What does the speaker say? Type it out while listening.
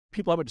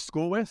people I went to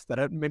school with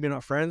that maybe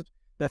not friends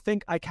that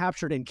think I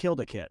captured and killed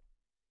a kid.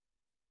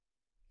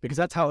 Because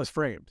that's how it was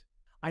framed.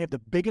 I have the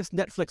biggest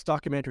Netflix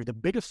documentary, the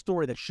biggest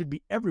story that should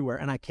be everywhere,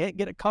 and I can't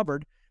get it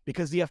covered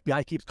because the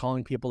FBI keeps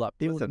calling people up.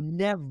 They will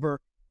never,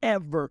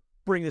 ever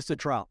bring this to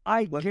trial.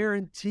 I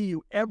guarantee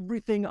you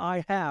everything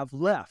I have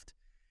left,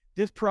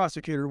 this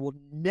prosecutor will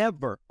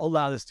never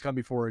allow this to come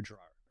before a trial.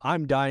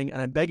 I'm dying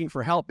and I'm begging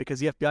for help because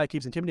the FBI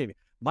keeps intimidating me.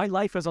 My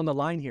life is on the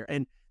line here,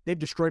 and they've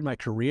destroyed my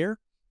career.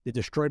 They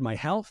destroyed my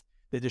health.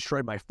 They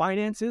destroyed my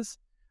finances.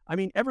 I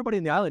mean, everybody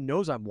in the island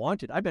knows I'm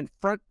wanted. I've been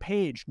front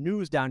page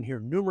news down here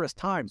numerous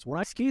times.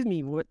 Excuse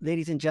me,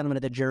 ladies and gentlemen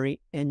of the jury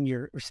and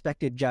your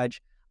respected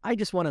judge, I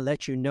just want to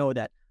let you know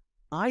that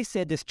I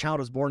said this child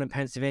was born in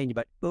Pennsylvania,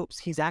 but oops,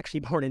 he's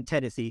actually born in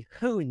Tennessee.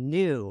 Who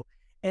knew?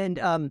 And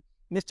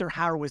Mr.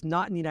 Howard was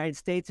not in the United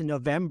States in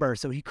November,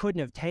 so he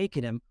couldn't have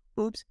taken him.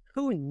 Oops,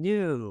 who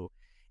knew?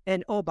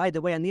 And oh, by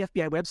the way, on the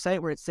FBI website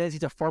where it says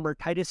he's a former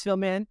Titusville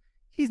man,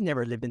 he's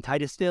never lived in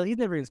Titusville. He's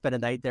never even spent a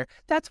night there.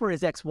 That's where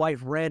his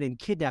ex-wife ran and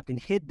kidnapped and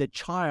hid the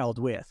child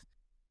with.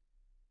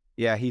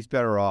 Yeah, he's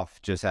better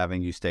off just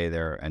having you stay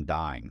there and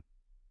dying.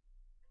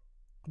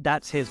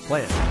 That's his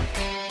plan.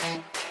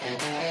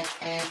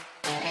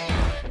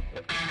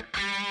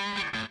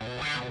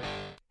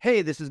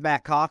 Hey, this is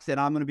Matt Cox, and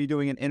I'm going to be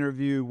doing an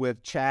interview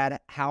with Chad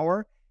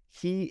Hauer.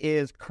 He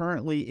is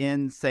currently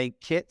in St.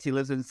 Kitts. He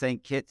lives in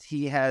St. Kitts.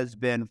 He has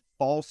been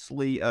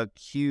falsely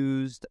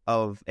accused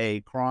of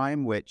a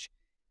crime, which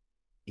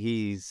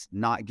he's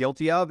not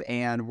guilty of,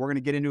 and we're going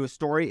to get into his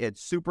story.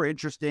 It's super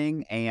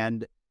interesting,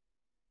 and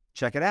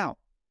check it out.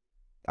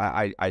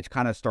 I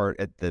kind of start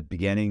at the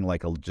beginning,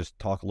 like I'll just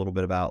talk a little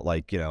bit about,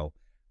 like, you know,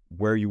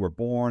 where you were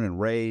born and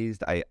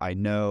raised. I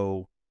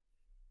know,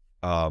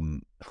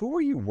 who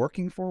were you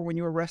working for when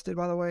you were arrested,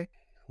 by the way?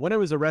 When I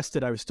was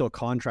arrested, I was still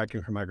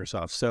contracting for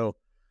Microsoft. So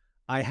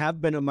I have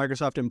been a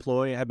Microsoft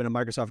employee. I have been a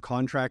Microsoft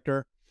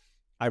contractor.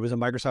 I was a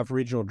Microsoft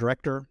regional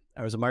director.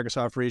 I was a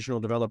Microsoft regional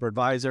developer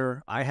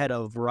advisor. I had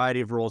a variety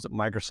of roles at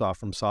Microsoft,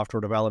 from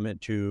software development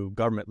to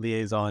government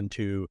liaison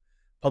to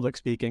public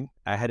speaking.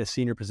 I had a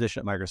senior position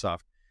at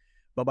Microsoft.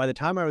 But by the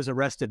time I was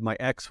arrested, my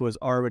ex was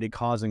already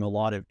causing a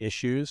lot of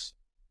issues.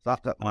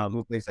 Stop.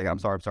 Wait a second. I'm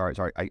sorry.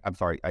 I'm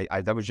sorry.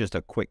 That was just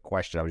a quick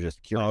question. I was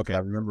just curious. Oh, okay. I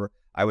remember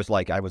I was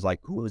like,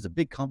 ooh, it was a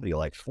big company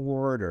like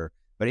Ford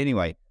but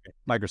anyway,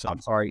 Microsoft. I'm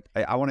sorry.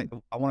 I want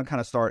to kind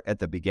of start at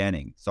the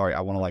beginning. Sorry.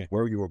 I want to, like,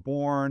 where you were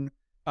born,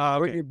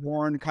 where you were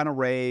born, kind of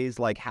raised,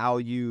 like how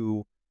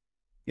you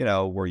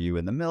know, were you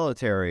in the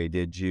military?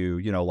 Did you,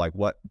 you know, like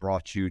what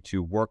brought you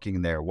to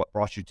working there? What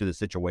brought you to the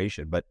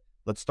situation? But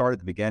let's start at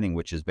the beginning,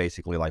 which is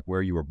basically like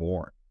where you were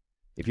born.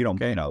 If you don't,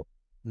 you know,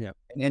 yeah.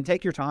 And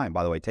take your time,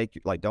 by the way.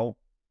 Don't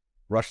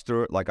rush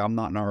through it. Like, I'm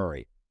not in a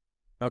hurry.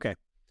 Okay.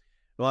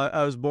 Well,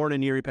 I was born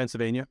in Erie,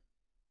 Pennsylvania,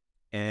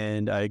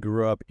 and I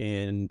grew up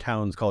in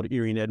towns called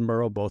Erie and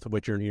Edinburgh, both of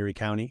which are in Erie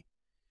County.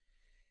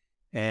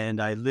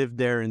 And I lived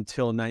there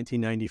until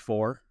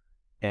 1994,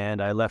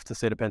 and I left the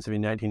state of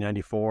Pennsylvania in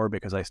 1994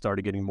 because I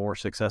started getting more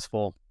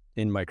successful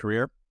in my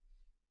career.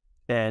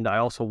 And I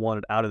also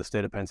wanted out of the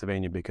state of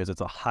Pennsylvania because it's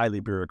a highly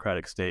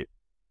bureaucratic state.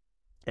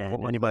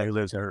 And anybody who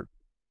lives there...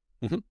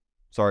 Mm-hmm.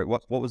 Sorry,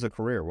 what was the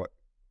career? What?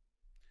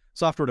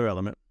 Software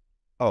development.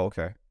 Oh,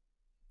 okay.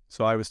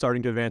 So I was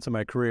starting to advance in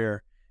my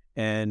career,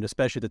 and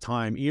especially at the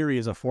time, Erie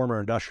is a former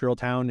industrial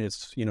town.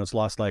 It's, you know, it's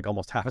lost like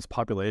almost half its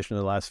population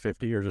in the last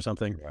 50 years or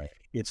something. Right.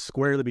 It's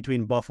squarely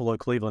between Buffalo,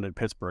 Cleveland, and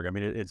Pittsburgh. I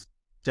mean, it's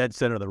dead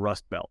center of the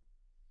Rust Belt.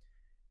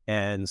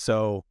 And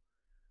so,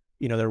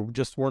 you know, there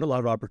just weren't a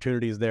lot of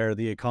opportunities there.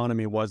 The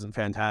economy wasn't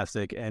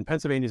fantastic, and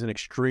Pennsylvania is an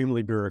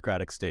extremely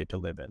bureaucratic state to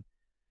live in.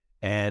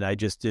 And I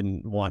just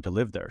didn't want to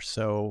live there.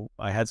 So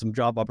I had some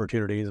job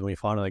opportunities, and we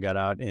finally got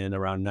out in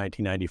around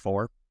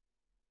 1994.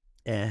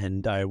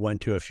 And I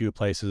went to a few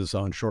places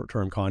on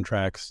short-term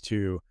contracts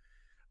to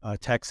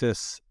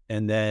Texas.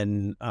 And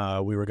then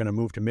we were going to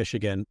move to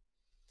Michigan.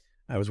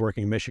 I was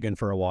working in Michigan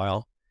for a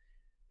while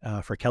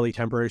for Kelly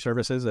Temporary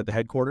Services at the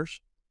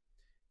headquarters.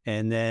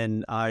 And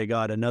then I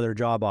got another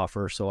job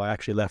offer. So I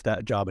actually left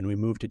that job, and we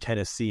moved to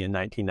Tennessee in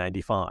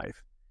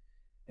 1995.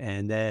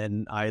 And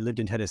then I lived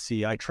in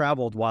Tennessee. I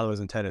traveled while I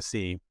was in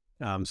Tennessee.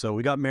 So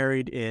we got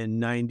married in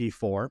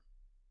 94,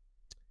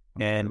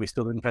 and we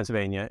still lived in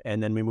Pennsylvania.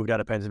 And then we moved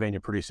out of Pennsylvania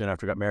pretty soon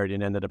after we got married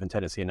and ended up in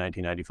Tennessee in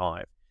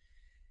 1995.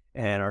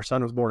 And our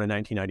son was born in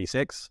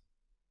 1996.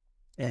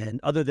 And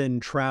other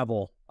than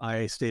travel,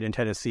 I stayed in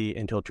Tennessee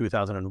until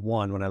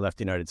 2001 when I left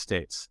the United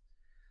States.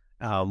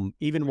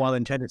 Even while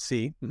in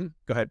Tennessee, go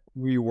ahead.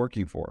 Who were you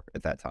working for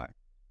at that time?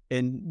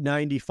 In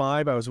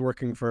 95, I was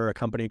working for a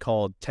company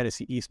called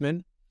Tennessee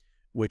Eastman,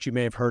 which you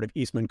may have heard of,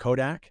 Eastman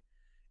Kodak.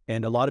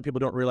 And a lot of people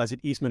don't realize that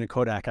Eastman and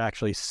Kodak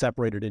actually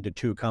separated into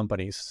two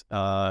companies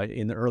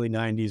in the early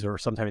 90s or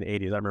sometime in the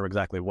 80s. I don't remember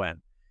exactly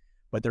when.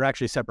 But they're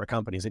actually separate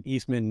companies. And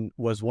Eastman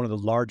was one of the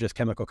largest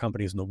chemical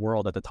companies in the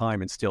world at the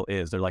time, and still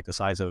is. They're like the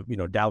size of, you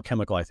know, Dow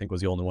Chemical, I think, was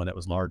the only one that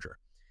was larger.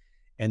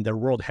 And their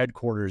world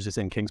headquarters is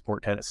in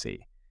Kingsport,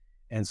 Tennessee.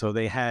 And so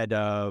they had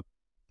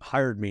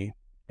hired me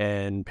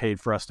and paid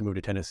for us to move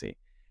to Tennessee.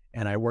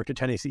 And I worked at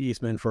Tennessee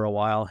Eastman for a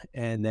while,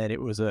 and then it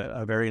was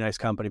a very nice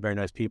company, very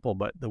nice people,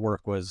 but the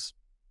work was,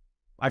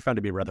 I found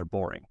to be rather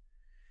boring.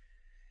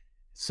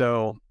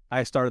 So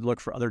I started to look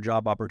for other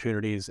job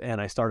opportunities,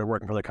 and I started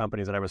working for the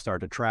companies that I would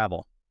start to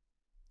travel.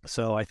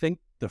 So I think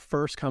the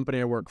first company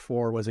I worked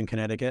for was in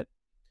Connecticut.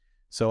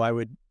 So I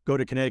would go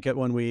to Connecticut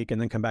one week and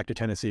then come back to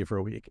Tennessee for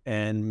a week.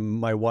 And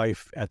my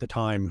wife at the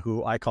time,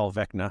 who I call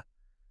Vecna,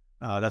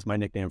 that's my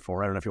nickname for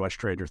her. I don't know if you watch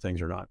Stranger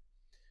Things or not.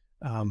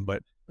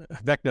 But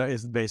Vecna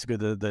is basically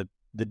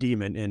the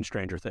demon in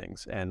Stranger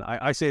Things. And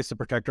I say it's to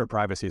protect her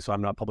privacy, so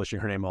I'm not publishing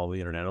her name all over the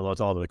internet, although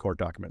it's all over the court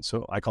documents.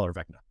 So I call her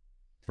Vecna.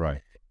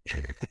 Right.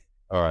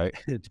 All right.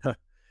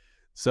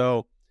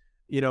 So,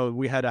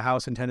 we had a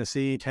house in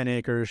Tennessee, 10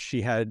 acres.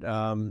 She had,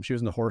 she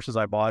was in the horses.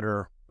 I bought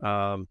her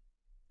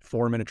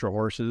 4 miniature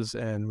horses,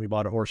 and we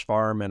bought a horse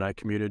farm, and I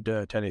commuted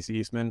to Tennessee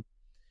Eastman.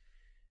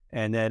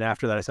 And then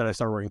after that, I said I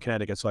started working in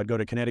Connecticut. So I'd go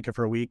to Connecticut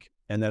for a week,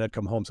 and then I'd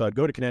come home. So I'd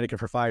go to Connecticut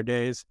for 5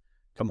 days,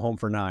 come home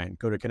for 9,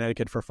 go to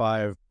Connecticut for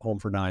 5, home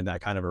for 9,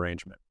 that kind of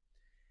arrangement.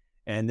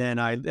 And then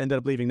I ended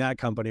up leaving that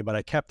company, but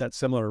I kept that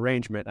similar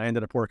arrangement. I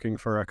ended up working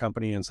for a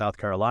company in South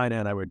Carolina,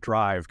 and I would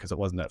drive because it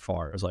wasn't that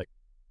far. It was like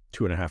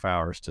 2.5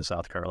 hours to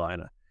South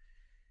Carolina.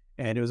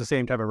 And it was the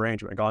same type of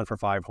arrangement, gone for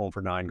 5, home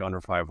for 9, gone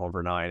for 5, home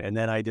for 9. And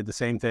then I did the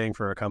same thing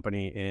for a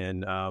company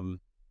in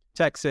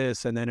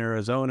Texas and then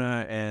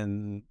Arizona,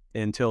 and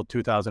until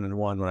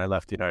 2001 when I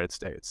left the United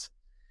States.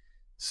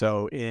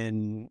 So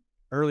in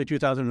early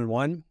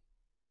 2001,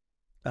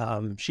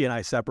 she and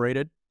I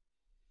separated.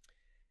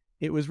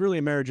 It was really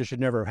a marriage that should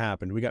never have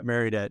happened. We got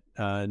married at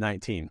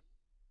 19,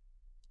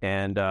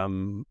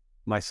 and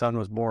my son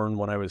was born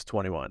when I was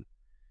 21.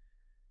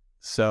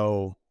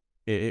 So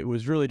it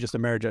was really just a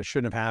marriage that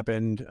shouldn't have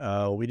happened.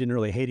 We didn't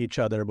really hate each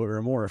other, but we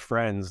were more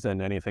friends than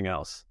anything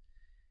else.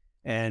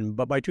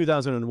 But by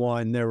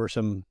 2001, there were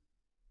some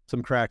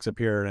cracks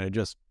appeared, and it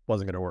just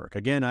wasn't going to work.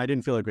 Again, I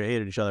didn't feel like we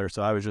hated each other,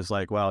 so I was just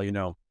like, well,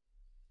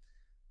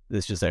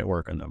 this just ain't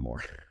working no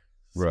more.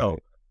 Right. So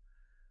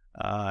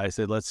I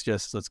said, let's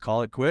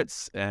call it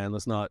quits, and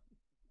let's not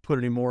put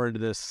any more into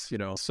this,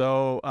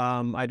 So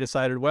I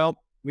decided, well,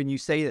 When you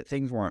say that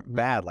things weren't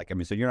bad,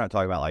 so you're not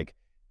talking about like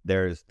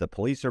there's the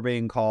police are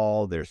being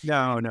called, there's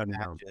no.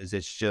 matches,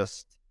 it's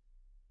just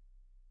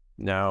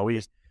No,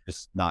 we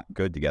just not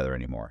good together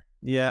anymore.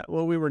 Yeah,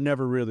 well, we were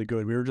never really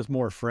good. We were just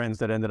more friends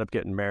that ended up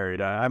getting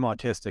married. I'm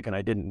autistic, and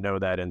I didn't know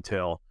that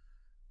until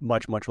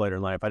much, much later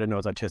in life. I didn't know I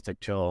was autistic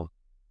till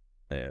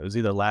it was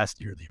either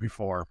last year or the year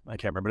before. I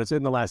can't remember. But it's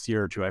in the last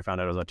year or two I found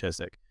out I was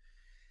autistic.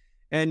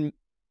 And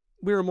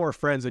we were more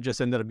friends that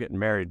just ended up getting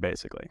married,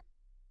 basically.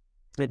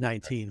 At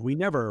 19, we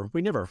never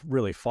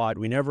really fought.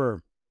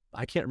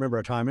 I can't remember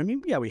a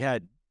time. Yeah, we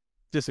had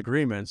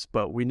disagreements,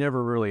 but we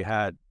never really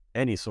had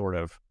any sort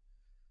of,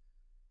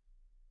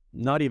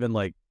 not even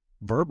like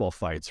verbal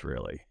fights,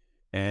 really.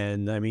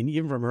 And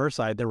even from her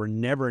side, there were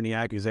never any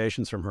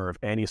accusations from her of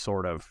any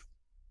sort of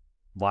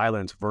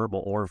violence,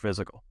 verbal or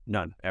physical.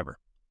 None, ever.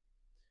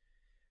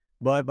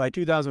 But by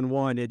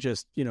 2001, it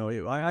just,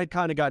 I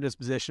kind of got in this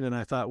position, and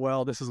I thought,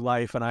 well, this is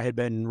life. And I had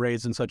been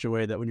raised in such a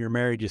way that when you're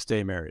married, you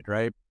stay married,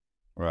 right?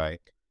 Right.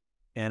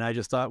 And I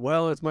just thought,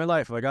 well, it's my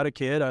life. If I got a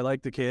kid, I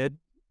like the kid.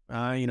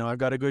 I've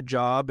got a good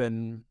job,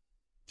 and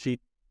she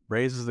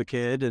raises the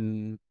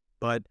kid.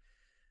 But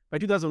by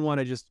 2001,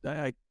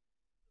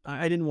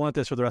 I didn't want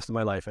this for the rest of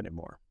my life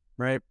anymore,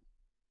 right?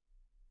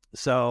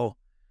 So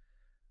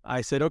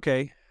I said,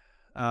 okay,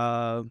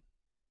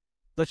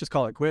 let's just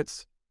call it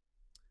quits.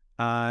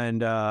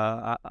 And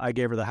I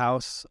gave her the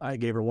house. I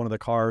gave her one of the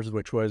cars,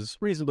 which was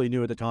reasonably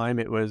new at the time.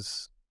 It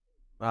was,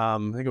 I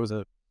think it was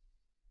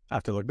I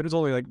have to look, but it was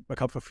only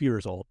like a few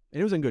years old. And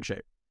it was in good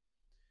shape.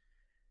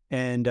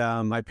 And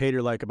I paid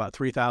her like about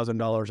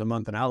 $3,000 a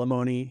month in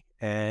alimony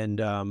and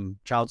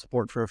child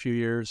support for a few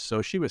years.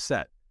 So she was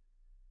set.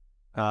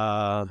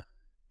 And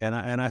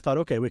I thought,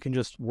 okay, we can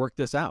just work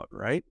this out,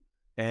 right?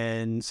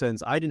 And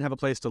since I didn't have a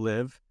place to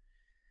live,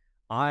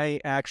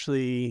 I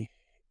actually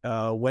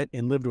went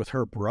and lived with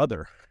her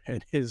brother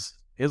and his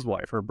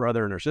wife, her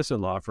brother and her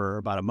sister-in-law, for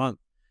about a month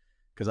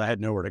because I had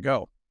nowhere to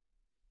go.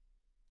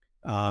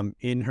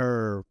 In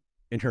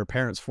her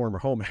parents' former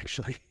home,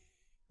 actually,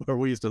 where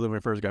we used to live when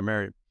we first got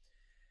married.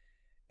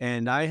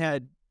 And I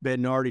had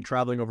been already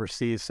traveling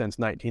overseas since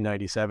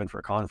 1997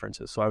 for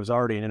conferences. So I was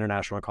already an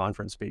international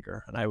conference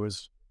speaker, and I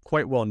was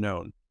quite well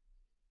known.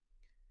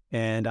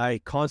 And I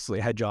constantly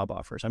had job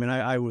offers.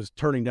 I was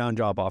turning down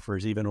job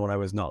offers even when I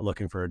was not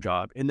looking for a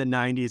job. In the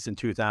 90s and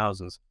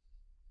 2000s,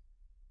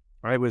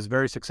 I was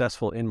very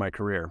successful in my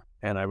career,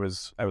 and I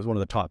was one of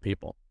the top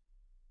people.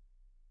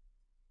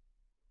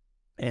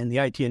 And the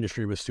IT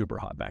industry was super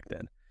hot back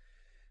then.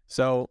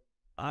 So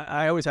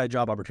I always had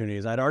job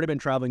opportunities. I'd already been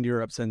traveling to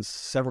Europe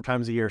several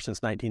times a year since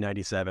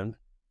 1997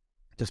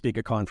 to speak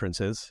at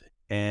conferences.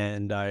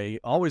 And I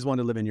always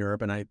wanted to live in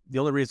Europe. And the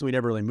only reason we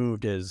never really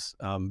moved is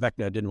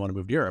Vecna didn't want to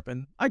move to Europe.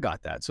 And I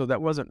got that. So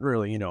that wasn't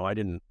really, I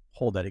didn't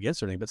hold that against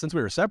her anything. But since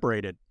we were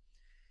separated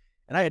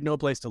and I had no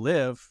place to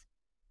live,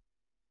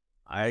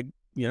 I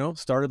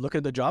started looking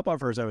at the job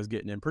offers I was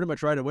getting, and pretty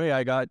much right away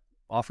I got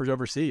offers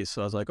overseas.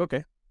 So I was like,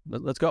 okay,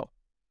 let's go.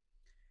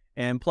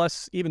 And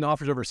plus, even the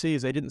offers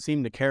overseas, they didn't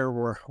seem to care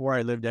where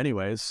I lived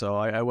anyways. So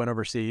I went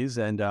overseas,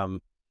 and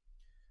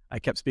I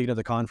kept speaking at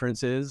the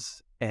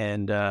conferences,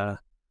 and I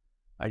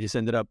just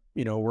ended up,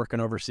 working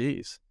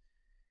overseas.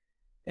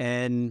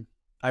 And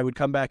I would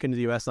come back into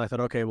the U.S. and I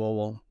thought, okay,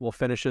 well, we'll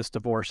finish this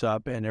divorce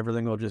up and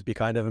everything will just be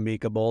kind of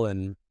amicable.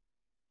 And,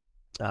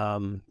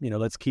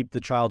 let's keep the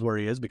child where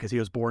he is, because he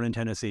was born in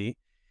Tennessee.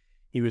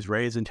 He was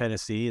raised in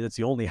Tennessee. That's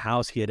the only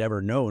house he had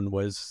ever known,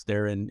 was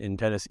there in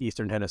Tennessee,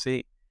 Eastern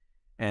Tennessee.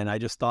 And I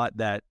just thought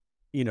that,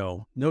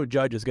 no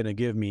judge is going to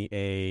give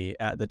me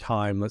at the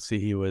time, let's see,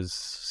 he was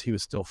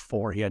still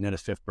 4. He hadn't had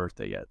his 5th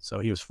birthday yet. So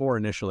he was 4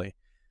 initially.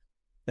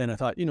 And I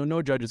thought,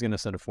 no judge is going to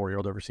send a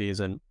 4-year-old overseas.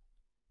 And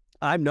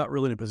I'm not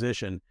really in a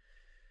position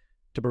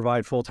to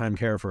provide full-time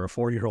care for a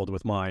 4-year-old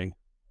with my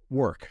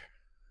work.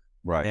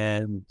 Right.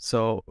 And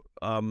so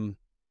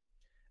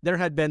there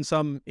had been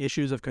some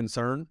issues of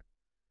concern,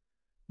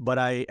 but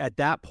at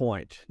that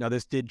point, now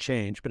this did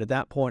change, but at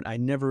that point, I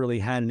never really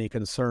had any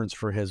concerns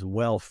for his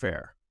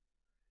welfare.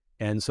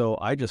 And so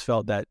I just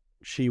felt that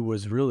she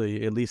was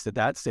really, at least at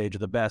that stage,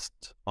 the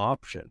best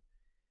option.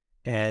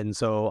 And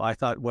so I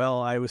thought,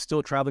 well, I was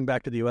still traveling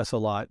back to the U.S. a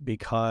lot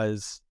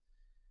because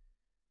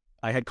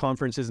I had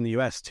conferences in the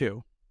U.S.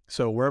 too.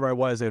 So wherever I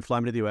was, they would fly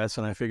me to the U.S.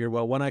 And I figured,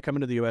 well, when I come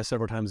into the U.S.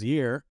 several times a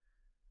year,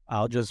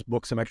 I'll just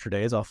book some extra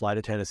days. I'll fly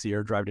to Tennessee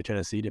or drive to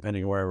Tennessee,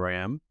 depending on wherever I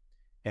am.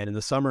 And in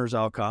the summers,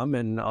 I'll come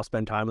and I'll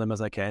spend time with him as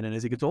I can. And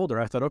as he gets older,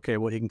 I thought, okay,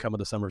 well, he can come with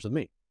the summers with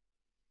me.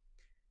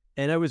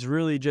 And I was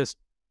really just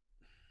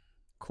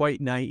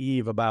quite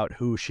naive about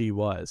who she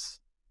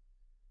was,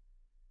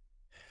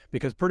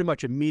 because pretty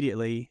much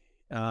immediately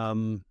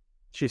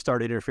she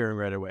started interfering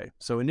right away.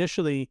 So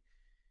initially,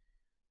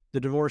 the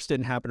divorce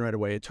didn't happen right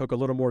away. It took a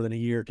little more than a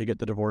year to get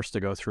the divorce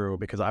to go through,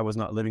 because I was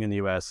not living in the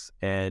U.S.,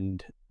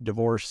 and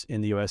divorce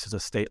in the U.S. is a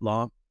state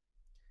law.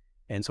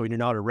 And so when you're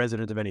not a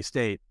resident of any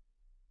state,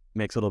 it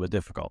makes it a little bit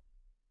difficult.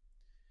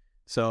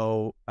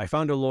 So I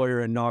found a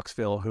lawyer in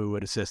Knoxville who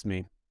would assist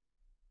me,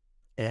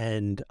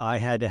 and I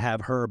had to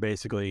have her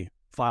basically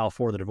file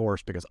for the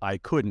divorce because I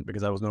couldn't,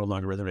 because I was no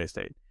longer a resident of any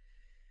state.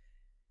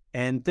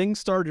 And things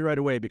started right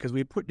away because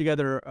we put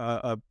together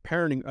a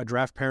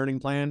draft parenting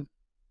plan.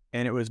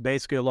 And it was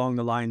basically along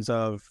the lines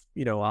of,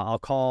 I'll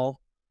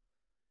call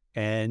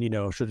and,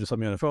 she'll just let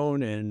me on the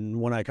phone. And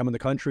when I come in the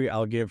country,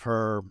 I'll give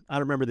her, I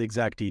don't remember the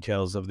exact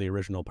details of the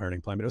original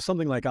parenting plan, but it was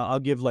something like I'll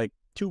give like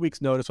 2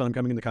 weeks notice when I'm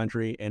coming in the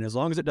country. And as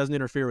long as it doesn't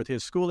interfere with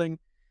his schooling,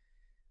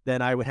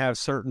 then I would have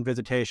certain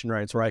visitation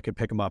rights where I could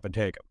pick him up and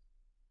take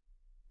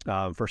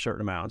him for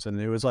certain amounts.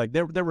 And it was like,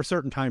 there were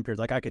certain time periods,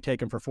 like I could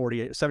take him for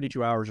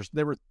 72 hours. Or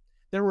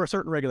there were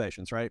certain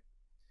regulations, right?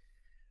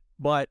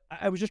 But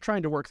I was just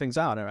trying to work things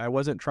out. I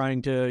wasn't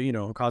trying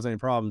to, cause any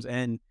problems.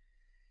 And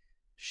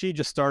she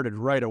just started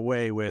right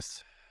away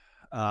with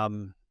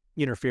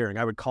interfering.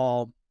 I would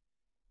call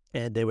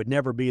and they would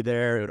never be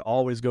there. It would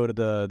always go to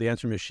the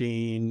answering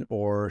machine,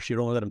 or she'd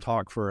only let them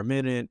talk for a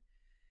minute.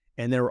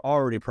 And there were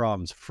already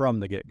problems from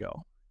the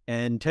get-go.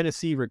 And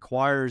Tennessee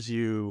requires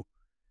you,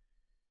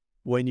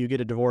 when you get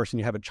a divorce and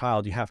you have a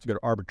child, you have to go to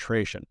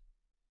arbitration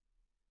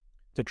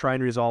to try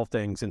and resolve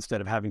things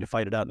instead of having to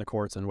fight it out in the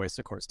courts and waste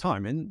the court's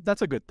time. And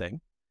that's a good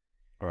thing.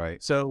 All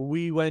right. So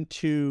we went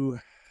to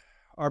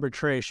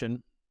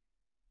arbitration,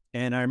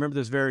 and I remember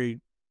this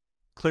very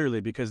clearly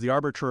because the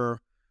arbiter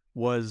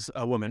was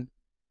a woman,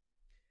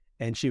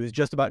 and she was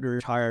just about to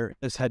retire.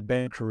 This had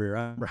been a career.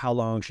 I don't remember how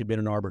long she'd been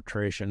in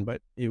arbitration,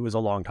 but it was a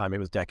long time. It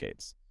was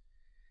decades.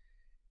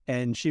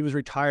 And she was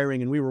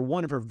retiring, and we were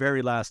one of her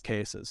very last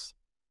cases.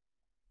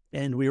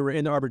 And we were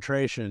in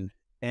arbitration,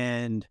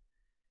 and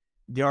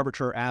the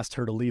arbiter asked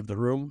her to leave the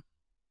room,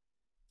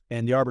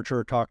 and the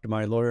arbiter talked to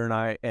my lawyer and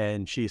I,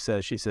 and she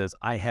says,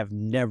 I have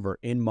never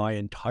in my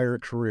entire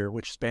career,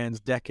 which spans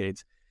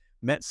decades,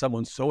 met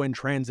someone so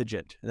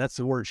intransigent. And that's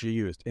the word she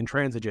used,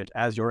 intransigent,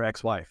 as your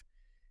ex-wife.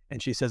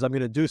 And she says, I'm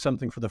going to do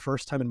something for the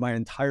first time in my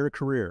entire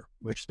career,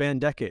 which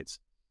spanned decades.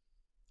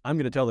 I'm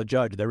going to tell the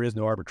judge there is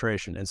no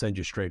arbitration and send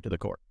you straight to the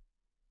court.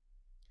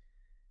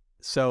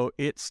 So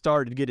it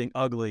started getting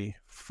ugly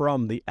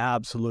from the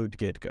absolute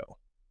get-go.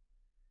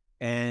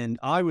 And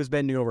I was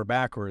bending over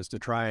backwards to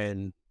try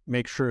and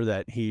make sure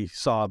that he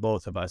saw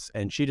both of us,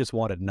 and she just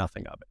wanted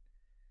nothing of it.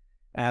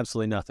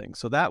 Absolutely nothing.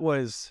 So that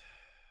was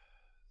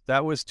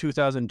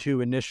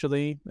 2002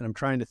 initially, and I'm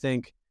trying to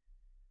think,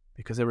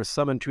 because there was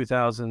some in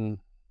 2000.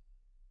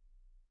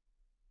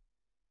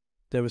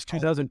 There was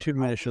 2002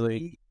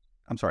 initially.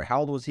 I'm sorry, how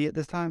old was he at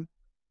this time?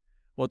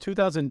 Well,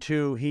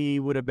 2002, he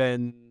would have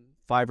been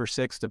 5 or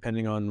 6,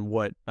 depending on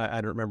what,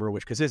 I don't remember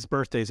which, because his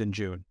birthday's in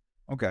June.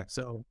 Okay.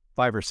 So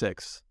 5 or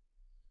 6.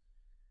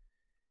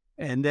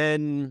 And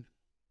then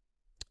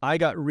I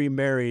got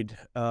remarried.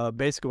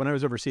 Basically, when I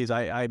was overseas,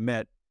 I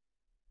met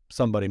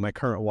somebody, my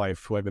current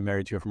wife, who I've been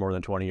married to for more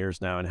than 20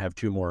 years now and have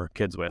 2 more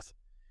kids with.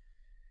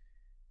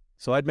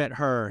 So I'd met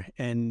her,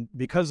 and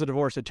because the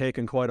divorce had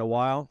taken quite a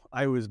while,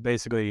 I was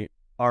basically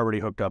already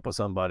hooked up with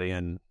somebody,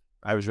 and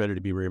I was ready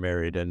to be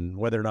remarried, and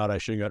whether or not I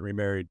should have got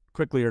remarried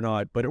quickly or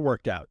not, but it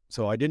worked out.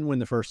 So I didn't win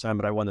the first time,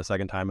 but I won the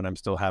second time, and I'm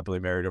still happily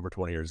married over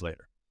 20 years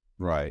later.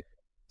 Right.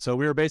 So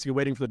we were basically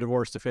waiting for the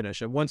divorce to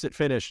finish. And once it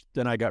finished,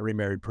 then I got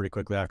remarried pretty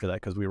quickly after that,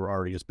 because we were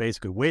already just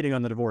basically waiting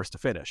on the divorce to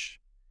finish.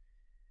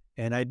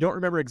 And I don't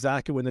remember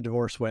exactly when the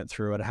divorce went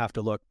through. I'd have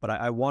to look, but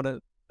I want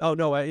to, oh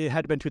no, it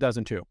had to have been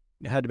 2002.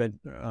 It had to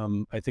have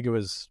been, I think it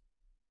was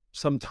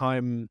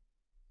sometime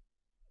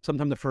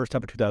the first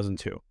half of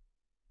 2002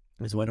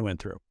 is when it went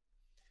through.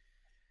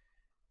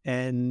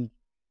 And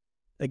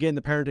again,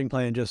 the parenting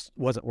plan just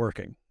wasn't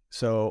working.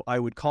 So I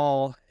would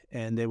call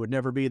and they would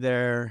never be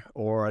there,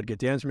 or I'd get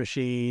the answer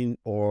machine,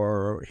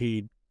 or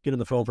he'd get on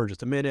the phone for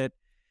just a minute.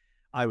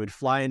 I would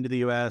fly into the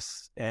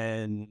U.S.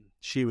 and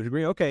she would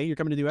agree, okay, you're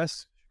coming to the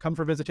U.S., come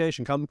for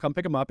visitation, come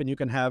pick him up and you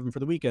can have him for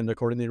the weekend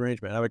according to the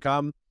arrangement. I would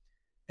come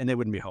and they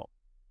wouldn't be home.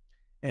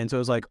 And so it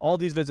was like all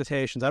these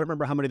visitations. I don't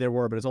remember how many there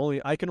were, but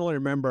I can only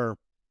remember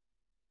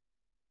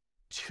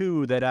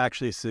 2 that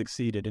actually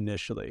succeeded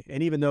initially.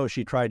 And even though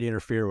she tried to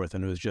interfere with,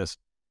 and it was just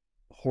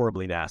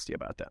horribly nasty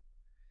about that.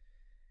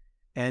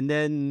 And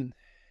then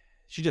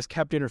she just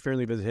kept interfering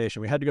in the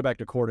visitation. We had to go back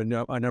to court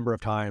a number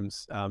of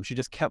times. She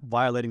just kept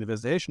violating the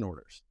visitation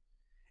orders.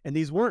 And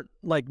these weren't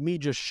like me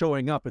just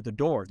showing up at the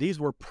door. These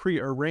were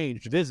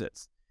prearranged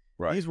visits.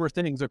 Right. These were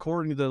things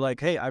according to the, like,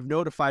 hey, I've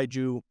notified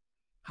you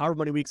however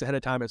many weeks ahead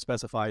of time it's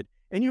specified,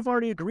 and you've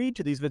already agreed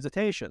to these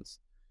visitations.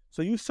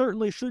 So you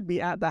certainly should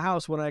be at the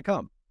house when I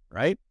come,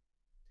 right?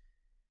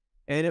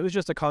 And it was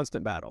just a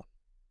constant battle.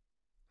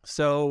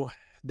 So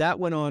that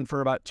went on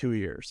for about 2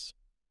 years.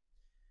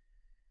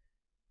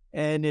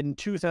 And in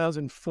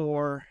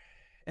 2004,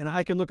 and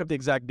I can look up the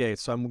exact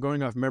dates, so I'm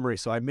going off memory,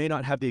 so I may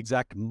not have the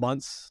exact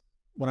months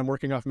when I'm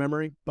working off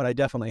memory, but I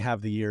definitely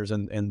have the years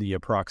and the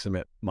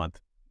approximate month.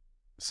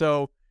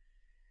 So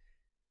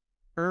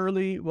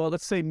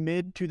let's say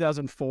mid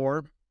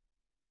 2004,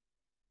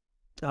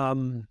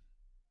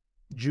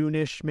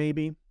 June-ish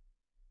maybe,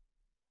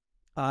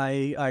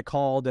 I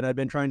called, and I'd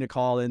been trying to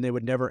call and they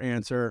would never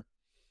answer.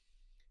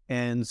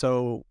 And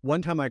so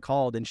one time I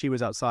called and she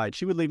was outside.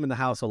 She would leave in the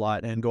house a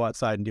lot and go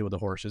outside and deal with the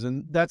horses,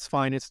 and that's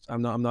fine.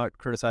 I'm not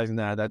criticizing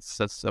that.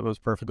 That was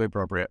perfectly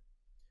appropriate.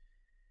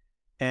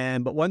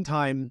 But one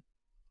time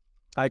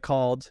I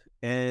called,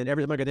 and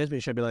every time I got the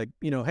information, I'd be like,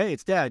 hey,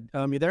 it's Dad.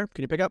 You there?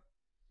 Can you pick up?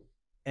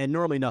 And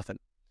normally nothing,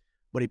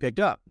 but he picked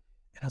up,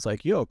 and I was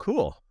like, yo,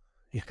 cool.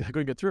 I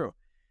couldn't get through.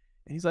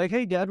 And he's like,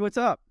 hey, Dad, what's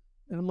up?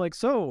 And I'm like,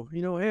 so,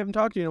 I haven't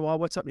talked to you in a while.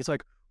 What's up? And he's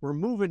like, we're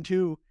moving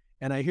to,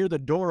 and I hear the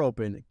door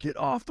open, get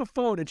off the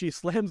phone. And she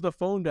slams the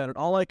phone down, and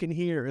all I can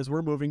hear is,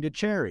 we're moving to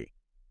Cherry.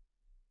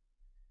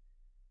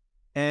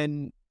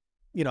 And,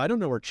 I don't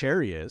know where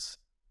Cherry is.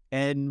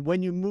 And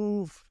when you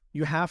move,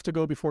 you have to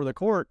go before the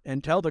court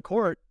and tell the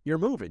court you're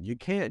moving. You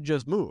can't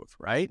just move,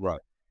 right? Right.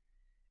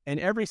 And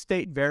every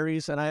state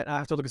varies, and I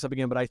have to look this up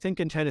again, but I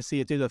think in Tennessee,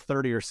 it's either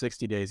 30 or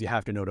 60 days you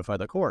have to notify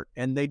the court.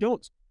 And they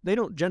don't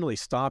generally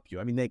stop you.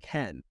 I mean, they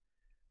can.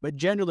 But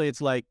generally, it's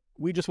like,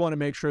 we just want to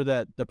make sure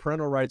that the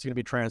parental rights are going to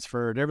be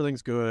transferred,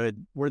 everything's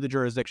good, where the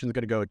jurisdiction is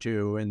going to go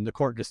to, and the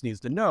court just needs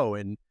to know.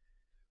 And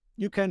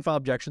you can file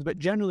objections, but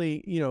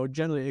generally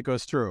it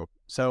goes through.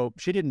 So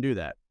she didn't do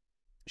that.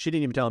 She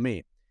didn't even tell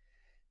me.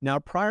 Now,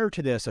 prior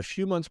to this, a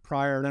few months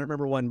prior, and I don't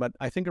remember when, but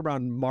I think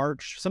around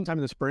March, sometime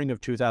in the spring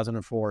of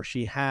 2004,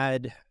 she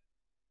had,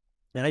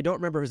 and I don't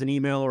remember if it was an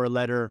email or a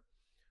letter,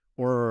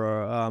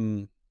 or,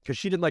 because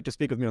she didn't like to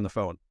speak with me on the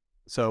phone.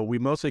 So we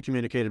mostly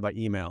communicated by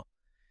email.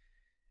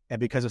 And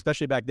because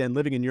especially back then,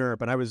 living in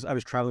Europe, and I was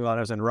traveling a lot,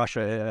 I was in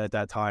Russia at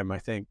that time, I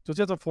think. So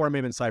 2004,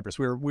 maybe in Cyprus.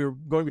 We were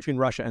going between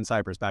Russia and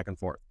Cyprus, back and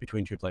forth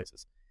between 2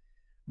 places.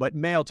 But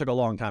mail took a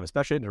long time,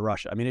 especially into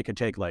Russia. I mean, it could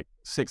take like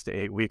 6 to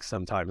 8 weeks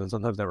sometimes, and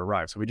sometimes never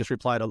arrived. So we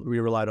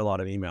relied a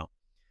lot on email.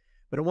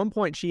 But at one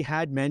point she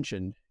had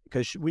mentioned,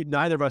 because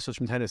neither of us was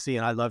from Tennessee,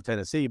 and I love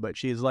Tennessee, but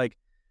she's like,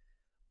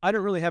 I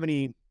don't really have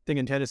anything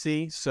in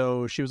Tennessee.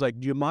 So she was like,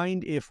 do you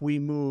mind if we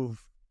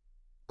move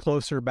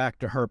closer back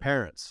to her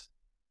parents?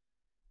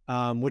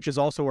 Which is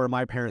also where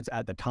my parents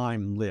at the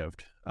time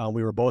lived.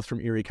 We were both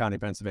from Erie County,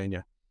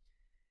 Pennsylvania.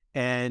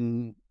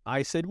 And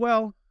I said,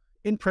 well,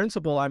 in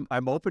principle,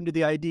 I'm open to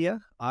the idea.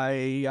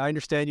 I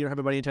understand you don't have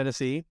anybody in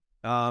Tennessee.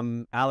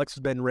 Alex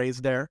has been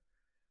raised there.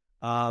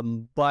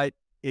 But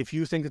if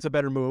you think it's a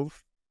better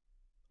move,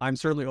 I'm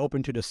certainly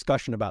open to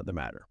discussion about the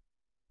matter.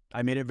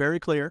 I made it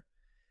very clear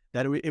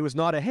that it was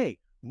not a, hey,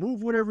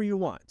 move whatever you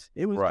want.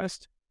 It was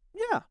just,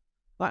 yeah,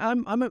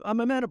 I'm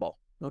amenable.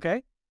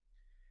 Okay.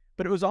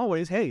 But it was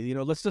always, hey,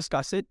 let's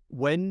discuss it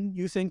when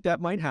you think that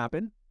might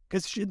happen.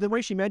 Because the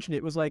way she mentioned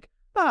it was like,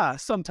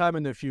 sometime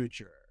in the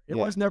future. It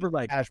was never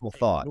like casual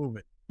thought.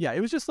 Movement. Yeah, it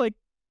was just like,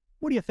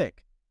 what do you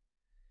think?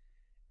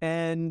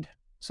 And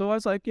so I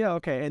was like, yeah,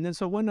 okay. And then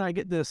so when I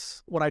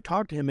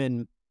talked to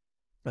him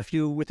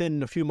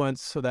within a few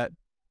months of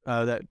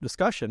that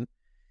discussion,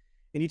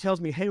 and he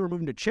tells me, hey, we're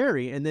moving to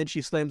Cherry, and then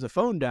she slams the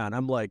phone down.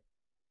 I'm like,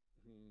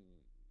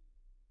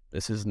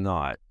 this is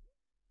not,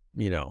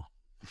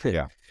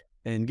 Yeah.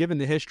 And given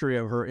the history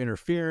of her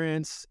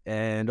interference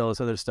and all this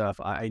other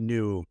stuff, I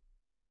knew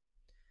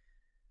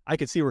I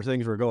could see where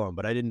things were going,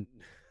 but I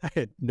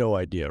had no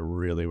idea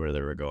really where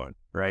they were going,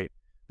 right?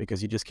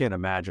 Because you just can't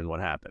imagine what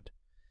happened.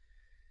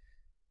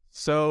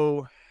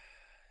 So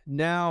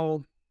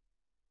now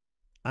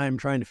I'm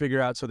trying to figure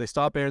out, so they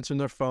stop answering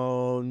their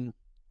phone.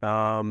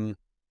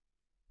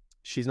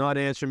 She's not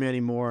answering me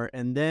anymore.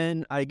 And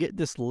then I get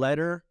this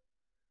letter,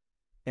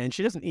 and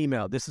she doesn't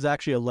email. This is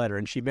actually a letter,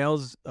 and she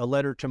mails a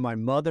letter to my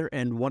mother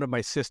and one of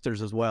my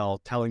sisters as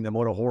well, telling them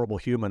what a horrible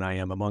human I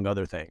am, among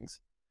other things.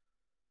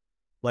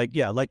 Like,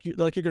 yeah, like you're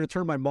going to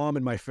turn my mom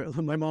and my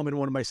mom and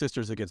one of my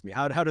sisters against me.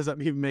 How does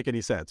that even make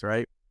any sense,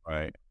 right?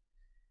 Right.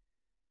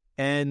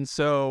 And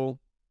so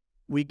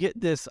I get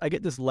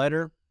this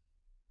letter,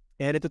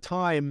 and at the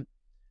time,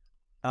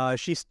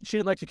 she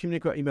didn't like to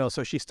communicate by email,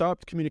 so she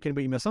stopped communicating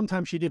by email.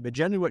 Sometimes she did, but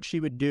generally what she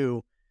would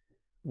do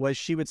was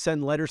she would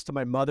send letters to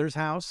my mother's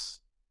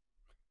house,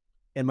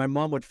 and my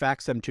mom would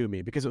fax them to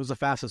me because it was the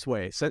fastest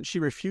way. Since she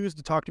refused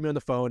to talk to me on the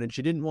phone, and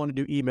she didn't want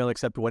to do email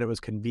except when it was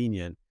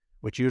convenient,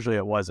 which usually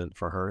it wasn't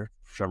for her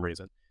for some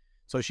reason.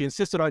 So she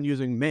insisted on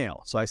using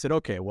mail. So I said,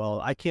 okay, well,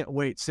 I can't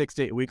wait 6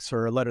 to 8 weeks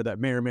for a letter that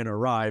may or may not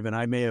arrive, and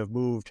I may have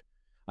moved,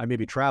 I may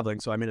be traveling,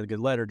 so I may not get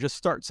a letter. Just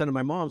start sending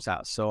my mom's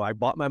house. So I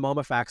bought my mom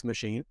a fax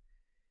machine,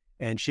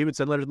 and she would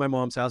send letters to my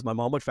mom's house. My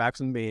mom would fax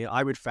them to me.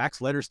 I would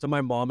fax letters to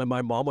my mom, and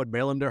my mom would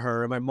mail them to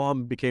her, and my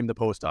mom became the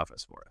post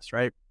office for us,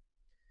 right?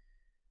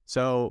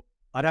 So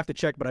I'd have to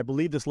check, but I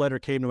believe this letter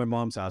came to my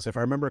mom's house. If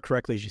I remember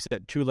correctly, she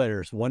sent 2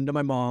 letters, one to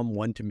my mom,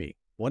 one to me.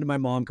 One to my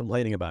mom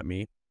complaining about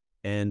me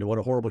and what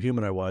a horrible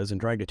human I was and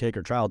trying to take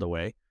her child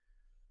away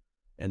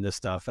and this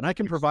stuff. And I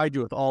can provide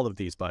you with all of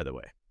these, by the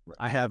way.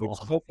 I have all.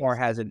 So far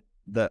hasn't,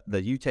 the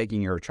you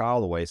taking your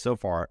child away so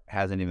far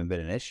hasn't even been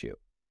an issue.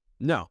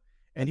 No.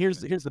 And here's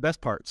the best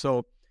part.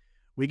 So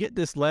we get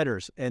these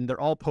letters, and they're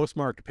all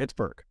postmarked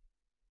Pittsburgh.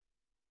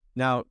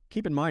 Now,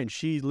 keep in mind,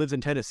 she lives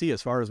in Tennessee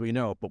as far as we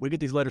know, but we get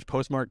these letters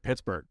postmarked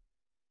Pittsburgh.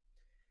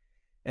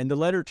 And the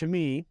letter to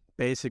me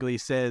basically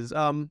says,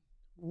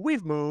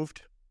 we've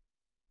moved.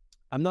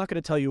 I'm not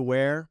going to tell you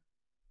where.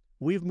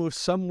 We've moved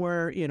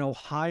somewhere in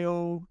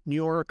Ohio, New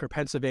York, or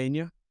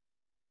Pennsylvania.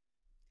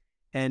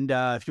 And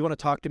if you want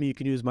to talk to me, you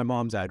can use my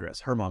mom's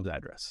address, her mom's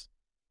address.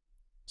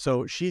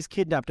 So she's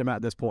kidnapped him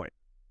at this point.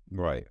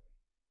 Right.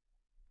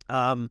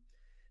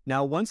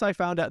 Now, once I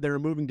found out they were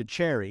moving to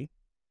Cherry,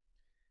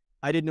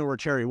 I didn't know where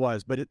Cherry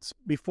was, but it's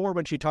before,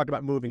 when she talked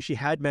about moving, she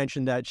had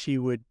mentioned that she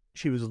was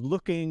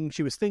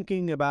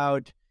thinking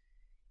about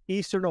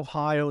Eastern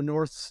Ohio,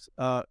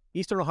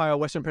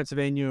 Western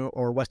Pennsylvania,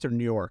 or Western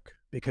New York,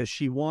 because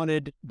she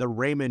wanted the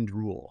Raymond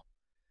rule.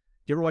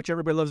 Do you ever watch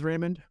Everybody Loves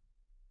Raymond?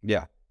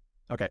 Yeah.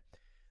 Okay.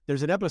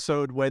 There's an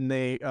episode when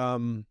they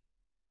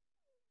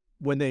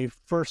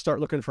first start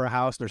looking for a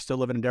house, they're still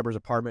living in Deborah's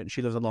apartment, and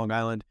she lives on Long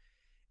Island,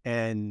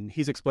 and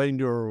he's explaining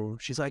to her,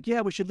 she's like,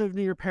 yeah, we should live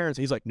near your parents.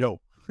 And he's like, no,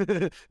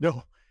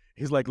 no.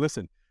 He's like,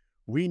 listen,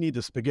 we need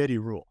the spaghetti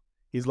rule.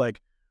 He's like,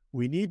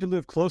 we need to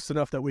live close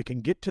enough that we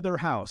can get to their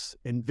house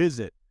and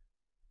visit,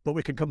 but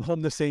we can come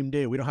home the same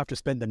day. We don't have to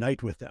spend the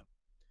night with them.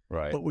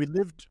 Right. But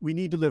we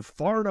need to live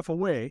far enough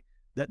away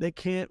that they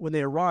can't, when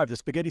they arrive, the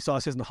spaghetti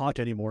sauce isn't hot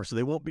anymore, so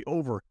they won't be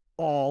over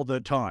all the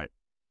time.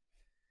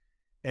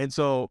 And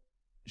so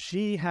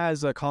she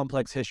has a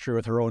complex history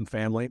with her own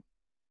family,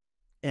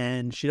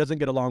 and she doesn't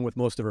get along with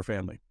most of her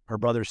family. Her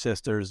brothers,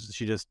 sisters,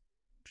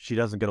 she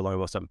doesn't get along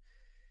with most of them.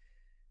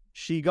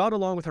 She got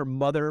along with her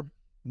mother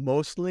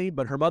mostly,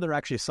 but her mother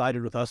actually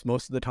sided with us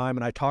most of the time,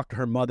 and I talked to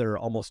her mother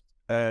almost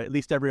at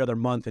least every other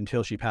month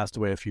until she passed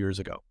away a few years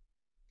ago.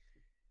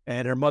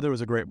 And her mother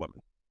was a great woman.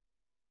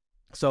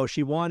 So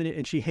she wanted it,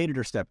 and she hated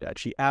her stepdad.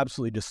 She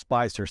absolutely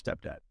despised her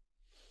stepdad.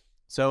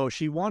 So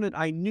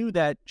I knew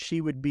that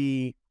she would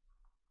be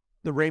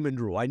the Raymond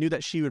rule. I knew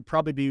that she would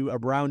probably be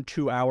around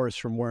 2 hours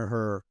from where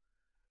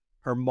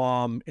her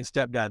mom and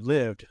stepdad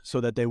lived,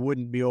 so that they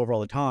wouldn't be over all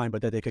the time,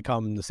 but that they could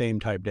come the same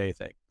type day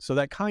thing. So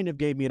that kind of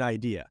gave me an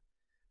idea.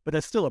 But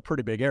that's still a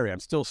pretty big area. I'm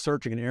still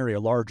searching an area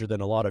larger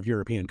than a lot of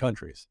European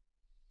countries.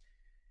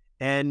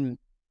 And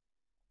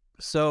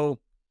so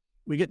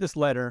we get this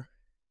letter.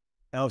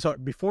 Oh, sorry,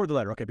 before the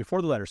letter. Okay,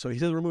 before the letter. So he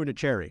says we're moving to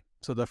Cherry.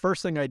 So the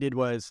first thing I did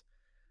was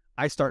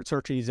I start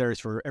searching these areas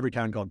for every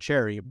town called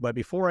Cherry. But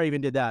before I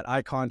even did that,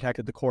 I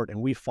contacted the court,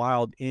 and we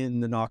filed in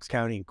the Knox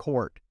County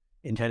court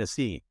in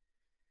Tennessee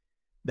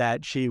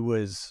that she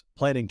was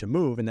planning to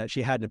move and that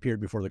she hadn't appeared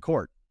before the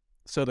court.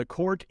 So the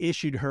court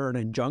issued her an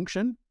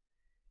injunction,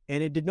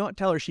 and it did not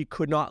tell her she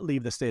could not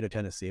leave the state of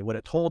Tennessee. What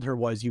it told her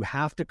was, you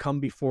have to come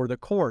before the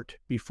court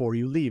before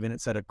you leave, and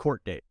it set a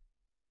court date.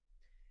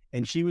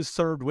 And she was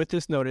served with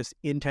this notice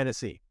in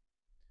Tennessee.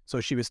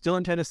 So she was still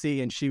in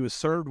Tennessee, and she was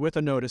served with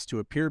a notice to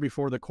appear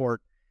before the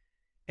court.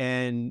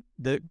 And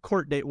the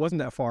court date wasn't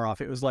that far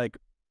off. It was like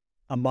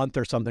a month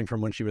or something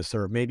from when she was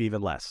served, maybe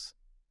even less.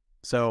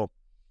 So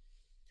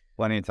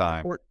plenty of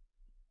time.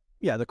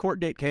 The court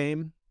date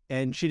came,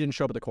 and she didn't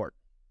show up at the court.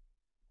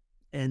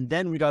 And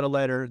then we got a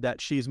letter that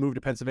she's moved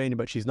to Pennsylvania,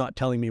 but she's not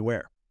telling me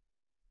where.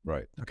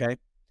 Right. Okay.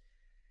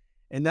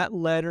 And that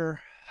letter,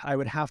 I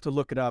would have to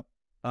look it up.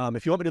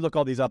 If you want me to look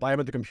all these up, I am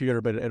at the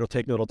computer, but it'll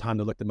take a little time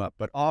to look them up.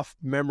 But off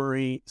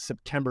memory,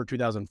 September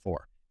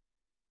 2004.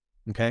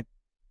 Okay.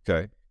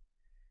 Okay.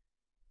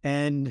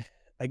 And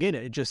again,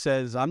 it just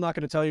says, I'm not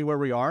going to tell you where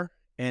we are.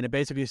 And it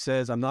basically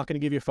says, I'm not going to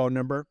give you a phone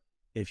number.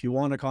 If you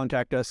want to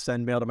contact us,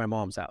 send mail to my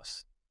mom's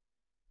house.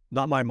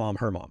 Not my mom,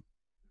 her mom.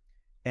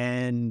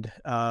 And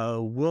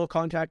we'll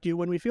contact you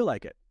when we feel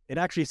like it. It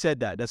actually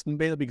said that. That's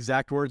made up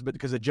exact words, but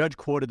because the judge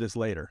quoted this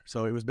later.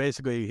 So it was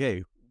basically,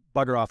 hey,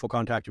 bugger off, we'll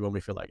contact you when we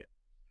feel like it.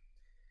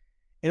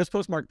 And it was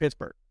postmarked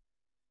Pittsburgh.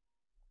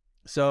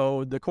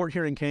 So the court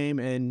hearing came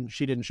and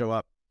she didn't show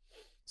up.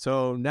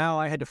 So now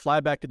I had to fly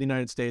back to the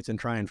United States and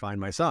try and find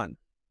my son.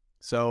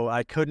 So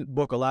I couldn't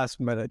book a last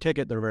minute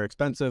ticket. They're very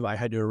expensive. I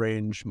had to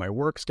arrange my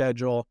work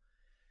schedule,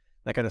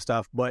 that kind of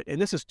stuff.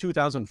 And this is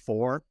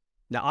 2004.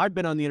 Now, I've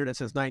been on the internet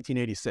since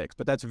 1986,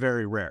 but that's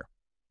very rare.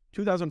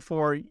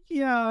 2004,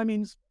 yeah, I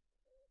mean,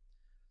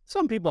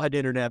 some people had the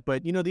internet,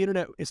 but, the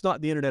internet, it's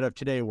not the internet of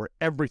today where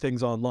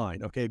everything's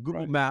online, okay?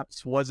 Google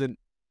Maps wasn't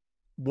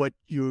what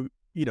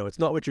it's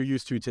not what you're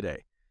used to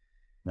today.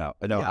 No,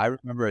 yeah. I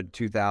remember in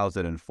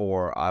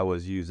 2004, I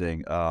was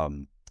using,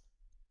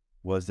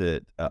 was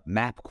it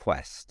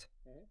MapQuest?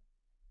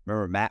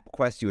 Remember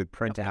MapQuest? You would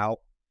print out?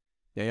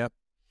 Yeah.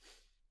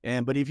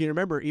 But if you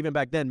remember, even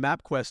back then,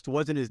 MapQuest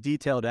wasn't as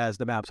detailed as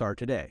the maps are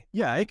today.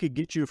 Yeah, it could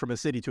get you from a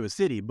city to a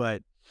city,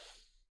 but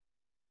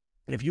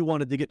if you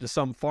wanted to get to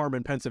some farm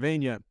in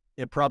Pennsylvania,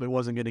 it probably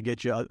wasn't going to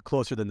get you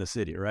closer than the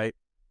city, right?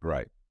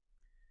 Right.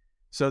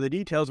 So the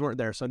details weren't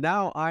there. So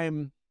now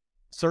I'm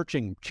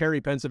searching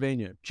Cherry,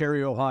 Pennsylvania,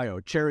 Cherry, Ohio,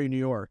 Cherry, New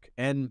York.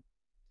 And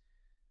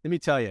let me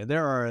tell you,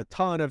 there are a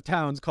ton of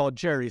towns called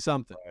Cherry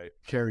something. Right.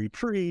 Cherry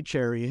Tree,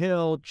 Cherry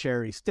Hill,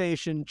 Cherry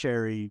Station,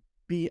 Cherry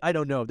B. I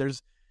don't know.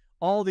 There's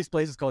all these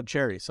places called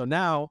Cherry. So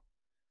now,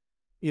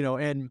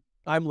 and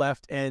I'm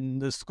left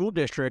and the school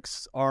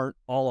districts aren't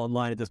all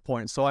online at this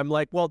point. So I'm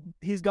like, well,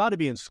 he's got to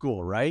be in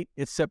school, right?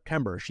 It's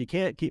September. She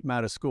can't keep him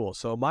out of school.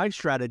 So my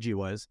strategy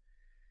was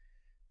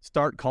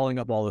start calling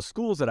up all the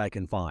schools that I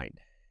can find.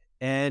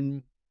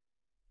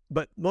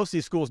 But most of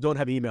these schools don't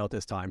have email at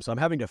this time. So I'm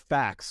having to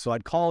fax. So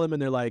I'd call them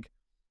and they're like,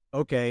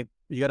 okay,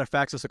 you got to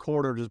fax us a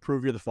quarter to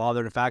prove you're the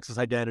father and fax us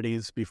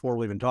identities before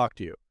we'll even talk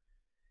to you.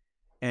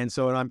 And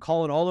so I'm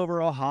calling all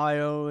over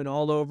Ohio and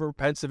all over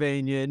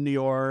Pennsylvania and New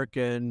York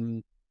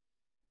and,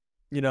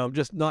 I'm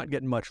just not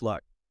getting much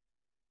luck.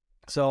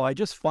 So I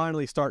just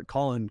finally start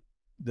calling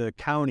the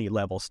county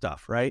level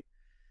stuff, right?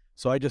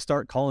 So I just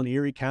start calling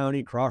Erie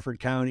County, Crawford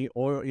County,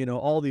 or,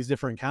 all these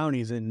different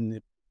counties and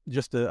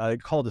I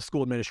call the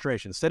school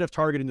administration. Instead of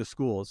targeting the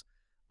schools,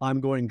 I'm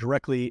going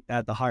directly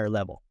at the higher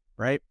level,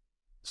 right?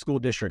 School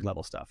district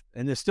level stuff.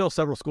 And there's still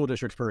several school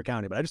districts per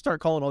county, but I just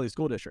start calling all these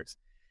school districts.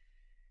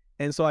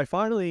 And so I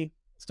finally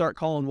start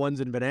calling ones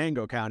in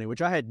Venango County,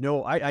 which I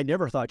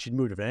never thought she'd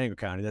move to Venango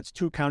County. That's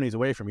 2 counties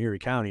away from Erie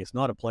County. It's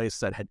not a place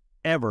that had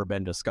ever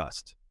been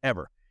discussed,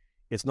 ever.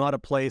 It's not a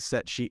place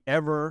that she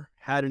ever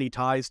had any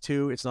ties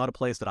to. It's not a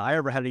place that I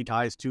ever had any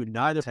ties to.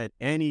 Neither had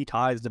any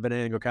ties to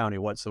Venango County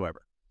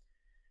whatsoever.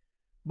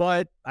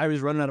 But I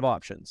was running out of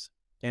options.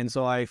 And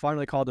so I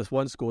finally called this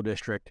one school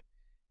district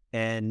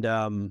and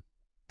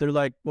they're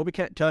like, well, we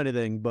can't tell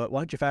anything, but why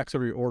don't you fax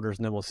over your orders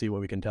and then we'll see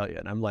what we can tell you.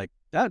 And I'm like,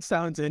 that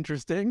sounds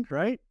interesting,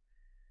 right?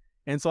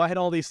 And so I had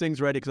all these things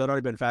ready because I'd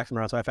already been faxing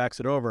around. So I faxed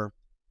it over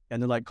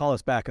and they're like, call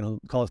us back and I'll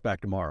call us back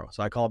tomorrow.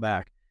 So I call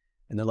back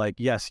and they're like,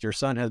 yes, your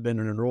son has been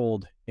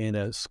enrolled in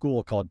a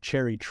school called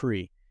Cherry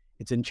Tree.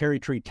 It's in Cherry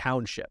Tree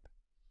Township.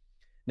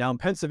 Now in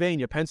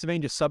Pennsylvania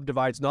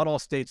subdivides, not all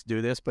states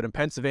do this, but in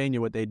Pennsylvania,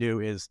 what they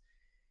do is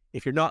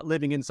if you're not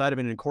living inside of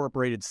an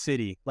incorporated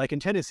city, like in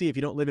Tennessee, if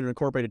you don't live in an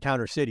incorporated town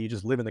or city, you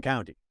just live in the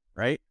county,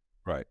 right?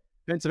 Right.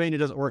 Pennsylvania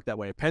doesn't work that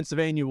way.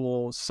 Pennsylvania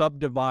will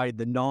subdivide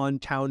the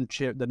non-town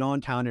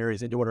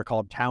areas into what are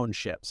called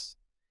townships.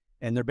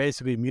 And they're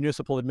basically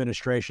municipal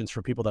administrations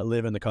for people that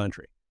live in the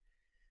country.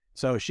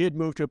 So she had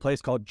moved to a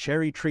place called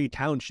Cherry Tree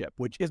Township,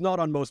 which is not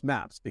on most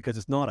maps because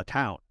it's not a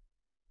town.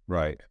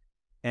 Right.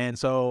 And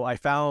so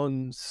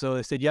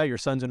they said, yeah, your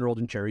son's enrolled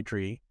in Cherry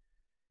Tree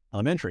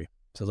Elementary.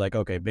 So I was like,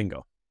 okay,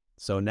 bingo.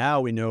 So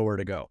now we know where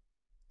to go.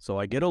 So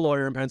I get a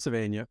lawyer in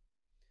Pennsylvania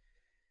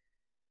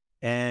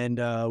and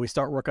we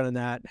start working on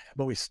that,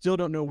 but we still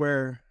don't know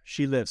where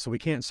she lives. So we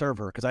can't serve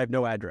her because I have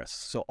no address.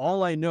 So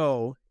all I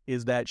know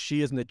is that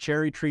she is in the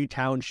Cherry Tree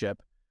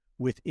Township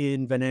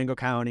within Venango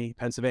County,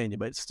 Pennsylvania,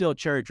 but still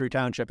Cherry Tree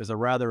Township is a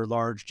rather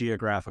large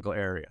geographical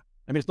area.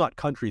 I mean, it's not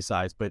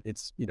countryside, but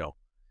it's,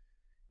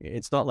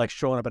 it's not like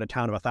showing up in a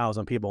town of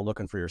 1,000 people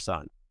looking for your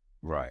son.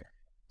 Right.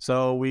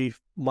 So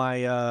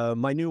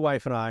my new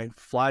wife and I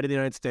fly to the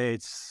United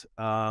States.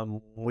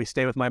 We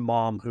stay with my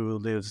mom who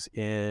lives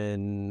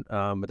in,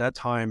 at that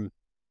time,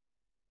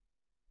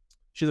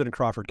 she lived in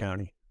Crawford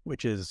County,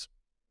 which is,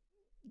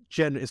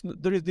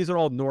 these are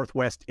all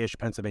northwest-ish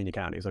Pennsylvania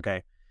counties,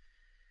 okay?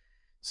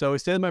 So we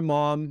stay with my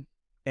mom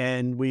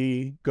and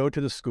we go to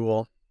the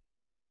school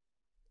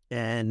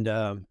and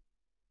the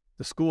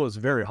school is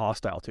very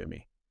hostile to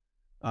me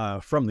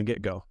from the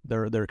get-go.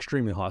 They're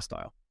extremely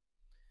hostile.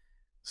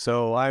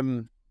 So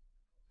I'm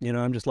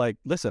I'm just like,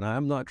 listen,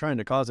 I'm not trying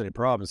to cause any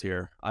problems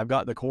here. I've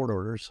got the court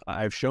orders.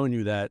 I've shown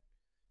you that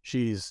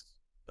she's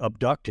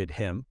abducted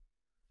him.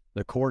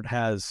 The court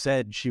has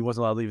said she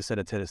wasn't allowed to leave the state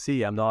of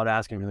Tennessee. I'm not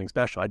asking for anything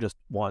special. I just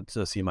want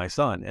to see my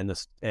son.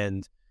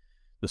 And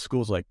the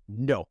school's like,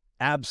 no,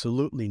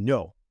 absolutely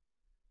no.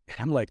 And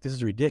I'm like, this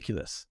is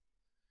ridiculous.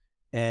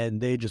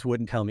 And they just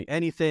wouldn't tell me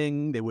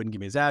anything. They wouldn't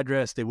give me his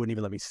address. They wouldn't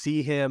even let me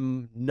see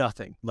him.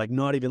 Nothing. Like,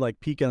 not even like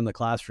peeking in the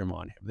classroom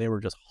on him. They were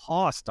just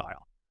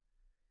hostile.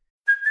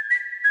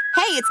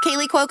 Hey, it's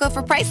Kaylee Cuoco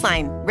for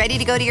Priceline. Ready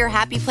to go to your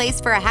happy place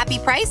for a happy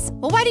price?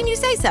 Well, why didn't you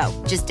say so?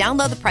 Just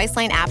download the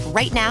Priceline app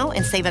right now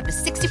and save up to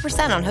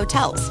 60% on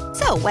hotels.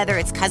 So whether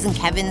it's Cousin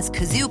Kevin's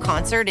Kazoo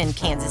Concert in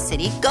Kansas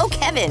City, go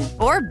Kevin,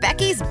 or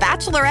Becky's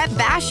Bachelorette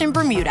Bash in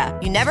Bermuda,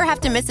 you never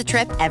have to miss a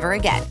trip ever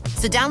again.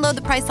 So download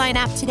the Priceline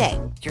app today.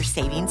 Your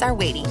savings are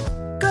waiting.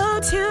 Go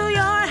to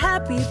your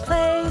happy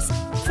place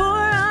for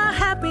a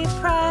happy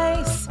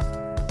price.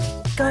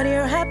 Go to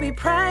your happy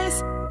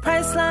price,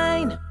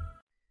 Priceline.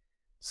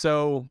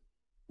 So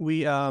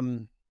we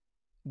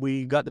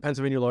got the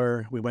Pennsylvania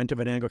lawyer. We went to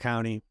Venango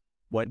County,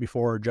 went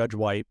before Judge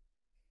White,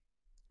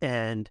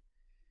 and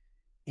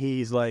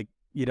he's like,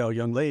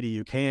 young lady,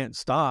 you can't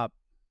stop.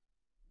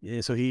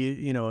 So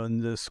he,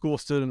 and the school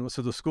student,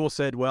 so the school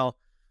said, well,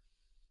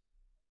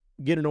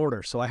 get an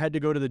order. So I had to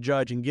go to the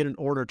judge and get an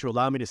order to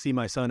allow me to see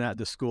my son at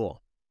the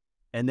school.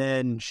 And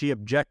then she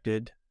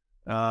objected.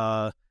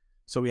 So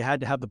we had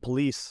to have the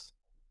police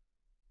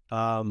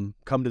come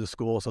to the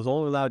school. So I was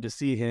only allowed to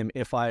see him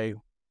if I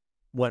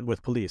went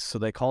with police. So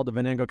they called the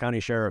Venango County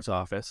Sheriff's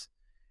Office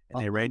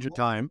and they arranged a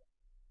time.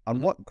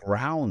 On what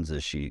grounds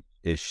is she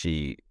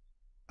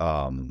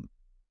fighting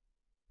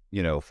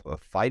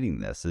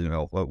this?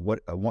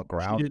 What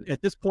ground?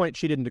 At this point,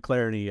 she didn't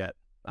declare any yet.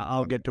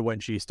 I'll get to when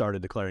she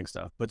started declaring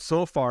stuff. But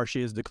so far,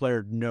 she has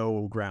declared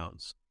no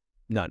grounds.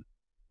 None.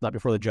 Not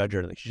before the judge or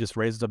anything. She just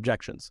raises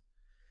objections.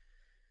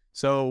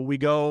 So we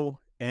go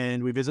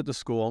and we visit the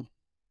school.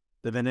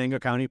 The Venango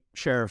County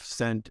Sheriff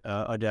sent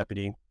a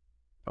deputy.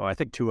 Oh, I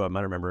think two of them. I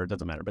don't remember. It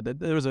doesn't matter. But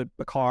there was a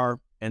car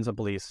and some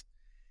police.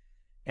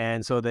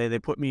 And so they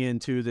put me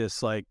into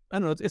this, like, I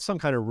don't know, it's some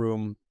kind of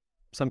room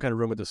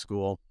at the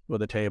school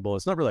with a table.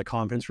 It's not really a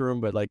conference room,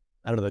 but like,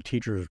 I don't know,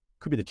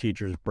 could be the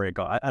teacher's break.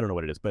 I don't know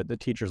what it is, but the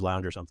teacher's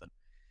lounge or something.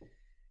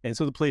 And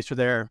so the police are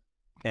there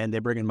and they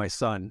bring in my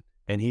son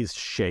and he's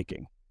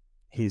shaking.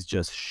 He's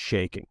just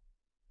shaking.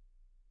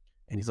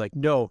 And he's like,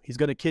 no, he's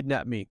going to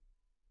kidnap me.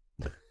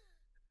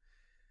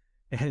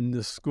 And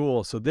the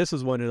school, so this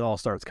is when it all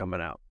starts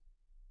coming out.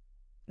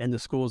 And the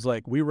school's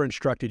like, we were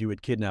instructed you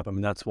would kidnap him,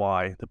 and that's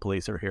why the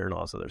police are here and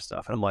all this other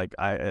stuff. And I'm like,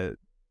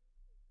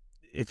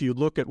 if you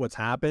look at what's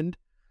happened,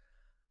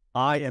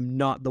 I am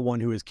not the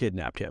one who has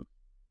kidnapped him.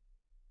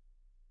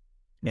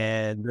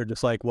 And they're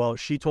just like, well,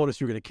 she told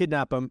us you were going to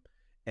kidnap him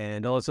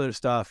and all this other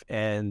stuff.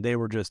 And they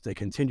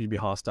continued to be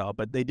hostile.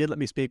 But they did let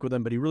me speak with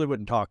him, but he really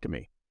wouldn't talk to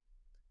me.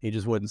 He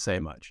just wouldn't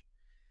say much.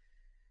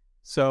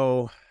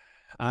 So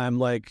I'm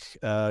like,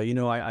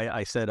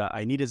 I said,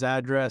 I need his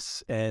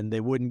address, and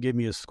they wouldn't give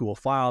me his school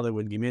file. They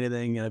wouldn't give me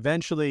anything. And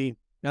eventually,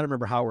 I don't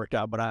remember how it worked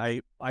out, but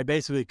I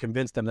basically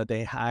convinced them that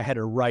I had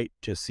a right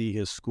to see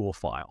his school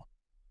file.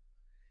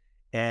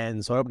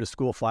 And so I opened a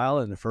school file,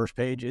 and the first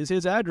page is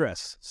his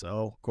address.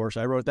 So, of course,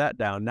 I wrote that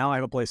down. Now I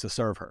have a place to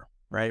serve her,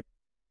 right?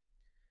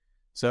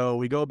 So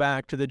we go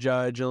back to the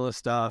judge and all this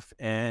stuff,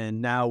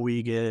 and now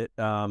we get,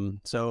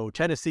 so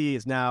Tennessee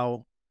has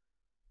now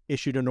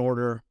issued an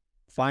order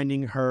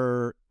finding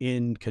her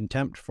in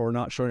contempt for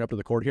not showing up to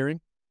the court hearing.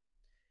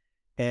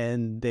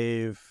 And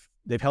they've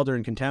held her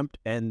in contempt,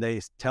 and they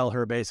tell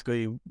her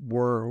basically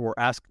we're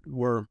I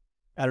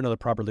don't know the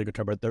proper legal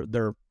term, but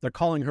they're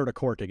calling her to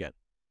court again.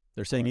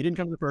 They're saying you didn't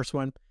come to the first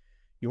one,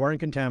 you are in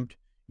contempt,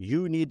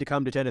 you need to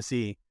come to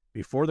Tennessee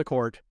before the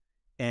court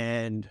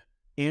and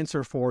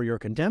answer for your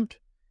contempt,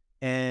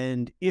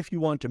 and if you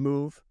want to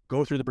move,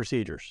 go through the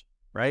procedures,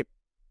 right?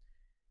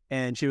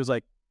 And she was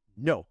like,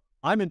 no,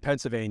 I'm in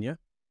Pennsylvania.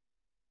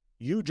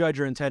 You judge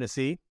her in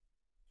Tennessee.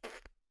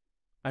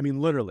 I mean,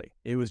 literally,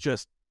 it was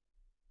just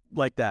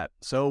like that.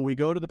 So we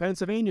go to the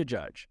Pennsylvania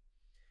judge.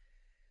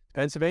 The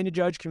Pennsylvania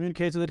judge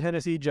communicates with the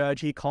Tennessee judge.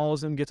 He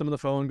calls him, gets him on the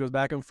phone, goes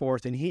back and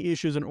forth, and he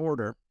issues an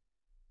order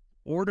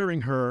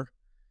ordering her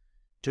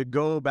to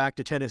go back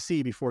to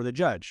Tennessee before the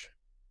judge.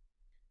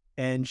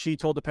 And she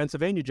told the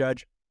Pennsylvania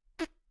judge,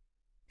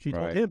 she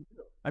told him,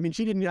 I mean,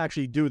 she didn't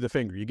actually do the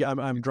finger.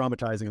 I'm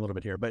dramatizing a little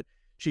bit here, but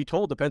she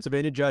told the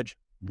Pennsylvania judge,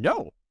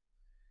 no.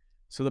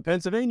 So the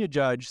Pennsylvania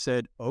judge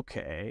said,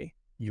 okay,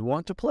 you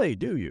want to play,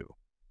 do you?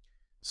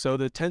 So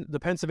the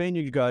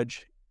Pennsylvania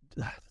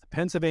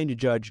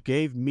judge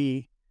gave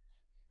me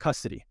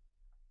custody,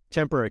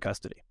 temporary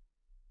custody.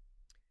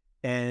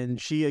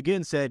 And she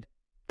again said,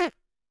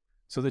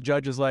 so the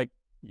judge is like,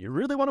 you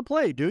really want to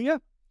play, do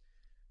you?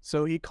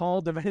 So he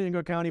called the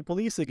Venango County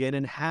Police again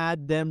and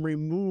had them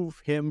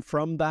remove him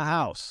from the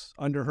house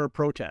under her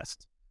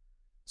protest.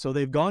 So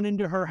they've gone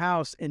into her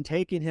house and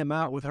taken him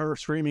out with her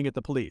screaming at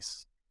the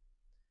police.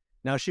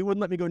 Now, she wouldn't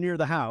let me go near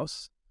the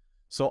house,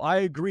 so I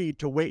agreed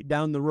to wait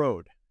down the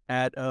road.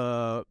 at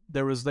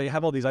they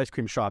have all these ice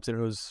cream shops, and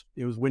it was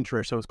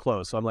winterish, so it was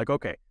closed. So I'm like,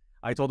 okay.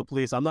 I told the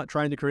police, I'm not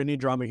trying to create any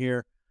drama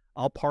here.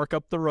 I'll park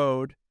up the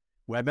road.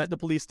 I met the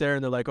police there,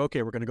 and they're like,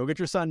 okay, we're going to go get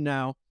your son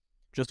now.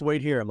 Just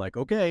wait here. I'm like,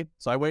 okay.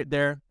 So I wait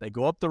there. They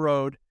go up the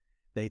road.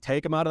 They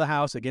take him out of the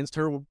house against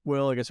her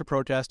will, against her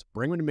protest,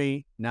 bring him to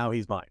me. Now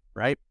he's mine,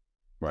 right?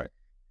 Right.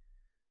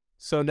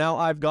 So now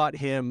I've got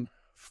him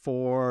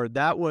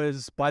that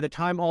was, by the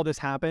time all this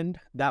happened,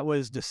 that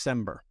was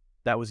December.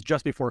 That was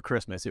just before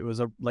Christmas. It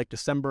was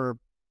December.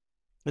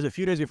 It was a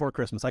few days before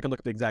Christmas. I can look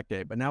at the exact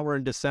date, but now we're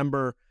in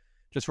December,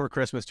 just before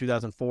Christmas,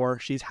 2004.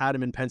 She's had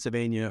him in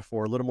Pennsylvania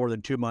for a little more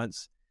than 2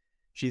 months.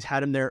 She's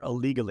had him there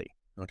illegally,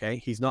 okay?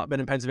 He's not been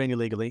in Pennsylvania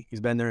legally.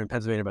 He's been there in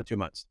Pennsylvania about 2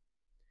 months.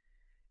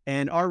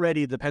 And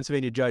already the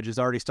Pennsylvania judge is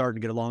already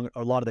starting to get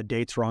a lot of the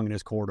dates wrong in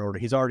his court order.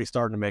 He's already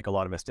starting to make a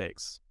lot of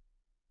mistakes.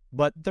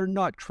 But they're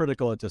not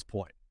critical at this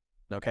point,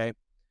 okay?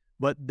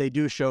 But they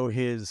do show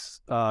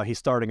he's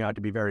starting out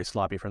to be very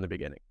sloppy from the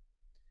beginning.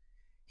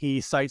 He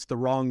cites the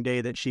wrong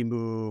day that she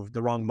moved,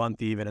 the wrong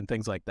month even, and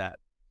things like that.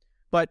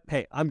 But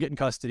hey, I'm getting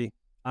custody.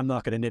 I'm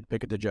not going to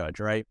nitpick at the judge,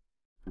 right?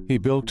 He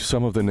bilked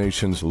some of the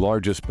nation's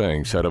largest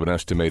banks out of an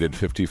estimated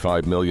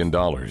 $55 million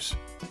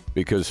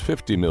because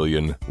 $50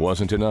 million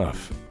wasn't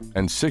enough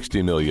and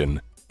 $60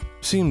 million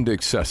seemed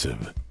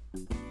excessive.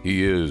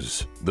 He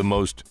is the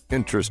most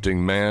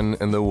interesting man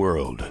in the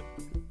world.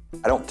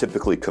 I don't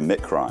typically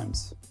commit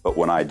crimes, but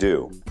when I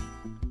do,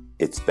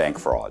 it's bank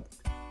fraud.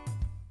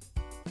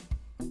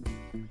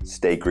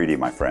 Stay greedy,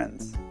 my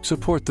friends.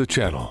 Support the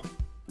channel.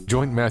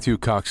 Join Matthew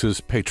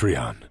Cox's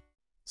Patreon.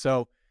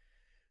 So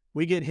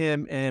we get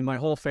him and my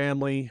whole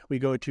family. We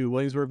go to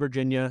Williamsburg,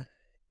 Virginia,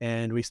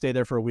 and we stay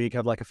there for a week,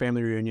 have like a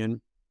family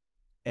reunion.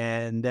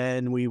 And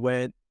then we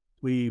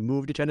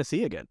moved to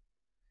Tennessee again.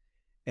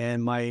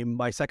 And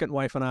my second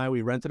wife and I,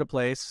 we rented a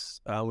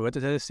place. We went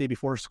to Tennessee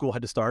before school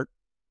had to start.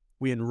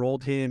 We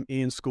enrolled him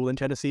in school in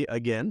Tennessee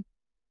again,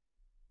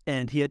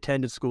 and he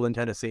attended school in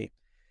Tennessee.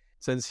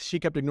 Since she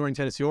kept ignoring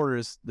Tennessee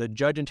orders, the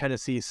judge in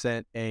Tennessee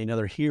sent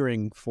another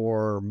hearing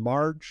for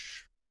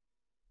March.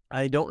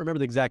 I don't remember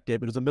the exact date,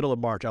 but it was the middle of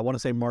March. I want to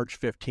say March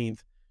 15th,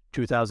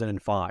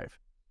 2005.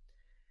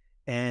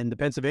 And the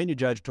Pennsylvania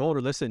judge told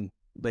her, listen,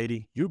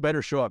 lady, you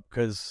better show up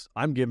because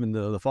I'm giving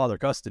the father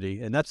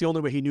custody. And that's the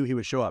only way he knew he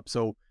would show up.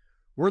 So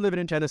we're living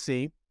in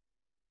Tennessee,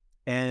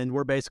 and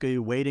we're basically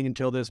waiting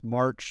until this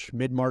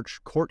mid-March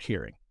court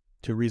hearing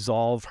to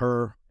resolve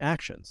her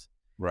actions.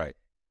 Right.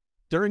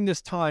 During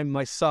this time,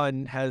 my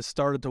son has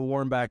started to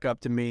warm back up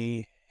to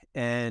me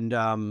and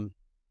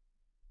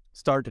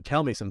started to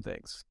tell me some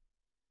things.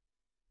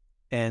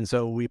 And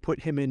so we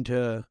put him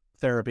into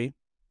therapy,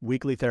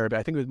 weekly therapy.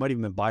 I think it might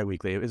even been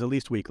bi-weekly. It was at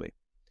least weekly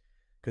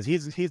because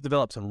he's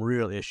developed some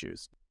real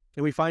issues.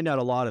 And we find out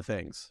a lot of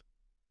things.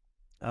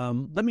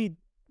 Let me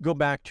go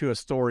back to a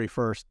story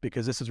first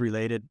because this is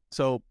related.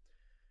 So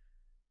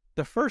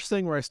the first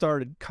thing where I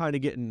started kind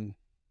of getting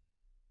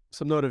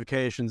some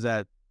notifications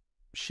that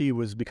she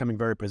was becoming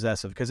very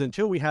possessive, because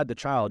until we had the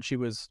child, she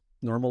was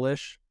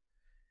normal-ish.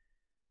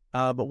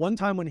 But one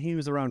time when he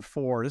was around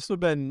 4, this would have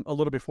been a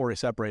little before he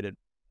separated,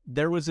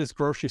 there was this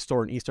grocery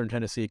store in Eastern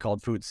Tennessee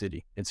called Food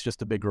City. It's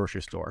just a big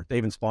grocery store. They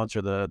even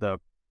sponsor the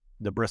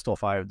Bristol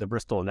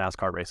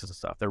NASCAR races and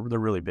stuff. They're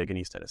really big in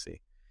East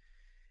Tennessee.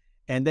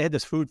 And they had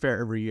this food fair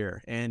every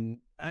year, and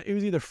it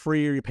was either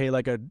free or you pay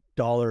like $1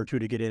 or $2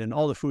 to get in, and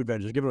all the food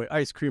vendors giving away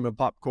ice cream and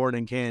popcorn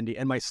and candy.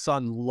 And my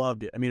son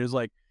loved it. I mean, it was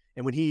like,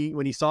 and when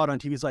he saw it on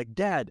TV, he's like,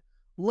 Dad,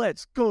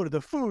 let's go to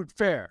the food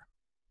fair.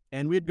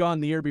 And we had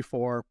gone the year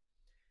before,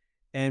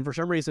 and for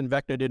some reason,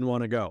 Vecna didn't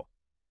want to go.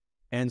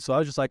 And so I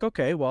was just like,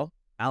 okay, well,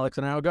 Alex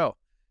and I will go.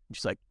 And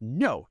she's like,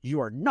 no,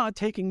 you are not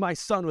taking my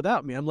son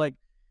without me. I'm like,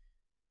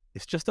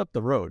 it's just up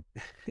the road.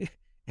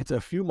 It's a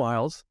few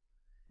miles.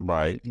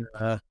 Right.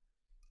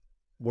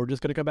 We're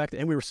just going to come back.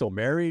 And we were still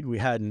married.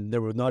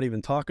 There was not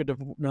even talk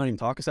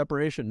of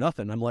separation,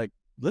 nothing. I'm like,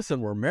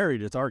 listen, we're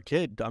married. It's our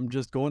kid. I'm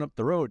just going up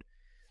the road.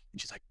 And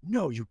she's like,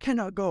 no, you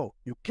cannot go.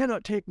 You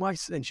cannot take my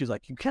son. And she's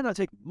like, you cannot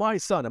take my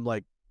son. I'm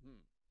like,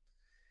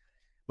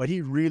 But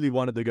he really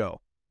wanted to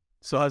go.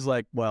 So I was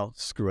like, well,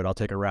 screw it. I'll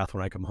take a wrath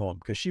when I come home.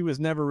 Because she was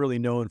never really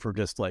known for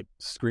just like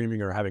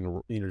screaming or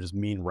having, just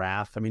mean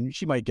wrath. I mean,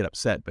 she might get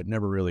upset, but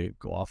never really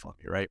go off on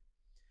me, right?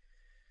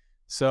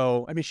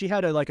 So, I mean, she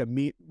had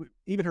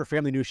even her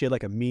family knew she had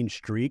like a mean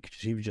streak.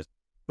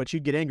 But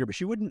she'd get angry, but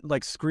she wouldn't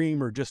like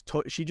scream or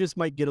she just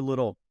might get a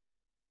little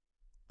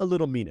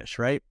meanish,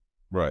 right?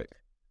 Right.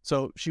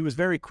 So she was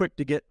very quick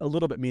to get a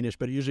little bit meanish,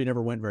 but it usually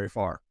never went very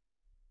far.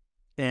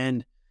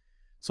 And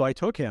so I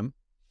took him,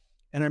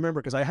 and I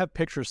remember because I have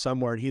pictures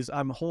somewhere.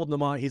 I'm holding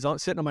him on. He's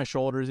sitting on my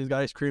shoulders. He's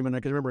got ice cream, and I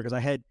can remember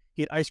because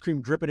he had ice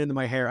cream dripping into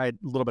my hair. I had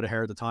a little bit of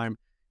hair at the time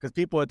because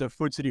people at the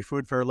Food City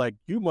Food Fair like,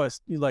 you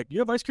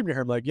have ice cream in your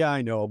hair. I'm like, yeah,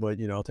 I know, but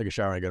I'll take a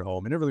shower when I get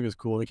home, and everything was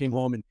cool. And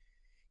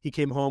he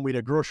came home. We had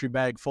a grocery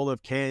bag full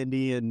of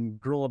candy and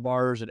granola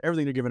bars and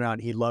everything they're giving out,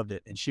 and he loved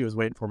it. And she was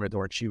waiting for me at the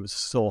door, and she was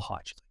so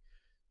hot. She's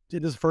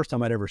like, this is the first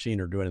time I'd ever seen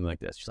her do anything like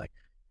this. She's like,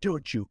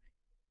 don't you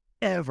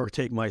ever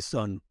take my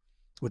son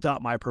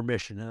without my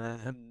permission.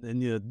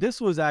 And you know, this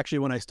was actually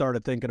when I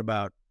started thinking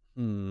about,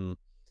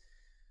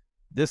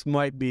 this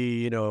might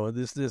be, you know,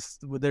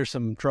 there's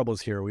some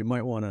troubles here. We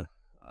might want to,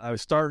 I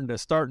was starting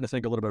to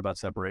think a little bit about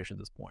separation at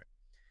this point.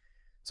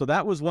 So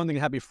that was one thing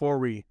that happened before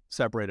we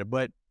separated.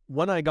 But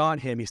when I got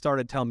him, he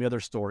started telling me other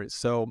stories.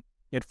 So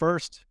at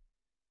first,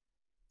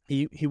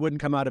 he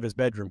wouldn't come out of his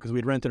bedroom because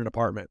we'd rented an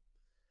apartment.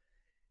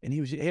 And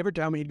every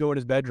time he'd go in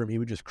his bedroom, he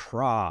would just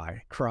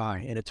cry.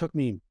 And it took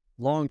me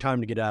a long time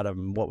to get out of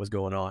him what was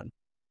going on.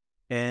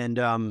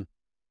 And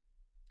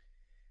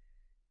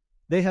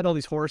they had all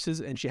these horses,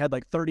 and she had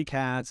like 30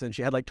 cats, and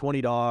she had like 20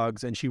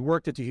 dogs, and she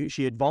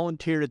had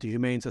volunteered at the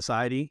Humane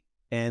Society,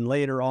 and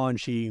later on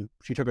she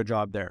took a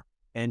job there.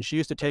 And she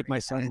used to take my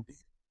son.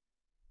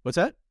 What's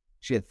that?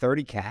 She had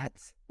 30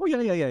 cats? Oh,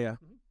 yeah.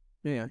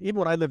 Even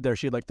when I lived there,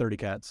 she had like 30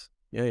 cats.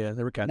 Yeah,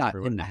 there were cats Not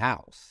everywhere. in the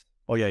house.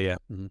 Oh, yeah.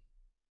 Mm-hmm.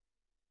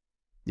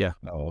 Yeah.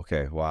 Oh,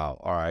 okay. Wow.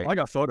 All right. I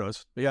got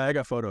photos. Yeah, I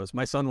got photos.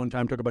 My son one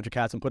time took a bunch of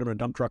cats and put them in a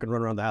dump truck and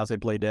run around the house.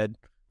 They'd play dead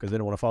because they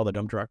didn't want to follow the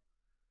dump truck.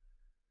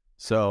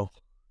 So,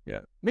 yeah,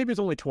 maybe it's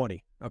only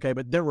 20. Okay,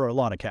 but there were a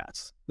lot of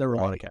cats. There were a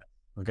lot of cats.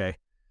 Okay,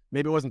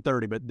 maybe it wasn't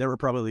 30, but there were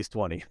probably at least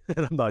 20.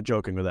 And I'm not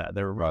joking with that.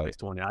 There were at least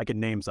 20. I can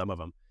name some of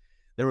them.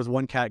 There was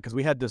one cat because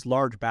we had this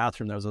large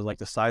bathroom that was like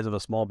the size of a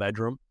small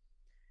bedroom.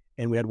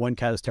 And we had one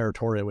cat as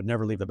territorial, would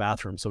never leave the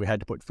bathroom. So we had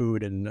to put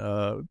food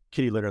and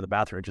kitty litter in the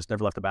bathroom. It just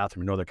never left the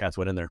bathroom. No other cats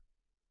went in there.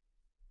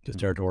 Just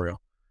territorial.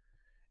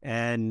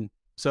 And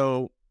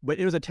so, but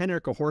it was a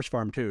 10-acre horse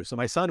farm too. So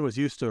my son was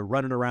used to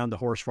running around the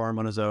horse farm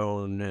on his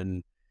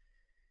own.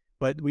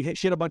 But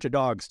she had a bunch of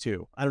dogs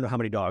too. I don't know how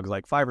many dogs,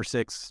 like five or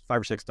six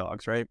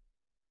dogs, right?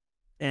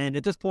 And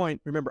at this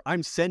point, remember,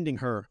 I'm sending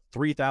her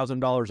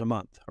 $3,000 a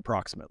month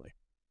approximately.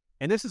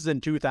 And this is in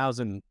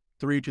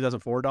 2003,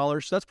 2004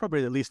 dollars. So that's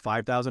probably at least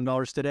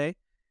 $5,000 today.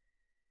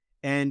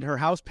 And her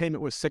house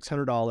payment was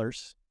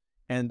 $600,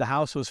 and the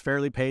house was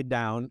fairly paid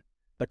down.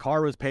 The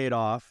car was paid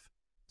off.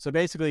 So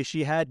basically,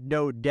 she had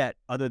no debt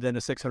other than a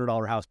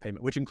 $600 house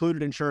payment, which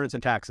included insurance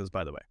and taxes,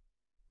 by the way.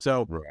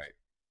 So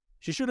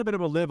she should have been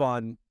able to live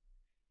on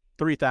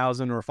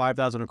 $3,000 or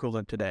 $5,000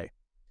 equivalent today.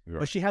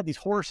 But she had these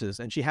horses,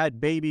 and she had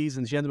babies,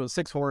 and she ended up with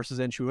 6 horses,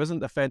 and she wasn't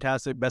the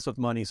fantastic best with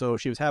money, so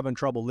she was having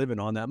trouble living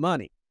on that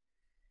money.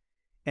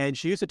 And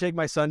she used to take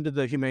my son to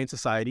the Humane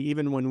Society,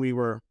 even when we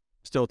were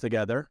still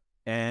together,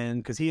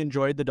 and because he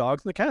enjoyed the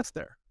dogs and the cats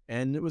there,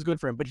 and it was good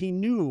for him. But he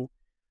knew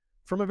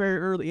from a very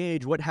early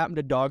age what happened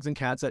to dogs and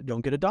cats that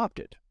don't get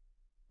adopted,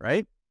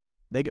 right?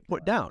 They get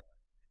put down.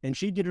 And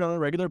she did it on a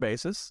regular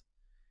basis,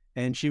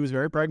 and she was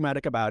very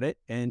pragmatic about it,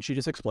 and she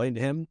just explained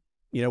to him,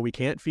 you know, we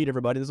can't feed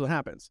everybody, this is what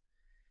happens.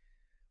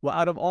 Well,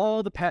 out of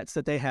all the pets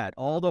that they had,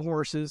 all the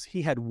horses,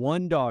 he had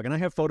one dog, and I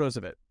have photos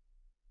of it.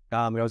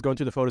 I was going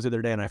through the photos the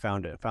other day, and I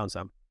found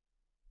some.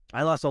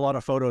 I lost a lot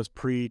of photos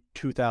pre-2008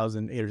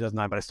 or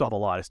 2009, but I still have a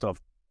lot. I still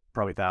have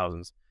probably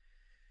thousands.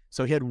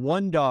 So he had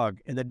one dog,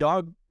 and the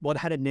dog, well, it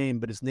had a name,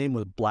 but his name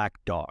was Black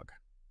Dog.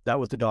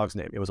 That was the dog's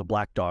name. It was a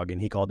black dog, and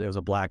it was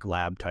a black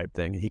lab type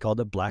thing, and he called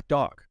it Black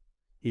Dog.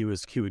 He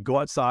would go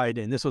outside,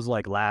 and this was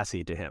like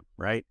Lassie to him,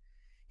 right?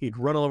 He'd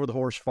run all over the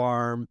horse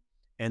farm,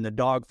 and the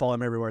dog followed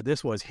him everywhere.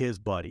 This was his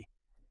buddy.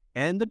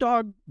 And the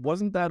dog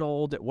wasn't that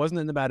old. It wasn't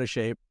in the baddest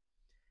shape.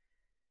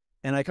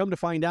 And I come to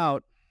find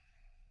out,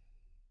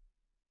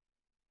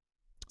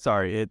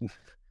 I'm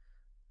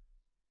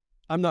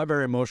not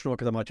very emotional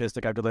because I'm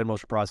autistic. I have delayed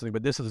emotional processing,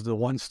 but this is the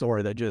one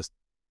story that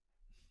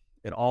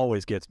it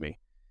always gets me.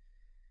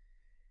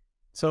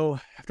 So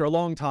after a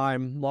long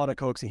time, a lot of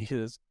coaxing, he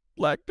says,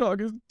 Black Dog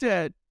is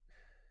dead.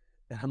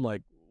 And I'm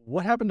like,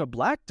 what happened to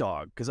Black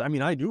Dog? Because, I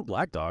mean, I knew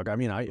Black Dog. I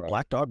mean,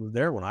 Black Dog was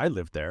there when I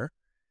lived there.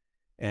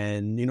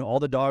 And, you know, all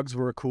the dogs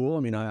were cool. I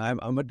mean,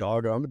 I'm a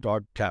dog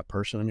cat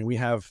person. I mean, we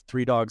have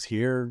 3 dogs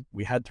here.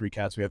 We had 3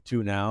 cats. We have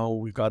 2 now.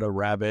 We've got a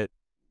rabbit.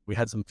 We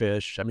had some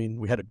fish. I mean,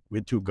 we had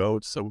 2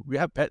 goats. So we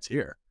have pets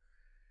here.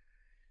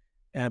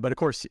 But of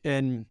course,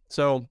 and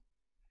so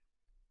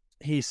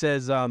he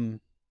says, Mom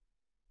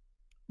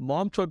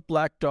took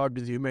Black Dog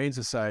to the Humane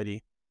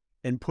Society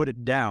and put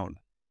it down.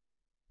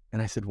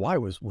 And I said, why?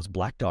 Was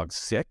Black Dog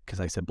sick? Because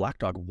I said, Black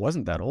Dog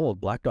wasn't that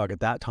old. Black Dog at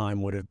that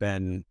time would have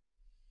been,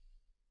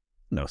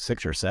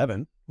 6 or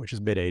 7, which is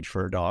mid-age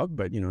for a dog,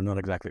 but, not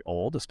exactly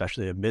old,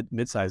 especially a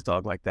mid-sized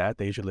dog like that.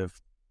 They usually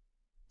live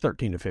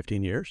 13 to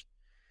 15 years.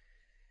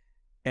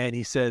 And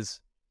he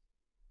says,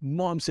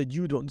 Mom said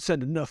you don't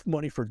send enough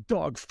money for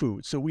dog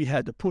food, so we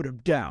had to put him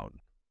down.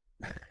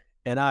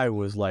 And I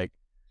was like,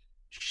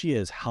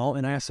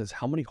 and I asked,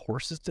 how many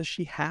horses does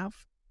she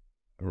have?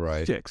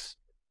 Right. 6.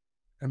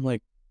 I'm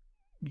like,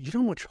 you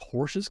know how much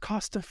horses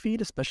cost to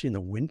feed, especially in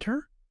the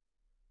winter?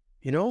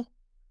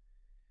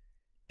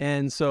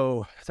 And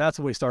so that's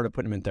when we started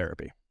putting him in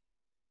therapy.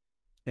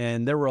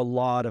 And there were a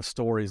lot of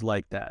stories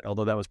like that,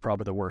 although that was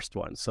probably the worst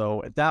one.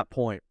 So at that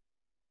point,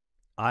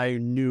 I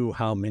knew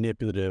how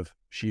manipulative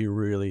she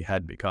really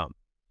had become.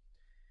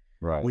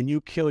 Right. When you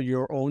kill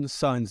your own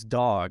son's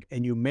dog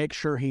and you make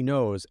sure he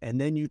knows,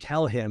 and then you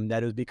tell him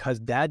that it was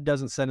because Dad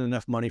doesn't send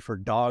enough money for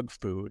dog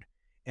food,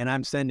 and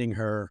I'm sending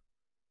her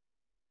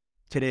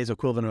today's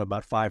equivalent of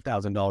about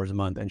 $5,000 a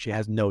month, and she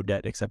has no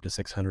debt except a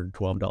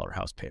 $612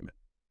 house payment.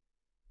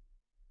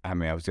 I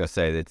mean, I was gonna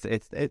say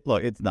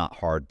look, it's not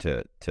hard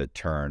to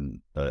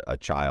turn a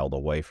child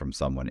away from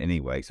someone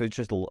anyway. So it's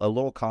just a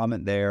little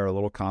comment there, a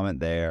little comment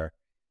there.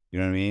 You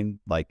know what I mean?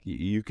 Like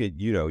you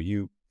could,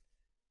 you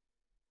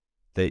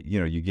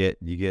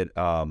get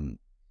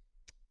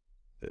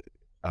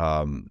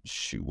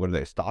shoot, what are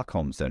they?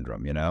 Stockholm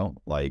syndrome,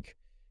 like,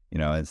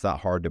 it's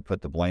not hard to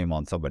put the blame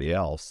on somebody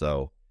else.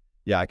 So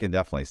yeah, I can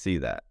definitely see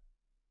that.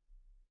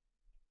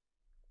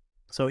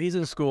 So he's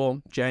in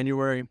school,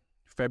 January,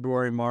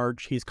 February,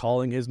 March. He's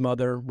calling his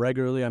mother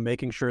regularly. I'm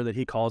making sure that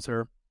he calls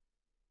her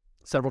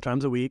several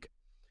times a week.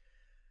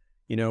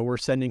 We're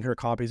sending her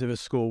copies of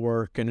his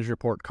schoolwork and his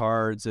report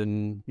cards.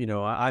 And,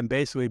 I'm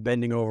basically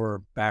bending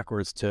over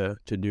backwards to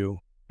do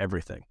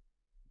everything.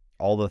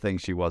 All the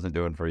things she wasn't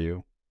doing for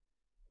you.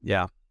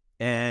 Yeah.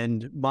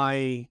 And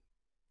my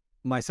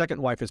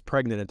second wife is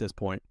pregnant at this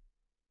point.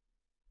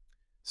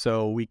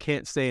 So we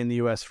can't stay in the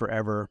U.S.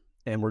 forever.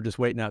 And we're just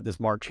waiting out this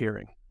March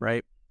hearing,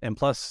 right? And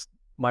plus,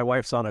 my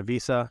wife's on a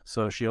visa,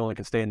 so she only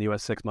can stay in the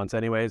U.S. 6 months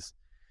anyways.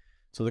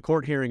 So the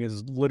court hearing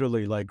is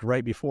literally like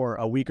right before,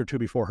 a week or two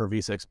before her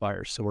visa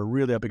expires. So we're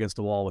really up against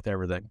the wall with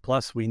everything.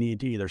 Plus, we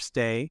need to either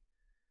stay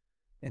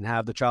and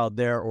have the child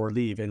there or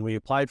leave. And we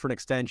applied for an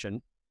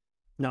extension.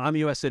 Now, I'm a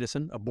U.S.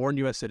 citizen, a born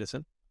U.S.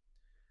 citizen.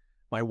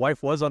 My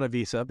wife was on a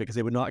visa because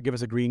they would not give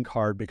us a green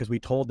card because we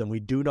told them we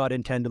do not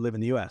intend to live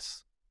in the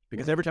U.S.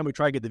 Because every time we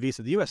try to get the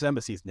visa, the U.S.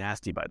 Embassy is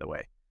nasty, by the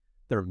way.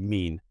 They're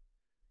mean.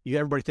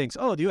 Everybody thinks,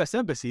 oh, the U.S.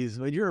 embassies,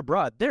 when you're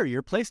abroad, they're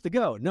your place to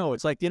go. No,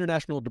 it's like the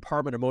International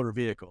Department of Motor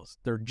Vehicles.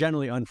 They're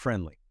generally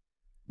unfriendly,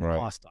 right,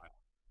 hostile.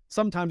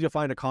 Sometimes you'll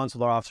find a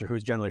consular officer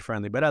who's generally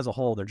friendly, but as a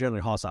whole, they're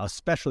generally hostile,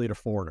 especially to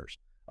foreigners.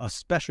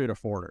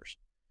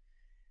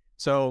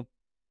 So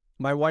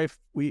my wife,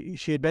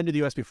 she had been to the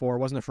U.S. before. It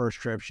wasn't the first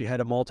trip. She had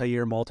a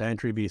multi-year,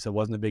 multi-entry visa. It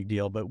wasn't a big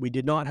deal, but we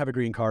did not have a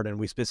green card, and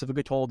we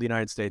specifically told the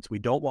United States we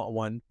don't want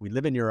one. We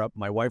live in Europe.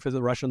 My wife is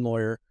a Russian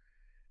lawyer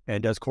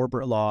and does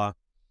corporate law,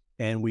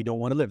 and we don't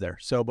want to live there.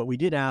 So, but we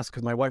did ask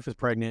because my wife is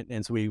pregnant,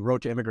 and so we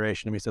wrote to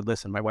immigration, and we said,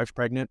 listen, my wife's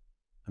pregnant.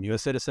 I'm a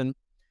U.S. citizen.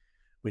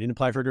 We didn't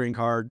apply for a green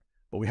card,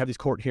 but we have these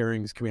court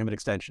hearings. Can we have an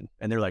extension?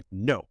 And they're like,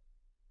 no.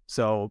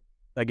 So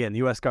again, the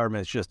U.S.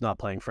 government is just not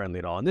playing friendly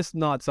at all. And this is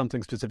not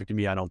something specific to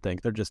me, I don't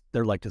think.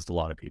 They're like just a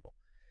lot of people.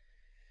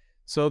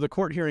 So the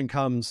court hearing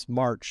comes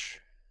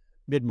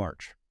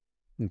mid-March,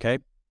 okay?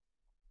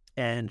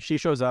 And she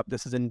shows up.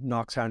 This is in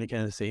Knox County,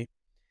 Tennessee.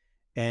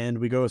 And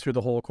we go through the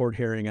whole court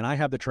hearing, and I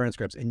have the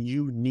transcripts, and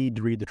you need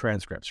to read the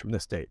transcripts from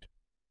this date.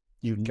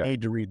 You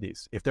need to read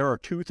these. If there are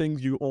two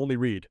things you only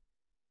read,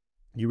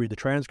 you read the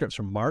transcripts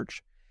from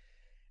March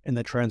and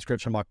the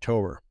transcripts from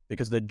October,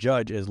 because the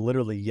judge is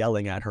literally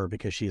yelling at her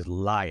because she's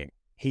lying.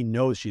 He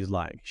knows she's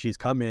lying. She's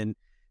come in,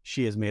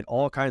 she has made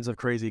all kinds of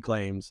crazy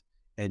claims,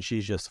 and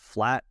she's just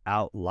flat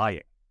out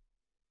lying.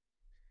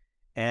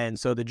 And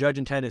so the judge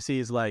in Tennessee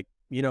is like,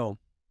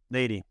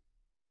 lady,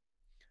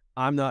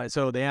 I'm not.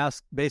 So they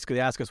basically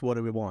ask us, what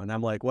do we want? And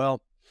I'm like,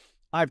 well,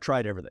 I've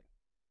tried everything.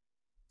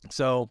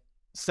 So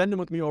send him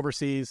with me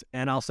overseas,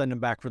 and I'll send him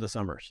back for the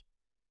summers.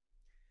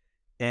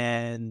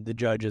 And the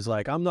judge is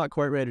like, I'm not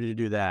quite ready to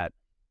do that.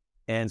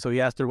 And so he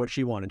asked her what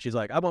she wanted. She's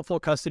like, I want full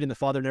custody and the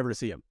father never to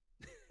see him.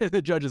 And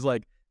the judge is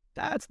like,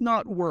 that's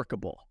not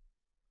workable.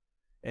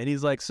 And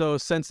he's like, so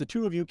since the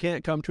two of you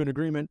can't come to an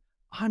agreement,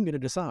 I'm going to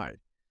decide.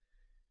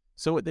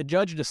 So what the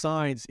judge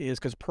decides is,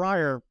 because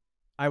prior,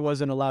 I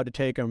wasn't allowed to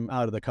take him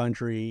out of the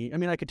country. I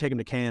mean, I could take him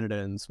to Canada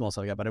and small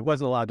stuff like that, but I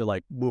wasn't allowed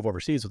to move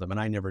overseas with him, and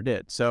I never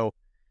did. So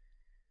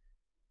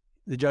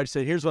the judge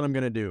said, here's what I'm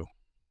going to do.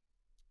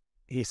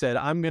 He said,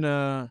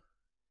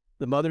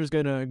 the mother's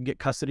going to get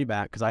custody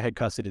back, because I had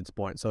custody at this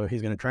point. So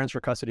he's going to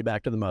transfer custody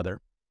back to the mother.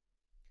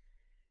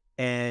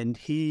 And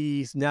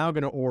he's now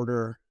going to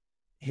order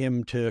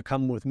him to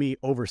come with me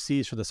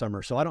overseas for the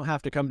summer. So I don't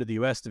have to come to the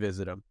U.S. to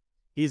visit him.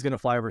 He's going to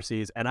fly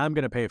overseas, and I'm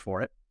going to pay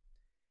for it.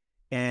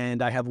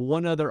 And I have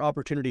one other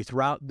opportunity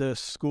throughout the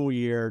school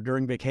year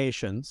during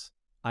vacations.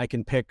 I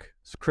can pick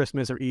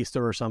Christmas or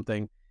Easter or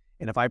something.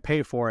 And if I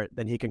pay for it,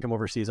 then he can come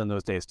overseas on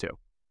those days too.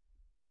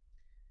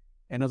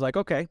 And I was like,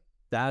 okay,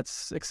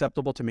 that's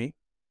acceptable to me.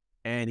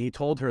 And he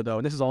told her, though,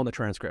 and this is all in the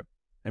transcript.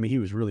 I mean, he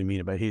was really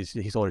mean about it.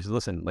 He told her, he said,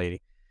 listen,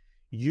 lady,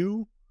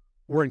 you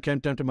were in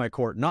contempt of my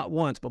court, not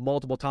once, but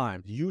multiple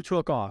times. You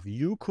took off.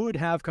 You could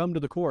have come to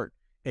the court,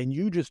 and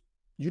you just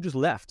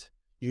left.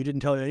 You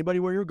didn't tell anybody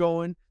where you're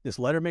going. This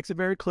letter makes it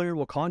very clear.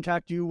 We'll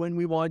contact you when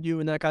we want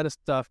you and that kind of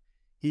stuff.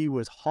 He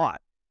was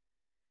hot.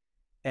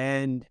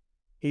 And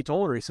he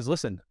told her, he says,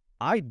 listen,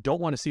 I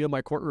don't want to see you in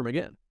my courtroom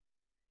again.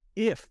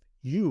 If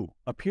you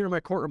appear in my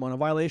courtroom on a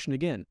violation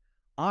again,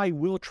 I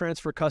will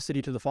transfer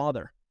custody to the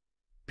father.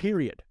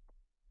 Period.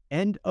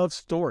 End of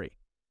story.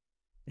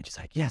 And she's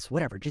like, yes,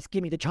 whatever. Just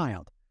give me the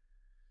child.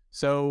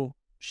 So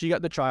she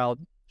got the child.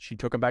 She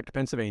took him back to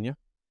Pennsylvania.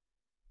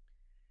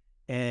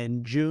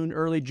 And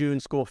early June,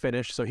 school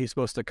finished, so he's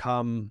supposed to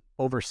come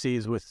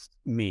overseas with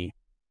me.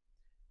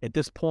 At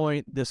this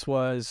point, this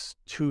was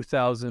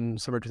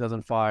 2000, summer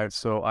 2005.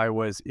 So I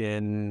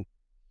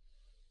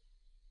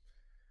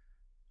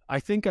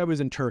think I was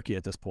in Turkey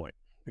at this point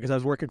because I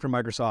was working for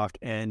Microsoft.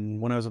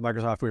 And when I was with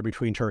Microsoft, we were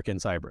between Turkey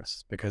and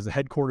Cyprus because the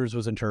headquarters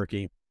was in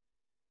Turkey,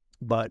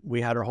 but we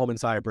had our home in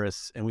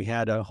Cyprus and we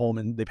had a home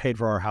and they paid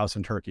for our house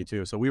in Turkey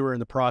too. So we were in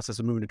the process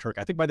of moving to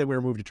Turkey. I think by then we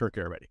were moved to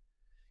Turkey already.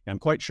 I'm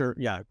quite sure.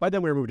 Yeah, by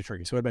then we were moved to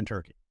Turkey. So it had been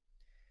Turkey.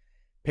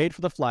 Paid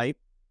for the flight,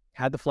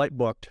 had the flight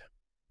booked.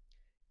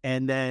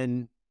 And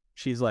then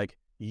she's like,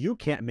 you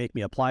can't make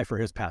me apply for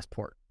his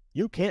passport.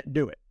 You can't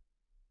do it.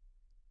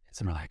 And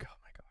so we're like, oh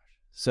my gosh.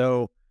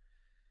 So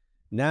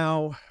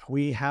now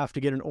we have to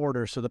get an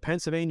order. So the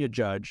Pennsylvania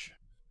judge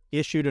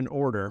issued an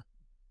order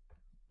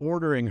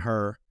ordering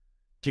her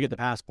to get the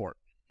passport.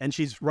 And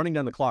she's running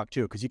down the clock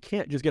too, because you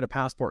can't just get a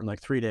passport in like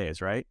 3 days,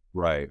 right?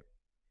 Right.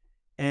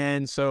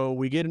 And so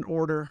we get an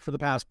order for the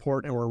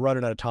passport and we're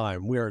running out of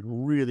time. We are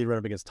really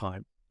running up against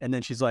time. And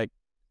then she's like,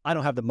 I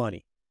don't have the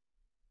money.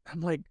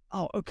 I'm like,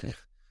 oh, okay.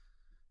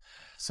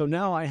 So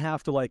now I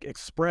have to like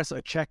express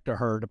a check to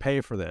her to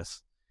pay for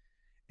this.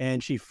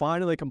 And she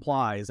finally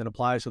complies and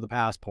applies for the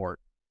passport.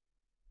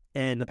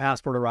 And the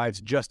passport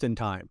arrives just in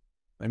time.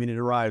 I mean, it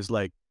arrives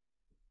like,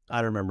 I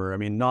don't remember. I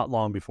mean, not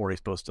long before he's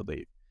supposed to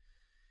leave.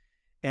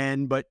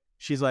 But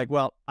she's like,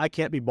 well, I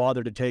can't be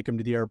bothered to take him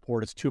to the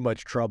airport. It's too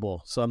much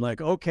trouble. So I'm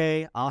like,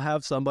 okay, I'll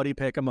have somebody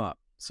pick him up.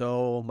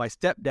 So my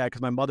stepdad,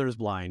 because my mother is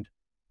blind,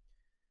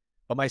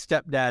 but my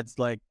stepdad's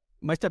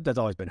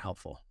always been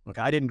helpful.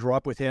 Okay, I didn't grow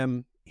up with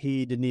him.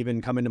 He didn't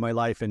even come into my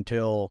life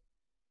until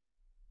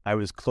I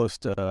was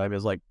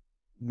like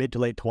mid to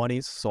late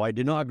 20s. So I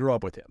did not grow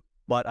up with him,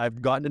 but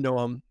I've gotten to know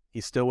him.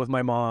 He's still with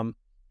my mom.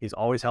 He's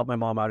always helped my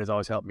mom out. He's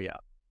always helped me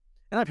out.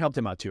 And I've helped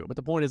him out too. But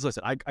the point is,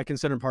 listen, I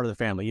consider him part of the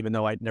family, even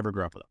though I never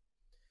grew up with him.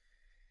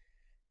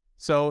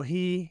 So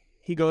he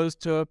goes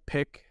to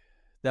pick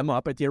them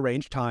up at the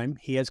arranged time.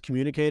 He has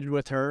communicated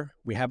with her.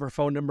 We have her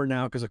phone number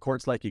now because the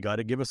court's like, you got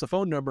to give us a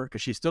phone number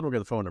because she still don't get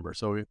the phone number.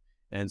 So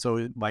my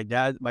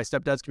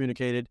stepdad's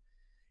communicated.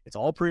 It's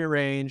all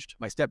prearranged.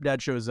 My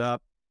stepdad shows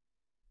up.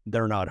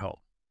 They're not home.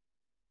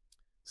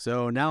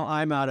 So now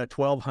I'm out a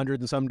 $1,200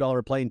 and some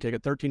plane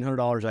ticket,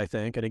 $1,300, I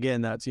think. And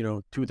again, that's,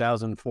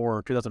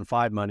 2004,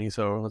 2005 money.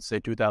 So let's say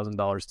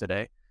 $2,000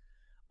 today.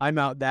 I'm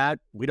out that.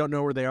 We don't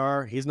know where they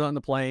are. He's not in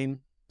the plane.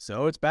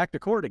 So it's back to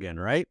court again,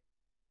 right?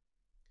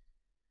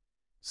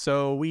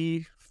 So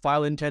we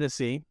file in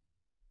Tennessee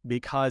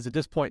because at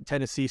this point,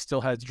 Tennessee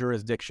still has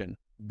jurisdiction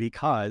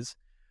because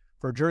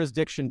for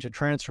jurisdiction to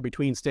transfer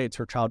between states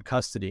for child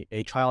custody,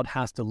 a child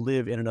has to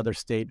live in another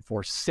state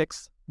for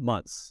 6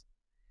 months.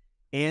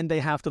 And they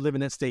have to live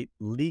in that state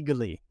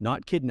legally,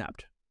 not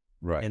kidnapped.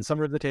 Right. And some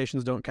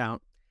representations don't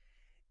count.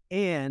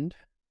 And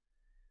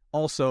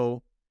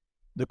also,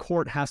 the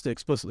court has to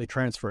explicitly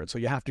transfer it. So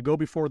you have to go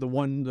before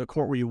the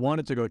court where you want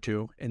it to go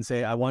to and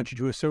say, I want you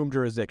to assume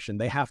jurisdiction.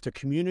 They have to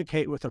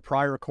communicate with the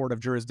prior court of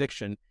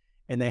jurisdiction,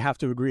 and they have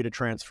to agree to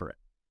transfer it.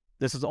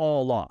 This is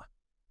all law.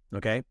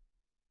 Okay?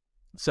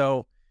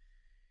 So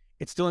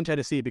it's still in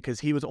Tennessee because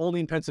he was only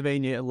in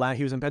Pennsylvania.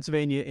 He was in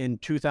Pennsylvania in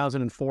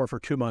 2004 for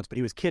 2 months, but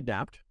he was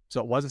kidnapped. So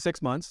it wasn't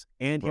 6 months,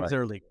 and he was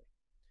there legally.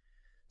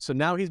 So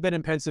now he's been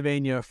in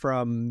Pennsylvania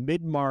from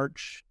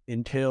mid-March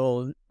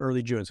until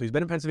early June. So he's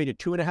been in Pennsylvania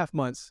 2.5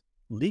 months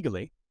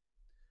legally,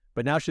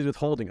 but now she's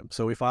withholding him.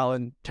 So we file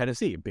in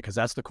Tennessee because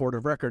that's the court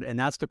of record, and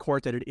that's the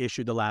court that had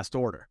issued the last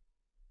order.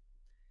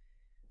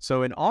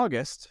 So in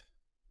August,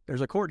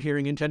 there's a court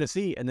hearing in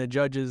Tennessee, and the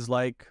judge is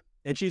like,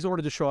 and she's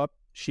ordered to show up.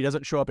 She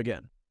doesn't show up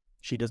again.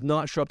 She does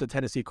not show up to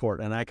Tennessee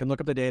court, and I can look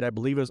up the date. I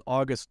believe it was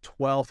August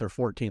 12th or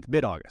 14th,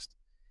 mid-August.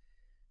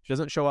 She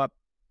doesn't show up,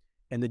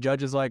 and the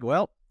judge is like,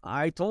 well,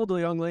 I told the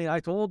young lady, I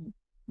told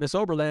Miss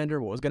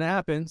Oberlander what was going to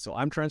happen, so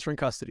I'm transferring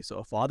custody.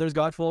 So father's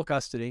got full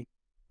custody,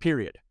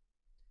 period.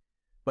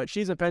 But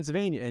she's in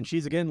Pennsylvania, and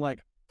she's again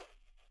like,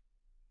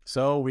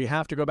 so we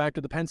have to go back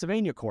to the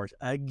Pennsylvania court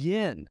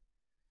again.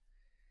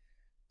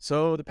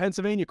 So the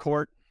Pennsylvania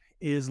court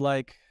is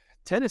like,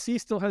 Tennessee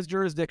still has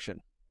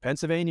jurisdiction.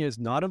 Pennsylvania is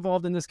not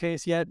involved in this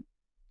case yet,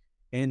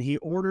 and he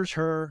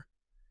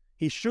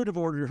should have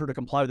ordered her to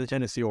comply with the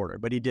Tennessee order,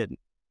 but he didn't.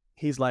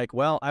 He's like,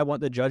 well, I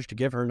want the judge to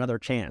give her another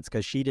chance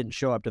because she didn't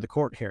show up to the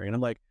court hearing. And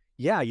I'm like,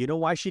 yeah, you know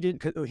why she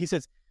didn't? He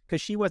says, because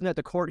she wasn't at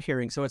the court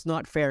hearing, so it's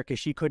not fair because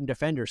she couldn't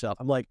defend herself.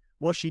 I'm like,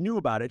 well, she knew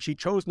about it. She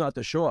chose not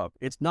to show up.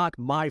 It's not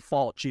my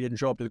fault she didn't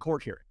show up to the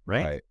court hearing,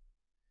 right?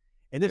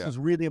 And this is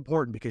really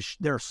important because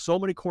there are so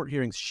many court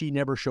hearings she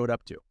never showed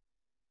up to.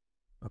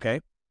 Okay?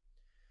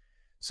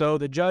 So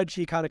the judge,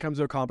 he kind of comes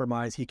to a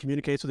compromise. He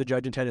communicates with the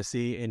judge in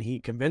Tennessee, and he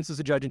convinces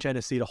the judge in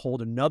Tennessee to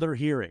hold another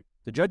hearing.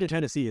 The judge in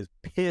Tennessee is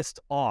pissed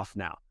off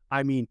now.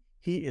 I mean,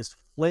 he is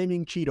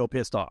flaming Cheeto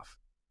pissed off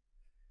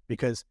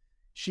because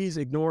she's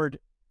ignored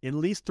at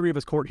least 3 of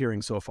his court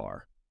hearings so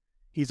far.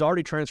 He's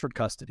already transferred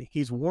custody.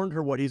 He's warned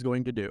her what he's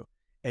going to do,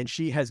 and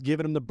she has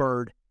given him the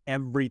bird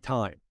every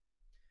time.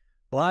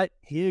 But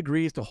he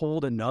agrees to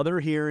hold another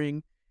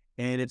hearing,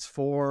 and it's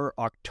for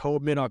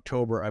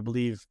mid-October, I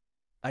believe.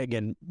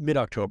 Again,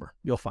 mid-October.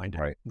 You'll find it.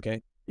 Right.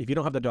 Okay. if you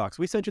don't have the docs,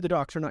 we sent you the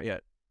docs or not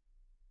yet?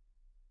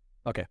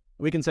 Okay,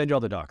 we can send you all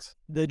the docs.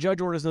 The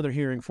judge orders another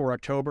hearing for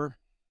October.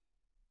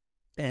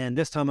 And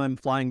this time I'm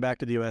flying back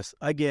to the U.S.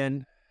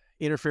 again,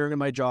 interfering in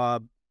my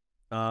job.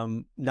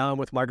 Now I'm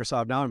with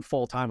Microsoft. Now I'm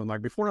full-time with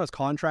Microsoft. Before I was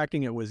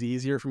contracting, it was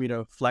easier for me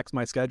to flex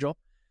my schedule.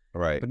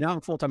 Right. But now I'm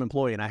a full-time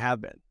employee, and I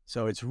have been.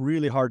 So it's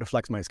really hard to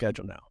flex my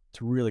schedule now.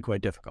 It's really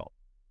quite difficult.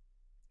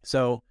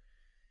 So,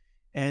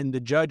 and the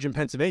judge in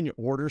Pennsylvania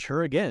orders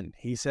her again.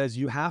 He says,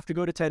 you have to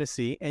go to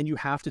Tennessee, and you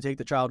have to take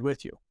the child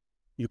with you.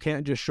 You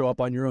can't just show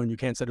up on your own. You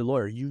can't send a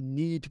lawyer. You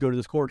need to go to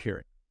this court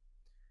hearing.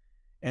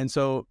 And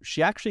so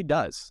she actually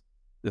does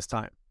this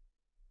time,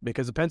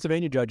 because the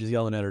Pennsylvania judge is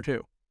yelling at her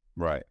too.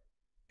 Right.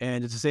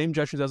 And it's the same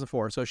judge who does it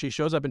before. So she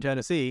shows up in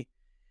Tennessee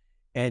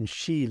and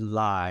she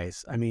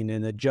lies. I mean,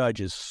 and the judge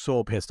is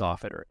so pissed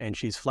off at her. And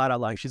she's flat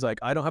out lying. She's like,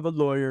 I don't have a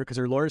lawyer, because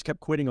her lawyers kept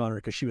quitting on her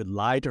because she would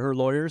lie to her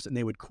lawyers and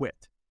they would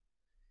quit,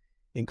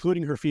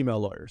 including her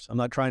female lawyers. I'm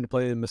not trying to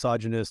play a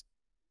misogynist,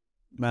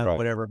 Right.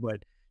 whatever,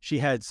 but she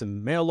had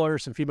some male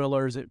lawyers, some female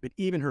lawyers, but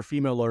even her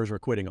female lawyers were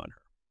quitting on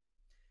her.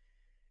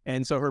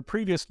 And so her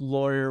previous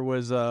lawyer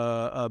was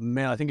a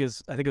male. I think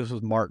this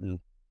was Martin.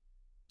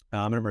 I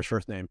don't remember his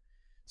first name.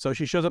 So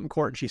she shows up in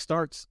court and she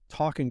starts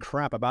talking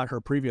crap about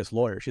her previous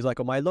lawyer. She's like,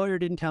 "Oh, my lawyer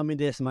didn't tell me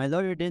this. My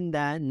lawyer didn't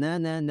that. Nah,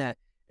 nah, nah."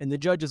 And the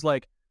judge is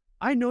like,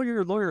 "I know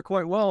your lawyer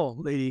quite well,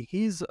 lady.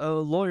 He's a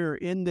lawyer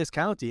in this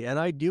county, and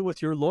I deal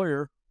with your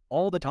lawyer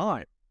all the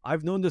time.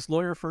 I've known this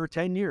lawyer for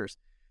 10 years.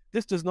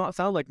 This does not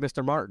sound like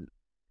Mr. Martin."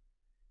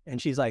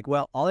 And she's like,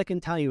 "Well, all I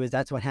can tell you is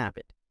that's what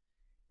happened."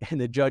 And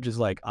the judge is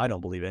like, "I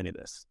don't believe any of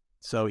this."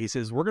 So he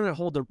says, we're going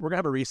to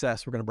have a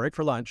recess. We're going to break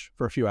for lunch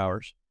for a few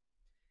hours.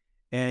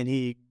 And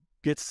he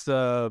gets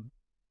the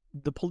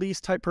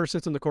police type person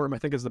that's in the courtroom. I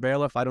think is the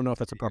bailiff. I don't know if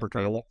that's a proper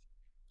term. Bailiff.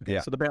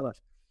 Yeah. So the bailiff,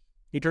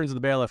 he turns to the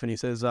bailiff and he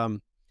says,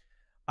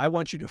 I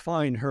want you to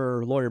find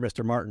her lawyer,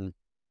 Mr. Martin,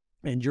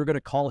 and you're going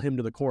to call him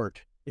to the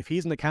court. If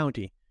he's in the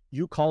county,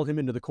 you call him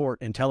into the court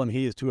and tell him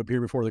he is to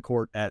appear before the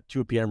court at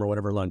 2 p.m. or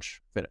whatever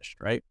lunch finished,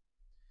 right?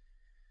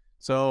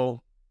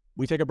 So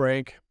we take a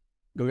break,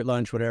 go get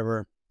lunch,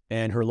 whatever,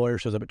 and her lawyer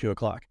shows up at 2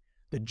 o'clock.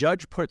 The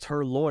judge puts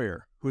her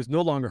lawyer, who is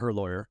no longer her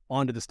lawyer,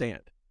 onto the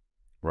stand.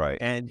 Right.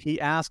 And he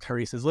asks her,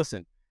 he says,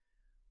 "Listen,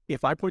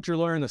 if I put your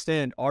lawyer in the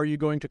stand, are you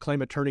going to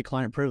claim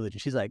attorney-client privilege?"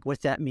 And she's like,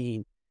 "What's that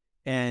mean?"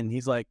 And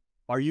he's like,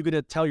 "Are you going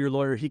to tell your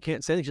lawyer he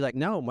can't say anything?" She's like,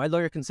 "No, my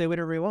lawyer can say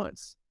whatever he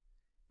wants."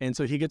 And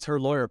so he gets her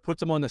lawyer,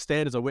 puts him on the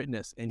stand as a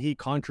witness, and he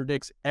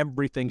contradicts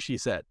everything she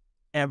said.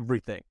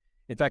 Everything.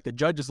 In fact, the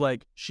judge is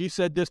like, "She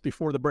said this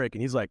before the break."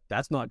 And he's like,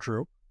 "That's not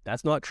true.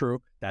 That's not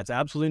true. That's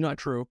absolutely not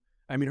true."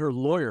 I mean, her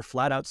lawyer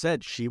flat out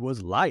said she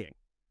was lying.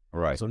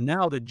 Right. So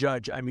now the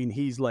judge, I mean,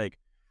 he's like,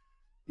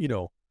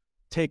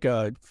 take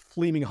a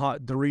flaming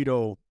hot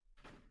Dorito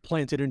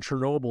planted in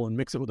Chernobyl and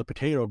mix it with a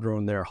potato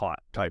grown there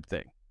hot type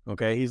thing.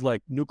 Okay. He's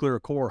like nuclear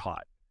core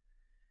hot.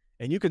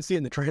 And you can see it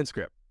in the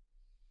transcript.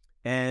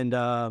 And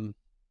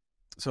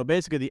so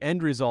basically the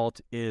end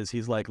result is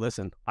he's like,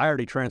 "Listen, I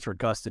already transferred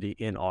custody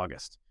in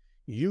August.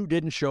 You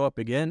didn't show up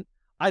again.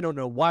 I don't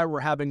know why we're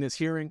having this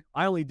hearing.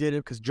 I only did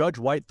it because Judge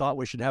White thought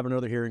we should have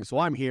another hearing. So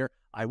I'm here.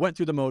 I went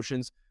through the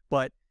motions.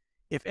 But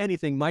if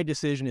anything, my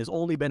decision has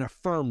only been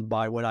affirmed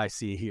by what I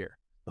see here.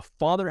 The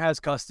father has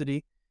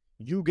custody.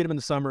 You get him in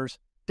the summers.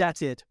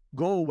 That's it.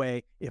 Go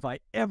away. If I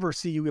ever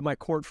see you in my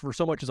court for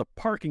so much as a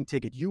parking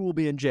ticket, you will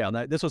be in jail."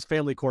 Now, this was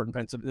family court in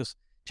Pennsylvania.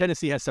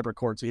 Tennessee has separate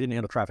courts, so he didn't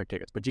handle traffic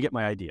tickets. But you get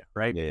my idea,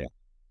 right? Yeah.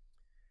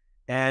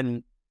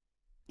 And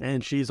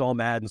she's all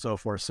mad and so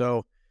forth.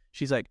 So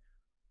she's like,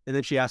 and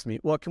then she asked me,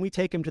 "Well, can we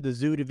take him to the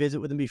zoo to visit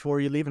with him before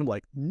you leave?" And I'm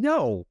like,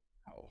 "No,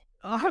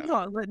 I'm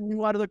not letting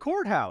you out of the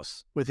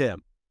courthouse with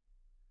him."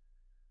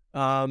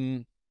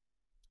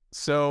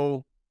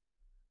 So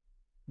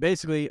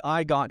basically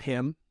I got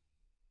him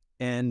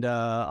and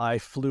I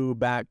flew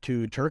back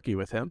to Turkey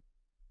with him.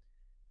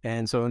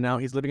 And so now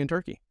he's living in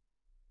Turkey.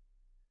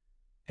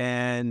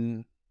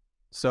 And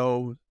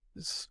so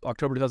it's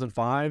October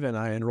 2005 and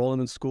I enroll him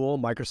in school.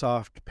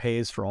 Microsoft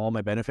pays for all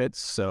my benefits.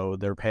 So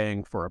they're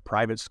paying for a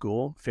private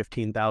school,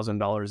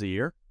 $15,000 a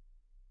year.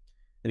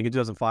 And in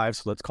 2005,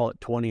 so let's call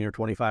it 20 or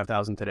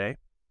 25,000 today.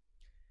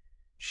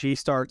 She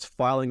starts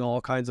filing all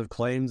kinds of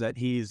claims that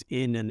he's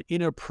in an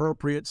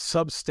inappropriate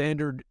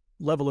substandard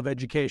level of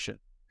education.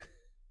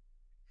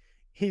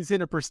 He's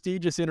in a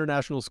prestigious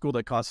international school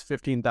that costs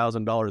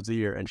 $15,000 a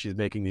year, and she's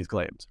making these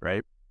claims,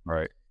 right?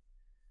 Right.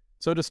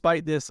 So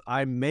despite this,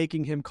 I'm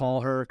making him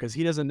call her because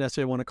he doesn't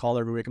necessarily want to call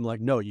every week. I'm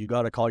like, "No, you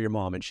got to call your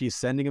mom." And she's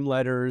sending him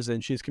letters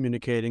and she's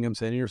communicating. I'm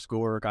sending her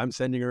schoolwork. I'm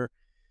sending her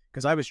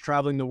because I was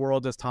traveling the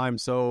world this time.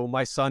 So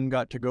my son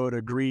got to go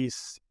to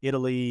Greece,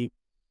 Italy,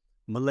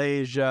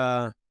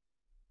 Malaysia,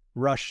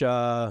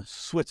 Russia,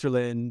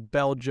 Switzerland,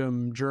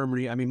 Belgium,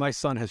 Germany. I mean, my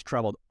son has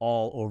traveled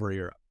all over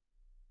Europe.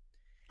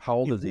 How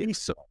old is he?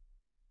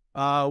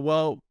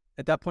 Well,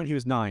 at that point he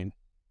was 9.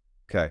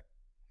 Okay.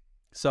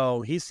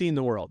 So he's seen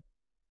the world.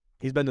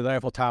 He's been to the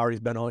Eiffel Tower. He's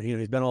been all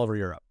over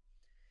Europe.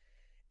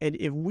 And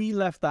if we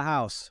left the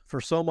house for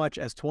so much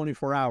as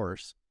 24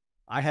 hours,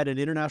 I had an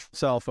international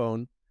cell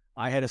phone.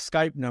 I had a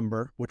Skype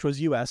number, which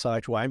was U.S.,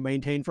 which I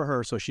maintained for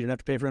her, so she didn't have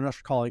to pay for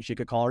international calling. She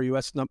could call our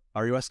U.S.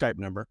 Skype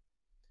number.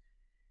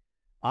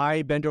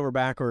 I bent over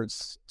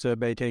backwards to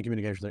maintain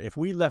communication there. If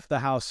we left the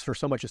house for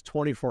so much as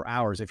 24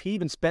 hours, if he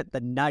even spent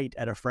the night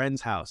at a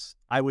friend's house,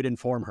 I would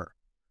inform her.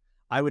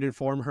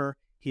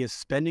 He is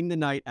spending the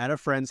night at a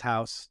friend's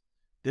house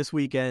this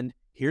weekend.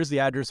 Here's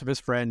the address of his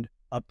friend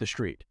up the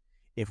street.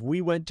 If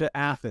we went to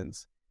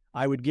Athens,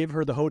 I would give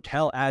her the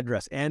hotel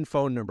address and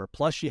phone number,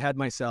 plus she had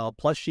my cell,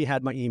 plus she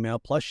had my email,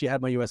 plus she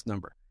had my U.S.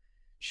 number.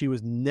 She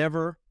was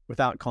never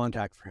without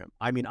contact for him.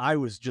 I mean, I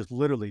was just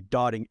literally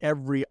dotting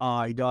every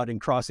I,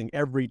 crossing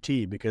every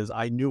T, because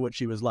I knew what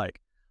she was like.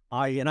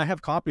 I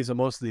have copies of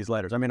most of these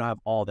letters. I mean, I have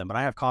all of them, but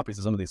I have copies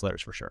of some of these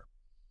letters for sure.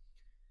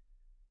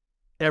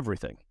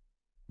 Everything.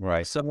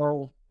 Right.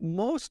 So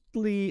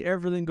mostly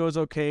everything goes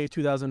okay.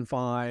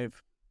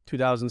 2005,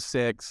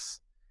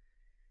 2006.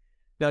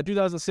 Now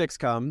 2006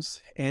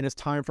 comes, and it's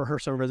time for her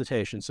summer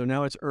visitation. So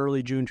now it's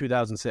early June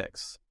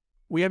 2006.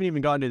 We haven't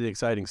even gotten to the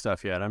exciting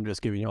stuff yet. I'm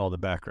just giving you all the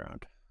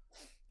background.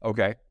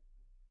 Okay.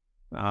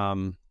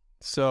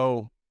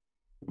 So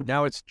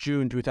now it's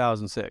June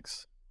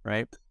 2006,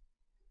 right?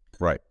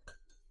 Right.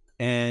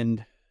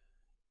 And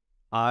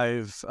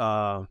I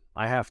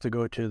have to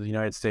go to the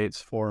United States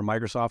for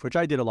Microsoft, which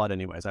I did a lot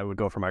anyways. I would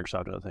go for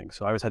Microsoft and other things.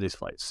 So I always had these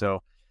flights.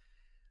 So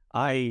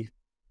I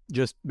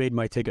just made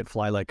my ticket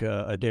fly like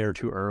a day or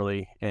two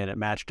early, and it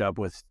matched up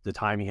with the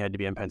time he had to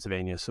be in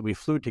Pennsylvania. So we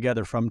flew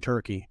together from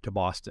Turkey to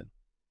Boston.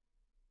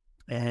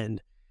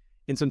 And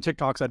in some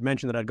TikToks, I'd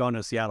mentioned that I'd gone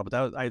to Seattle,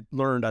 but I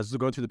learned as I was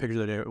going through the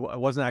pictures of the day, it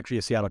wasn't actually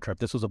a Seattle trip.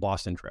 This was a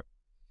Boston trip.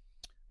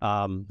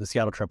 The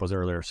Seattle trip was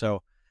earlier.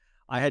 So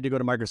I had to go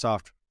to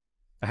Microsoft.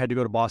 I had to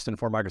go to Boston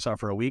for Microsoft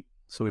for a week.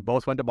 So we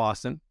both went to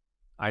Boston.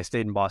 I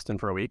stayed in Boston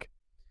for a week.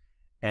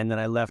 And then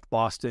I left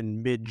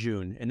Boston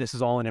mid-June. And this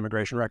is all in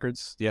immigration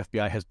records. The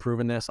FBI has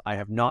proven this. I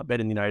have not been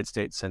in the United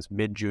States since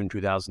mid-June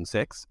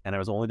 2006. And I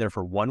was only there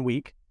for 1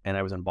 week. And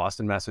I was in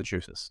Boston,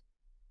 Massachusetts.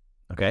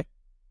 Okay?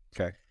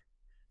 Okay.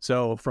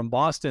 So from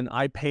Boston,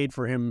 I paid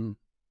for him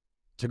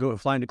to go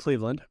fly into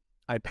Cleveland.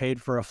 I paid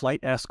for a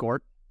flight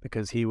escort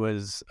because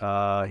his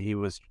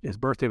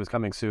birthday was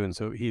coming soon.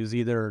 So he was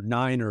either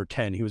 9 or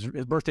 10. His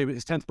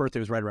 10th birthday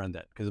was right around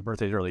then, because his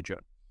birthday is early June.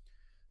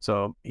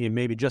 So he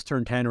maybe just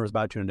turned 10 or was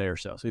about to in a day or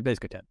so. So he's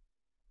basically 10.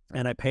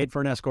 And I paid for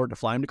an escort to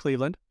fly him to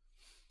Cleveland.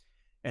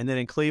 And then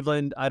in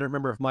Cleveland, I don't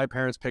remember if my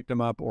parents picked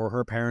him up or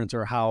her parents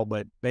or how,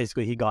 but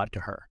basically he got to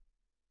her.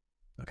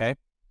 Okay?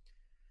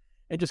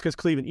 And just because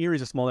Cleveland, Erie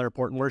is a small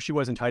airport, and where she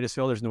was in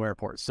Titusville, there's no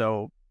airport.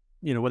 So,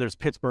 whether it's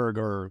Pittsburgh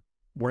or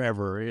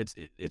wherever, it's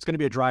going to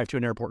be a drive to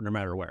an airport no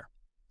matter where.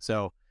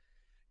 So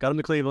got him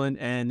to Cleveland,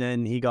 and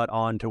then he got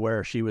on to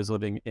where she was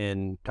living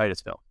in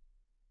Titusville.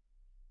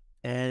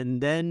 And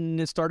then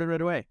it started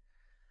right away.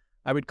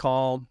 I would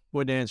call,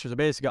 wouldn't answer. So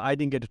basically, I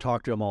didn't get to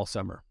talk to him all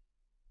summer.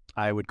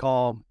 I would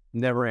call,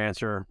 never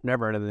answer,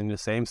 never anything, the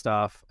same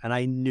stuff.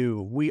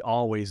 And we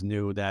always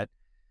knew that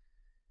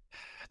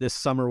this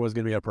summer was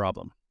going to be a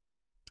problem.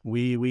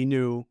 We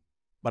knew,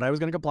 but I was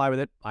going to comply with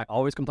it. I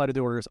always complied with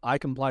the orders. I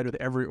complied with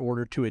every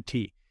order to a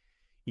T.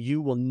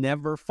 You will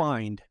never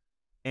find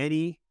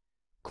any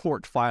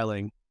court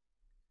filing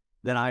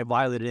that I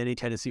violated any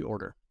Tennessee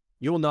order.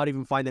 You will not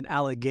even find an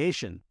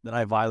allegation that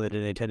I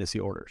violated any Tennessee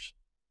orders.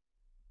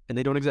 And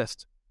they don't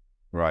exist.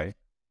 Right.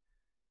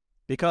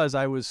 Because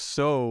I was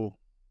so,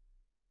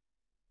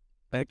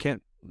 don't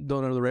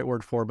know the right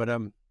word for, but I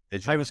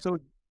was so,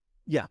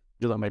 yeah,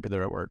 that might be the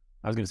right word.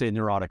 I was going to say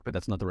neurotic, but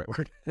that's not the right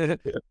word. Yeah.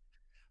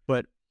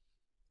 But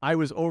I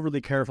was overly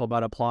careful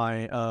about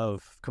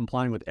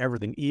complying with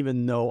everything,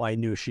 even though I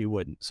knew she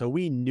wouldn't. So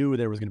we knew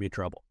there was going to be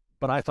trouble,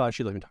 but I thought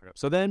she'd let me talk up.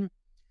 So then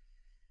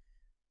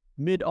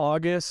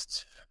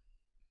mid-August,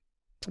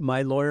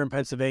 my lawyer in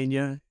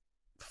Pennsylvania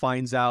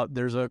finds out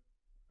there's a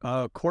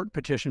court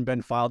petition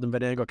been filed in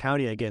Venango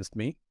County against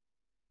me.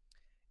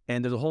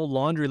 And there's a whole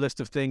laundry list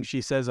of things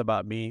she says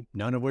about me,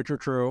 none of which are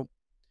true.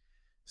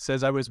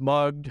 Says I was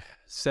mugged,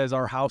 says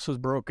our house was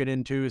broken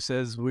into,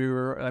 says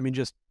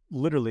just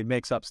literally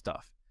makes up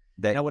stuff.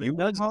 Now, what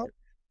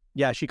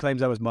yeah, she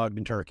claims I was mugged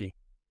in Turkey.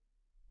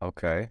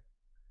 Okay.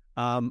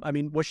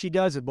 What she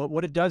does,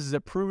 what it does is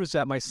it proves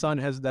that my son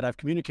that I've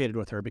communicated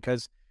with her,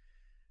 because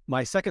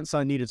my second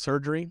son needed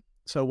surgery.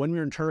 So when we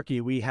were in Turkey,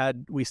 we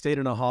stayed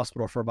in a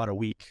hospital for about a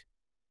week,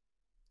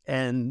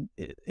 and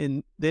they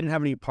didn't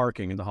have any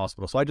parking in the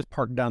hospital. So I just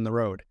parked down the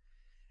road.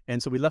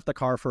 And so we left the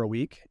car for a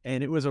week,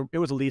 and it was a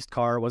leased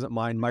car. It wasn't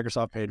mine.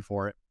 Microsoft paid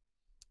for it.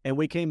 And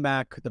we came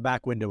back. The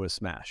back window was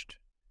smashed,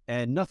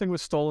 and nothing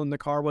was stolen. The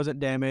car wasn't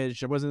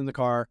damaged. It wasn't in the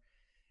car.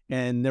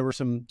 And there were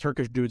some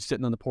Turkish dudes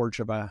sitting on the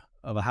porch of a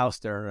house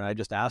there. And I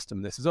just asked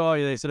them, they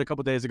said a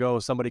couple of days ago,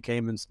 somebody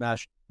came and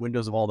smashed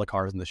windows of all the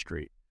cars in the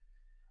street.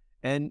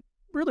 And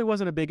really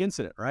wasn't a big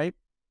incident, right?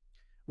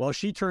 Well,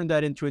 she turned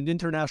that into an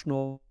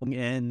international,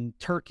 and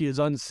Turkey is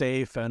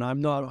unsafe, and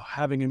I'm not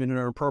having him in an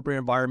appropriate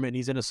environment.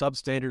 He's in a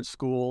substandard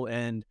school,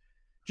 and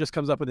just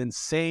comes up with an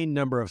insane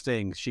number of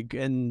things. She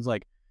ends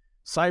like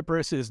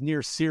Cyprus is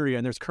near Syria,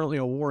 and there's currently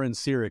a war in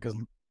Syria because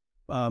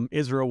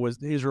Israel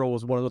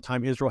was one of the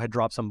time Israel had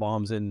dropped some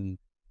bombs in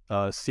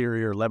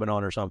Syria or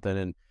Lebanon or something,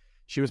 and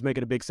she was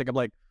making a big stink. I'm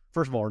like,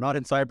 first of all, we're not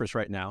in Cyprus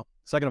right now.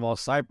 Second of all,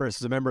 Cyprus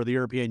is a member of the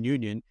European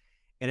Union,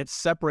 and it's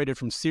separated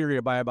from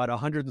Syria by about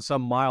 100 and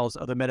some miles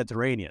of the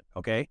Mediterranean,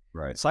 okay?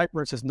 Right.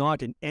 Cyprus is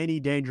not in any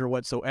danger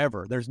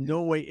whatsoever. There's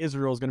no way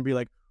Israel is going to be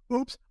like,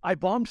 oops, I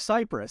bombed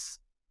Cyprus,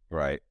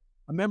 Right.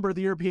 a member of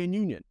the European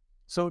Union.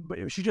 So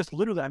but she just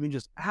literally, I mean,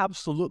 just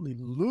absolutely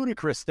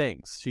ludicrous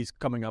things she's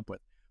coming up with.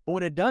 But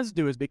what it does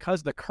do is,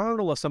 because the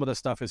kernel of some of the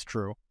stuff is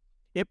true,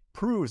 it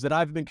proves that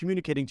I've been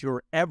communicating to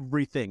her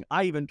everything.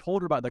 I even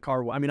told her about the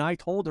car. I mean, I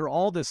told her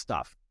all this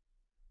stuff,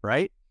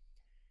 right?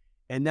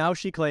 And now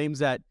she claims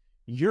that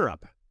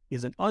Europe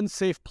is an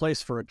unsafe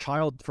place for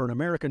an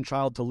American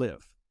child to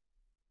live.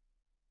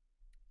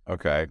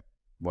 Okay.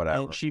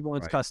 Whatever. And she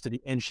wants Right.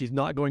 custody, and she's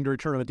not going to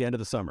return him at the end of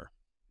the summer.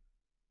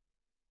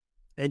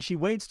 And she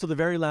waits till the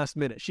very last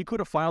minute. She could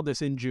have filed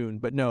this in June,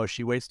 but no,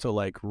 she waits till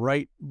like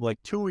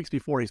 2 weeks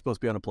before he's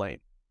supposed to be on a plane.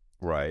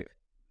 Right.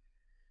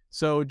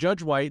 So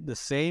Judge White, the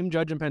same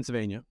judge in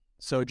Pennsylvania.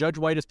 So Judge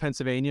White is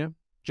Pennsylvania.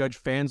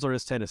 Judge Fansler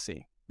is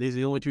Tennessee. These are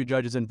the only two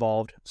judges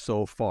involved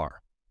so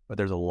far, but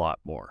there's a lot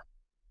more.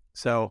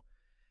 So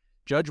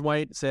Judge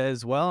White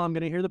says, well, I'm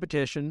going to hear the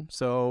petition.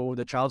 So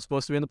the child's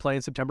supposed to be on the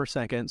plane September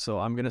 2nd. So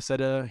I'm going to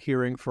set a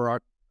hearing for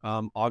our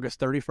August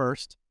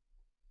 31st.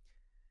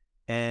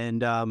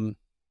 And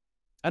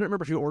I don't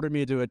remember if you ordered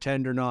me to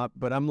attend or not,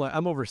 but I'm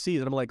overseas,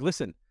 and I'm like,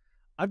 listen,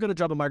 I've got a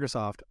job at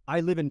Microsoft. I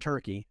live in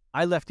Turkey.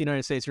 I left the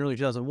United States in early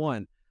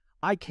 2001.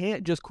 I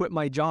can't just quit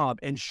my job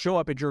and show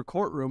up at your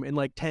courtroom in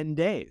like 10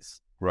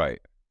 days. Right.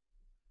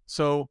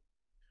 So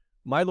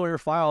my lawyer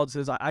filed,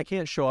 says I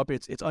can't show up.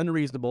 It's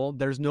unreasonable.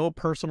 There's no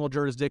personal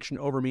jurisdiction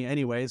over me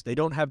anyways. They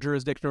don't have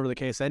jurisdiction over the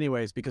case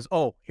anyways because,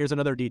 here's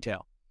another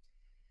detail.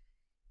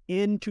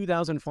 In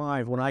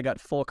 2005, when I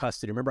got full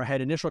custody, remember I had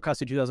initial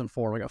custody in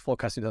 2004, when I got full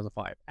custody in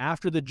 2005.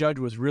 After the judge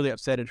was really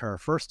upset at her,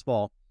 first of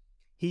all,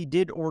 he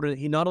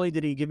not only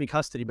did he give me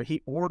custody, but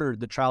he ordered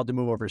the child to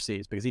move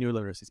overseas because he knew he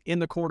lived overseas. In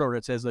the court order,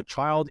 it says the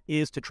child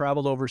is to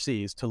travel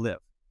overseas to live.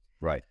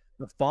 Right.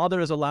 The father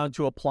is allowed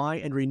to apply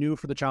and renew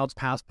for the child's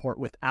passport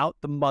without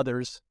the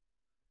mother's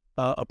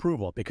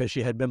approval because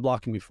she had been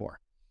blocking before.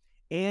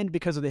 And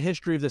because of the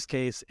history of this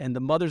case and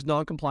the mother's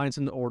noncompliance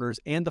in the orders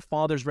and the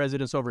father's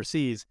residence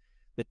overseas,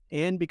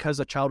 and because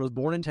the child was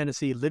born in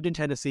Tennessee, lived in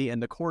Tennessee,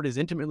 and the court is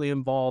intimately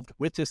involved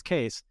with this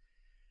case,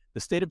 the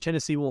state of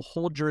Tennessee will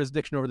hold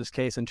jurisdiction over this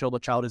case until the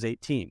child is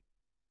 18.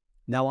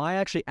 Now, I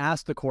actually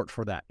asked the court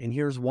for that, and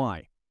here's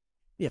why.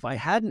 If I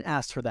hadn't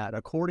asked for that,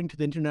 according to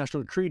the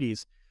international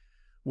treaties,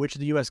 which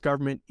the U.S.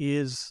 government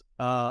is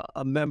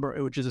a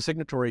member, which is a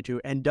signatory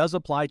to, and does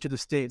apply to the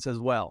states as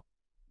well,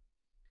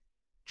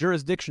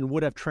 jurisdiction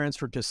would have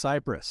transferred to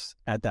Cyprus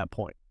at that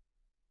point.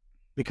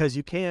 Because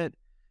you can't,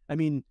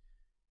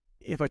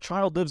 if a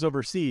child lives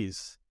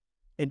overseas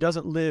and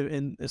doesn't live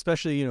in,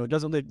 especially,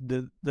 doesn't live,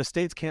 the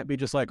states can't be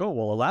just like,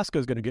 Alaska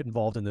is going to get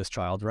involved in this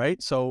child,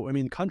 right? So,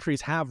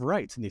 countries have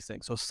rights in these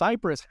things. So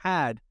Cyprus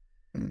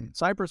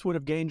would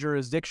have gained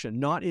jurisdiction,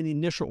 not in the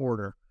initial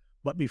order,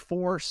 but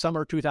before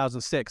summer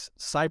 2006,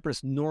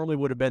 Cyprus normally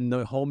would have been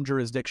the home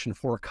jurisdiction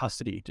for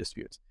custody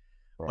disputes.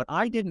 Right. But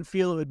I didn't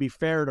feel it would be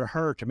fair to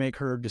her to make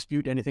her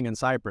dispute anything in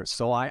Cyprus.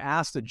 So I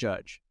asked the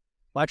judge.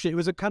 Well, actually, it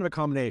was a kind of a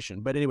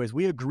combination. But anyways,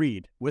 we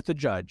agreed with the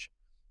judge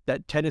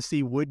that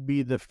Tennessee would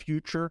be the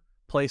future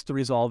place to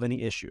resolve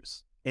any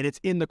issues. And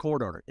it's in the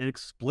court order. It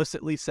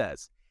explicitly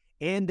says.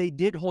 And they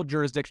did hold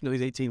jurisdiction to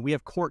these 18. We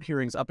have court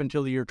hearings up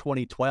until the year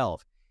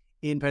 2012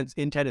 in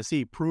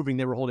Tennessee proving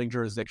they were holding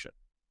jurisdiction.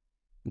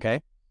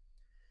 Okay?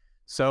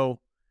 So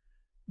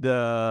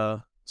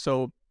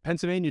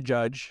Pennsylvania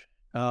judge,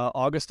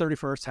 August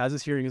 31st, has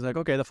his hearing. He's like,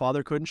 okay, the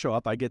father couldn't show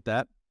up. I get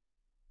that.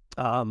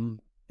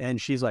 And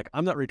she's like,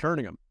 I'm not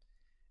returning him.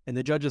 And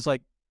the judge is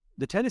like,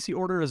 the Tennessee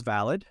order is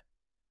valid.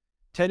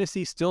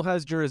 Tennessee still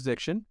has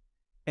jurisdiction,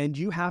 and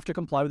you have to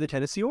comply with the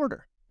Tennessee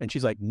order. And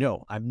she's like,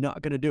 no, I'm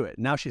not going to do it.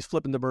 Now she's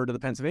flipping the bird to the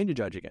Pennsylvania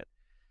judge again.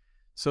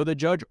 So the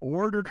judge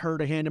ordered her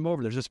to hand him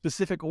over. There's a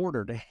specific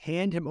order to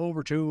hand him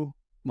over to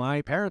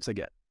my parents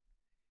again.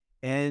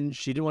 And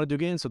she didn't want to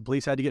do it again, so the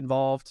police had to get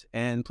involved,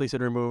 and police had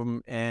to remove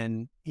him,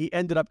 and he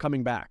ended up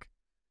coming back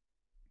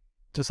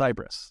to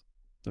Cyprus,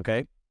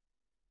 okay?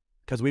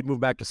 Because we'd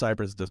moved back to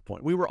Cyprus at this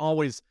point. We were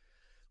always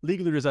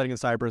legally residing in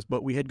Cyprus,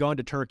 but we had gone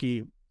to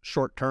Turkey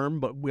short term,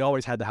 but we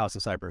always had the house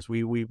in Cyprus.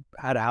 We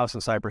had a house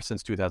in Cyprus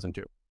since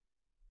 2002.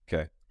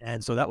 Okay.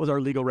 And so that was our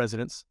legal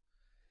residence.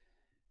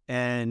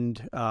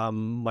 And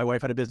my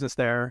wife had a business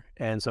there,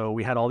 and so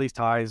we had all these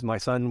ties. My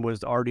son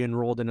was already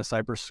enrolled in a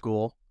Cyprus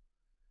school,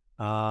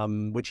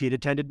 which he had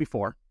attended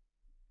before.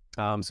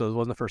 So it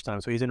wasn't the first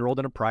time. So he's enrolled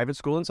in a private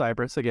school in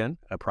Cyprus, again,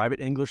 a private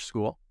English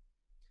school.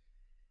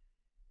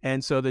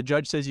 And so the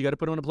judge says, you got to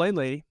put him on a plane,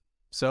 lady.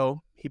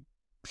 So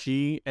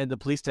she and the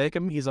police take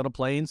him. He's on a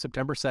plane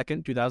September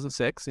 2nd,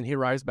 2006, and he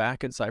arrives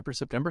back in Cyprus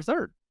September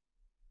 3rd.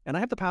 And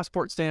I have the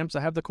passport stamps.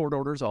 I have the court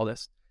orders, all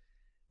this.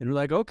 And we're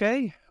like,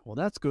 okay, well,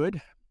 that's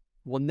good.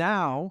 Well,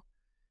 now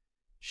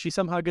She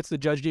somehow gets the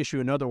judge to issue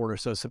another order.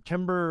 So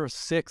September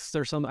 6th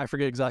or something, I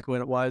forget exactly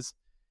when it was.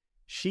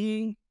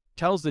 She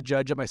tells the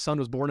judge that my son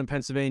was born in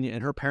Pennsylvania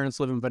and her parents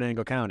live in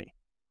Venango County,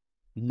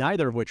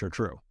 neither of which are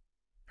true.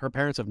 Her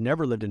parents have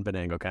never lived in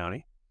Venango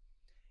County.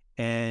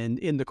 And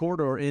in the court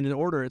or in an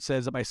order, it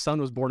says that my son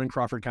was born in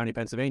Crawford County,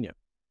 Pennsylvania,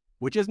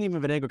 which isn't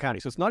even Venango County.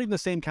 So it's not even the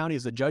same county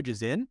as the judge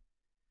is in.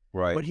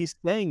 Right. But he's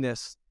saying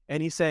this,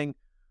 and he's saying,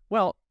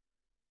 well,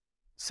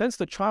 since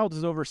the child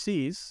is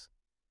overseas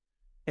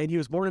and he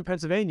was born in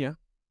Pennsylvania,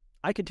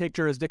 I can take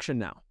jurisdiction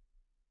now.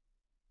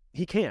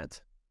 He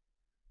can't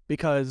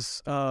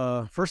because,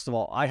 first of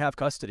all, I have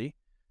custody.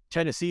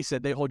 Tennessee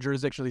said they hold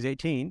jurisdiction till he's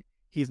 18.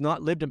 He's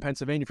not lived in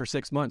Pennsylvania for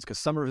 6 months because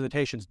summer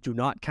visitations do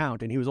not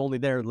count, and he was only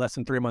there less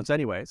than 3 months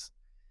anyways.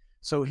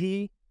 So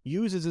he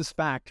uses this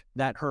fact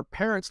that her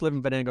parents live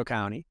in Venango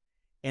County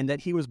and that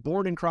he was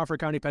born in Crawford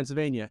County,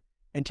 Pennsylvania,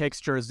 and takes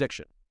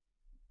jurisdiction.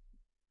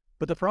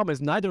 But the problem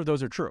is neither of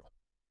those are true.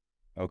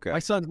 Okay. My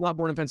son's not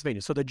born in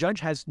Pennsylvania, so the judge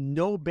has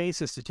no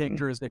basis to take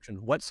jurisdiction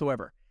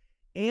whatsoever.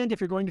 And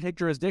if you're going to take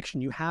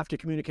jurisdiction, you have to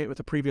communicate with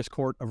the previous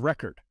court of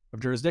record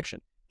of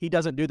jurisdiction. He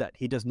doesn't do that.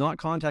 He does not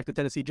contact the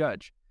Tennessee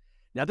judge.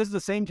 Now, this is the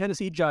same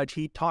Tennessee judge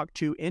he talked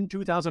to in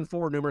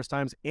 2004 numerous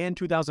times and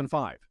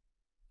 2005.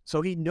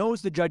 So he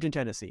knows the judge in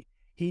Tennessee.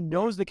 He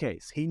knows the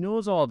case. He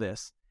knows all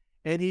this.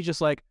 And he's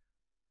just like,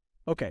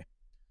 okay,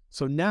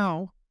 so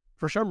now,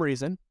 for some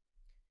reason,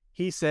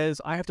 he says,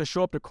 I have to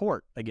show up to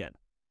court again.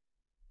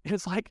 And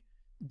it's like,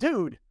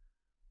 dude,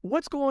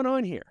 what's going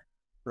on here,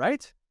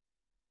 right?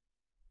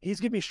 He's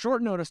giving me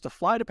short notice to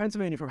fly to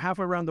Pennsylvania from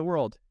halfway around the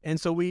world. And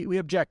so we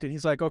object. And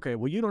he's like, okay,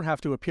 well, you don't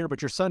have to appear,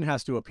 but your son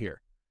has to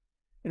appear.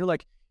 And you're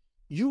like,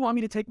 you want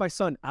me to take my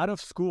son out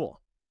of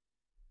school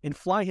and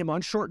fly him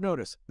on short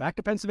notice back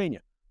to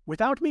Pennsylvania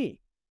without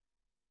me?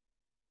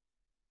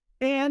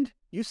 And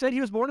you said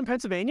he was born in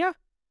Pennsylvania?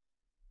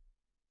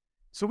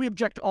 So we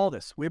object to all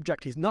this. We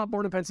object. He's not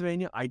born in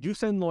Pennsylvania. I do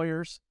send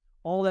lawyers,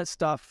 all that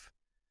stuff.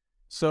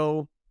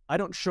 So I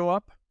don't show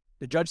up.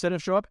 The judge said I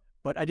show up,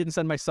 but I didn't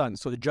send my son.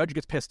 So the judge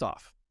gets pissed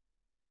off.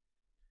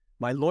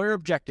 My lawyer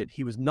objected.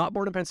 He was not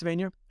born in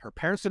Pennsylvania. Her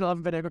parents didn't live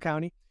in Venango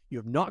County. You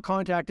have not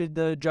contacted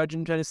the judge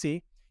in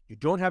Tennessee. You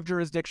don't have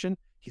jurisdiction.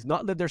 He's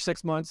not lived there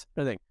 6 months.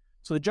 Nothing.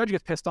 So the judge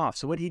gets pissed off.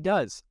 So what he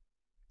does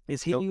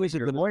is he uses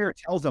the lawyer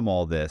tells him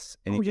all this,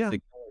 and he just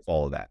ignores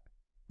all of that.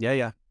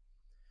 Yeah.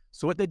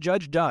 So what the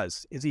judge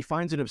does is he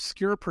finds an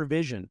obscure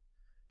provision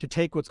to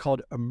take what's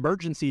called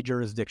emergency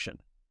jurisdiction.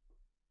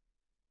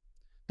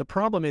 The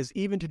problem is,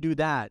 even to do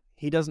that,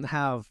 he doesn't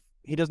have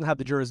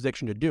the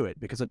jurisdiction to do it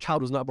because the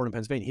child was not born in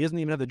Pennsylvania. He doesn't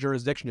even have the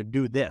jurisdiction to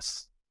do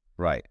this.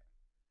 Right.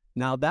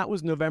 Now, that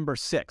was November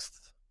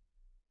 6th.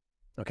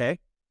 Okay?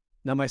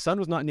 Now, my son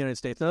was not in the United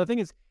States. Now, the thing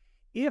is,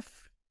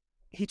 if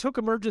he took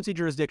emergency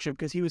jurisdiction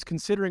because he was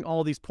considering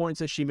all these points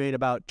that she made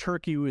about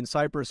Turkey and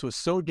Cyprus was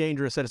so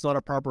dangerous that it's not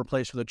a proper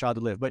place for the child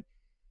to live. But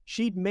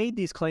she'd made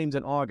these claims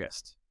in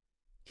August.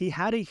 He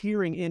had a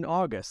hearing in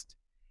August,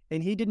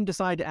 and he didn't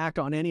decide to act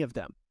on any of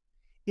them.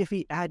 If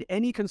he had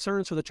any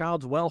concerns for the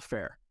child's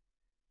welfare,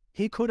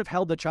 he could have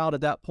held the child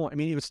at that point. I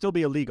mean, it would still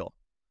be illegal.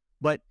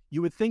 But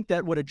you would think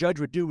that what a judge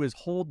would do is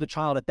hold the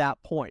child at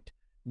that point,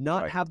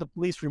 not have the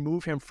police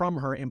remove him from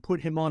her and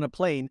put him on a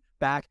plane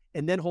back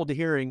and then hold the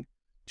hearing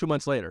 2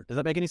 months later. Does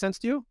that make any sense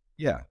to you?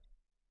 Yeah.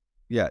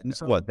 Yeah.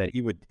 So, what? That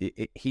he would,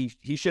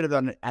 he should have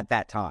done it at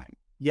that time.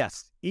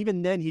 Yes.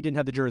 Even then, he didn't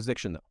have the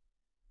jurisdiction, though.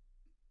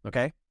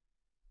 Okay?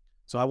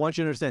 So I want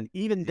you to understand,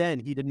 even then,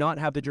 he did not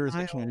have the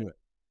jurisdiction to do it.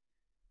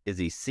 Is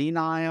he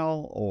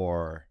senile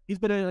or? He's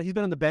been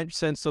on the bench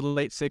since the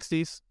late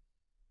 60s.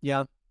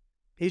 Yeah.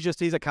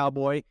 He's a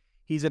cowboy.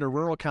 He's in a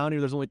rural county.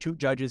 There's only 2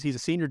 judges. He's a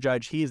senior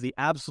judge. He is the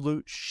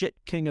absolute shit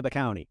king of the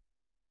county.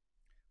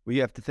 Well,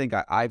 you have to think,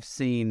 I've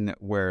seen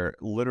where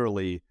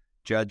literally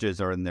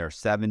judges are in their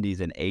 70s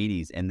and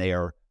 80s, and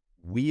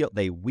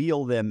they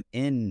wheel them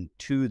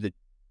into the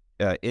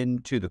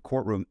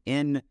courtroom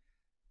in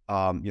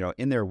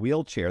their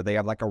wheelchair. They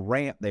have like a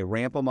ramp. They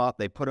ramp them up.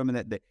 They put them in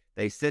it.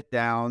 They sit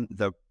down.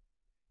 The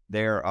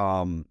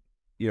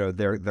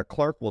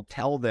clerk will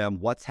tell them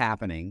what's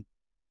happening,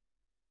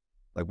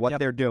 like what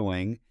they're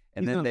doing,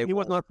 and he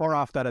was not far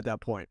off that at that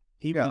point.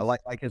 They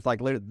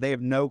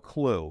have no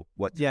clue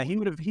what. Yeah, he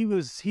was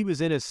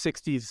in his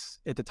 60s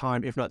at the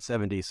time, if not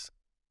 70s.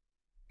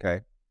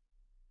 Okay.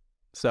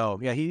 So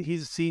yeah,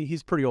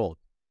 he's pretty old.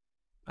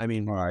 I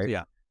mean, all right.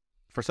 Yeah,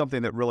 for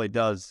something that really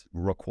does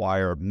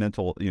require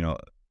mental,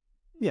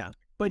 Yeah,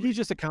 but he's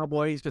just a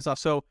cowboy. He's pissed off.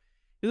 So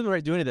he doesn't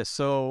right do any of this.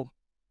 So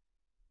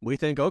we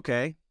think,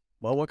 okay,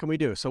 well, what can we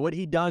do? So what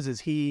he does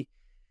is he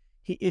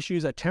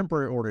issues a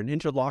temporary order, an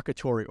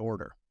interlocutory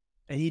order.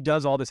 And he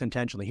does all this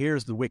intentionally.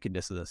 Here's the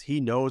wickedness of this.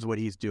 He knows what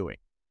he's doing.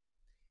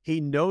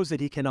 He knows that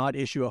he cannot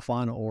issue a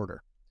final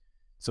order.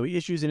 So he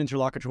issues an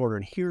interlocutory order,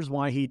 and here's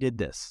why he did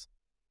this.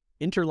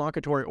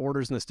 Interlocutory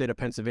orders in the state of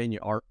Pennsylvania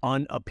are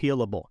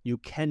unappealable. You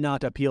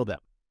cannot appeal them.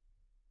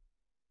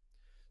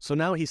 So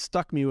now he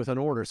stuck me with an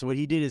order. So what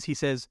he did is he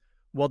says,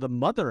 well, the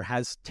mother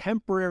has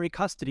temporary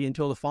custody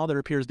until the father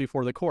appears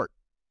before the court.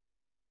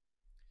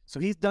 So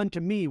he's done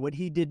to me what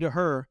he did to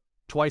her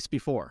twice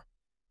before.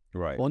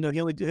 Right. Well, no, he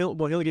only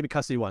gave me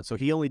custody once. So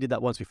he only did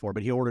that once before,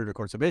 but he ordered a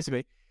court. So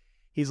basically,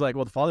 he's like,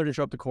 well, the father didn't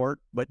show up to court,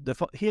 but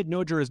he had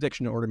no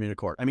jurisdiction to order me to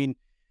court. I mean,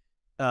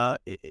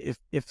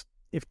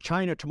 if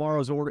China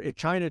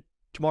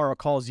tomorrow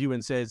calls you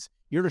and says,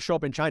 you're to show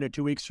up in China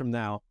 2 weeks from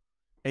now,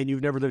 and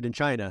you've never lived in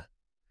China,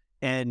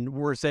 and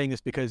we're saying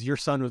this because your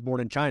son was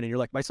born in China, and you're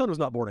like, my son was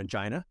not born in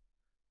China.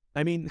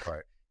 I mean,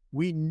 right.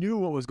 We knew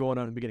what was going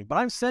on in the beginning, but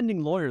I'm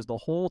sending lawyers the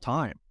whole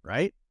time,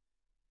 right?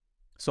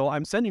 So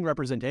I'm sending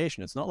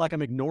representation. It's not like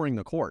I'm ignoring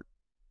the court.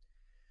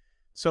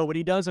 So what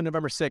he does on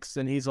November 6th,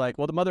 and he's like,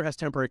 well, the mother has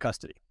temporary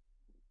custody.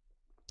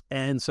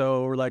 And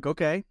so we're like,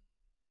 okay.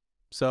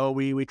 So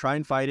we try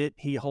and fight it.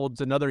 He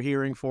holds another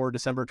hearing for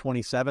December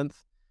 27th.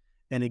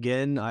 And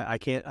again, I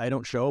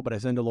don't show, but I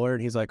send a lawyer,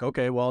 and he's like,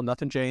 okay, well,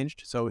 nothing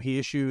changed. So he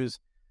issues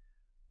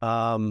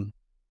a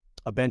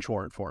bench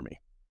warrant for me.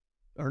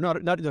 Or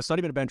it's not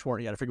even a bench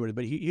warrant yet, I figured it,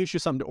 but he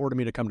issues something to order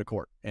me to come to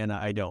court. And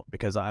I don't,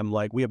 because I'm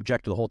like, we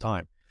object the whole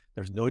time.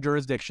 There's no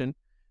jurisdiction,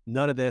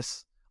 none of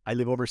this. I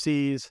live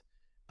overseas.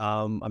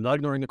 I'm not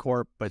ignoring the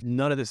court, but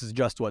none of this is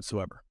just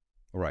whatsoever.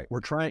 Right.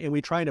 We try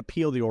and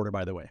appeal the order,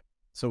 by the way.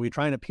 So we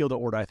try and appeal the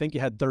order. I think you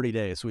had 30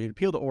 days. So we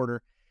appeal the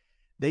order.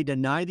 They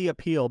deny the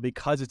appeal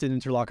because it's an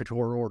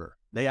interlocutory order.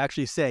 They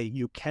actually say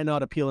you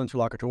cannot appeal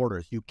interlocutory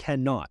orders. You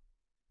cannot.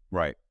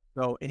 Right.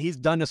 So, and he's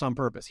done this on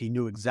purpose. He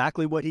knew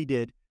exactly what he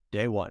did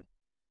day one.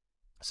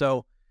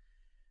 So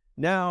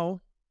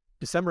now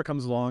December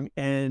comes along,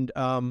 and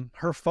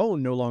her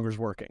phone no longer is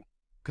working,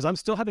 because I'm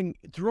still having,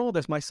 through all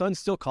this, my son's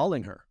still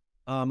calling her.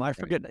 I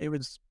forget, it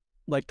was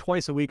like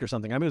twice a week or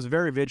something. I mean, it was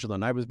very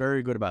vigilant. I was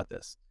very good about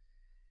this.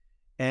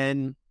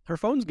 And her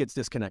phone gets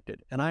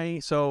disconnected.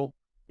 And so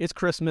it's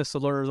Christmas, the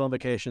lawyer's on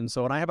vacation.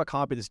 So when I have a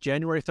copy, this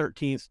January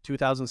 13th,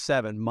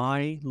 2007,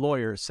 my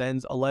lawyer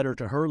sends a letter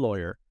to her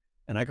lawyer,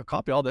 and I could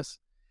copy all this,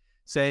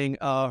 saying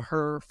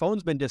her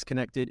phone's been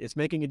disconnected. It's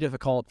making it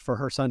difficult for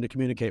her son to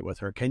communicate with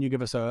her. Can you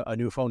give us a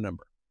new phone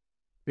number?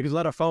 Because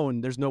without a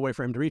phone, there's no way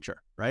for him to reach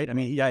her, right? I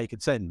mean, yeah, he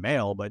could send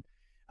mail, but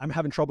I'm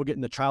having trouble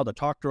getting the child to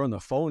talk to her on the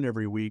phone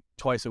every week,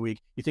 twice a week.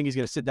 You think he's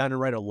going to sit down and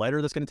write a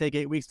letter that's going to take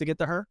 8 weeks to get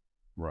to her?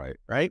 Right.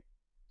 Right?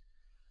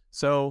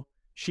 So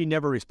she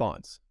never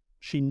responds.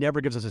 She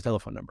never gives us a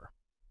telephone number.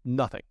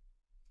 Nothing.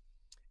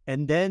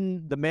 And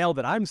then the mail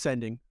that I'm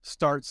sending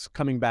starts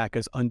coming back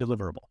as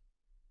undeliverable.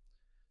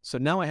 So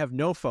now I have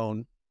no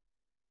phone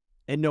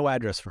and no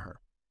address for her,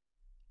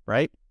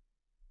 right?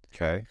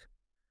 Okay.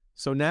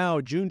 So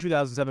now June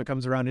 2007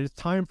 comes around, and it's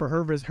time for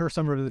her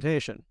summer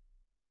visitation.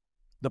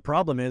 The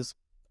problem is,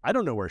 I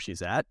don't know where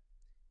she's at,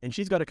 and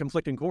she's got a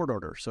conflicting court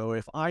order. So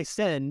if I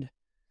send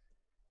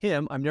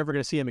him, I'm never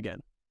going to see him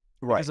again.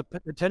 Right.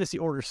 Because the Tennessee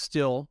order is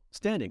still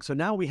standing. So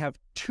now we have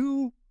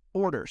two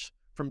orders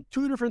from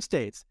two different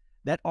states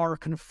that are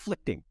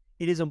conflicting.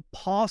 It is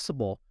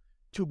impossible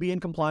to be in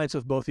compliance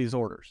with both these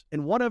orders.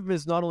 And one of them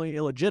is not only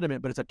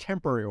illegitimate, but it's a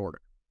temporary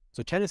order.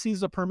 So Tennessee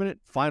is a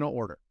permanent final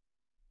order.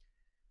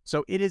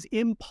 So it is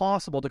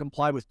impossible to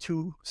comply with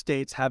two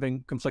states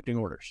having conflicting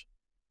orders.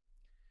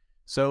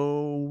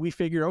 So we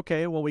figure,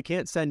 okay, well, we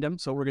can't send him.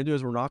 So what we're going to do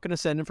is we're not going to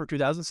send him for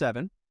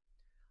 2007.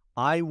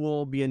 I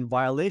will be in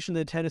violation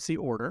of the Tennessee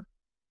order.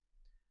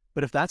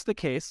 But if that's the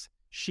case,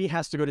 she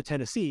has to go to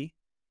Tennessee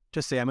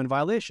to say I'm in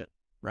violation,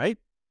 right?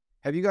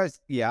 Have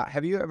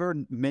you ever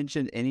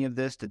mentioned any of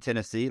this to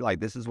Tennessee?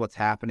 Like, this is what's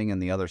happening in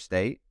the other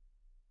state?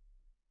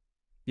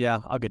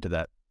 Yeah, I'll get to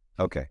that.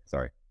 Okay,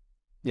 sorry.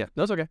 Yeah,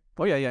 that's okay.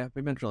 Oh, yeah,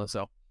 we mentioned all this.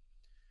 So,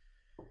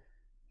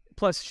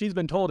 plus, she's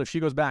been told if she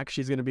goes back,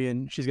 she's going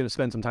to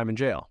spend some time in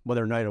jail,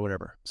 whether night or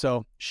whatever.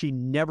 So she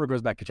never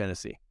goes back to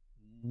Tennessee.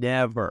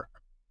 Never.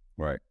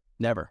 Right.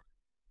 Never.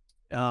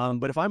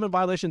 But if I'm in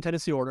violation of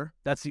Tennessee order,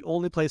 that's the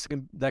only place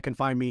that can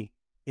find me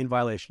in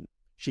violation.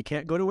 She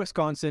can't go to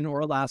Wisconsin or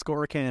Alaska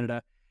or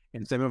Canada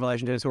and say I'm in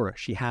violation of Tennessee order.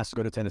 She has to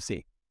go to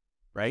Tennessee,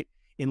 right?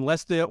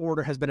 Unless the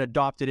order has been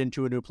adopted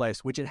into a new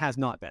place, which it has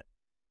not been.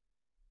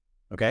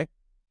 Okay?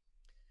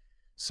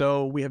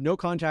 So we have no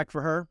contact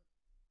for her,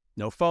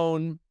 no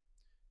phone,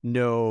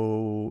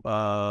 no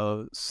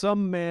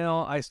some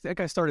mail. I think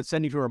I started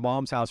sending to her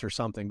mom's house or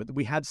something, but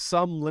we had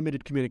some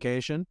limited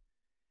communication.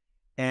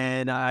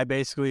 And I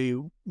basically,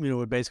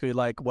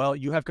 like, well,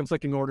 you have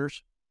conflicting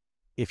orders.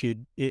 If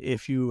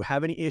you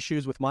have any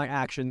issues with my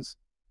actions,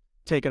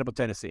 take it up with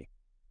Tennessee,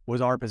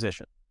 was our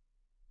position.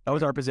 That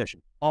was our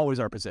position, always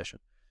our position.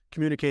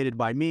 Communicated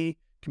by me,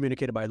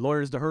 communicated by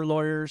lawyers to her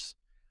lawyers.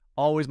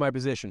 Always my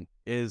position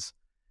is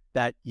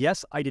that,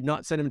 yes, I did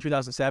not send him in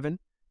 2007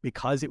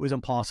 because it was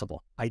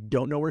impossible. I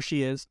don't know where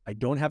she is. I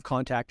don't have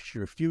contact. She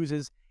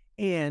refuses.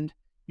 And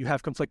you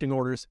have conflicting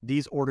orders.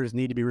 These orders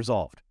need to be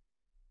resolved.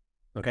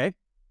 Okay?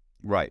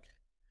 Right.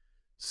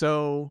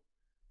 So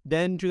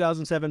then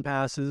 2007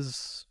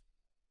 passes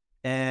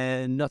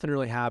and nothing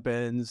really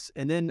happens.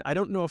 And then I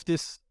don't know if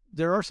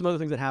there are some other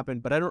things that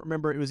happened, but I don't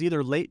remember. It was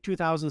either late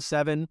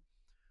 2007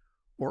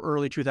 or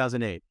early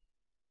 2008.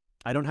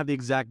 I don't have the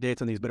exact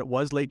dates on these, but it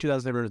was late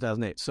 2007 or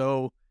 2008.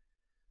 So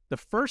the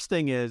first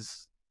thing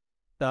is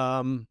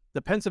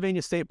the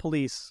Pennsylvania State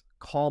Police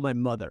call my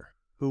mother,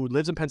 who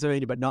lives in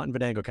Pennsylvania but not in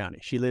Venango County.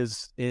 She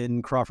lives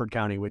in Crawford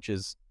County, which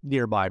is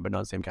nearby but not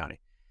the same county.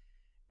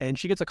 And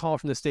she gets a call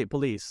from the state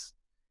police,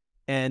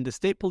 and the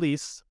state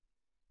police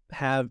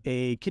have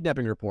a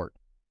kidnapping report,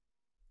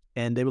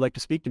 and they would like to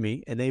speak to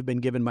me, and they've been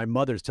given my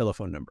mother's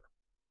telephone number,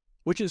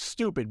 which is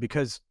stupid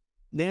because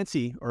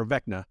Nancy, or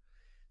Vecna,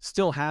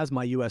 still has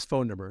my U.S.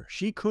 phone number.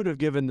 She could have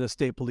given the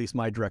state police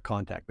my direct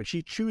contact, but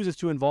she chooses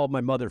to involve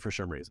my mother for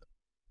some reason.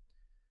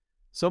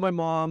 So my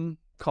mom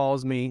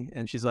calls me,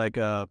 and she's like,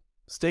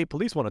 state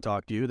police want to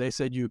talk to you. They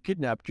said you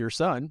kidnapped your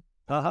son.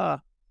 Haha.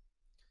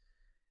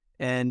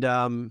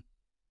 And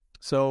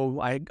so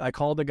I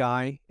called the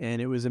guy,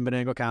 and it was in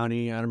Venango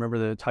County. I remember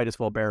the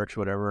Titusville Barracks or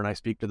whatever, and I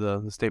speak to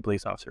the state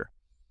police officer.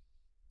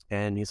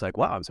 And he's like,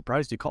 wow, I'm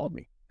surprised you called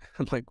me.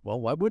 I'm like,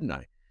 well, why wouldn't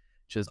I?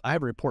 She says, I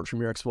have a report from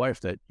your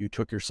ex-wife that you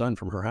took your son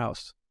from her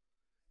house.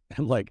 And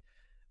I'm like,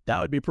 that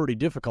would be pretty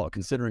difficult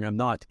considering I'm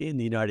not in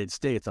the United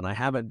States, and I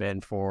haven't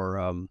been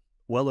for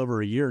well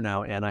over a year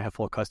now, and I have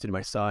full custody of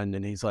my son.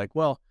 And he's like,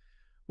 well,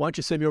 why don't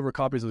you send me over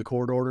copies of the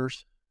court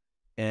orders?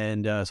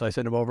 And so I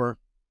sent him over,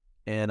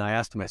 and I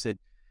asked him, I said,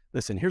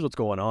 listen, here's what's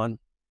going on.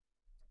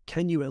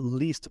 Can you at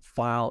least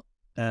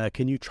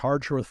can you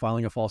charge her with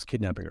filing a false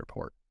kidnapping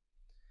report?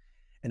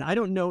 And I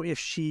don't know if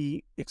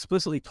she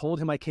explicitly told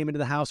him I came into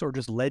the house or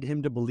just led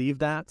him to believe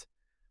that,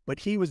 but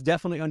he was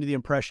definitely under the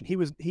impression,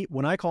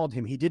 when I called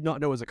him, he did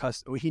not know it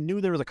was he knew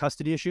there was a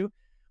custody issue,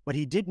 but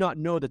he did not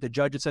know that the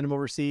judge had sent him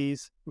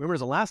overseas. Remember,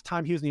 the last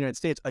time he was in the United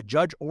States, a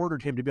judge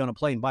ordered him to be on a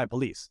plane by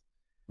police.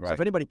 Right. So if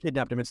anybody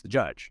kidnapped him, it's the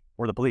judge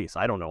or the police.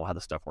 I don't know how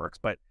this stuff works,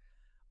 but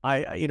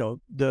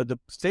the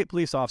state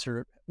police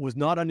officer was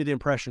not under the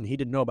impression, he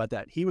didn't know about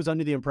that. He was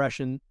under the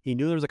impression, he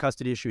knew there was a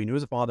custody issue, he knew he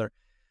was a father,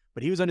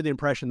 but he was under the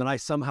impression that I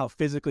somehow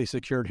physically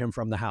secured him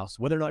from the house.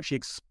 Whether or not she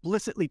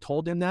explicitly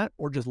told him that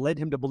or just led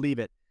him to believe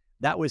it,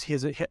 that was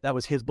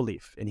his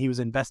belief, and he was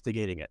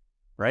investigating it,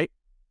 right?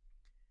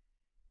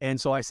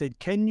 And so I said,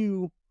 can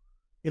you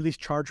at least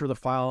charge her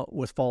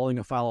with filing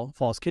a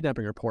false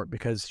kidnapping report,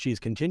 because she's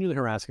continually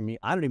harassing me.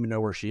 I don't even know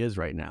where she is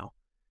right now.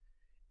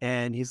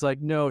 And he's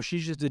like, no,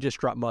 she's just a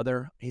distraught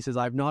mother. He says,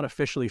 I've not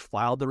officially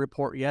filed the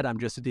report yet. I'm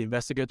just at the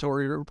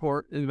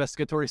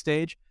investigatory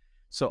stage.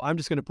 So I'm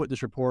just going to put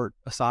this report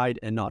aside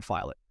and not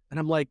file it. And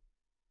I'm like,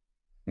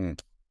 but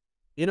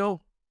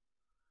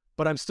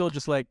I'm still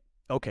just like,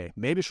 okay,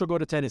 maybe she'll go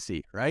to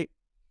Tennessee, right?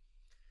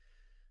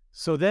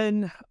 So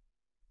then,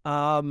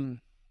 and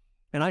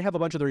I have a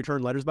bunch of the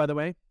return letters, by the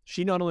way.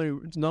 She not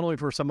only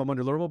for some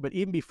undeliverable, but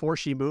even before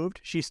she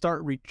moved, she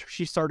started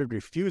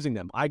refusing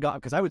them.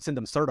 Because I would send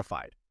them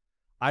certified.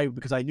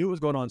 Because I knew what was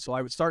going on. So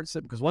I would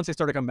because once they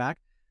started coming back,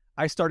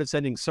 I started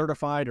sending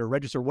certified or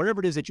registered, whatever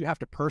it is that you have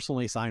to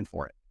personally sign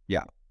for it.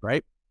 Yeah.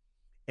 Right.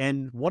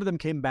 And one of them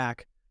came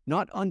back,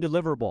 not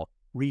undeliverable,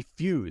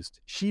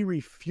 refused. She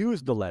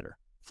refused the letter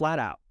flat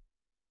out.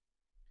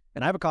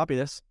 And I have a copy of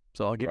this,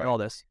 so I'll give you all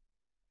this.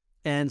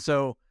 And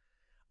so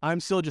I'm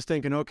still just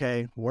thinking,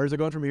 okay, where's it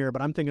going from here?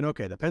 But I'm thinking,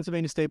 okay, the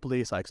Pennsylvania State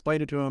Police, I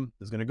explained it to him,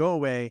 is going to go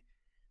away.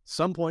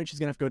 Some point she's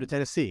going to have to go to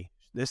Tennessee.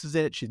 This is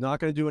it. She's not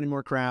going to do any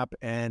more crap,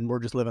 and we're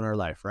just living our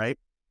life, right?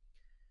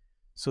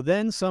 So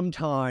then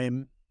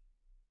sometime,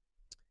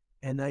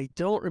 and I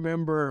don't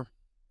remember,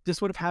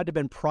 this would have had to have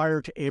been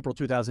prior to April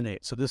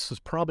 2008. So this was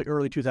probably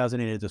early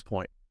 2008 at this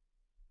point.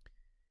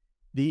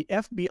 The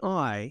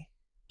FBI,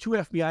 2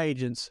 FBI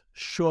agents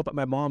show up at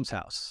my mom's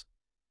house.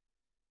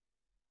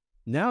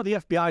 Now the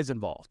FBI is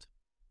involved,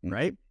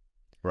 right?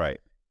 Right.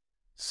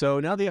 So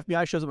now the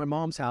FBI shows up at my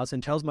mom's house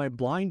and tells my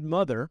blind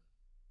mother,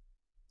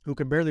 who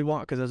can barely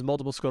walk because has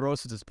multiple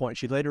sclerosis at this point.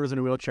 She later was in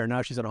a wheelchair.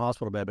 Now she's in a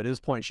hospital bed, but at this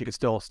point she could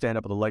still stand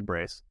up with a leg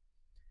brace.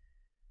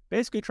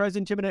 Basically tries to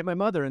intimidate my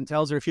mother and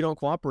tells her, if you don't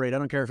cooperate, I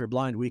don't care if you're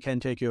blind, we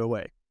can take you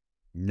away.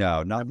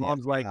 No, not my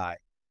mom's like,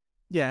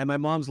 yeah, and my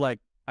mom's like,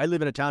 I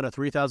live in a town of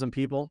 3,000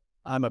 people.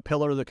 I'm a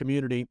pillar of the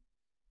community.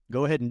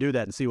 Go ahead and do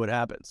that and see what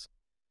happens.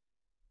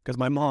 Because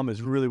my mom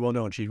is really well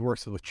known. She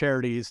works with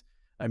charities.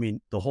 I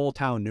mean, the whole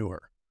town knew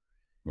her.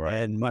 Right.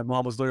 And my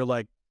mom was literally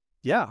like,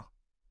 yeah,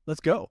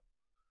 let's go.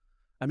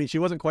 I mean, she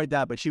wasn't quite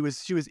that, but she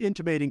was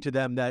intimating to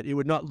them that it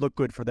would not look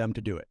good for them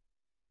to do it.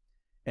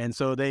 And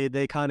so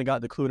they kind of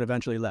got the clue and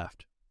eventually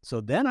left.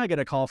 So then I get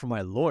a call from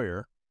my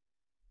lawyer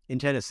in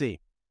Tennessee.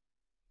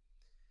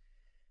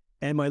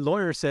 And my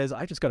lawyer says,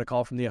 I just got a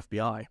call from the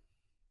FBI.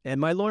 And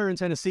my lawyer in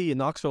Tennessee, in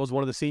Knoxville, is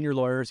one of the senior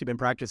lawyers. He'd been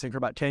practicing for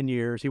about 10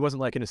 years. He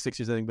wasn't like in his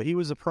 60s or anything, but he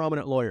was a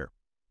prominent lawyer.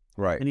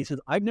 Right. And he says,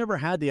 I've never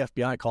had the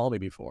FBI call me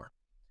before.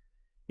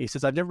 He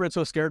says, I've never been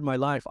so scared in my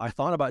life. I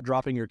thought about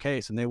dropping your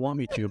case, and they want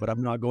me to, but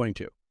I'm not going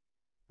to.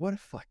 What a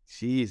fuck.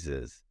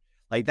 Jesus.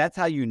 Like, that's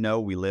how you know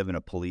we live in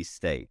a police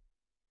state.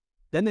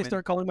 Then they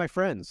start calling my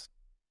friends.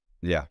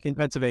 Yeah. In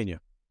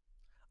Pennsylvania.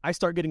 I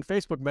start getting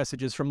Facebook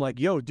messages from like,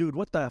 yo, dude,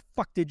 what the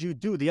fuck did you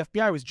do? The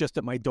FBI was just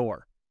at my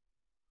door.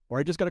 Or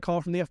I just got a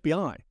call from the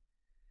FBI.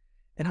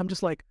 And I'm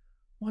just like,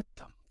 what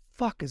the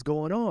fuck is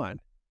going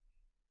on?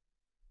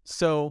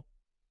 So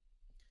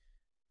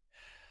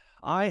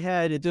I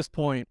had, at this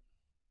point,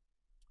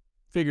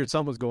 figured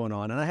something was going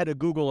on. And I had a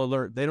Google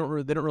alert. They don't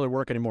really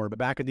work anymore. But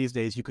back in these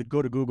days, you could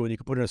go to Google and you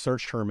could put in a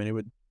search term and it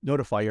would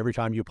notify you every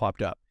time you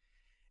popped up.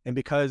 And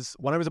because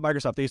when I was at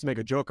Microsoft, they used to make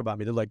a joke about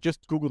me. They're like,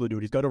 just Google the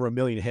dude. He's got over 1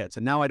 million hits.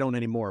 And now I don't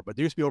anymore. But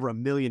there used to be over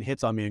 1 million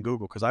hits on me in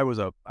Google because I was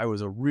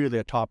a really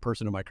a top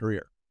person in my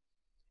career.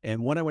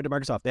 And when I went to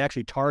Microsoft, they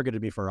actually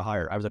targeted me for a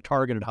hire. I was a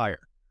targeted hire.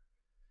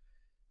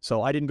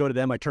 So I didn't go to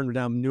them. I turned them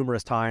down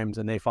numerous times,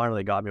 and they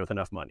finally got me with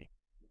enough money.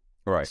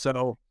 Right.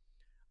 So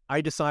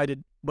I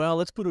decided, well,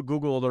 let's put a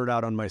Google alert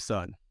out on my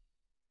son,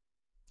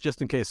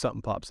 just in case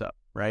something pops up,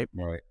 right?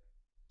 Right.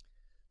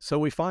 So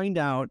we find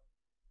out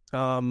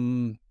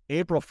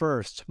April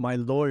 1st, my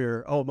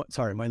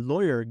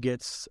lawyer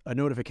gets a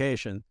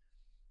notification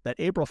that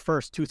April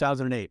 1st,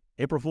 2008,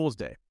 April Fool's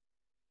Day,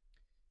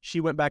 she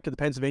went back to the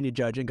Pennsylvania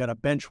judge and got a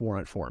bench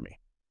warrant for me.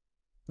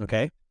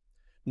 Okay?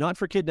 Not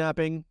for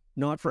kidnapping,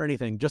 not for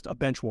anything, just a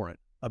bench warrant.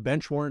 A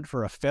bench warrant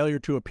for a failure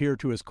to appear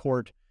to his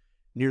court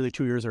nearly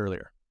 2 years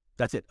earlier.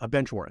 That's it, a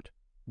bench warrant.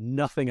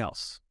 Nothing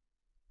else.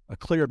 A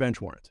clear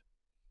bench warrant.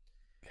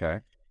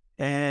 Okay.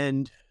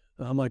 And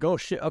I'm like, oh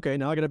shit, okay,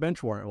 now I got a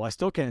bench warrant. Well, I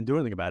still can't do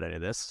anything about any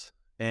of this.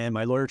 And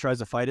my lawyer tries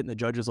to fight it, and the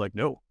judge is like,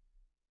 no,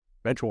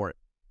 bench warrant.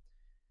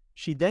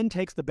 She then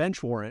takes the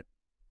bench warrant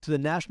to the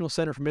National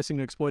Center for Missing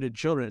and Exploited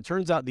Children. It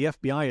turns out the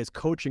FBI is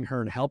coaching her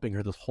and helping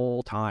her this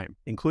whole time,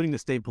 including the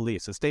state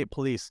police. The state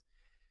police,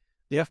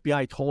 the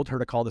FBI told her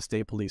to call the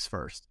state police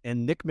first.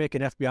 And Nick Mick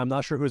and FBI, I'm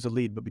not sure who's the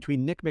lead, but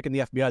between Nick Mick and the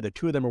FBI, the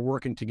two of them are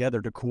working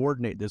together to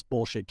coordinate this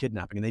bullshit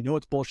kidnapping. And they know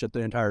it's bullshit the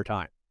entire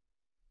time.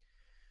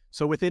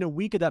 So within a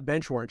week of that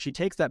bench warrant, she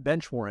takes that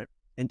bench warrant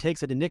and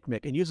takes it to Nick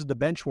Mick and uses the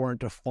bench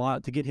warrant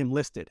to get him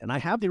listed. And I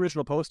have the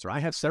original poster. I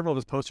have several of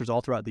his posters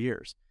all throughout the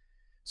years.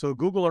 So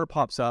Google alert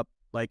pops up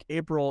like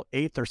April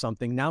 8th or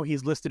something. Now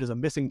he's listed as a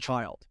missing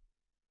child.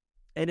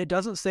 And it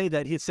doesn't say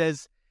that. It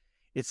says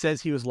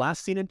he was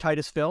last seen in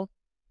Titusville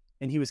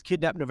and he was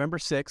kidnapped November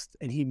 6th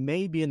and he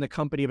may be in the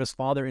company of his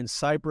father in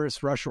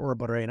Cyprus, Russia, or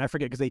Bahrain. I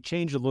forget because they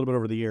changed a little bit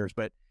over the years,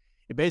 but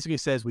it basically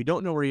says we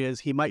don't know where he is.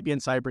 He might be in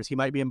Cyprus, he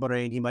might be in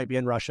Bahrain, he might be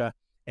in Russia,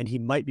 and he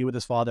might be with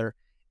his father.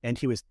 And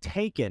he was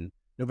taken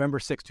November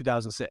 6,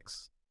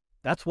 2006.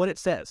 That's what it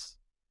says,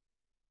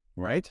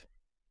 right?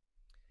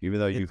 Even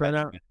though you've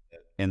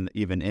been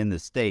even in the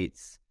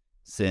States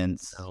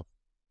since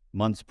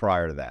months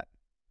prior to that.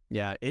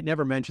 Yeah, it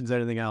never mentions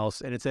anything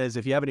else. And it says,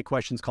 if you have any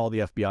questions, call the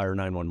FBI or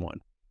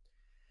 911.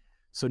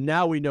 So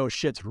now we know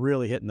shit's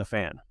really hitting the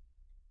fan,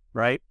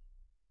 right?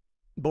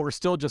 But we're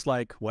still just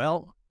like,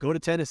 well, go to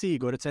Tennessee.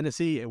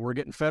 And we're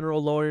getting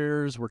federal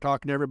lawyers. We're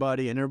talking to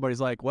everybody. And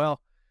everybody's like,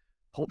 well,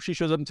 hope she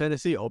shows up in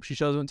Tennessee.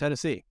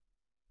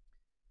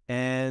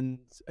 And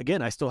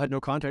again, I still had no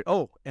contact.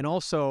 Oh, and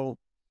also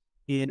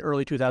in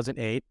early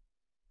 2008,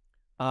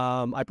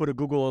 I put a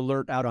Google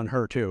alert out on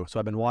her too. So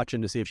I've been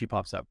watching to see if she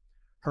pops up.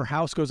 Her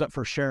house goes up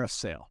for sheriff's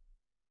sale.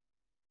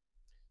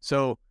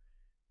 So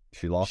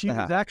she lost the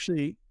house.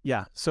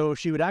 So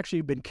she would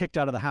actually been kicked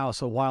out of the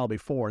house a while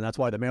before, and that's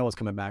why the mail was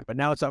coming back. But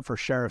now it's up for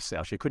sheriff's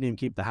sale. She couldn't even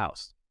keep the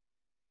house.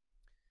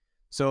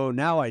 So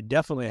now I've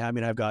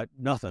got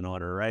nothing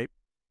on her, right?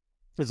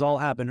 This all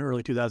happened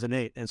early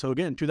 2008. And so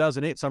again,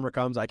 2008 summer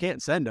comes, I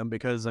can't send them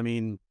because,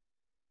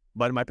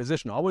 but my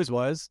position always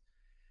was,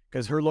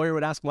 because her lawyer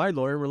would ask my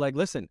lawyer, and we're like,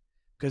 listen,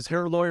 because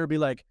her lawyer would be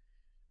like,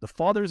 the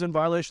father's in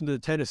violation of the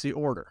Tennessee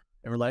order.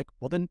 And we're like,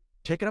 well, then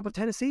take it up with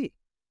Tennessee.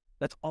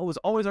 That's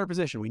always our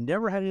position. We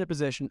never had any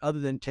position other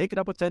than take it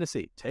up with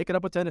Tennessee.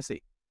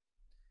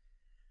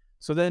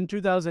 So then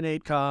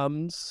 2008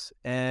 comes,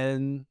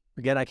 and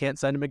again, I can't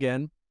send him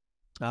again.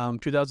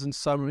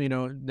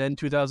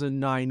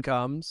 2009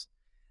 comes.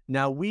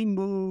 Now we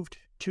moved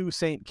to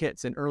St.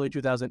 Kitts in early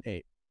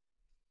 2008.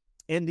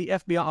 And the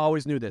FBI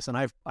always knew this, and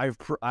I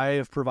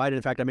have provided,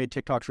 in fact, I made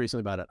TikToks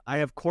recently about it. I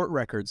have court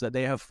records that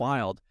they have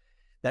filed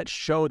that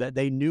show that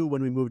they knew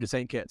when we moved to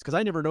St. Kitts, because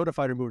I never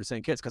notified her to move to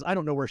St. Kitts because I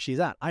don't know where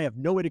she's at. I have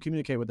no way to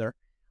communicate with her.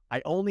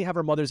 I only have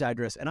her mother's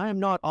address, and I am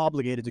not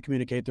obligated to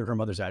communicate through her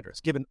mother's address.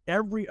 Given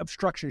every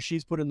obstruction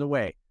she's put in the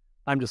way,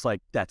 I'm just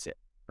like, that's it,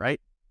 right?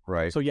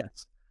 Right. So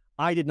yes,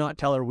 I did not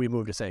tell her we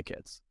moved to St.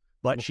 Kitts,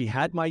 but she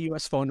had my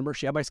U.S. phone number.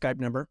 She had my Skype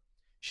number.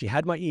 She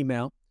had my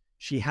email.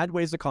 She had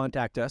ways to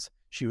contact us.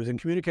 She was in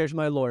communication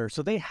with my lawyer.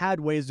 So they had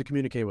ways to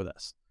communicate with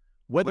us.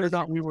 Whether or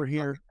not we were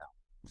here.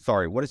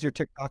 Sorry, what is your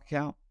TikTok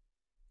account?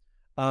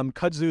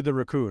 Kudzu the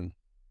Raccoon.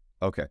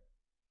 Okay.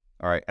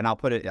 All right. And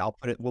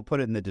we'll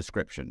put it in the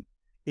description.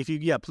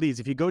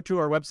 Please, if you go to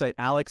our website,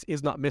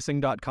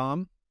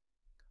 alexisnotmissing.com,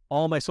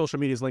 all my social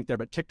media is linked there,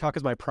 but TikTok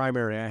is my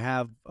primary. I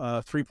have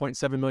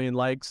 3.7 million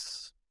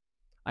likes.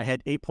 I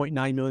had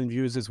 8.9 million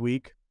views this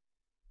week.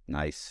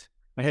 Nice.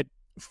 I had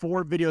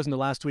 4 videos in the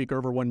last week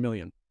over 1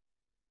 million.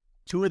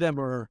 3 of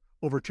them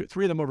over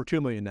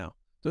 2 million now.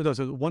 So those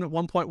are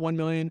 1.1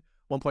 million,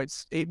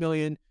 1.8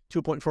 million,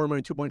 2.4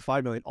 million,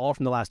 2.5 million, all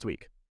from the last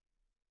week.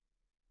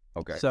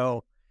 Okay.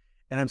 So,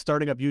 and I'm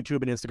starting up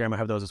YouTube and Instagram. I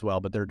have those as well,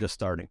 but they're just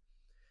starting.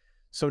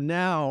 So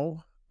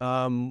now,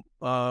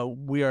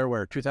 we are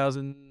where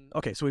 2000.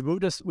 Okay, so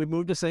we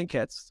moved to St.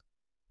 Kitts.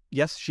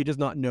 yes, she does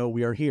not know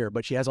we are here,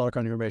 but she has all our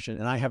contact information,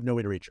 and I have no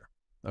way to reach her.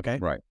 Okay?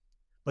 Right.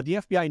 But the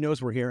FBI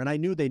knows we're here, and I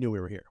knew they knew we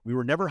were here. We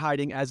were never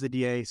hiding, as the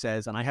DA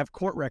says, and I have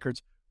court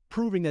records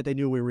proving that they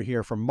knew we were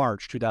here from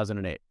March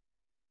 2008.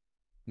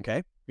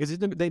 Okay? Because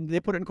they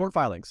put it in court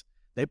filings.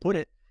 They put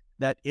it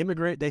that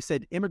they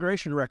said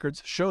immigration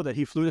records show that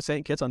he flew to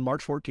St. Kitts on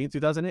March 14th,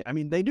 2008. I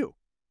mean, they knew.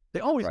 They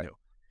always knew.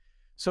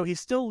 So he's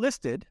still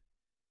listed.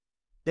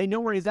 They know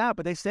where he's at,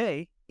 but they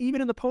say, even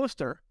in the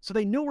poster, so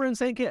they know we're in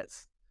St.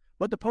 Kitts.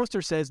 But the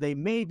poster says they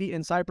may be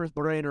in Cyprus,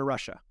 Bahrain, or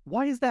Russia.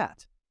 Why is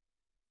that?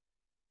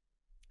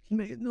 It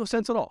made no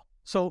sense at all.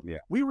 So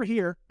we were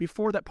here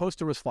before that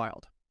poster was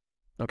filed.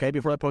 Okay,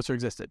 before that poster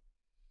existed.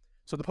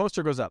 So the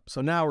poster goes up.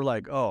 So now we're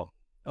like, oh,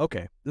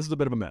 okay, this is a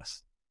bit of a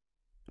mess.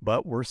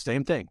 But we're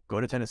same thing. Go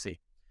to Tennessee.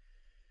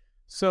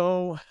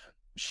 So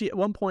at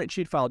one point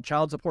she'd filed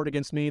child support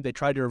against me. They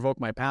tried to revoke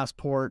my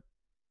passport.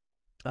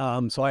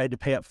 So I had to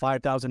pay up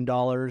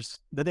 $5,000.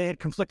 That they had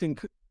conflicting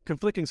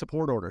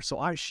support orders. So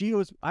I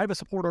have a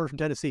support order from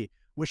Tennessee,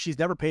 which she's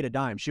never paid a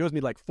dime. She owes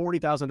me like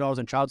 $40,000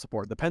 in child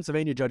support. The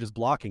Pennsylvania judge is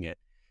blocking it.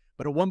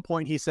 But at one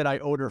point he said I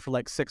owed her for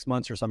like 6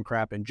 months or some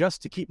crap. And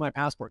just to keep my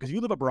passport, because you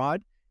live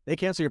abroad, they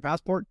cancel your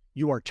passport,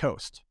 you are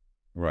toast.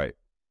 Right.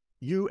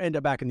 You end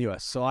up back in the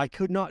U.S. So I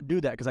could not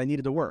do that because I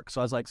needed to work.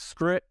 So I was like,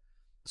 screw it.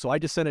 So I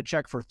just sent a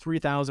check for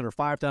 $3,000 or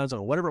 $5,000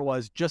 or whatever it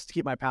was just to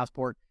keep my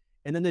passport.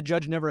 And then the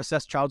judge never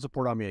assessed child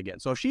support on me again.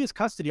 So if she has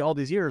custody all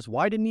these years,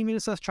 why didn't he even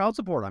assess child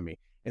support on me?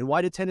 And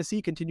why did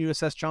Tennessee continue to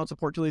assess child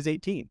support till he's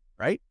 18,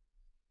 right?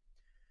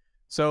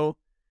 So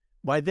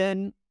by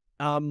then,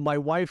 my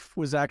wife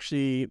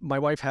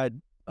had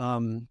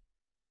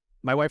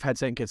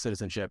St. Kitts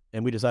citizenship,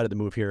 and we decided to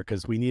move here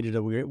because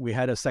we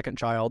had a second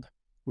child.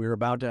 We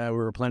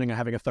were planning on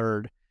having a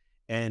third,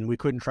 and we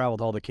couldn't travel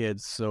with all the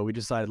kids. So we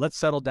decided, let's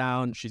settle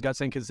down. She's got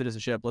St. Kitts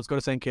citizenship. Let's go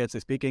to St. Kitts. They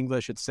speak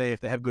English. It's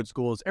safe. They have good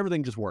schools.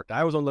 Everything just worked.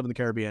 I was on live in the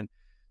Caribbean.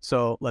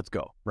 So let's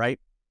go, right?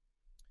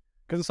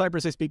 Because in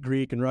Cyprus, they speak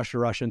Greek, and Russia,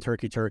 Russian,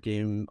 Turkey,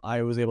 and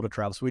I was able to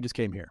travel. So we just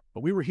came here.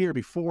 But we were here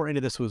before any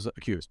of this was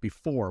accused.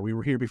 We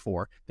were here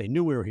before. They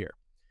knew we were here.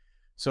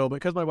 So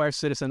because my wife's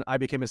citizen, I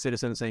became a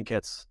citizen in St.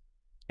 Kitts.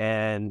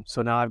 And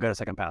so now I've got a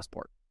second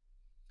passport.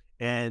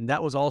 And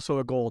that was also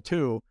a goal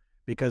too,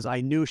 because I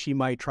knew she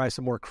might try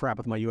some more crap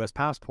with my U.S.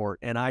 passport,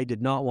 and I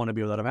did not want to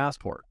be without a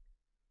passport.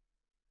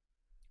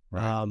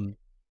 Right.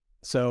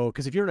 So,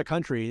 because if you're in a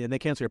country and they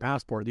cancel your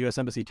passport, the U.S.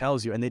 Embassy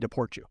tells you and they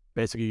deport you.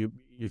 Basically,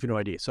 if you no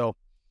ID. So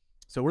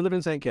we're living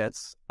in St.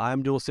 Kitts.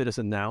 I'm dual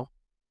citizen now.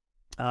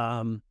 But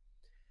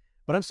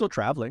I'm still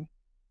traveling.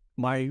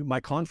 My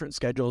conference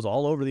schedule is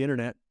all over the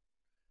internet.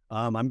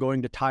 I'm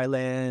going to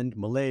Thailand,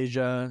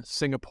 Malaysia,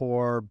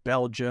 Singapore,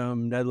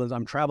 Belgium, Netherlands.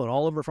 I'm traveling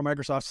all over for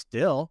Microsoft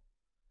still.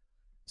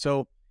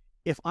 So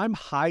if I'm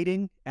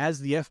hiding as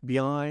the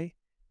FBI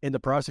and the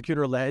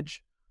prosecutor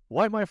allege,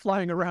 why am I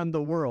flying around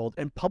the world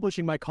and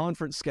publishing my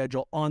conference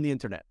schedule on the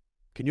internet?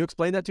 Can you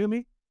explain that to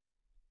me?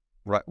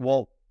 Right.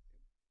 Well,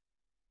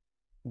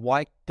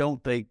 why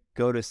don't they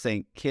go to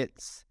St.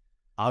 Kitts?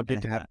 I'll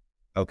get to that.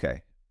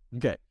 Okay.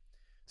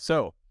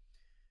 So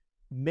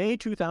May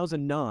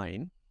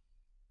 2009,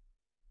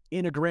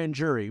 in a grand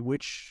jury,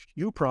 which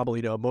you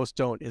probably know, most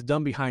don't, is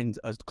done behind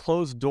a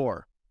closed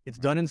door. It's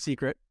done in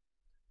secret.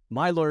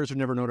 My lawyers were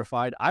never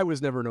notified. I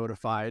was never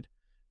notified.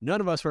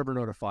 None of us were ever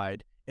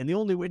notified. And the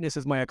only witness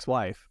is my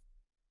ex-wife.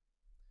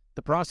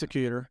 The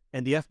prosecutor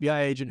and the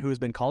FBI agent who has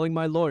been calling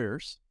my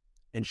lawyers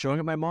and showing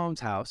at my mom's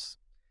house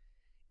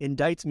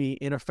indicts me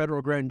in a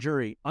federal grand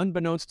jury,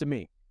 unbeknownst to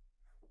me,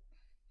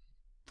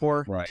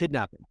 for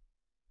kidnapping.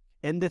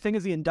 And the thing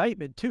is, the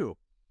indictment too.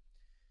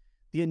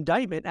 The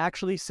indictment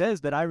actually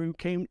says that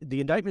the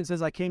indictment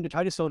says I came to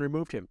Titusville and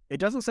removed him. It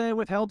doesn't say I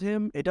withheld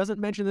him. It doesn't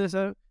mention this.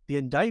 The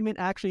indictment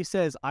actually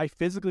says I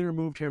physically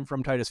removed him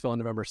from Titusville on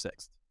November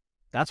 6th.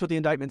 That's what the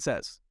indictment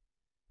says,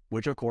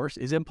 which of course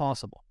is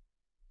impossible.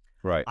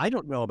 Right. I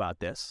don't know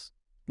about this.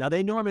 Now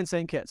they know I'm in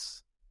St.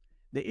 Kitts.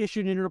 They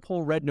issued an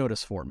Interpol red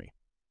notice for me.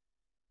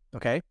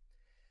 Okay.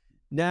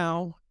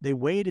 Now they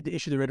waited to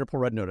issue the Interpol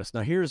red notice. Now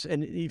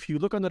and if you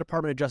look on the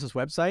Department of Justice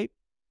website,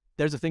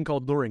 there's a thing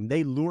called luring.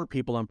 They lure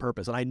people on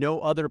purpose. And I know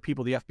other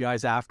people the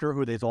FBI's after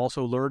who they've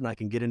also lured, and I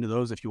can get into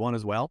those if you want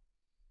as well.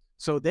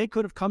 So they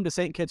could have come to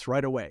St. Kitts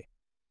right away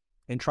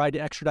and tried to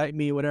extradite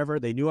me, whatever.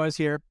 They knew I was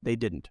here. They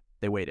didn't.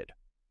 They waited.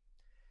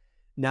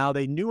 Now,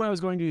 they knew I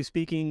was going to be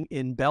speaking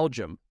in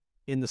Belgium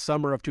in the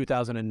summer of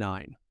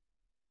 2009.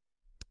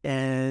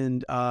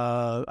 And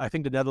I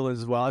think the Netherlands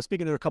as well. I was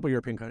speaking to a couple of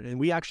European countries. And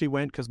we actually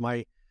went because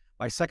my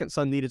second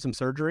son needed some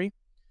surgery.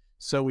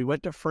 So we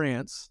went to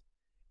France.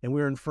 And we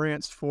were in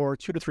France for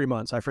 2 to 3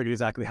 months. I forget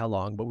exactly how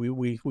long, but we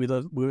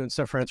went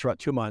to France for about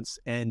 2 months.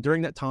 And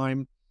during that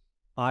time,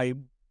 I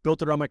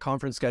built it around my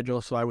conference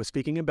schedule. So I was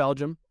speaking in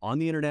Belgium on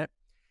the internet,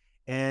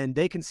 and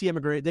they can see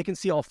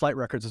all flight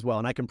records as well.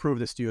 And I can prove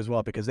this to you as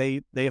well, because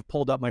they have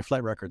pulled up my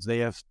flight records.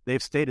 They've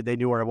stated they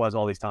knew where I was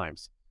all these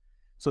times.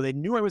 So they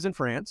knew I was in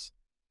France.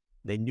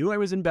 They knew I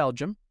was in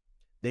Belgium.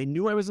 They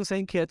knew I was in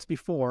St. Kitts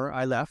before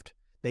I left.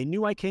 They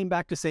knew I came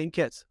back to St.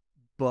 Kitts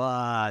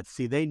But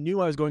see, they knew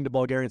I was going to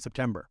Bulgaria in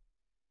September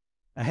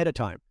ahead of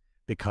time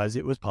because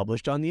it was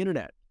published on the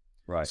internet.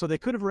 Right. So they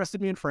could have arrested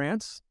me in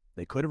France.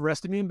 They could have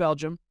arrested me in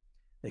Belgium.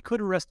 They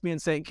could have arrested me in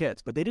St.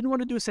 Kitts, but they didn't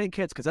want to do St.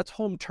 Kitts because that's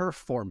home turf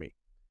for me.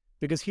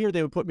 Because here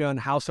they would put me on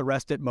house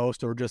arrest at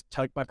most, or just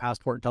take my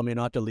passport and tell me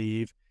not to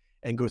leave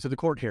and go through the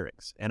court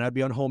hearings, and I'd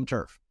be on home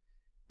turf.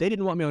 They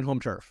didn't want me on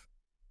home turf.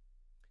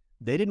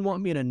 They didn't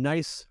want me in a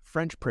nice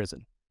French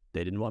prison.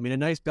 They didn't want me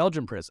in a nice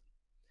Belgian prison.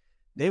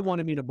 They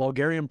wanted me in a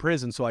Bulgarian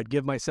prison so I'd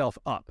give myself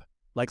up.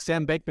 Like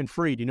Sam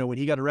Bankman-Fried, you know, when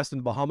he got arrested in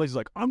the Bahamas, he's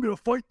like, I'm going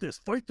to fight this,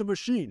 fight the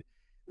machine.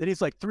 Then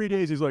he's like 3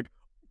 days, he's like,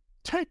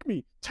 take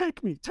me,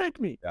 take me, take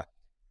me. Yeah.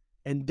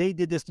 And they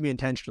did this to me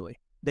intentionally.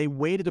 They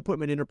waited to put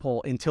me in Interpol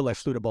until I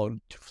flew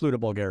to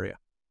Bulgaria.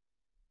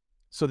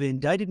 So they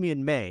indicted me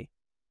in May,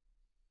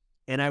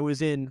 and I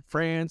was in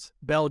France,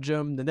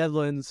 Belgium, the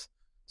Netherlands,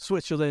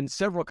 Switzerland,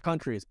 several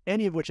countries,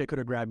 any of which they could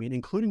have grabbed me,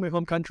 including my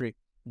home country.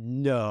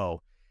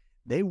 No.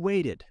 They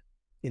waited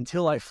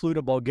until I flew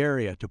to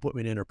Bulgaria to put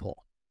me in Interpol.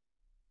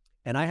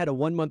 And I had a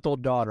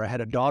 1-month-old daughter. I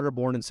had a daughter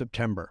born in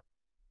September.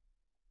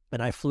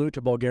 And I flew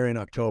to Bulgaria in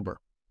October.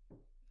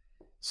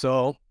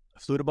 So I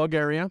flew to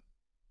Bulgaria.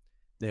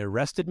 They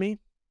arrested me.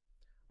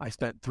 I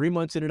spent 3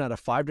 months in and out of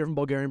 5 different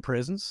Bulgarian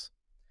prisons.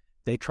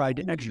 They tried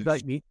to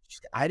extradite me.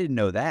 I didn't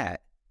know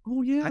that.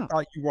 Oh, yeah. I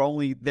thought you were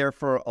only there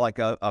for like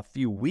a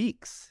few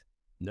weeks.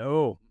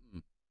 No.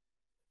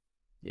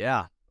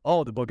 Yeah.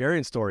 Oh, the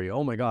Bulgarian story.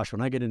 Oh, my gosh,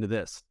 when I get into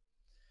this.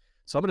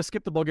 So I'm going to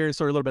skip the Bulgarian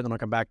story a little bit, then I'll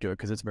come back to it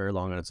because it's very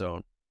long on its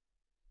own.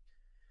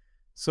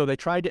 So they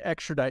tried to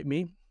extradite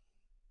me.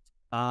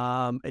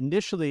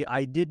 Initially,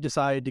 I did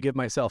decide to give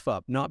myself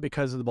up, not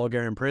because of the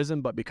Bulgarian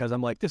prison, but because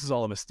I'm like, this is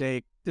all a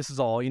mistake. This is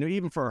all, you know,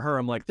 even for her,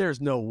 I'm like, there's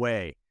no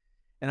way.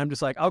 And I'm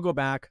just like, I'll go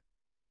back.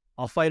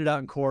 I'll fight it out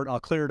in court. I'll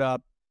clear it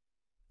up.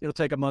 It'll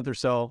take a month or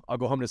so. I'll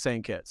go home to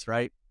St. Kitts,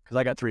 right? Because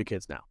I got 3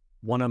 kids now.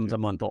 One of them's a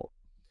month old.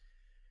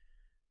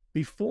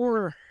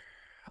 Before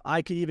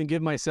I could even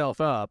give myself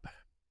up,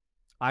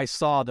 I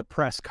saw the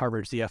press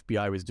coverage the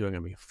FBI was doing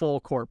on me.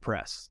 Full court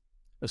press,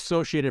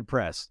 Associated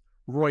Press,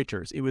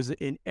 Reuters. It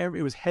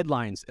was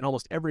headlines in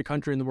almost every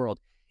country in the world.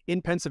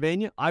 In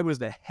Pennsylvania, I was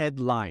the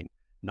headline,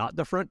 not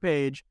the front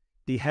page,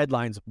 the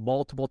headlines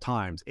multiple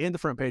times, and the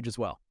front page as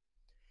well.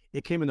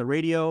 It came in the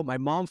radio. My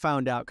mom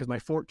found out because my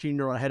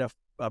 14-year-old, I had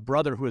a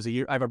brother who was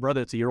I have a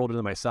brother that's a year older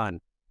than my son.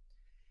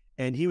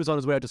 And he was on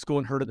his way out to school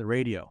and heard it on the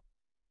radio.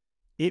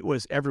 It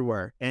was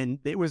everywhere. And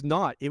it was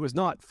not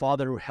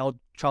father who held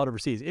child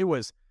overseas. It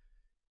was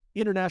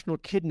international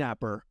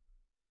kidnapper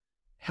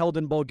held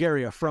in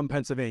Bulgaria from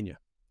Pennsylvania.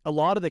 A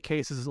lot of the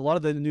cases, a lot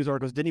of the news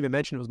articles didn't even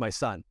mention it was my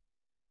son.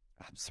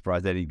 I'm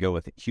surprised they didn't go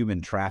with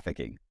human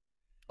trafficking.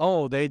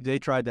 Oh, they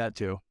tried that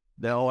too.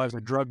 I was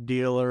a drug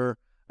dealer.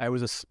 I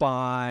was a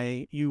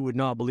spy. You would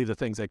not believe the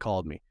things they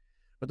called me.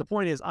 But the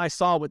point is, I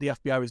saw what the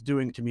FBI was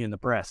doing to me in the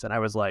press, and I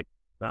was like,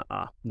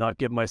 not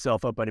giving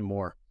myself up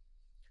anymore.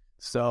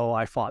 So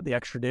I fought the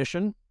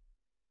extradition.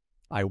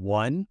 I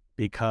won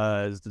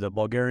because the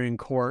Bulgarian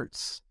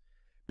courts,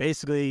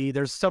 basically,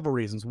 there's several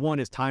reasons. One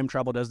is time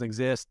travel doesn't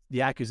exist.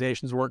 The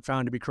accusations weren't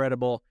found to be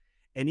credible.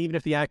 And even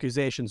if the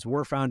accusations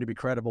were found to be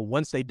credible,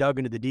 once they dug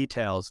into the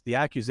details, the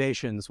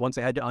accusations, once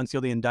they had to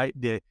unseal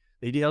the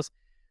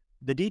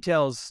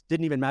details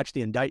didn't even match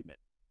the indictment.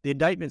 The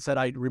indictment said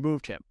I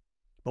removed him.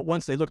 But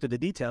once they looked at the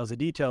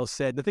details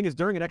said, the thing is,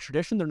 during an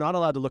extradition, they're not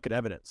allowed to look at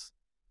evidence.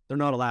 They're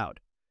not allowed.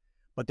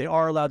 But they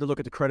are allowed to look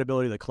at the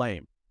credibility of the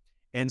claim.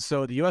 And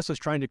so the U.S. was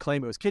trying to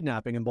claim it was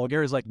kidnapping, and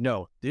Bulgaria's like,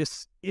 no,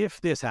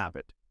 if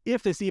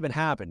this even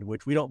happened,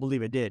 which we don't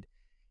believe it did,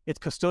 it's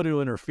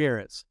custodial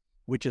interference,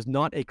 which is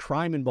not a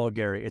crime in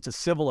Bulgaria. It's a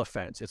civil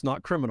offense. It's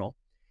not criminal,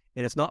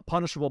 and it's not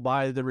punishable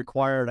by the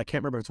required, I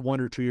can't remember if it's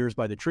 1 or 2 years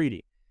by the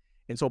treaty.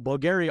 And so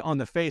Bulgaria on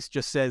the face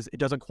just says it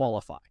doesn't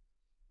qualify.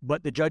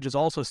 But the judges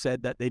also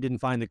said that they didn't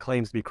find the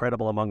claims to be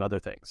credible, among other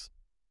things.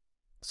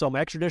 So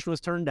my extradition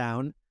was turned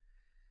down,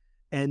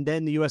 and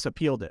then the U.S.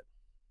 appealed it.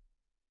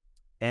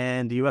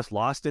 And the U.S.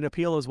 lost an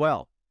appeal as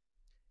well.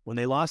 When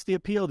they lost the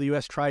appeal, the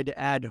U.S. tried to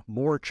add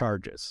more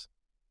charges,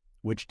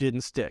 which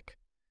didn't stick.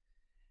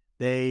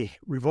 They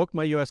revoked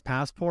my U.S.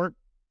 passport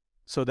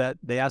so that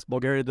they asked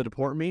Bulgaria to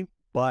deport me,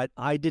 but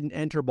I didn't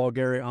enter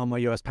Bulgaria on my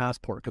U.S.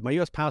 passport because my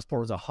U.S. passport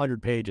was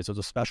 100 pages. It was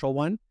a special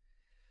one.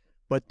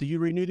 But you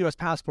renew the U.S.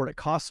 passport, it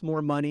costs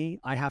more money.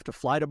 I have to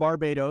fly to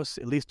Barbados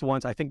at least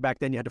once. I think back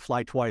then you had to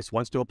fly twice,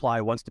 once to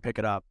apply, once to pick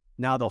it up.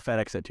 Now they'll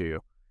FedEx it to you.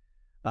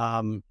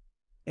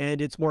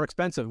 And it's more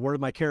expensive. Whereas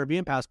my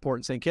Caribbean passport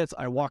in St. Kitts,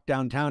 I walk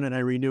downtown and I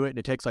renew it, and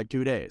it takes like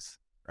 2 days,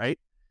 right?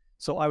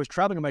 So I was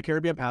traveling on my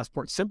Caribbean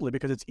passport simply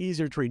because it's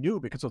easier to renew,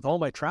 because with all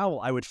my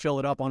travel, I would fill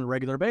it up on a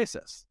regular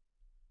basis,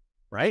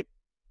 right?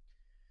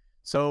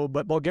 So,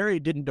 but Bulgaria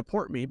didn't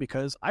deport me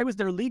because I was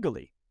there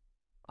legally.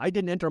 I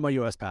didn't enter my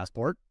U.S.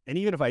 passport, and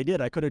even if I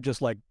did, I could have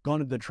just like gone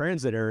to the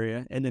transit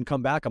area and then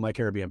come back on my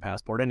Caribbean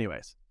passport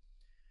anyways.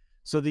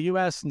 So the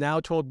U.S. now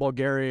told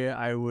Bulgaria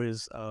I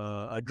was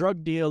a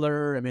drug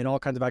dealer. I made all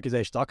kinds of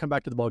accusations. I'll come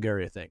back to the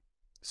Bulgaria thing.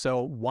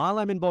 So while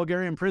I'm in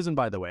Bulgarian prison,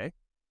 by the way,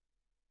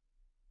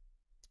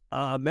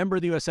 A member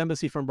of the U.S.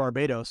 Embassy from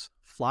Barbados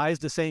flies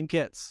to St.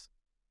 Kitts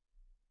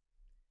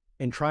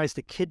and tries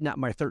to kidnap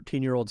my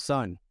 13-year-old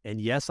son.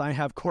 And yes, I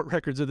have court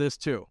records of this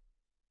too.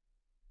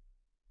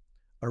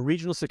 A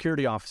regional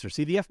security officer.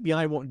 See, the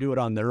FBI won't do it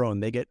on their own.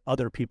 They get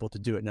other people to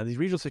do it. Now, these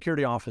regional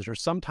security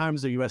officers,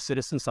 sometimes they're U.S.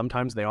 citizens,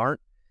 sometimes they aren't.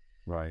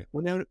 Right.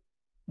 When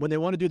they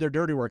want to do their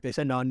dirty work, they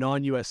send a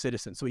non-U.S.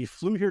 citizen. So he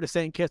flew here to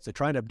St. Kitts to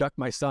try and abduct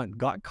my son,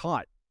 got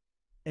caught,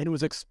 and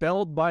was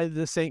expelled by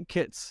the St.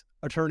 Kitts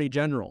Attorney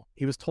General.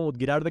 He was told,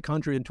 get out of the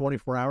country in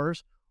 24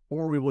 hours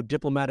or we will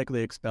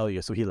diplomatically expel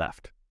you. So he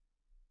left.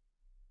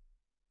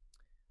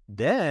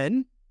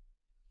 Then,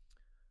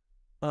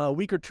 a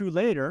week or two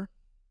later,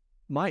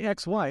 my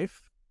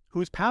ex-wife,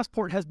 whose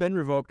passport has been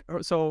revoked,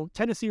 so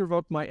Tennessee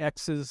revoked my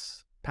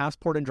ex's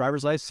passport and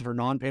driver's license for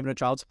non-payment of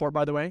child support,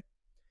 by the way.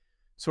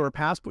 So her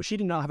passport, she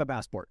did not have a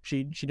passport.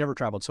 She never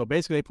traveled. So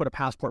basically they put a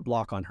passport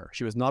block on her.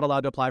 She was not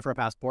allowed to apply for a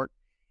passport,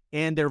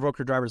 and they revoked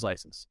her driver's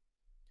license.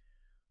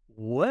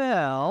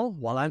 Well,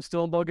 while I'm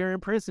still in Bulgarian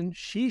prison,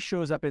 she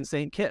shows up in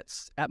St.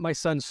 Kitts at my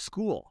son's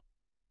school.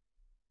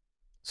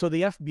 So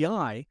the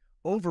FBI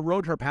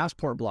overrode her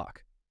passport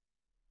block,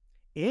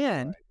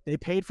 and they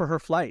paid for her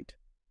flight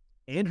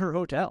and her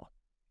hotel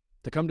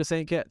to come to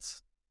St.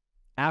 Kitts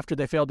after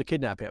they failed to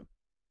kidnap him.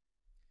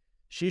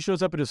 She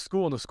shows up at his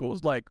school, and the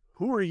school's like,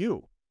 who are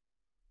you?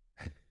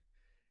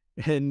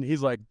 And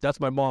he's like, that's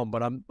my mom,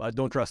 but I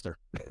don't trust her.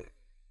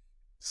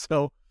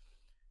 So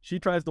she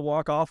tries to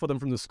walk off with him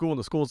from the school, and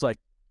the school's like,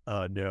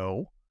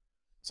 no.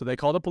 So they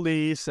call the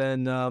police,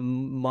 and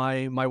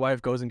my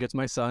wife goes and gets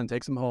my son,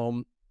 takes him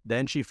home.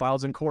 Then she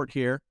files in court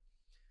here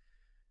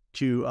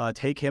to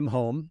take him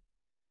home,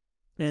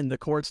 and the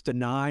courts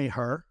deny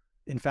her.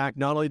 In fact,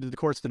 not only did the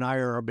courts deny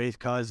her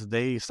because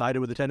they sided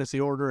with the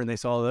Tennessee order and they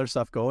saw all the other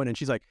stuff going, and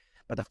she's like,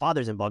 but the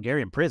father's in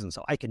Bulgarian prison,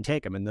 so I can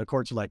take him. And the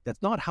courts are like,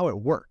 that's not how it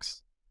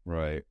works.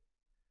 Right.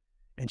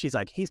 And she's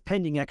like, he's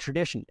pending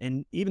extradition.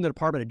 And even the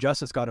Department of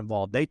Justice got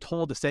involved. They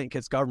told the St.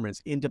 Kitts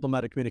governments in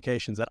diplomatic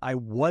communications that I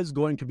was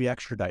going to be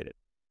extradited,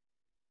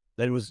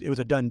 that it was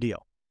a done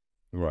deal.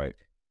 Right.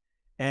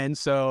 And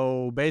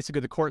so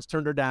basically the courts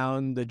turned her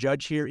down. The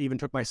judge here even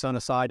took my son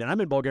aside, and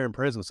I'm in Bulgarian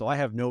prison, so I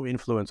have no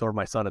influence over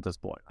my son at this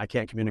point. I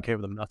can't communicate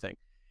with him, nothing.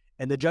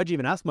 And the judge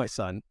even asked my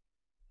son,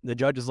 the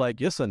judge is like,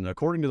 listen,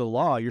 according to the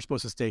law, you're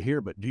supposed to stay here,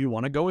 but do you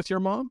want to go with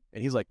your mom?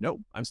 And he's like, nope,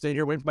 I'm staying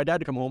here waiting for my dad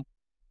to come home.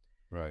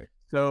 Right.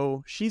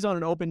 So she's on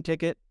an open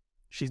ticket.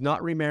 She's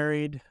not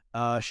remarried.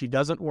 She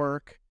doesn't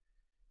work.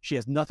 She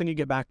has nothing to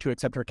get back to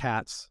except her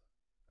cats.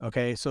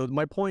 Okay, so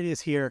my point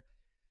is here,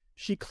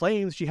 she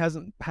claims she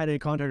hasn't had any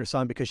contact with her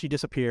son because she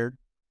disappeared,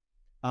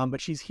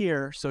 but she's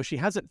here, so she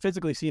hasn't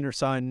physically seen her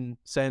son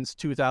since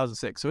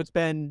 2006. So it's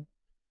been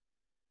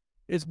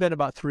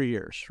about 3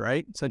 years,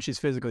 right, since she's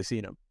physically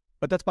seen him.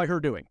 But that's by her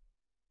doing.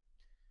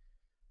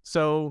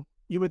 So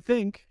you would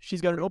think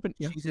she's got an open...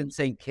 She's in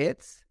St.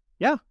 Kitts?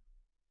 Yeah.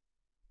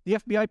 The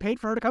FBI paid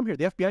for her to come here.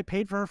 The FBI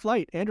paid for her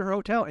flight and her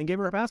hotel and gave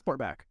her passport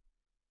back.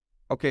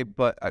 Okay,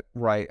 but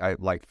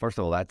first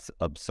of all, that's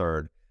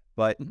absurd.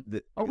 But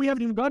we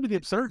haven't even gone to the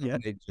absurd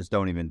yet. They just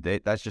don't even.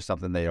 That's just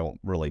something they don't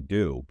really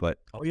do. But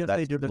yes,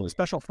 they do. There's a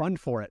special fund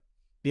for it.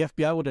 The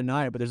FBI will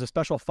deny it, but there's a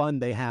special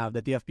fund they have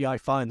that the FBI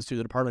funds through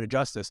the Department of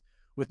Justice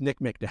with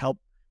NCMEC to help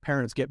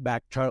parents get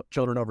back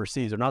children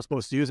overseas. They're not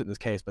supposed to use it in this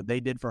case, but they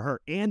did for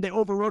her, and they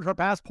overrode her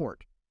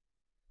passport.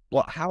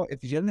 Well, how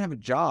if she doesn't have a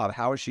job,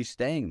 how is she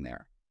staying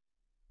there?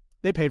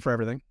 They paid for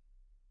everything.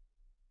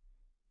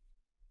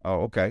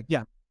 Oh, okay.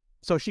 Yeah.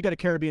 So she got a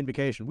Caribbean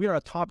vacation. We are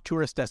a top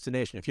tourist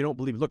destination. If you don't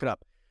believe, look it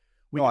up.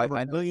 We have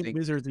a million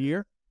visitors a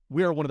year.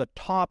 We are one of the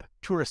top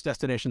tourist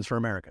destinations for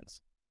Americans.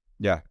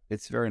 Yeah,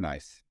 it's very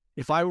nice.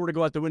 If I were to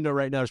go out the window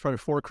right now, there's probably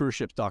 4 cruise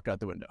ships docked out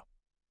the window.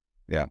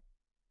 Yeah.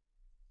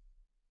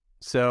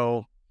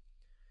 So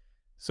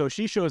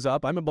she shows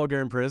up. I'm in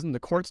Bulgarian prison.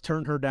 The courts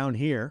turned her down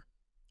here.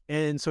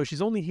 And so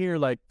she's only here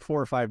like 4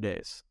 or 5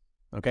 days.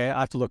 Okay, I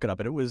have to look it up.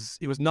 But it was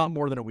not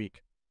more than a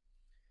week.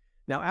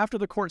 Now, after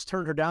the courts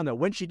turned her down, though,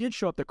 when she did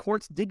show up, the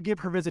courts did give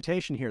her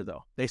visitation here,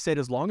 though. They said,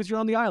 as long as you're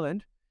on the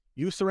island,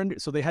 you surrender.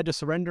 So they had to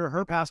surrender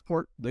her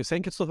passport. The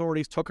St. Kitts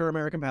authorities took her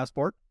American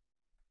passport.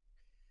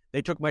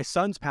 They took my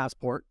son's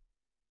passport,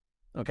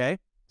 okay,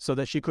 so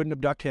that she couldn't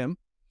abduct him.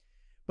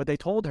 But they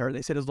told her,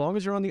 they said, as long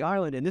as you're on the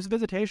island, and this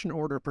visitation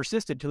order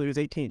persisted till he was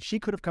 18, she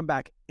could have come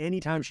back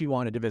anytime she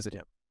wanted to visit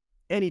him.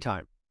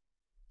 Anytime.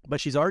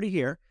 But she's already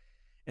here.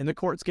 And the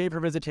courts gave her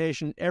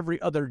visitation every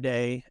other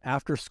day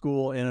after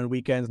school and on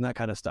weekends and that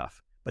kind of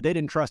stuff. But they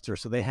didn't trust her,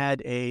 so they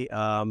had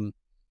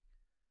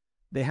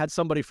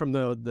somebody from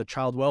the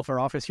child welfare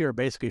office here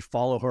basically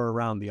follow her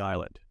around the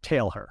island,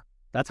 tail her.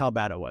 That's how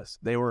bad it was.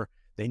 They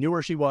knew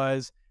where she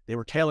was. They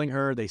were tailing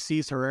her. They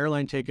seized her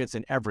airline tickets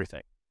and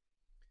everything.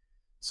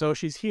 So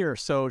she's here.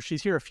 So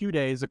she's here a few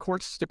days. The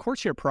courts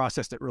here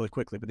processed it really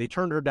quickly, but they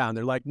turned her down.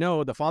 They're like,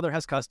 no, the father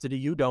has custody.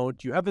 You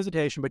don't. You have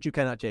visitation, but you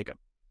cannot take him.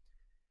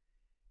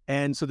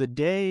 And so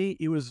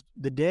it was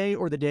the day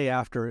or the day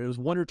after, it was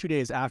 1 or 2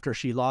 days after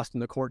she lost in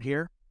the court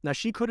here. Now,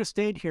 she could have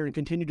stayed here and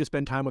continued to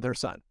spend time with her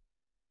son.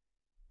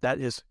 that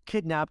is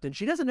kidnapped and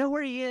she doesn't know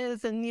where he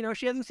is and,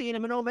 she hasn't seen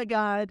him and oh my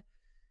God.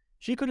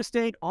 She could have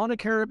stayed on a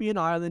Caribbean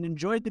island,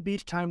 enjoyed the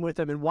beach time with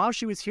him, and while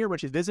she was here, when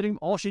she's visiting,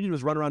 all she did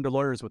was run around to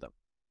lawyers with him.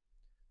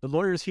 The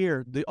lawyers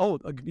here, the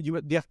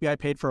FBI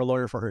paid for a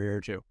lawyer for her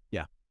here too.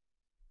 Yeah.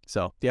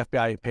 So the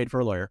FBI paid for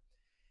a lawyer.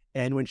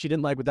 And when she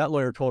didn't like what that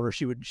lawyer told her,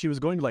 she was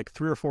going to like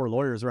 3 or 4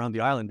 lawyers around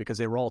the island because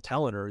they were all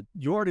telling her,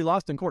 you already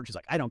lost in court. She's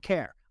like, I don't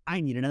care. I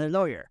need another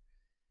lawyer.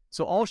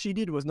 So all she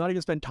did was not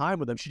even spend time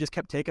with them. She just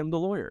kept taking them to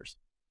lawyers.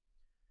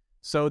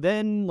 So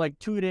then like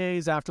 2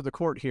 days after the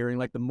court hearing,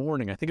 like the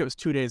morning, I think it was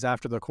 2 days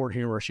after the court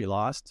hearing where she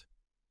lost,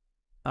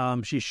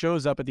 she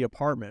shows up at the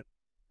apartment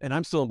and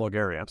I'm still in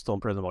Bulgaria. I'm still in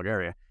prison in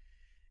Bulgaria.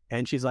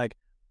 And she's like,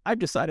 I've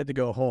decided to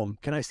go home.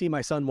 Can I see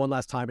my son one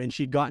last time? And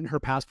she'd gotten her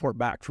passport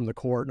back from the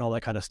court and all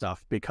that kind of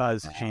stuff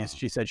because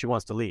she said she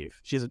wants to leave.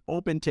 She has an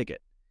open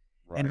ticket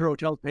and her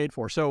hotel's paid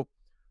for. So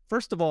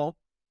first of all,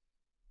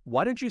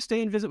 why don't you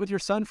stay and visit with your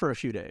son for a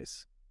few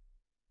days?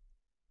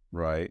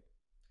 Right.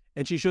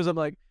 And she shows up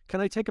like, can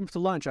I take him to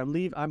lunch?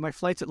 My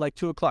flight's at like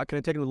 2:00. Can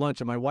I take him to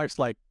lunch? And my wife's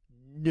like,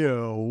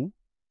 no.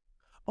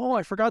 Oh,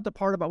 I forgot the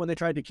part about when they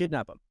tried to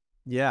kidnap him.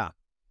 Yeah,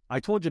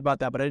 I told you about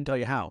that, but I didn't tell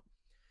you how.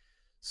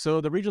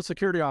 So the regional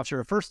security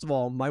officer, first of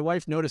all, my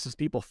wife notices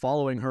people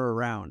following her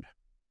around.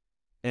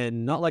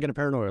 And not like in a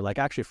paranoia, like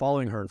actually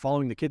following her and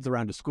following the kids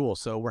around to school.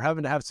 So we're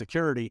having to have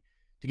security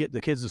to get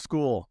the kids to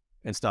school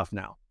and stuff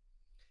now.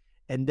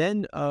 And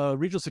then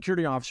regional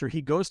security officer,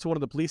 he goes to one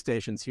of the police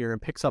stations here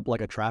and picks up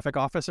like a traffic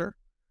officer.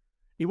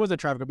 He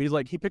wasn't a traffic,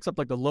 but he picks up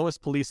like the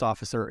lowest police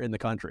officer in the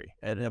country.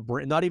 And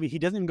he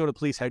doesn't even go to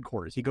police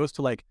headquarters. He goes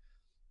to like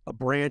a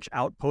branch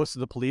outpost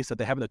of the police that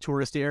they have in the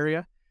touristy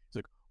area. He's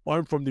like,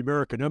 I'm from the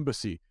American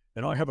Embassy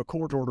and I have a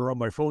court order on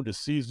my phone to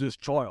seize this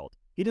child.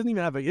 He doesn't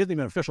even have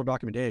official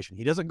documentation.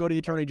 He doesn't go to the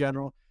attorney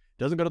general,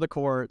 doesn't go to the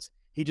courts.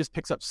 He just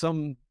picks up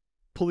some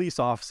police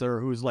officer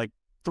who's like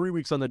 3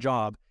 weeks on the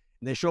job.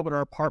 And they show up at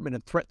our apartment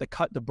and threaten to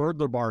cut the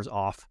burglar bars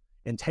off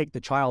and take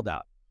the child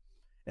out.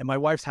 And my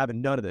wife's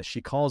having none of this.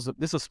 She calls,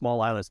 this is a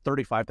small island, it's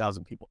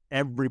 35,000 people.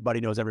 Everybody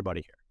knows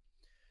everybody here.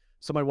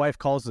 So my wife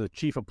calls the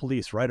chief of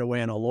police right away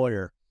and a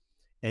lawyer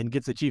and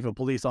gets the chief of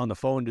police on the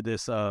phone to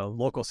this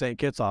local St.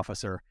 Kitts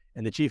officer.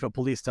 And the chief of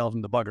police tells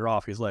him to bugger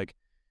off. He's like,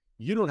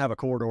 you don't have a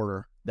court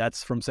order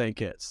that's from St.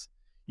 Kitts.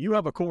 You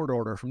have a court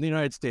order from the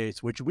United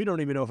States, which we don't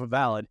even know if it's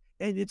valid.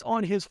 And it's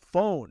on his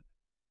phone.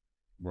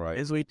 Right.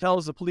 And so he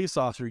tells the police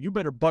officer, you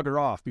better bugger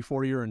off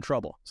before you're in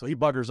trouble. So he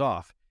buggers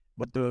off.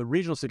 But the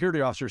regional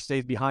security officer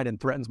stays behind and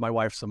threatens my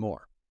wife some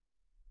more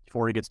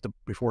before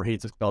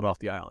he's expelled off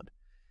the island.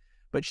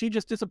 But she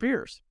just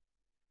disappears.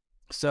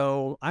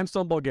 So I'm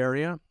still in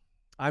Bulgaria.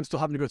 I'm still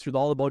having to go through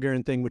all the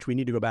Bulgarian thing, which we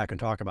need to go back and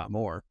talk about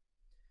more.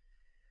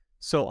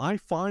 So I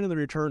finally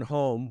return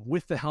home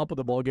with the help of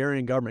the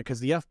Bulgarian government because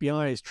the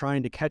FBI is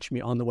trying to catch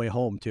me on the way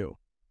home too.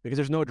 Because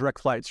there's no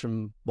direct flights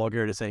from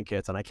Bulgaria to St.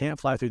 Kitts, and I can't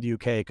fly through the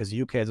UK because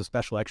the UK has a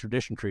special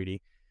extradition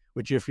treaty,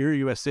 which if you're a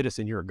U.S.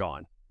 citizen, you're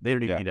gone. They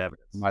don't even need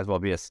evidence. Might as well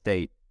be a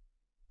state.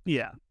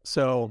 Yeah.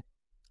 So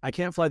I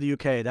can't fly the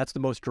UK. That's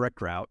the most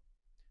direct route.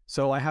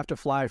 So I have to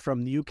fly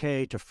from the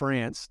UK to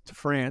France,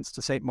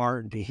 to St.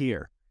 Martin, to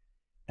here.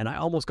 And I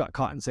almost got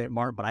caught in St.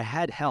 Martin, but I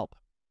had help.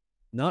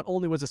 Not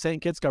only was the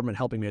St. Kitts government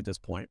helping me at this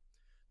point,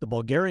 the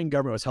Bulgarian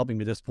government was helping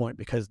me at this point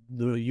because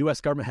the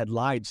U.S. government had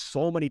lied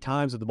so many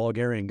times with the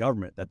Bulgarian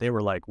government that they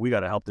were like, we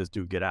got to help this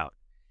dude get out.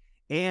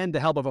 And the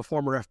help of a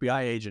former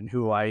FBI agent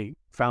who I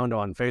found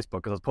on Facebook,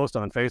 because I was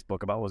posting on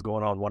Facebook about what was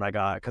going on when I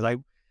got, because I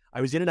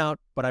was in and out,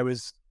 but I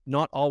was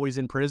not always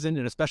in prison.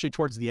 And especially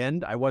towards the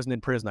end, I wasn't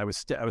in prison. I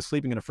was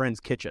sleeping in a friend's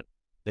kitchen.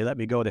 They let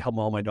me go. They helped me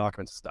with all my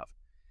documents and stuff.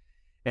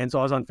 And so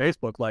I was on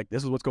Facebook like,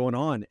 this is what's going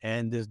on.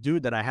 And this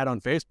dude that I had on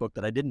Facebook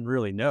that I didn't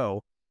really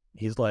know,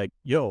 he's like,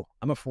 yo,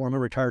 I'm a former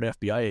retired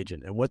FBI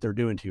agent, and what they're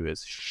doing to you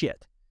is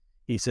shit.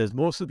 He says,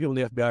 most of the people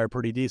in the FBI are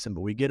pretty decent,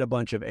 but we get a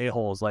bunch of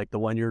a-holes like the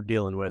one you're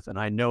dealing with, and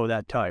I know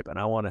that type, and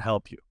I want to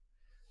help you.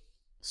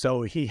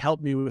 So he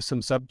helped me with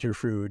some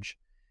subterfuge,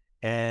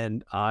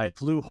 and I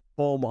flew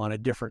home on a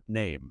different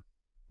name,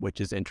 which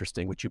is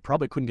interesting, which you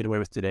probably couldn't get away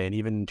with today, and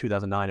even in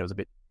 2009, it was a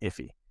bit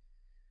iffy.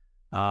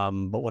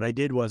 But what I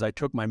did was I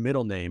took my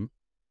middle name,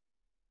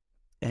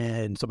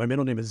 and so my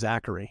middle name is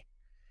Zachary.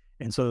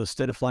 And so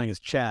instead of flying as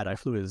Chad, I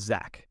flew as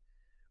Zach,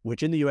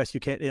 which in the U.S.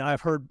 you can't.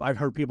 I've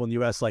heard people in the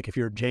U.S. like if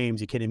you're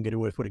James, you can't even get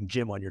away with putting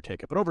Jim on your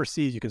ticket. But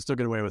overseas, you can still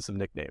get away with some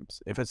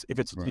nicknames if it's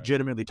right.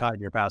 Legitimately tied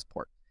in your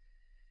passport.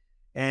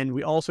 And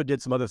we also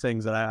did some other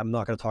things that I'm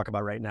not going to talk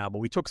about right now. But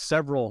we took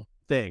several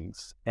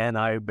things, and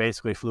I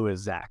basically flew as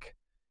Zach.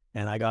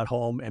 And I got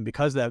home, and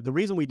because the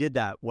reason we did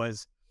that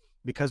was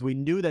because we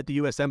knew that the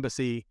U.S.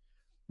 Embassy,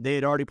 they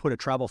had already put a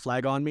travel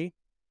flag on me,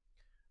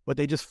 but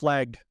they just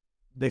flagged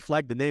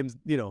the names,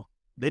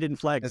 they didn't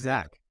flag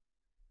Zach.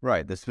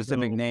 Right, the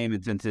specific name,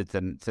 and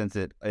since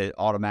it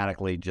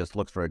automatically just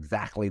looks for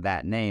exactly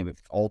that name, if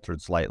it's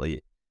altered slightly,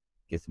 it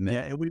gets missed.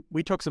 Yeah, and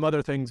we took some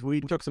other things.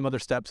 We took some other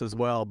steps as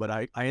well, but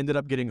I ended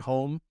up getting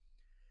home.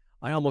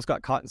 I almost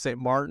got caught in St.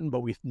 Martin,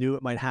 but we knew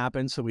it might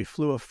happen. So we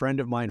flew a friend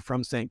of mine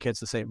from St. Kitts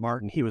to St.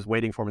 Martin. He was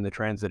waiting for me in the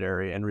transit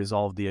area and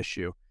resolved the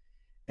issue.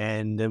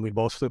 And then we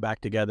both flew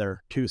back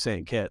together to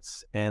St.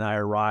 Kitts. And I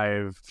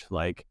arrived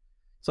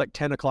it's like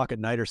 10 o'clock at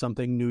night or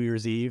something, New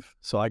Year's Eve.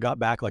 So I got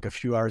back like a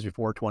few hours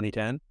before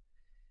 2010.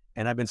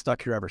 And I've been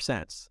stuck here ever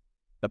since.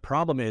 The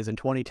problem is in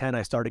 2010,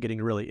 I started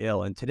getting really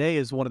ill. And today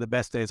is one of the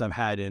best days I've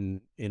had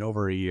in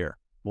over a year.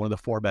 One of the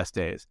 4 best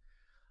days.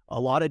 A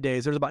lot of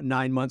days, there's about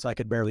 9 months I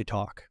could barely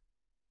talk.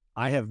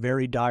 I have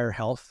very dire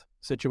health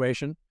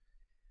situation.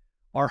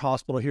 Our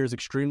hospital here is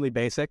extremely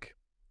basic.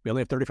 We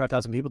only have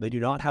 35,000 people. They do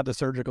not have the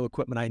surgical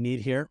equipment I need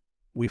here.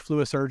 We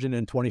flew a surgeon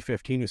in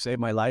 2015 who saved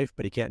my life,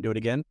 but he can't do it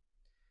again.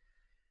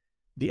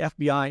 The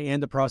FBI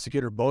and the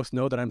prosecutor both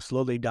know that I'm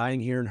slowly dying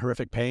here in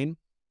horrific pain.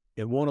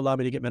 It won't allow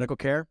me to get medical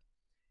care.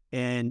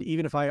 And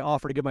even if I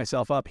offer to give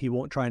myself up, he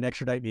won't try and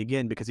extradite me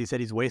again because he said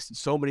he's wasted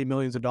so many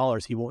millions of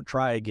dollars, he won't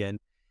try again.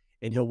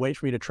 And he'll wait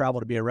for me to travel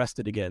to be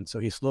arrested again. So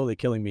he's slowly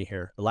killing me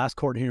here. The last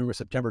court hearing was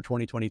September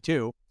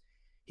 2022.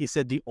 He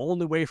said the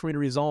only way for me to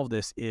resolve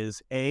this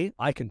is A,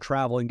 I can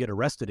travel and get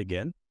arrested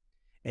again.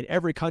 And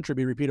every country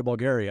be repeat of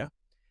Bulgaria.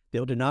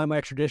 They'll deny my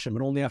extradition,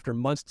 but only after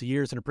months to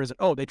years in a prison.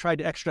 Oh, they tried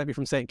to extradite me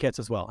from St. Kitts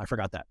as well. I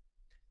forgot that.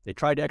 They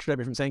tried to extradite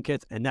me from St.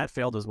 Kitts, and that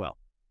failed as well.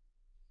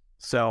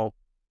 So,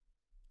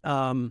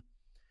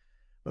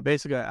 but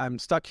basically, I'm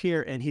stuck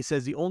here, and he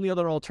says the only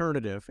other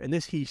alternative, and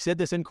he said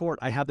this in court,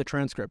 I have the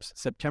transcripts,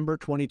 September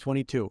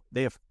 2022.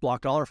 They have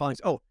blocked all our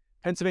filings. Oh,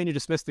 Pennsylvania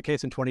dismissed the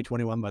case in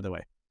 2021, by the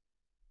way.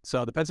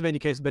 So the Pennsylvania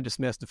case has been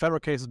dismissed. The federal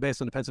case is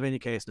based on the Pennsylvania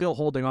case, still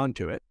holding on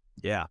to it.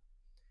 Yeah.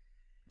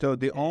 So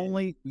the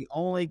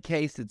only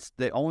case that's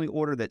the only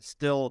order that's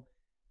still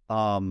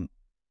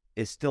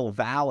is still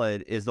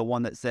valid is the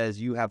one that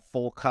says you have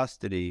full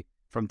custody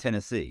from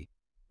Tennessee.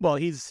 Well,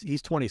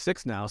 he's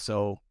 26 now,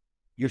 so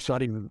you're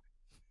not even.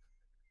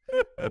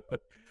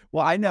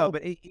 Well, I know,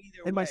 but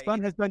my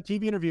son has done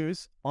TV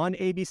interviews on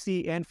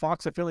ABC and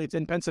Fox affiliates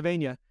in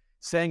Pennsylvania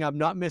saying I'm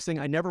not missing.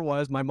 I never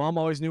was. My mom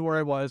always knew where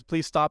I was.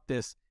 Please stop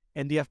this.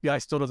 And the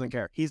FBI still doesn't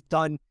care. He's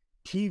done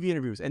TV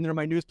interviews, and they're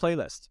my news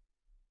playlist.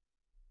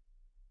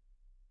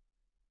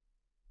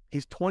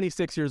 He's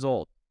 26 years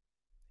old.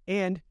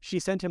 And she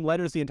sent him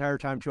letters the entire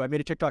time, too. I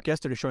made a TikTok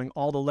yesterday showing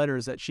all the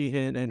letters that she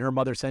and her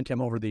mother sent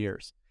him over the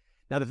years.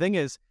 Now, the thing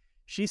is,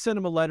 she sent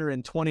him a letter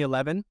in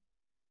 2011.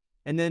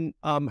 And then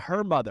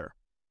her mother,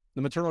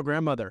 the maternal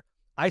grandmother,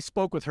 I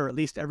spoke with her at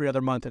least every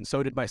other month, and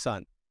so did my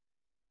son.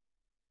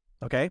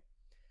 Okay?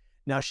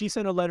 Now, she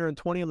sent a letter in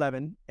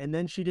 2011, and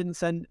then she didn't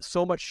send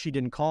so much. She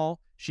didn't call.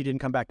 She didn't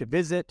come back to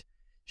visit.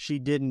 She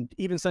didn't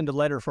even send a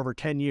letter for over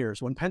 10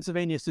 years. When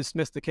Pennsylvania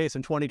dismissed the case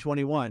in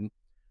 2021,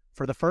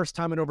 for the first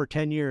time in over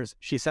 10 years,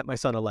 she sent my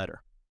son a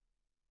letter.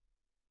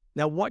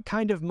 Now, what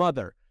kind of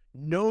mother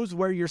knows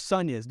where your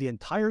son is the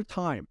entire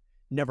time,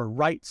 never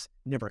writes,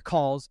 never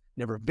calls,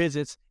 never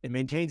visits, and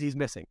maintains he's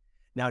missing?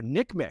 Now,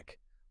 Nick Mick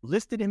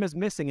listed him as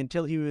missing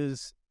until he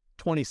was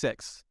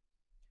 26.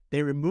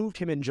 They removed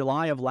him in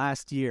July of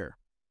last year.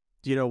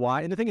 Do you know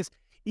why? And the thing is,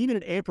 even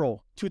in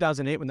April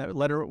 2008, when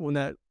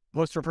that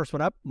poster first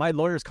went up, my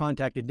lawyers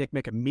contacted Nick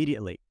Mick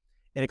immediately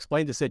and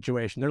explained the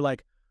situation. They're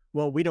like,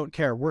 well, we don't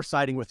care. We're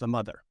siding with the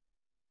mother.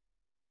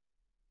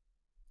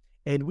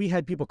 And we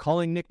had people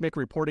calling Nick Mick,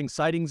 reporting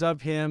sightings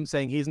of him,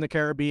 saying he's in the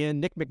Caribbean.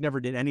 Nick Mick never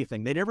did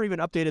anything. They never even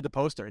updated the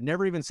poster. It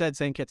never even said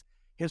St. Kitts.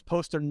 His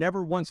poster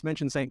never once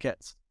mentioned St.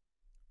 Kitts.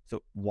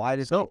 So why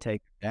did they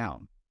take it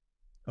down?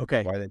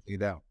 Okay. Why did they take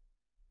it down?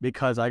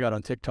 Because I got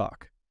on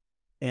TikTok.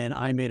 And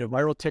I made a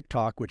viral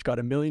TikTok, which got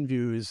 1 million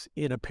views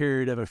in a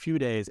period of a few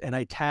days. And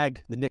I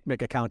tagged the Nick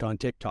Mick account on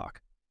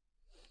TikTok.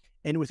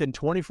 And within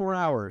 24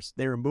 hours,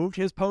 they removed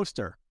his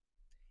poster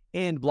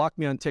and blocked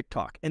me on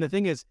TikTok. And the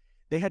thing is,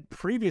 they had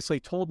previously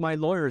told my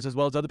lawyers, as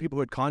well as other people who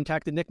had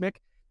contacted Nick Mick,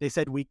 they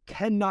said, we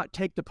cannot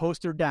take the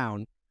poster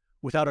down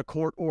without a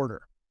court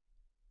order.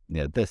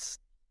 Yeah,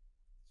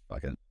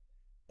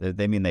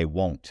 they mean they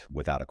won't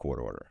without a court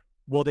order.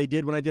 Well, they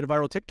did when I did a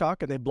viral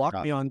TikTok, and they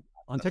blocked me on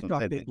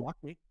TikTok. They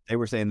blocked me. They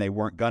were saying they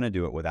weren't going to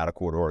do it without a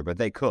court order, but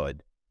they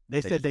could.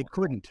 They said they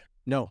couldn't.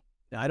 No.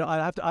 I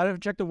have to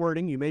check the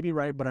wording. You may be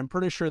right, but I'm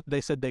pretty sure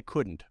they said they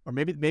couldn't. Or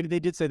maybe they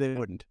did say they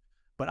wouldn't.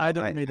 But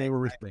either way, they were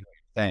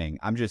restraining.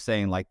 I'm just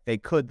saying, like, they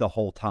could the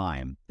whole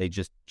time. They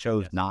just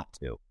chose not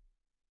to.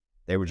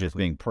 They were just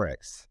being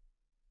pricks.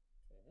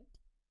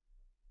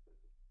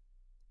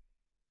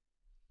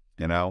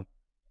 You know?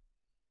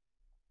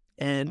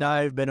 And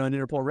I've been on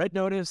Interpol Red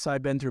Notice.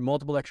 I've been through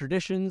multiple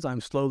extraditions.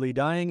 I'm slowly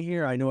dying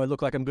here. I know I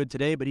look like I'm good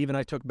today, but even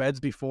I took meds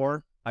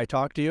before I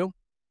talked to you.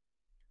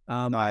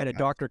 I had a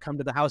doctor come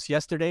to the house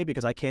yesterday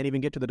because I can't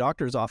even get to the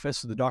doctor's office,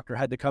 so the doctor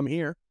had to come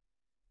here.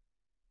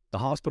 The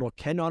hospital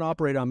cannot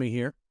operate on me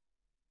here.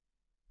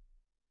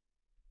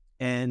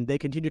 And they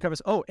continue to cover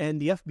us. Oh,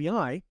 and the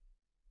FBI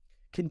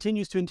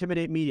continues to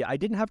intimidate media. I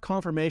didn't have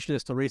confirmation of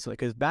this till recently,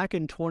 because back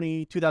in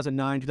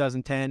 2009,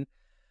 2010,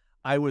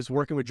 I was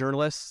working with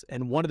journalists,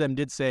 and one of them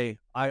did say,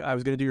 I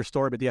was going to do your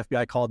story, but the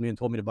FBI called me and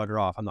told me to bugger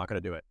off. I'm not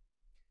going to do it.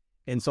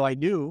 And so I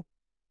knew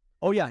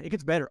Oh, yeah, it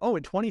gets better. Oh,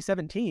 in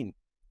 2017,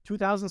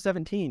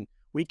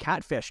 we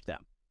catfished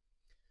them.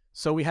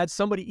 So we had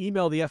somebody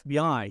email the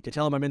FBI to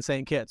tell him I'm in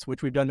St. Kitts,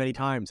 which we've done many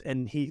times.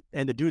 And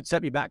the dude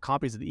sent me back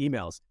copies of the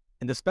emails.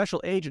 And the special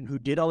agent who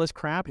did all this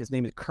crap, his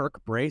name is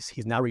Kirk Brace.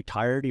 He's now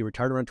retired. He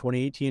retired around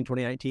 2018,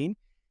 2019.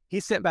 He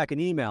sent back an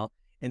email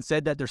and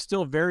said that they're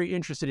still very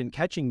interested in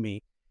catching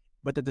me,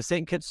 but that the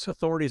St. Kitts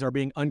authorities are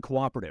being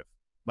uncooperative.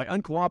 By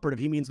uncooperative,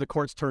 he means the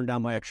courts turned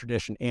down my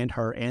extradition and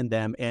her and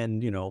them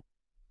and,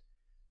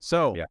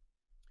 So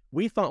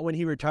we thought when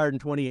he retired in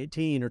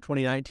 2018 or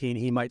 2019,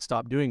 he might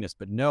stop doing this.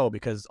 But no,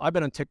 because I've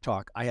been on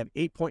TikTok. I have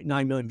 8.9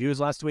 million views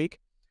last week.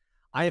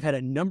 I have had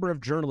a number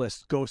of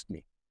journalists ghost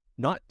me,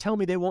 not tell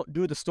me they won't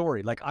do the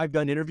story. Like, I've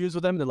done interviews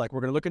with them. They're like,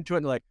 we're going to look into it.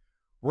 And they're like,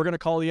 we're going to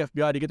call the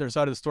FBI to get their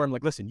side of the story. I'm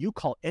like, listen, you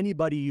call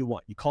anybody you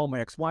want. You call my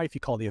ex-wife,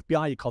 you call the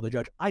FBI, you call the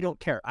judge. I don't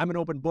care. I'm an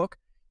open book.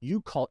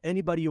 You call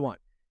anybody you want.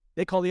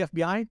 They call the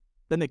FBI,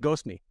 then they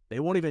ghost me. They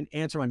won't even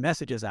answer my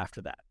messages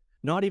after that.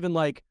 Not even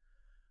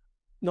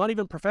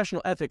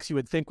professional ethics you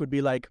would think would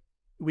be like,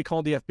 we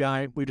called the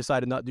FBI, we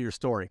decided not to do your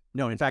story.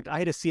 No, in fact, I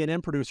had a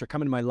CNN producer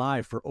come into my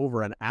live for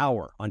over an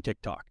hour on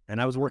TikTok, and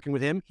I was working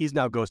with him. He's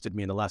now ghosted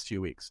me in the last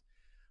few weeks.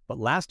 But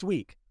last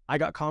week, I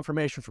got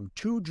confirmation from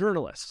 2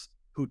 journalists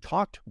who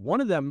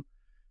one of them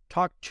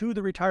talked to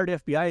the retired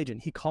FBI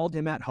agent. He called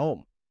him at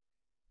home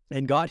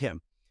and got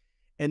him.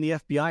 And the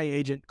FBI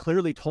agent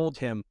clearly told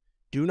him,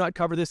 do not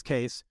cover this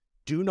case.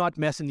 Do not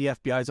mess in the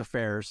FBI's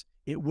affairs.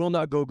 It will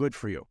not go good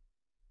for you.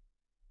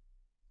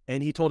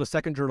 And he told a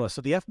second journalist.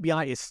 So the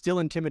FBI is still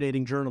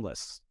intimidating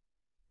journalists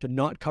to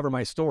not cover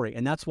my story.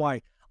 And that's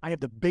why I have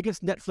the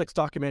biggest Netflix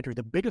documentary,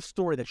 the biggest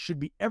story that should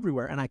be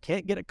everywhere, and I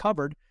can't get it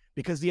covered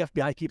because the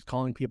FBI keeps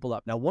calling people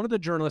up. Now, one of the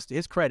journalists, to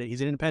his credit,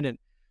 he's an independent,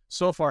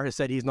 so far has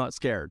said he's not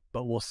scared,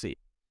 but we'll see.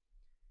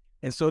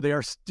 And so they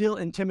are still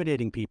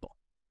intimidating people.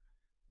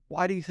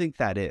 Why do you think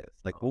that is?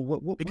 Like,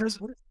 Because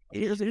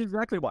here's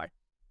exactly why.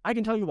 I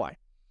can tell you why.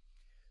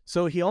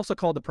 So he also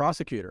called the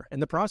prosecutor,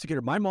 and the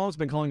prosecutor, my mom's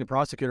been calling the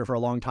prosecutor for a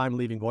long time,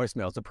 leaving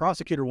voicemails. The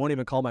prosecutor won't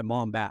even call my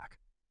mom back.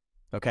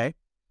 Okay?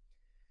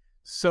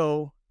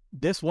 So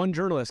this one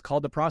journalist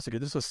called the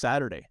prosecutor, this was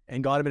Saturday,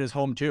 and got him in his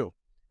home too.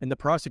 And the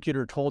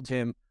prosecutor told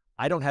him,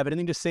 I don't have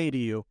anything to say to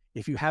you.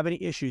 If you have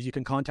any issues, you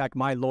can contact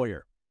my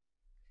lawyer.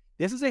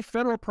 This is a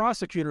federal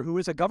prosecutor who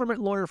is a government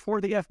lawyer for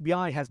the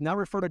FBI, has now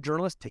referred a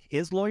journalist to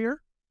his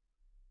lawyer.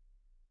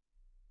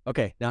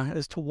 Okay, now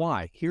as to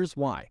why. Here's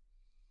why.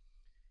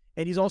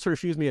 And he's also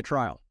refused me a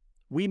trial.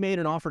 We made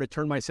an offer to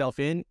turn myself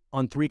in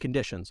on 3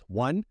 conditions.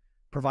 1,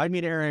 provide me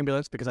an air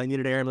ambulance because I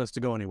needed an air ambulance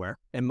to go anywhere.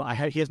 And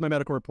he has my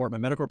medical report. My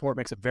medical report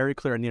makes it very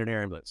clear I need an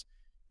air ambulance.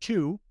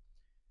 2,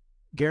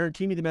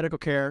 guarantee me the medical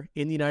care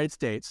in the United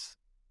States.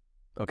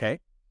 Okay.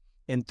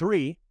 And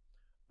 3,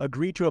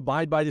 agree to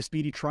abide by the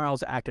Speedy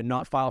Trials Act and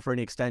not file for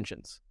any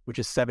extensions, which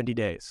is 70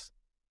 days.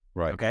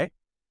 Right. Okay.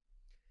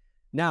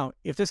 Now,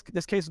 if this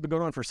case has been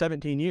going on for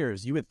 17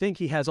 years, you would think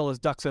he has all his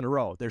ducks in a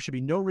row. There should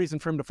be no reason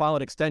for him to file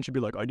an extension,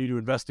 be like, I need to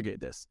investigate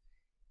this.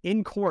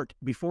 In court,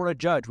 before a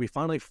judge, we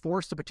finally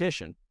forced a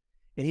petition,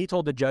 and he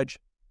told the judge,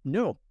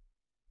 no,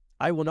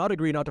 I will not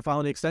agree not to file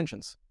any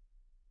extensions.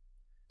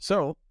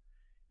 So,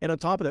 and on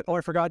top of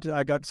that,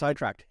 I got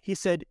sidetracked. He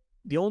said,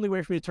 the only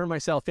way for me to turn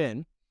myself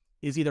in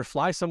is either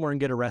fly somewhere and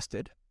get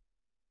arrested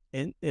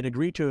and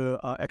agree to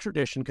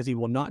extradition, because he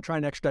will not try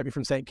and extradite me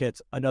from St.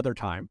 Kitts another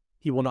time.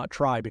 He will not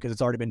try because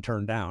it's already been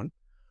turned down.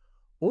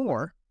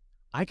 Or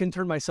I can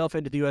turn myself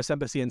into the U.S.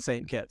 Embassy in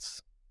St.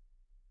 Kitts.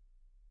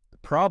 The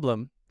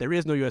problem, there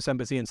is no U.S.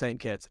 Embassy in St.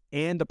 Kitts,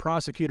 and the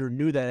prosecutor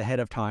knew that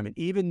ahead of time. And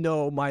even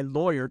though my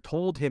lawyer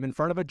told him in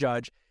front of a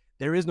judge,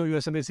 there is no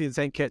U.S. Embassy in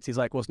St. Kitts, he's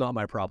like, well, it's not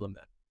my problem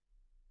then.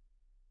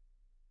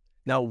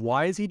 Now,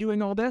 why is he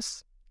doing all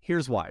this?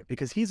 Here's why.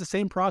 Because he's the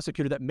same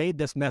prosecutor that made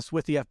this mess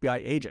with the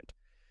FBI agent.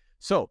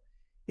 So,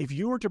 if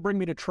you were to bring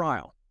me to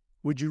trial,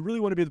 would you really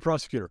want to be the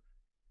prosecutor?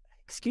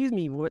 Excuse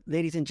me,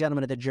 ladies and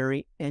gentlemen of the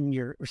jury and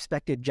your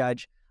respected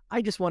judge,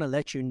 I just want to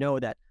let you know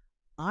that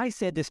I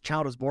said this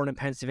child was born in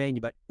Pennsylvania,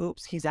 but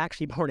oops, he's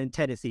actually born in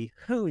Tennessee.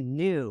 Who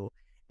knew?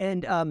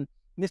 And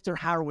Mr.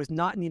 Howard was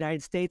not in the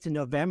United States in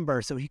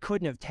November, so he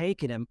couldn't have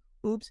taken him.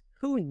 Oops,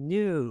 who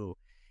knew?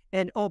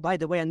 And oh, by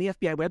the way, on the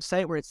FBI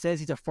website where it says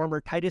he's a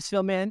former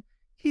Titusville man,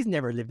 he's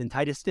never lived in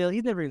Titusville.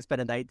 He's never even spent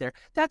a night there.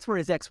 That's where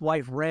his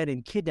ex-wife ran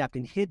and kidnapped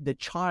and hid the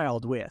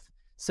child with.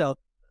 So,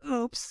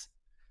 oops.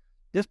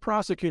 This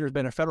prosecutor has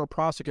been a federal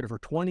prosecutor for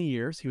 20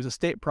 years. He was a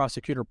state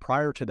prosecutor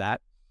prior to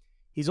that.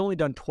 He's only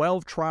done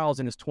 12 trials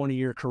in his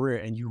 20-year career,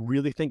 and you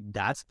really think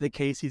that's the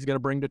case he's going to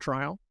bring to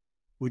trial?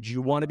 Would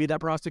you want to be that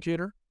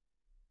prosecutor?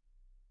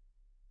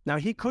 Now,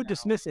 he could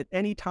dismiss at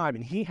any time,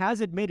 and he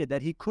has admitted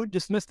that he could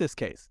dismiss this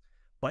case,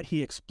 but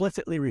he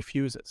explicitly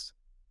refuses.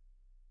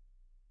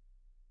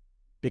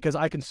 Because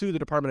I can sue the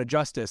Department of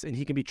Justice, and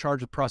he can be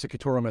charged with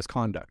prosecutorial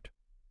misconduct.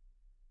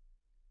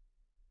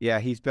 Yeah,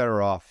 he's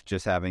better off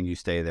just having you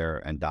stay there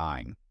and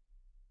dying.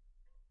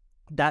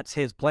 That's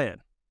his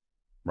plan.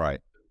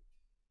 Right.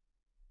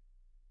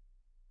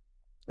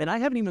 And I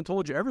haven't even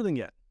told you everything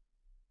yet.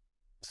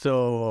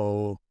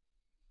 So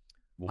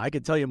I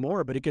could tell you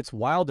more, but it gets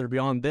wilder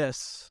beyond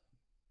this.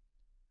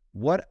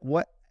 What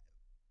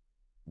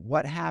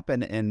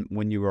happened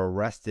when you were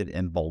arrested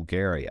in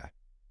Bulgaria?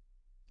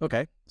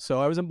 Okay,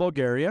 so I was in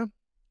Bulgaria.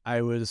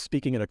 I was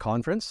speaking at a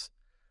conference.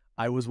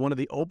 I was one of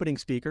the opening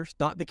speakers,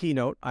 not the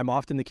keynote. I'm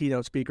often the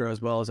keynote speaker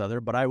as well as other,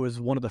 but I was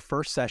one of the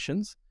first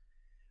sessions.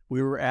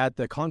 We were at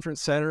the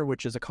conference center,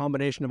 which is a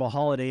combination of a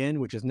Holiday Inn,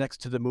 which is next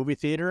to the movie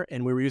theater,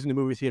 and we were using the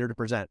movie theater to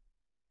present.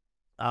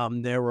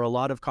 There were a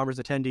lot of conference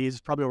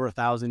attendees, probably over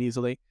 1,000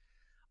 easily.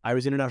 I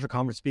was international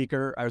conference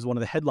speaker. I was one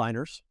of the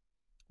headliners,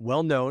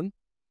 well known.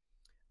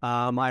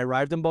 I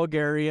arrived in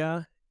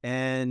Bulgaria,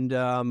 and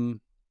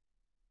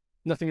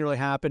nothing really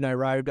happened. I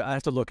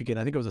have to look again.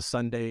 I think it was a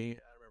Sunday. I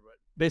don't remember.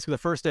 Basically, the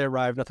first day I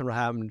arrived, nothing really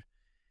happened.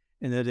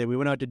 And the day we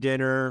went out to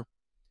dinner,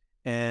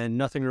 and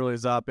nothing really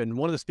was up. And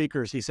one of the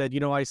speakers, he said,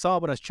 I saw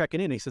when I was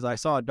checking in, he says, I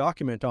saw a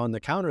document on the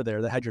counter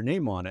there that had your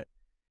name on it.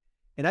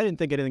 And I didn't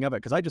think anything of it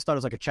because I just thought it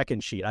was like a check-in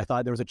sheet. I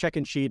thought there was a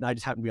check-in sheet and I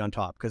just happened to be on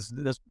top because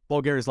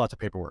Bulgaria is lots of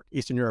paperwork.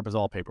 Eastern Europe is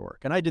all paperwork.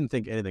 And I didn't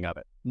think anything of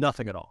it.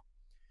 Nothing at all.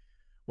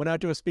 Went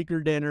out to a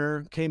speaker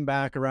dinner, came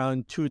back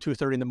around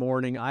 2:30 in the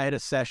morning. I had a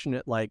session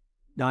at like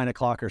 9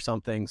 o'clock or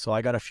something. So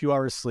I got a few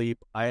hours sleep.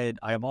 I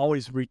am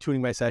always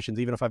retuning my sessions,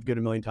 even if I've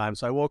given a million times.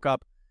 So I woke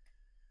up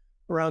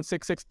around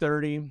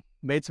 6:30,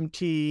 made some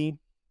tea,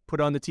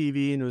 put on the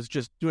TV, and was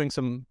just doing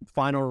some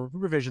final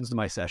revisions to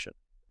my session.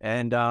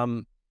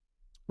 And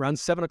around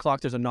 7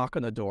 o'clock, there's a knock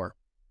on the door.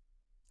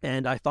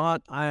 And I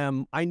thought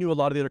I knew a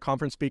lot of the other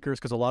conference speakers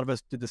because a lot of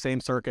us did the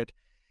same circuit.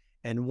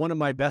 And one of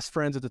my best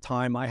friends at the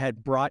time, I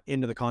had brought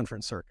into the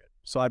conference circuit.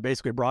 So I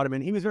basically brought him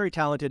in. He was very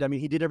talented. I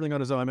mean, he did everything on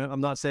his own. I'm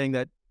not saying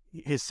that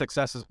his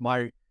success is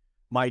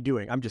my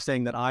doing. I'm just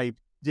saying that I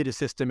did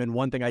assist him. And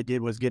one thing I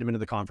did was get him into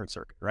the conference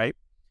circuit, right?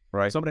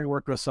 Right. Somebody I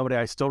worked with, somebody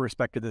I still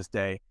respect to this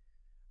day.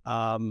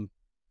 And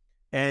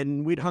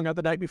we'd hung out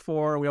the night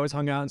before, and we always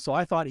hung out. And so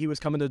I thought he was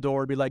coming to the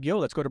door and be like, yo,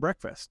 let's go to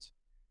breakfast.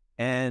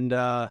 And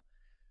so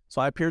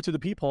I peered through the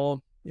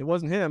peephole. It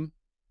wasn't him.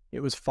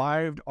 It was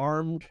 5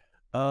 armed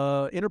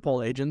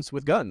Interpol agents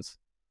with guns,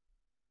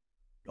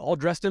 all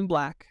dressed in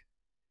black.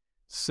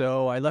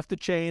 So I left the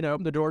chain. I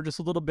opened the door just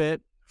a little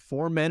bit.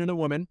 4 men and a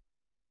woman.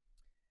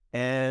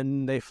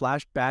 And they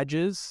flashed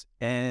badges,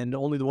 and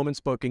only the woman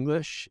spoke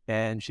English.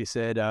 And she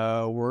said,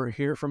 we're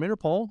here from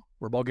Interpol.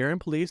 We're Bulgarian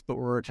police, but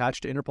we're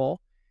attached to Interpol.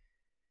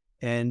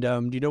 And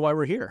do you know why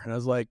we're here? And I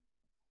was like,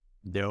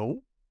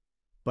 no.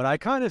 But I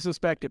kind of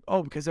suspected,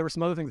 because there were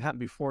some other things that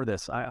happened before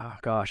this. I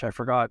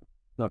forgot.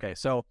 Okay,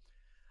 so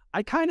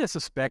I kind of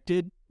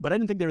suspected, but I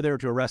didn't think they were there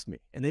to arrest me.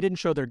 And they didn't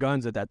show their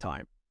guns at that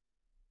time.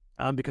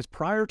 Because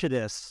prior to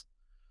this,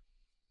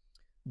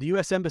 the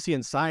U.S. Embassy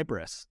in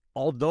Cyprus,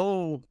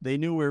 although they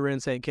knew we were in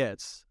St.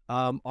 Kitts,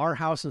 our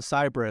house in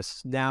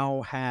Cyprus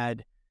now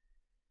had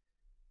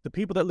the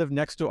people that lived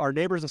next to our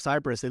neighbors in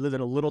Cyprus. They lived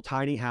in a little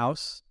tiny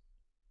house,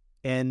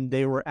 and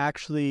they were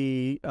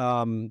actually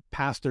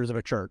pastors of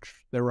a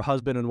church. They were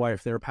husband and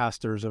wife. They were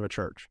pastors of a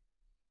church.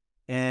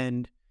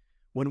 And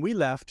when we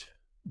left,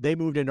 they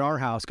moved into our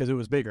house because it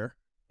was bigger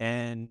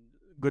and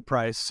good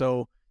price.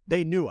 So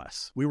they knew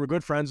us. We were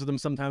good friends with them.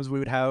 Sometimes we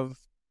would have,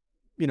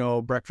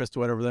 breakfast or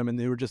whatever with them, and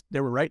they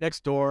were right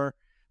next door.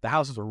 The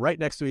houses were right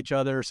next to each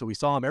other, so we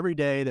saw them every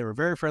day. They were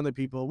very friendly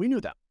people. We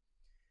knew them.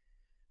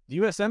 The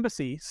U.S.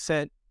 Embassy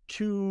sent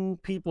 2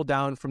 people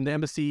down from the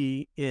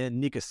embassy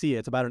in Nicosia.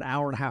 It's about an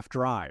hour-and-a-half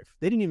drive.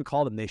 They didn't even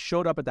call them. They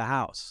showed up at the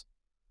house,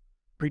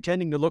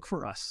 pretending to look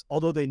for us,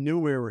 although they knew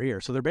we were here.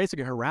 So they're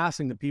basically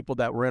harassing the people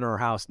that were in our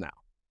house now.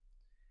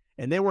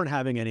 And they weren't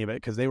having any of it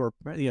because they were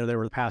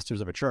the pastors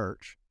of a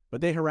church,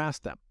 but they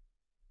harassed them.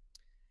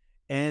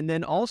 And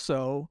then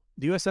also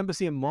the U.S.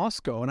 Embassy in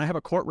Moscow, and I have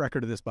a court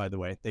record of this, by the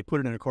way. They put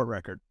it in a court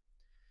record.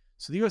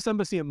 So the U.S.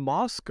 Embassy in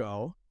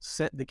Moscow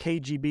sent the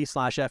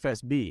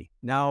KGB/FSB.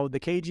 Now, the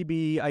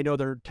KGB, I know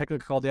they're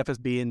technically called the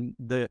FSB, and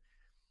the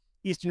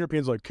Eastern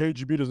Europeans are like,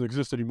 KGB doesn't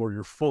exist anymore.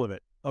 You're full of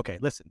it. Okay,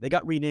 listen, they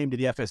got renamed to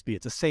the FSB.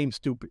 It's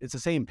the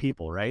same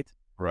people, right?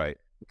 Right.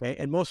 Okay,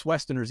 and most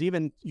Westerners,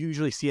 even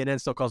usually CNN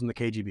still calls them the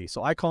KGB.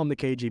 So I call them the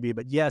KGB,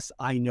 but yes,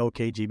 I know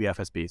KGB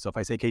FSB. So if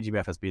I say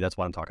KGB FSB, that's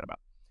what I'm talking about.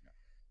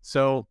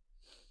 So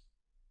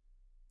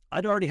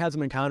I'd already had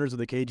some encounters with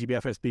the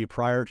KGB FSB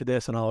prior to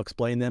this, and I'll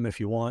explain them if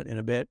you want in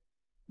a bit.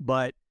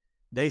 But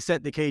they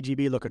sent the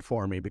KGB looking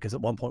for me because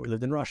at one point we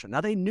lived in Russia.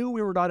 Now, they knew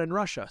we were not in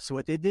Russia. So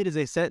what they did is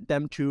they sent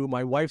them to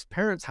my wife's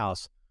parents'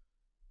 house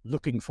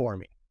looking for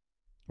me.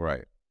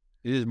 Right.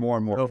 It is more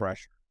and more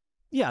pressure.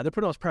 Yeah, they're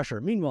putting us pressure.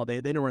 Meanwhile,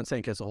 they were in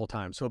St. Kitts the whole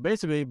time. So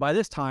basically, by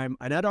this time,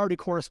 I'd already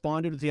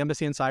corresponded with the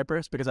embassy in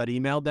Cyprus because I'd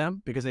emailed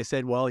them because they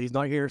said, well, he's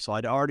not here. So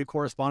I'd already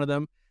corresponded with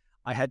them.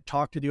 I had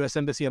talked to the U.S.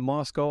 Embassy in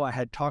Moscow. I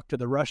had talked to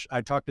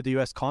the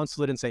U.S.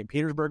 consulate in St.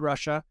 Petersburg,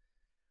 Russia.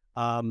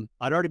 I'd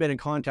already been in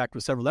contact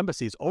with several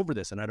embassies over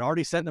this, and I'd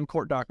already sent them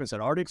court documents.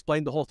 I'd already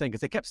explained the whole thing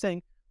because they kept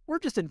saying, we're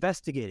just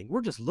investigating.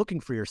 We're just looking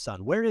for your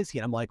son. Where is he?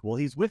 And I'm like, well,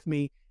 he's with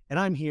me, and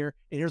I'm here,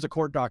 and here's a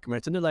court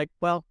document. And they're like,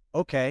 well,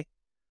 okay.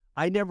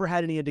 I never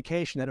had any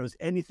indication that it was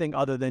anything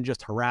other than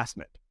just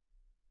harassment,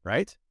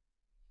 right?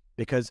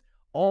 Because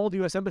all the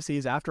U.S.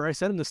 embassies, after I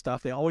sent them this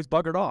stuff, they always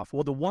buggered off.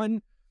 Well, the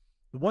one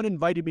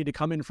invited me to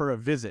come in for a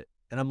visit.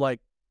 And I'm like,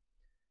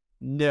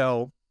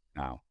 no,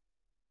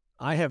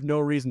 I have no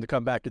reason to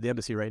come back to the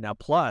embassy right now.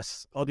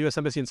 Plus, the U.S.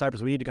 Embassy in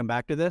Cyprus, we need to come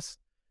back to this.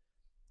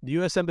 The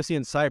U.S. Embassy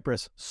in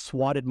Cyprus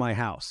swatted my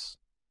house.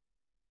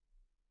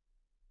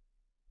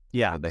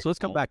 Yeah, so let's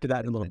come back to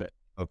that in a little bit.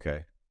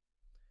 Okay.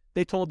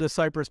 They told the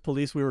Cyprus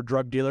police we were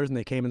drug dealers, and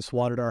they came and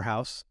swatted our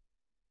house.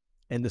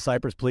 And the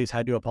Cyprus police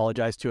had to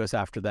apologize to us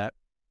after that.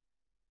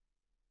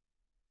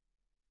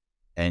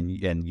 And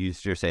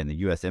you're saying the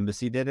U.S.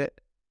 Embassy did it?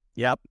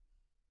 Yep.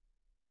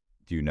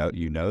 Do you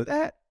know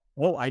that?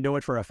 Oh, I know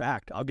it for a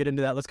fact. I'll get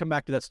into that. Let's come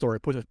back to that story.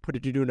 Put it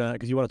to do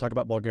because you want to talk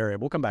about Bulgaria.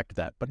 We'll come back to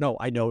that. But no,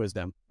 I know it's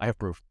them. I have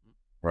proof.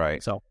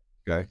 Right. So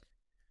okay.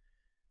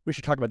 We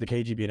should talk about the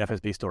KGB and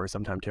FSB story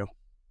sometime too.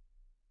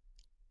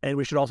 And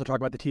we should also talk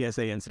about the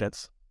TSA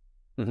incidents.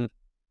 Mm-hmm.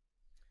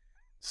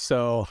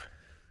 So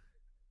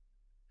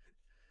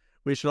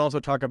we should also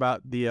talk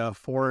about the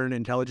Foreign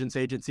Intelligence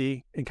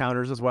Agency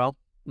encounters as well.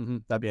 Mm-hmm.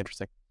 That'd be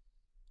interesting.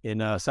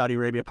 In Saudi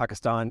Arabia,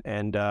 Pakistan,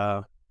 and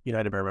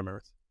United Arab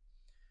Emirates.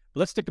 But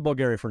let's stick to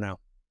Bulgaria for now.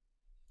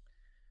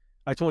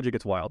 I told you it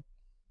gets wild.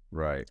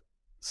 Right.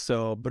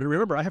 So, but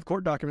remember, I have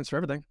court documents for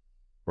everything.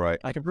 Right.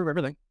 I can prove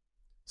everything.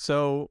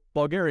 So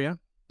Bulgaria,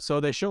 so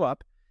they show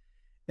up.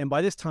 And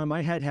by this time,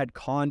 I had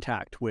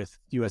contact with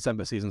U.S.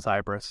 embassies in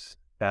Cyprus,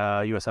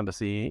 U.S.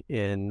 embassy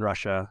in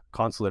Russia,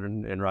 consulate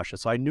in Russia.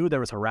 So I knew there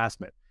was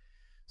harassment.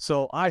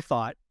 So I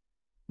thought,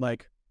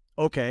 like,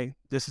 okay,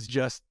 this is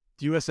just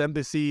U.S.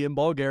 embassy in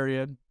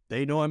Bulgaria.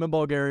 They know I'm in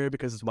Bulgaria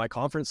because it's my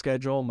conference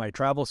schedule, my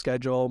travel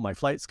schedule, my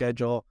flight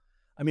schedule.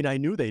 I mean, I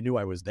knew they knew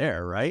I was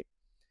there, right?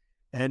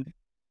 And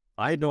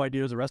I had no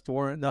idea it was an arrest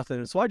warrant,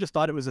 nothing. So I just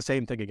thought it was the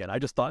same thing again. I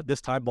just thought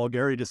this time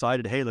Bulgaria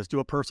decided, hey, let's do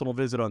a personal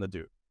visit on the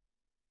dude.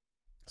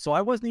 So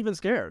I wasn't even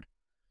scared.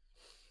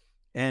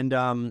 And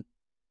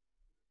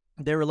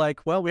they were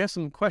like, well, we have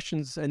some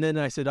questions. And then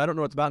I said, I don't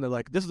know what it's about. And they're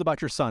like, this is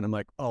about your son. I'm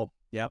like, oh,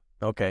 yeah,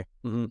 okay.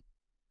 Mm-hmm.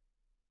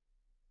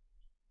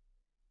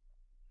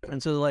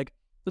 And so they're like,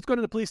 let's go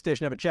to the police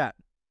station and have a chat.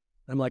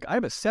 I'm like, I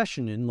have a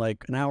session in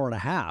like an hour and a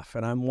half,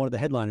 and I'm one of the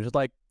headliners. It's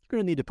like, you're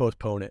going to need to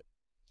postpone it.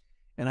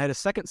 And I had a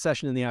second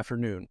session in the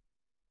afternoon.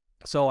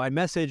 So I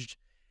messaged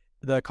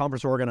the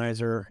conference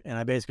organizer, and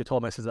I basically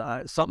told him, I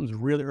said, something's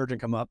really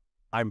urgent come up.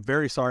 I'm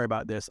very sorry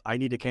about this. I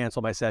need to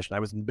cancel my session. I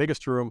was in the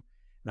biggest room,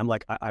 and I'm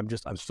like, I'm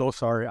so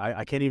sorry.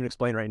 I can't even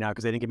explain right now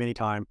because they didn't give me any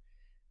time.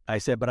 I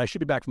said, but I should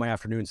be back for my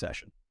afternoon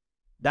session.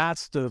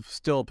 That's the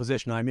still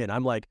position I'm in.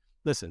 I'm like,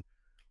 listen,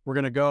 we're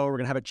going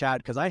to have a chat,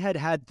 because I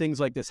had things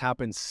like this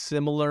happen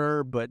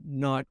similar, but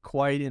not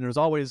quite. And there's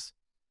always,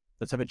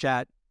 let's have a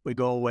chat. We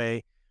go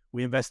away.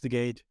 We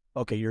investigate.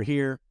 Okay, you're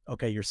here.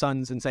 Okay, your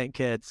son's in St.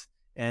 Kitts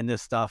and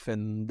this stuff.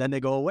 And then they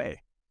go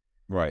away.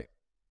 Right.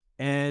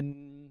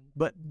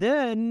 But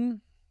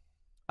then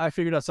I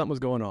figured out something was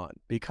going on,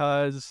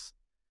 because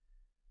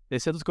they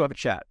said, let's go have a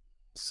chat.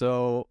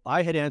 So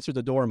I had answered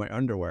the door in my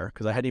underwear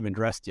because I hadn't even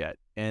dressed yet.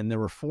 And there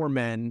were 4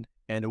 men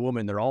and a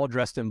woman. They're all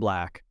dressed in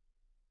black.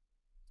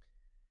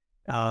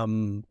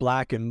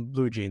 Black and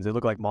blue jeans. They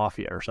look like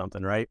mafia or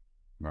something, right?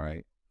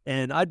 Right.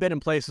 And I'd been in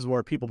places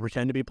where people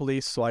pretend to be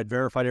police, so I'd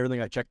verified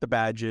everything. I checked the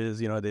badges,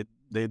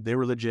 they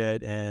were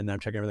legit, and I'm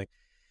checking everything.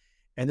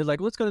 And they're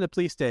like, let's go to the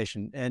police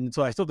station. And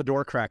so I still have the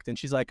door cracked, and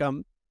she's like,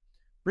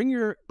 bring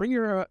your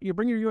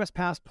U.S.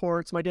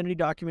 passports, some identity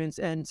documents,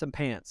 and some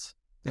pants.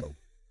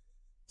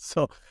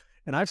 So,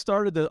 and I've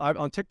started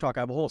on TikTok.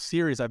 I have a whole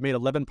series. I've made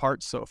 11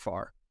 parts so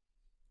far.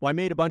 Well, I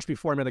made a bunch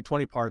before. I made like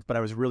 20 parts, but I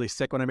was really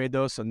sick when I made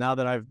those. So now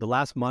that the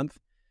last month,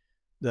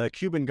 the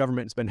Cuban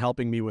government's been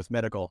helping me with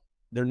medical.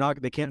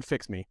 They can't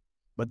fix me,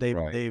 but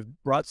they've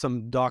brought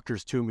some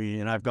doctors to me,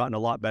 and I've gotten a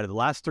lot better. The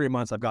last 3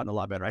 months, I've gotten a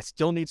lot better. I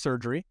still need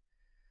surgery.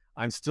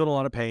 I'm still in a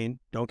lot of pain.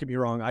 Don't get me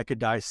wrong. I could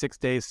die 6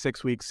 days,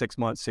 6 weeks, 6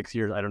 months, 6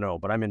 years. I don't know,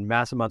 but I'm in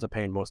massive amounts of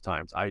pain most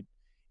times.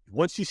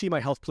 Once you see my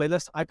health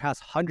playlist, I pass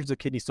hundreds of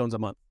kidney stones a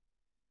month.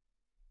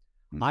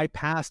 I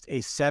passed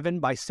a 7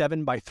 by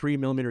 7 by 3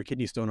 millimeter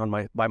kidney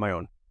stone by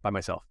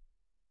myself.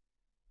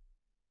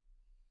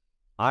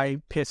 I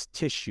piss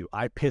tissue.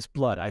 I piss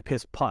blood. I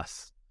piss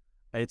pus.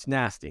 It's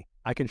nasty.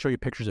 I can show you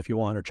pictures if you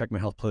want, or check my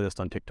health playlist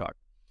on TikTok.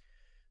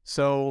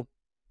 So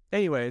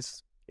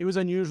anyways, it was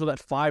unusual that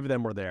 5 of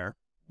them were there,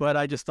 but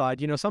I just thought,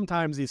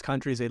 sometimes these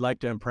countries, they like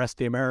to impress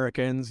the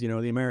Americans,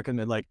 the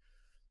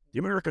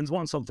Americans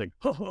want something.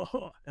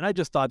 And I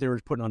just thought they were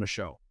putting on a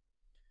show.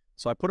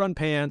 So I put on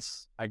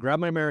pants, I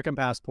grabbed my American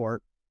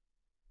passport,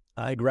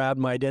 I grabbed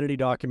my identity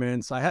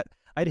documents. I had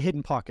a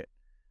hidden pocket.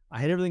 I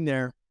had everything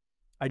there.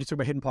 I just took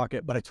my hidden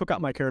pocket, but I took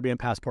out my Caribbean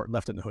passport and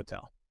left it in the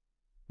hotel.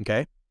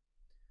 Okay?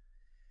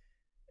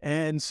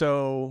 And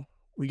so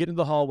we get into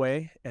the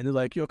hallway, and they're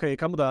like, okay,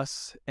 come with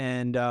us.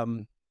 And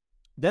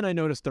then I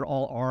noticed they're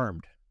all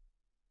armed.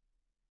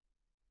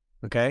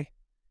 Okay?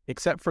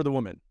 Except for the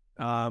woman.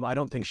 I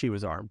don't think she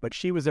was armed, but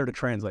she was there to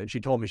translate. She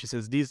told me, she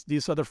says,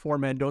 these other 4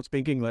 men don't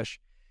speak English,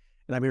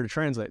 and I'm here to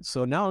translate.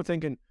 So now I'm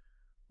thinking,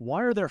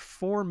 why are there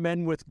 4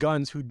 men with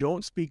guns who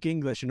don't speak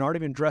English and aren't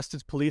even dressed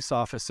as police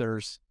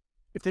officers?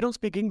 If they don't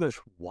speak English,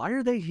 why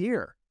are they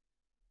here?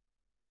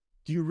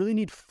 Do you really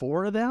need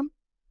 4 of them?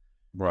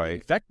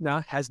 Right.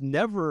 Vecna has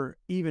never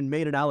even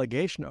made an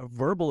allegation of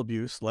verbal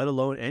abuse, let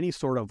alone any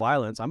sort of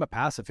violence. I'm a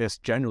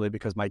pacifist generally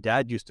because my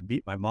dad used to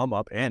beat my mom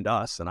up and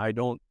us, and I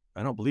don't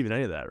believe in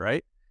any of that,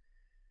 right?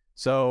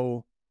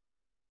 So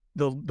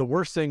the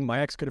worst thing my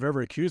ex could have ever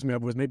accused me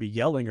of was maybe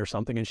yelling or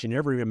something, and she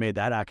never even made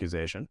that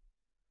accusation.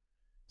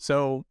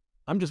 So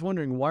I'm just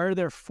wondering, why are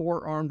there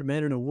 4 armed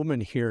men and a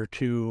woman here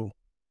to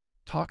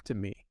talk to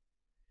me?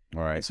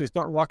 All right. And so we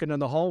start walking down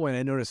the hallway, and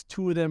I notice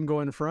 2 of them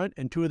go in front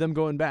and 2 of them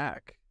going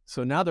back.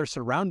 So now they're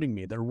surrounding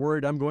me. They're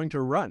worried I'm going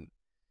to run.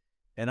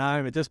 And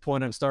at this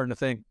point, I'm starting to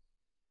think,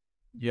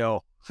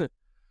 yo,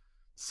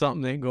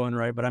 something ain't going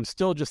right. But I'm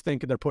still just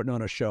thinking they're putting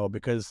on a show,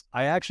 because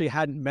I actually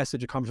hadn't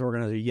messaged a conference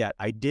organizer yet.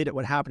 I did it.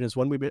 What happened is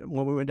when we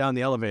went down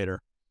the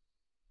elevator,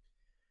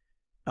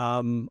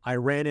 I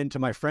ran into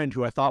my friend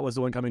who I thought was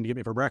the one coming to get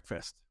me for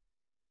breakfast.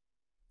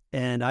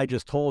 And I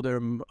just told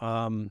him,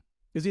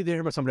 it was either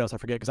him or somebody else, I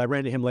forget, because I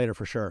ran to him later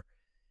for sure.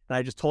 And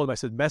I just told him, I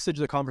said, message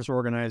the conference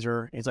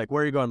organizer. And he's like,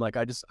 where are you going? I'm like,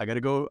 I got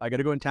to go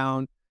in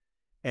town.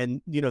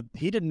 And,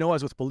 he didn't know I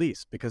was with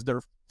police, because there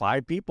are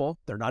 5 people.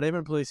 They're not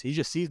even police. He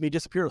just sees me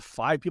disappear with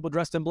 5 people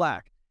dressed in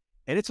black.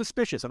 And it's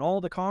suspicious. And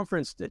all the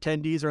conference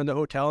attendees are in the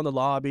hotel, in the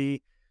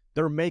lobby.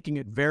 They're making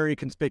it very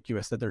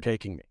conspicuous that they're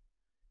taking me.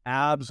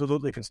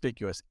 Absolutely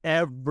conspicuous.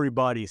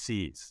 Everybody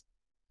sees.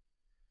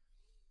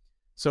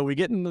 So we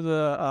get into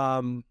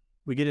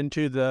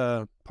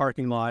the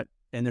parking lot,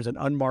 and there's an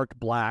unmarked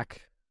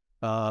black,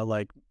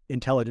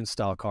 intelligence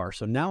style car.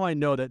 So now I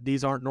know that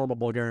these aren't normal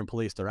Bulgarian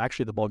police. They're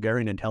actually the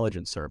Bulgarian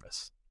intelligence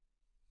service.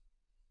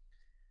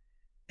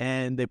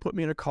 And they put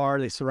me in a car.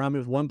 They surround me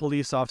with 1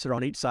 police officer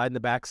on each side in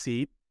the back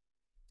seat.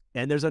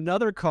 And there's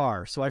another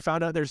car. So I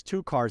found out there's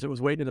 2 cars. It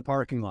was waiting in the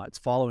parking lot. It's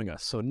following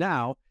us. So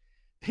now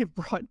they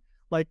brought,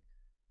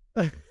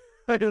 I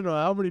don't know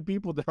how many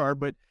people there are,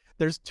 but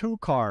there's 2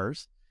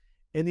 cars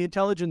in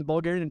the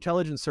Bulgarian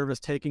intelligence service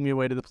taking me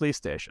away to the police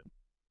station.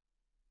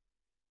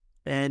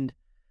 And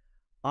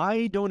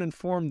I don't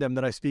inform them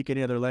that I speak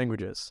any other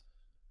languages,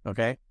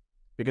 okay?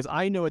 Because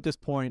I know at this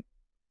point,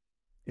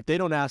 if they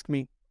don't ask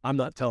me, I'm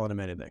not telling them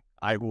anything.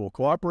 I will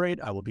cooperate.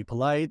 I will be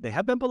polite. They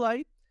have been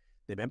polite.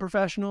 They've been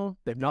professional.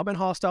 They've not been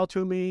hostile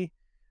to me.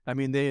 I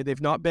mean,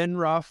 they've not been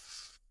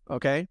rough,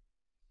 okay?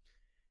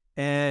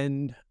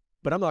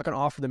 But I'm not going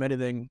to offer them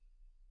anything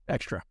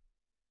extra.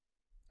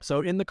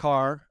 So in the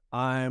car,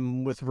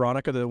 I'm with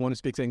Veronica, the one who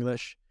speaks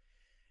English,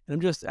 and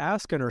I'm just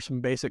asking her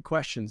some basic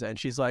questions. And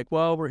she's like,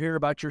 well, we're here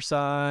about your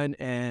son.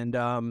 And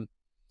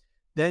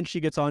then she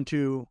gets on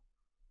to,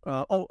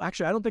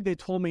 actually, I don't think they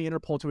told me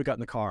Interpol till we got in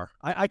the car.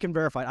 I can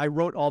verify. I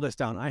wrote all this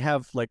down. I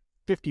have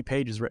 50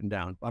 pages written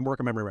down. I'm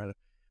working memory around it.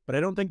 But I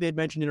don't think they'd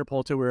mentioned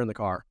Interpol till we were in the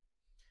car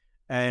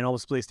and all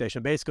this police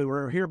station. Basically,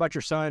 we're here about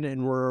your son,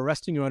 and we're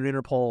arresting you on an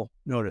Interpol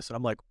notice. And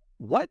I'm like,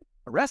 what?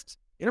 Arrest?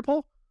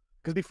 Interpol?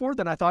 Because before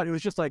then, I thought it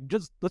was just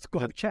let's go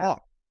have a chat.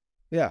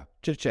 Yeah,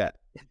 chit-chat.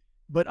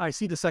 But I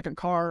see the second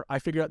car. I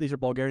figure out these are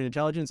Bulgarian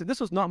intelligence. And this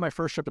was not my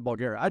first trip to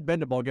Bulgaria. I'd been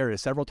to Bulgaria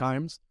several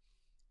times.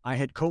 I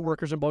had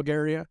co-workers in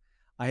Bulgaria.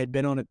 I had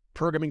been on a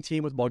programming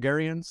team with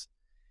Bulgarians.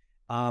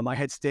 I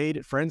had stayed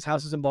at friends'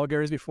 houses in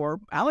Bulgaria before.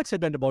 Alex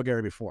had been to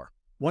Bulgaria before.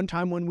 One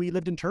time when we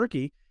lived in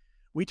Turkey,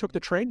 we took the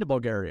train to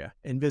Bulgaria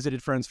and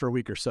visited friends for a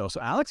week or so.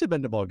 So Alex had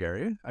been to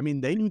Bulgaria. I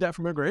mean, they knew that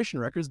from immigration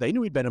records. They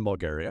knew he'd been in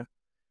Bulgaria.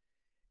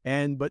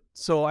 But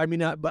I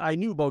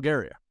knew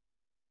Bulgaria.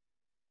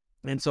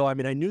 And so, I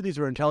knew these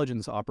were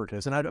intelligence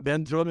operatives, and I'd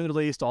been through the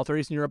Middle East, all through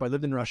Eastern Europe. I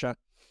lived in Russia,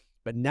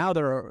 but now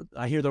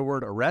I hear the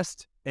word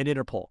arrest and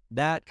Interpol.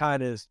 That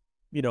kind of is,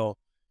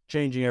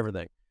 changing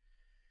everything.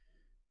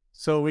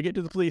 So we get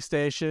to the police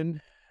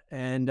station,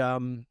 and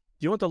do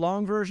you want the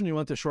long version or you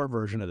want the short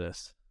version of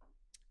this?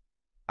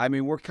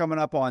 We're coming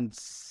up on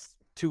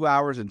 2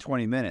 hours and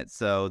 20 minutes,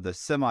 so the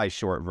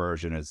semi-short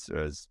version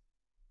is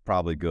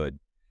probably good.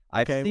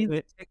 I've seen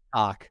the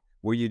TikTok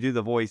where you do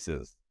the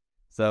voices.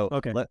 So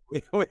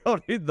we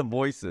don't need the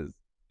voices.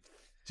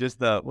 Just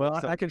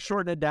I can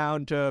shorten it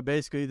down to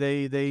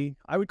basically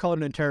I would call it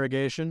an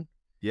interrogation.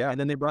 Yeah. And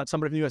then they brought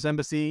somebody from the U.S.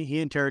 Embassy.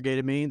 He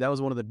interrogated me. That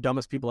was one of the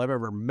dumbest people I've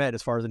ever met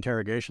as far as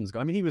interrogations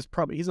go.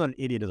 He's not an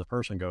idiot as a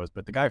person goes,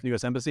 but the guy from the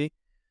U.S. Embassy,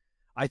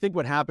 I think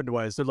what happened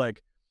was they're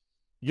like,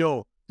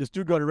 yo, this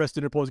dude got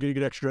arrested. Interpol's going to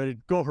get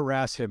extradited. Go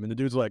harass him. And the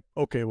dude's like,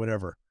 okay,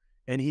 whatever.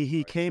 And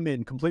he came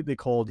in completely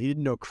cold. He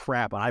didn't know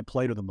crap. And I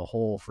played with him the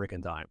whole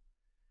freaking time.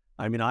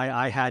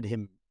 I had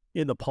him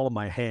in the palm of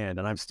my hand,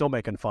 and I'm still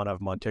making fun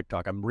of him on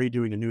TikTok. I'm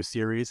redoing a new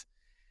series.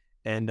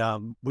 And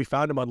we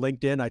found him on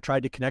LinkedIn. I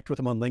tried to connect with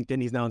him on LinkedIn.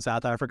 He's now in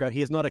South Africa. He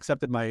has not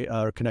accepted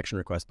my connection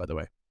request, by the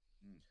way.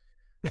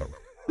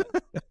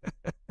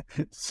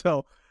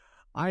 So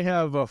I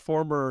have a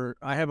former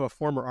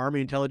Army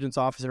intelligence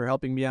officer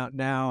helping me out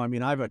now.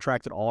 I've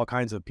attracted all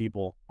kinds of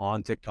people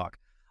on TikTok.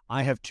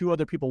 I have 2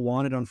 other people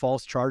wanted on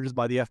false charges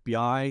by the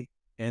FBI,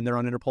 and they're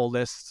on Interpol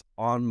lists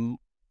I'm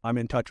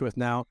in touch with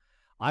now.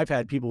 I've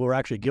had people who are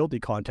actually guilty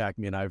contact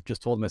me, and I've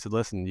just told them, I said,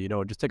 listen,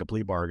 just take a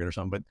plea bargain or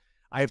something. But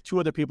I have 2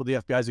 other people the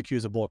FBI's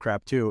accused of bull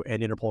crap too,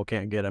 and Interpol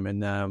can't get them,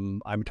 and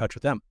I'm in touch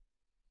with them.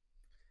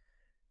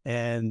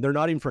 And they're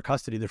not even for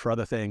custody, they're for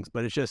other things.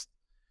 But it's just,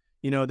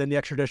 then the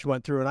extradition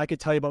went through, and I could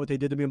tell you about what they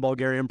did to me in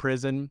Bulgarian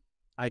prison.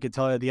 I could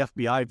tell you the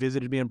FBI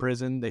visited me in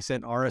prison. They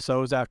sent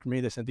RSOs after me.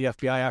 They sent the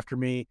FBI after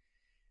me.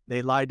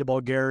 They lied to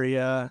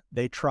Bulgaria.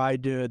 They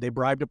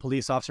bribed a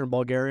police officer in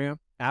Bulgaria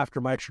after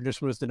my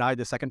extradition was denied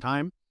the second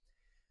time.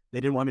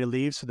 They didn't want me to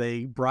leave, so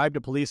they bribed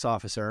a police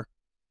officer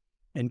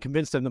and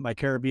convinced them that my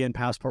Caribbean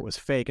passport was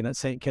fake and that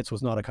St. Kitts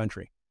was not a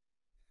country.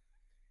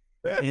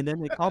 And then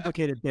they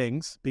complicated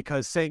things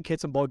because St.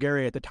 Kitts and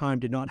Bulgaria at the time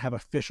did not have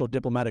official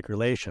diplomatic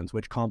relations,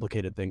 which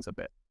complicated things a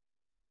bit.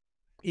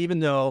 Even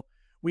though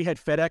we had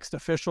FedExed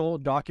official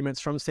documents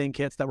from St.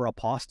 Kitts that were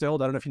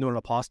apostilled. I don't know if you know what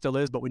an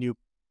apostille is, but when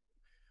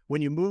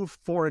you move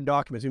foreign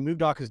documents, you move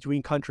documents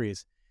between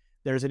countries,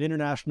 there's an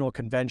international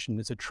convention.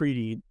 It's a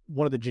treaty,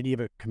 one of the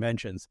Geneva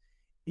Conventions.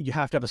 You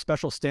have to have a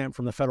special stamp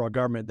from the federal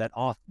government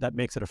that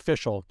makes it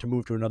official to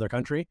move to another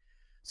country.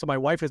 So my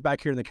wife is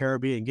back here in the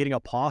Caribbean getting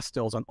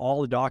apostilles on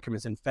all the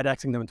documents and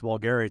FedExing them to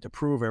Bulgaria to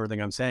prove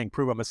everything I'm saying,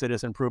 prove I'm a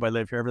citizen, prove I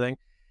live here, everything.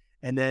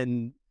 And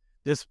then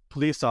this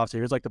police officer,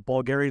 here's like the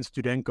Bulgarian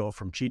Studenko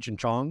from Cheech and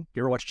Chong.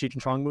 You ever watch Cheech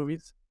and Chong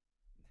movies?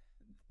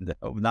 No,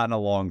 not in a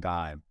long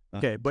time.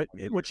 Okay, but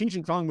with Cheech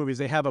and Chong movies,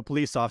 they have a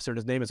police officer, and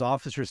his name is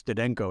Officer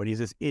Studenko, and he's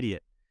this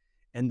idiot.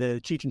 And the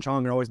Cheech and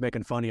Chong are always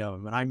making fun of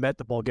him. And I met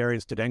the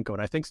Bulgarian Studenko,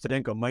 and I think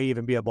Studenko might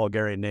even be a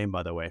Bulgarian name,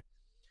 by the way.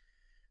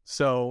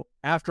 So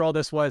after all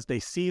this they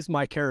seized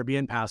my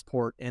Caribbean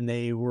passport, and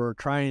they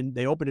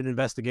opened an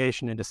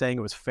investigation into saying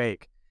it was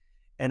fake.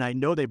 And I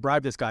know they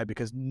bribed this guy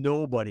because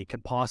nobody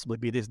can possibly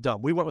be this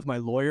dumb. We went with my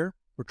lawyer.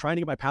 We're trying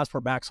to get my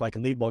passport back so I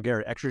can leave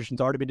Bulgaria.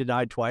 Extradition's already been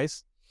denied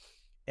twice.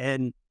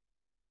 And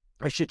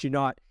I shit you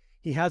not,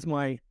 he has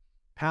my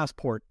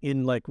passport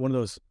in like one of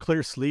those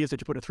clear sleeves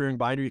that you put in a 3-ring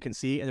binder you can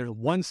see, and there's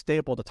one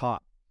staple at the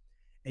top.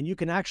 And you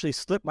can actually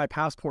slip my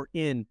passport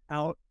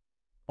out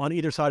on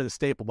either side of the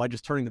staple by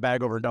just turning the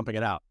bag over and dumping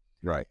it out.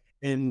 Right.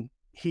 And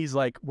he's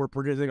like, we're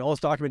producing all this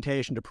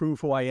documentation to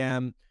prove who I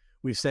am.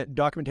 We've sent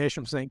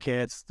documentation from St.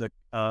 Kitts.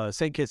 The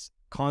St. Kitts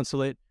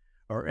consulate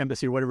or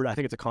embassy or whatever, I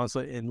think it's a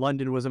consulate in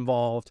London, was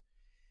involved.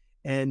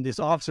 And this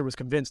officer was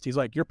convinced. He's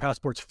like, your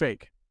passport's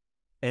fake.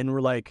 And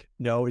we're like,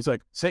 no. He's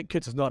like, St.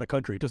 Kitts is not a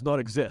country. It does not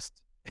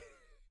exist.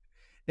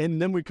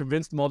 And then we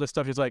convinced him all this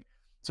stuff. He's like,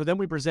 so then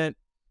we present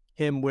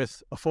him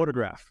with a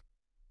photograph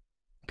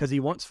because he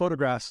wants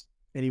photographs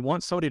and he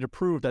wants somebody to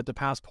prove that the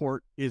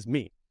passport is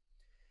me.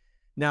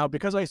 Now,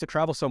 because I used to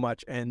travel so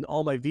much and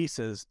all my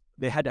visas,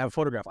 they had to have a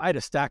photograph. I had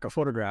a stack of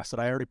photographs that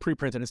I already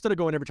pre-printed. Instead of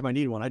going every time I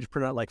need one, I just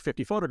printed out like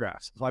 50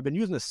 photographs. So I've been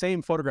using the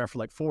same photograph for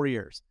like 4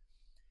 years.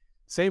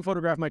 Same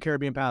photograph of my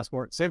Caribbean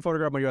passport, same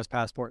photograph of my U.S.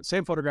 passport,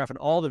 same photograph in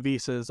all the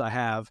visas I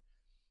have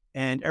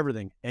and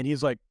everything. And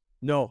he's like,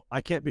 no, I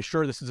can't be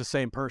sure this is the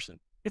same person.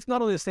 It's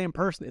not only the same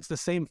person, it's the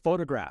same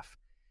photograph.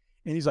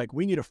 And he's like,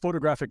 we need a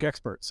photographic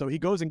expert. So he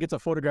goes and gets a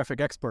photographic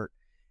expert.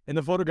 And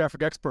the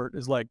photographic expert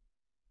is like,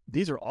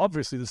 these are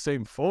obviously the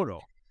same photo.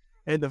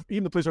 And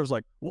even the police officer was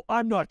like, well,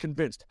 I'm not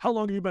convinced. How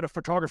long have you been a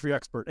photography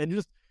expert? And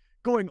just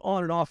going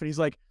on and off. And he's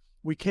like,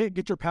 we can't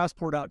get your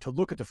passport out to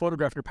look at the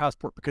photograph of your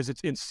passport because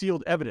it's in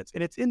sealed evidence.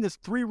 And it's in this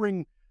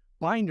 3-ring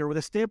binder with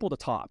a staple at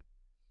the top.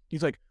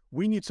 He's like,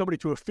 we need somebody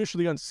to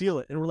officially unseal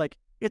it. And we're like,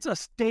 it's a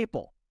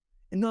staple.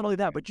 And not only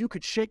that, but you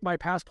could shake my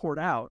passport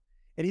out.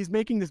 And he's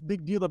making this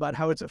big deal about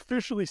how it's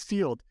officially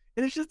sealed.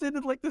 And it's just in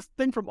like this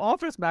thing from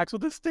Office Max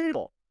with a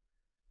staple.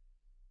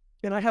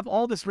 And I have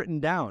all this written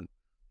down.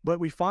 But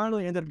we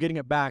finally ended up getting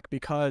it back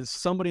because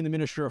somebody in the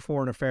Ministry of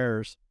Foreign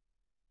Affairs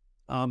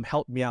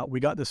helped me out. We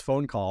got this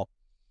phone call.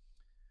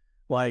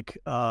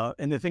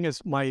 And the thing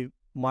is,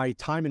 my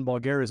time in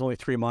Bulgaria is only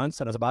 3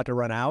 months and I was about to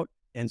run out.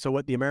 And so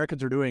what the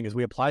Americans are doing is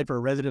we applied for a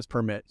residence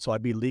permit. So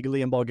I'd be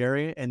legally in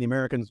Bulgaria, and the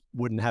Americans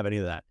wouldn't have any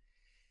of that.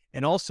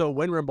 And also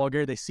when we're in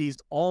Bulgaria, they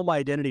seized all my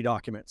identity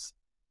documents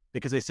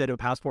because they said a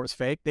passport was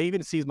fake. They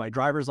even seized my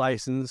driver's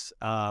license.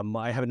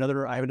 I have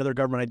another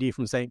government ID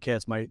from St.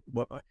 Kitts.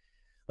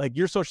 Like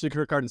your social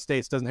security card in the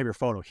States doesn't have your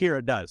photo. Here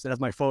it does. It has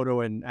my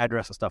photo and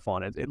address and stuff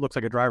on it. It looks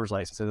like a driver's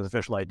license and it's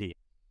official ID.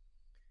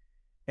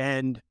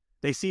 And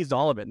they seized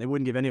all of it and they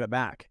wouldn't give any of it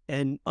back.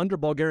 And under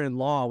Bulgarian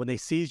law, when they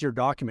seize your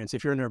documents,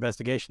 if you're under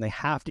investigation, they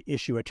have to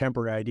issue a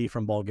temporary ID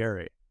from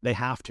Bulgaria. They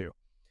have to.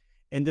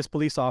 And this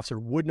police officer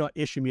would not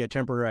issue me a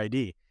temporary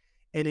ID.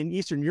 And in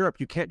Eastern Europe,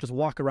 you can't just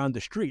walk around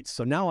the streets.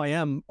 So now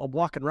I'm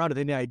walking around with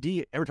any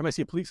ID. Every time I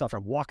see a police officer,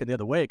 I'm walking the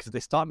other way because if they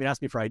stop me and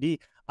ask me for ID,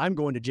 I'm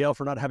going to jail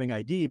for not having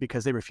ID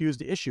because they refused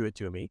to issue it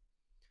to me.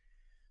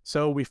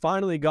 So we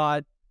finally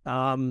got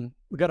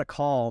a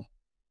call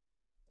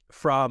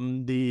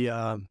from the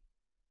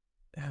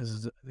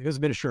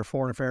Minister of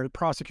Foreign Affairs,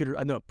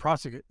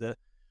 the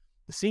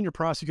senior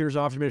prosecutor's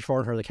office, Minister of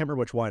Foreign Affairs. I can't remember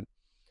which one.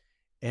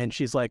 And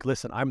she's like,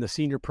 listen, I'm the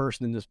senior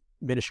person in this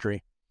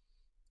ministry.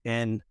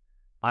 And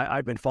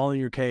I've been following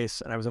your case,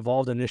 and I was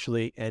involved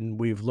initially, and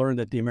we've learned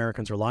that the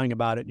Americans are lying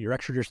about it. Your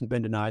extradition's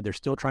been denied. They're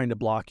still trying to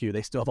block you.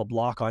 They still have a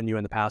block on you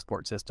in the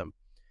passport system.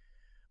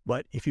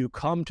 But if you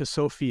come to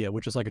Sofia,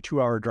 which is like a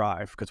 2-hour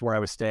drive, because where I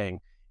was staying,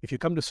 if you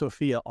come to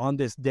Sofia on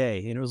this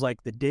day, and it was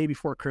like the day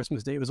before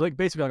Christmas Day, it was like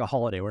basically like a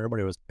holiday where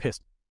everybody was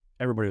pissed.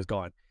 Everybody was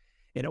gone.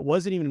 And it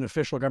wasn't even an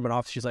official government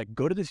office. She's like,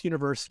 go to this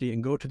university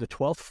and go to the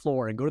 12th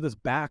floor and go to this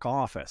back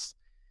office.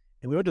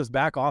 And we went to this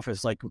back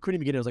office, like we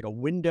couldn't even get in. It was like a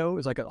window. It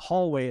was like a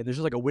hallway, and there's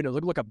just like a window. It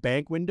looked like a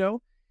bank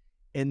window.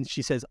 And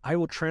she says, I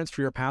will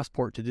transfer your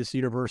passport to this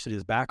university,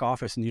 this back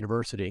office in the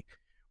university,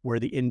 where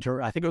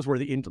I think it was where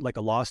like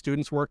the law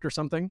students worked or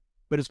something.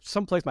 But it's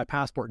someplace my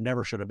passport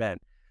never should have been.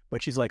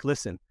 But she's like,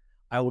 listen,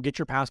 I will get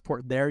your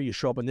passport there. You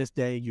show up on this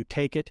day, you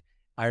take it.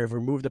 I have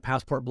removed the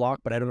passport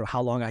block, but I don't know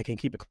how long I can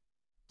keep it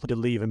to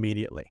leave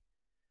immediately.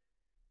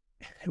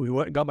 We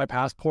went and got my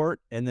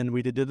passport, and then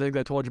we did the thing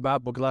I told you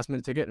about, booked a last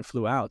minute ticket and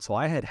flew out. So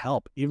I had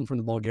help even from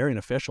the Bulgarian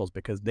officials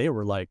because they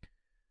were like,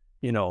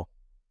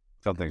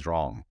 something's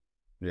wrong.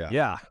 Yeah.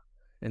 Yeah.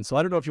 And so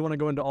I don't know if you want to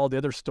go into all the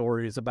other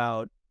stories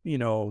about,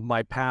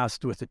 my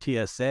past with the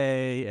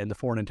TSA and the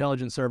Foreign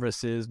Intelligence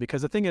Services,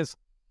 because the thing is,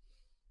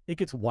 it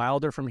gets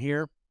wilder from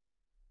here.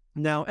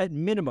 Now, at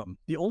minimum,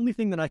 the only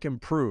thing that I can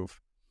prove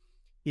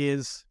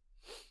is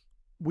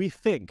we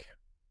think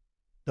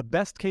the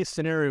best case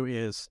scenario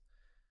is,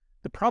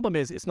 the problem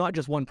is it's not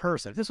just one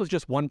person. If this was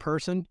just one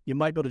person, you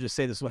might be able to just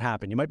say this is what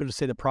happened. You might be able to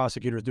say the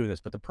prosecutor is doing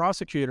this, but the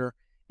prosecutor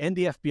and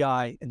the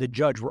FBI and the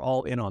judge were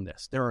all in on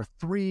this. There are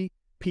 3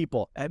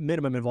 people at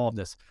minimum involved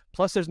in this.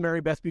 Plus there's Mary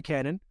Beth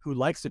Buchanan, who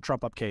likes to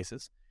trump up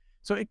cases.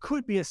 So it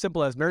could be as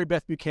simple as Mary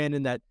Beth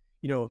Buchanan that,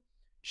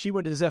 she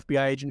went to this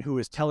FBI agent who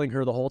was telling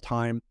her the whole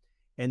time.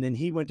 And then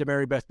he went to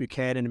Mary Beth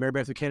Buchanan, and Mary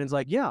Beth Buchanan's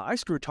like, yeah, I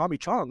screwed Tommy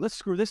Chong. Let's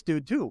screw this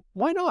dude too.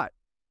 Why not?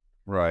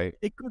 Right.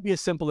 It could be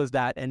as simple as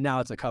that. And now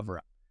it's a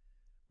cover-up.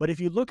 But if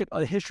you look at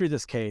the history of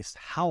this case,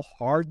 how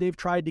hard they've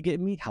tried to get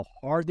me, how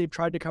hard they've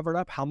tried to cover it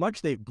up, how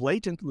much they've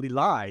blatantly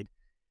lied,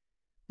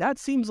 that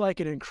seems like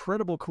an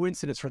incredible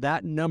coincidence for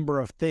that number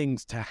of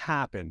things to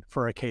happen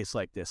for a case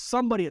like this.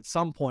 Somebody at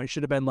some point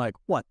should have been like,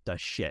 what the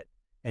shit,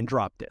 and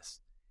dropped this.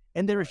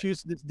 And they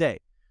refused to this day.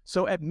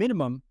 So at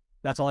minimum,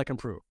 that's all I can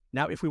prove.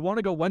 Now, if we want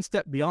to go one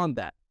step beyond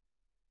that,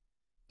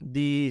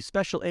 the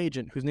special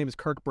agent, whose name is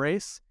Kirk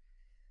Brace,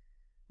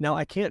 now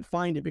I can't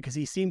find it because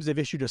he seems to have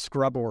issued a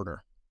scrub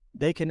order.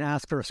 They can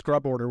ask for a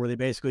scrub order where they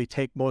basically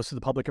take most of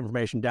the public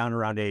information down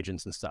around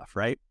agents and stuff,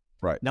 right?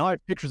 Right. Now I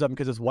have pictures of him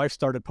because his wife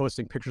started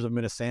posting pictures of him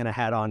in a Santa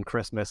hat on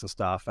Christmas and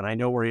stuff, and I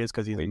know where he is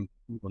because he's in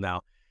Google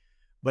now.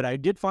 But I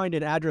did find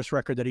an address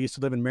record that he used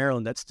to live in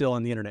Maryland that's still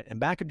on the internet. And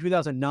back in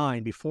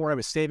 2009, before I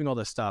was saving all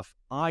this stuff,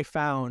 I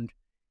found,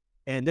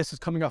 and this is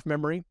coming off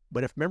memory,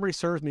 but if memory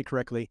serves me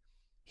correctly,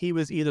 he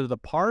was either the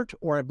part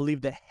or I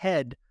believe the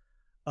head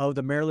of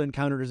the Maryland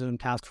Counterterrorism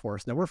Task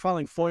Force. Now, we're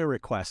filing FOIA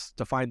requests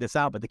to find this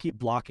out, but they keep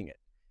blocking it.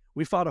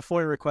 We filed a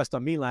FOIA request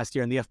on me last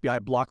year, and the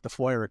FBI blocked the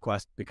FOIA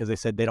request because they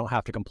said they don't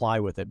have to comply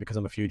with it because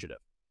I'm a fugitive.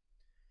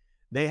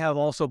 They have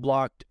also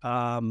blocked,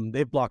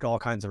 they've blocked all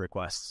kinds of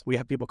requests. We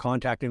have people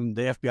contacting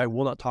the FBI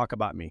will not talk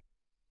about me.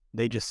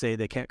 They just say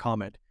they can't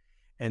comment.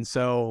 And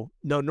so,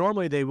 no,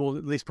 normally they will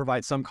at least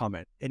provide some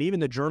comment. And even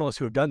the journalists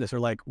who have done this are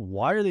like,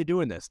 why are they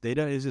doing this?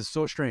 This is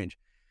so strange.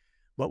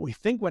 But we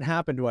think what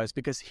happened was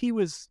because he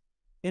was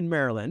in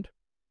Maryland,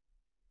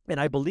 and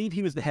I believe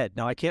he was the head.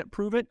 Now, I can't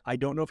prove it. I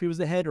don't know if he was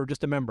the head or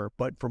just a member,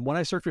 but from what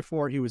I searched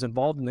before, he was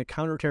involved in the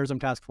Counterterrorism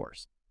Task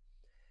Force.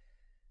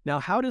 Now,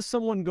 how does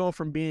someone go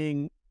from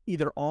being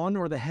either on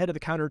or the head of the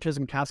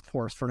Counterterrorism Task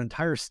Force for an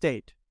entire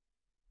state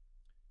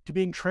to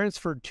being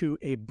transferred to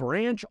a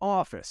branch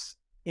office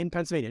in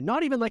Pennsylvania?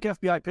 Not even like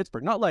FBI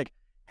Pittsburgh, not like,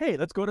 hey,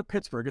 let's go to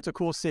Pittsburgh. It's a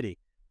cool city.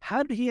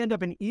 How did he end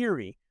up in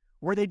Erie,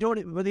 where the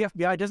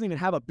FBI doesn't even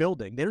have a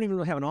building? They don't even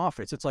really have an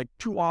office. It's like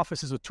 2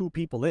 offices with 2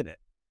 people in it.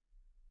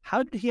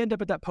 How did he end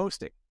up at that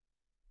posting?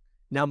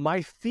 Now,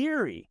 my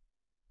theory,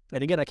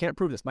 and again, I can't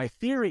prove this, my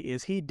theory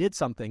is he did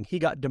something. He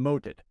got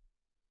demoted.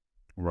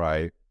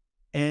 Right.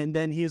 And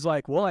then he's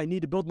like, well, I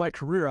need to build my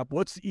career up.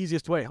 What's the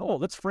easiest way? Oh,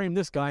 let's frame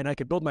this guy and I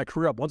can build my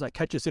career up once I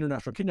catch this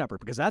international kidnapper,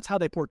 because that's how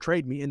they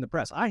portrayed me in the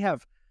press. I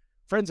have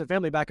friends and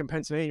family back in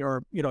Pennsylvania,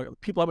 or,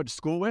 people I went to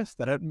school with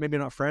that are maybe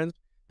not friends,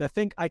 that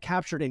think I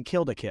captured and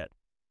killed a kid,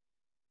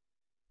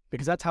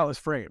 because that's how it was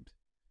framed.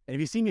 And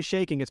if you see me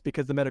shaking, it's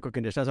because of the medical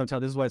condition. As I'm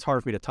telling you, this is why it's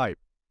hard for me to type.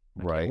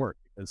 I right. can't work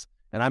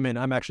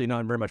I'm actually not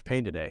in very much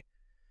pain today.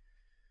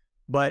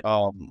 But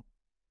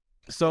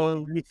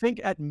so we think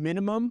at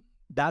minimum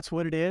that's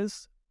what it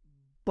is.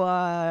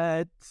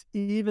 But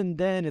even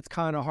then, it's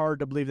kind of hard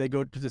to believe they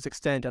go to this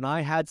extent. And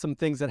I had some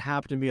things that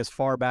happened to me as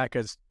far back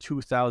as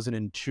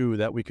 2002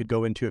 that we could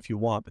go into if you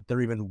want, but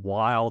they're even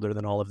wilder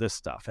than all of this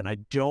stuff. And I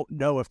don't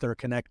know if they're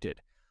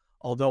connected,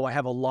 although I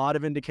have a lot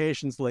of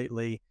indications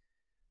lately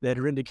that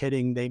are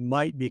indicating they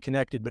might be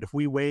connected. But if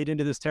we wade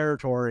into this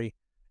territory,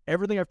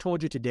 everything I've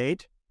told you to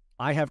date,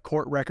 I have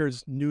court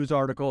records, news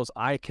articles,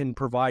 I can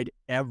provide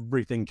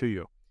everything to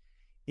you.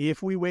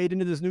 If we wade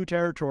into this new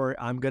territory,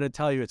 I'm going to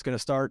tell you it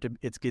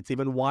gets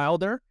even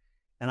wilder,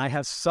 And I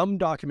have some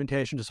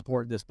documentation to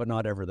support this, but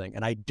not everything.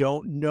 And I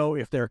don't know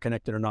if they're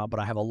connected or not, but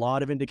I have a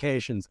lot of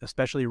indications,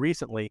 especially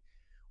recently.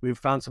 We've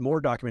found some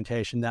more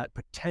documentation that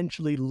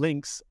potentially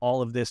links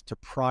all of this to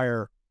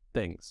prior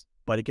things.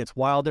 But it gets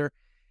wilder,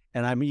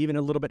 and I'm even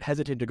a little bit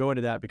hesitant to go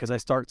into that because I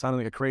start sounding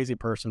like a crazy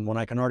person when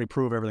I can already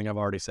prove everything I've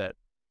already said.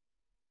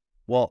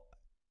 Well,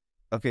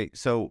 okay,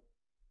 so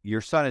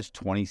your son is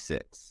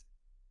 26.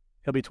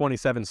 He'll be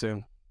 27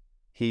 soon.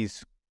 He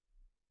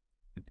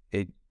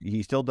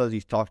still does.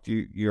 He's talked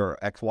to your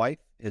ex-wife,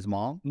 his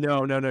mom?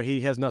 No.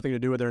 He has nothing to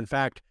do with her. In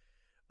fact,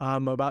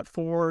 about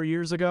 4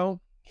 years ago,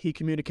 he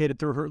communicated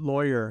through her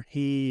lawyer.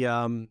 He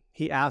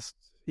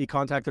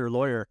contacted her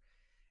lawyer,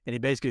 and he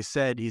basically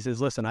said, he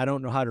says, listen, I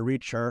don't know how to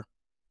reach her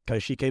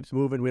because she keeps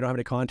moving. We don't have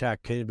any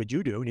contact, but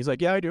you do. And he's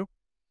like, yeah, I do.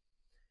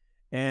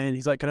 And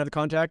he's like, can I have the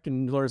contact?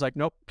 And the lawyer's like,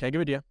 nope, can't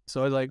give it to you.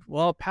 So I was like,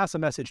 well, pass a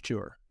message to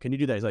her. Can you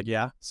do that? He's like,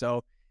 yeah.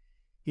 So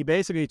he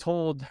basically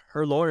told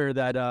her lawyer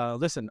that,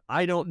 listen,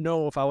 I don't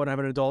know if I want to have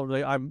an adult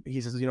relationship.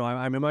 He says,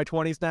 I'm in my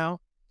 20s now.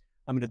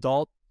 I'm an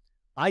adult.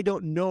 I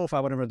don't know if I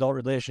want to have an adult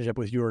relationship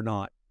with you or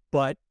not.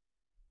 But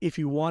if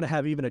you want to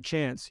have even a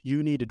chance,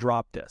 you need to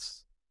drop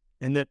this.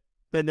 And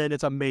then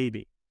it's a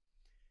maybe.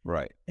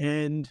 Right.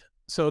 And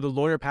so the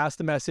lawyer passed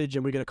the message,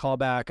 and we get a call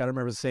back. I don't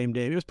remember the same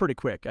day. It was pretty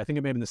quick. I think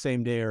it may have been the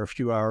same day or a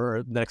few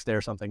hours or the next day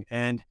or something.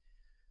 And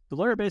the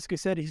lawyer basically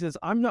said, he says,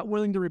 I'm not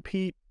willing to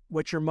repeat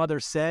what your mother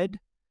said.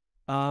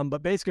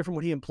 But basically from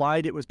what he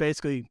implied, it was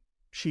basically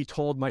she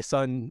told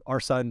our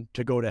son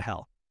to go to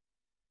hell.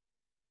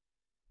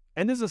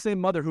 And this is the same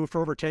mother who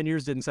for over 10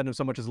 years didn't send him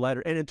so much as a letter.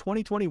 And in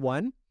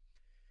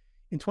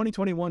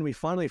 2021, we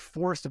finally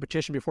forced a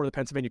petition before the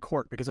Pennsylvania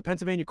court because the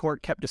Pennsylvania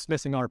court kept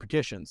dismissing our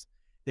petitions.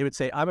 They would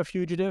say, I'm a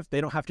fugitive. They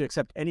don't have to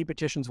accept any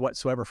petitions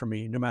whatsoever from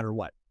me, no matter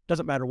what.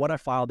 Doesn't matter what I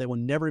filed. They will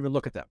never even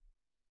look at them.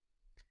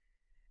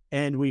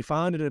 And we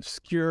found an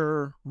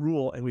obscure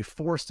rule, and we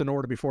forced an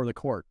order before the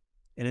court.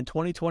 And in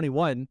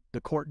 2021, the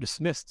court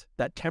dismissed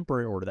that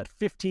temporary order, that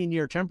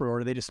 15-year temporary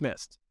order they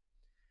dismissed.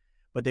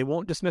 But they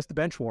won't dismiss the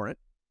bench warrant.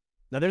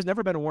 Now, there's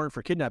never been a warrant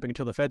for kidnapping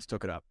until the feds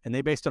took it up, and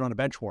they based it on a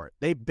bench warrant.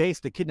 They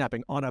based the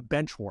kidnapping on a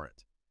bench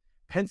warrant.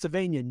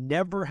 Pennsylvania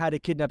never had a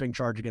kidnapping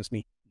charge against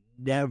me.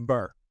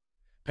 Never.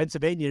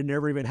 Pennsylvania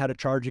never even had a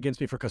charge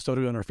against me for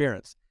custodial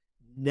interference.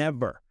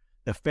 Never.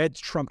 The feds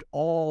trumped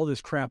all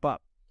this crap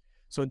up.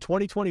 So in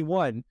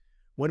 2021,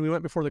 when we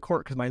went before the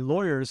court, because my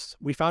lawyers,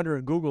 we found her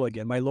in Google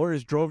again. My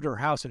lawyers drove to her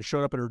house and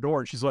showed up at her door,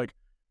 and she's like,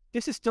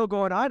 this is still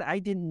going on? I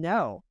didn't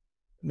know.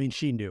 I mean,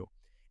 she knew.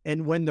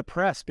 And when the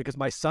press, because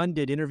my son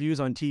did interviews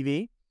on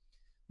TV,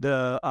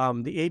 the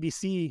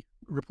ABC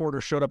reporter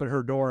showed up at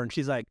her door, and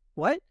she's like,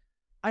 what?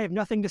 I have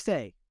nothing to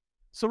say.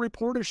 So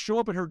reporters show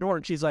up at her door,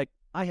 and she's like,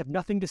 I have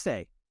nothing to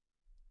say.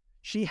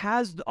 She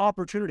has the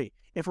opportunity.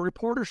 If a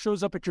reporter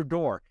shows up at your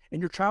door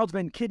and your child's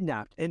been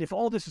kidnapped, and if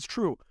all this is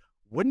true,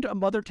 wouldn't a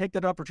mother take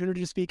that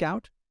opportunity to speak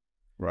out?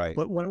 Right.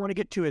 But what I want to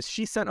get to is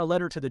she sent a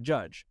letter to the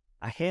judge,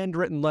 a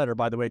handwritten letter,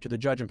 by the way, to the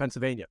judge in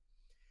Pennsylvania.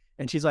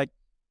 And she's like,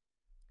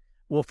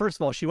 well, first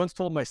of all, she once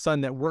told my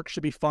son that work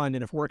should be fun,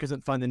 and if work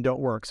isn't fun, then don't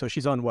work. So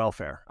she's on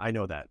welfare. I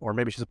know that. Or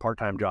maybe she's a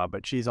part-time job,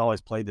 but she's always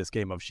played this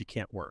game of she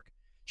can't work.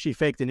 She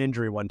faked an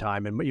injury one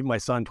time, and even my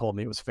son told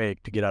me it was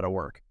fake to get out of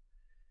work.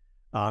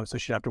 So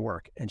she'd have to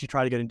work. And she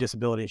tried to get a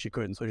disability, and she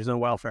couldn't, so she's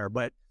on welfare.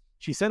 But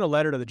she sent a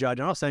letter to the judge,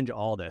 and I'll send you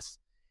all this.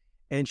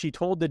 And she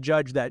told the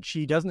judge that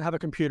she doesn't have a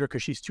computer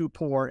because she's too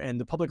poor, and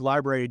the public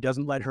library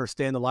doesn't let her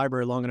stay in the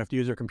library long enough to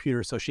use her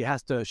computer. So she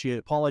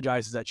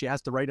apologizes that she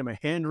has to write him a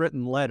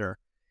handwritten letter,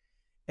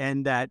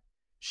 and that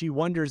she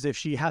wonders if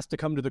she has to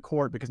come to the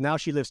court because now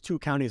she lives 2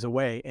 counties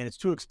away, and it's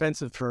too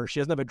expensive for her. She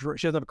doesn't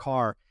have a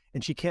car,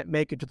 and she can't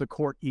make it to the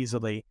court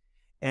easily.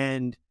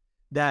 And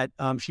that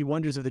she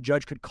wonders if the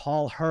judge could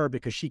call her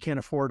because she can't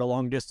afford a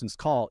long distance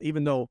call,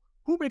 even though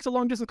who makes a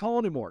long distance call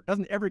anymore?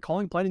 Doesn't every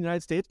calling plan in the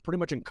United States pretty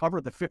much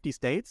cover the 50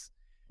 states?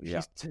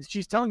 Yeah.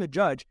 She's telling the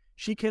judge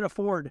she can't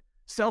afford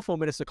cell phone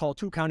minutes to call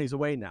 2 counties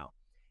away now.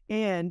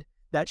 And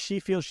that she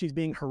feels she's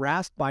being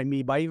harassed by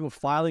me by even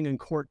filing in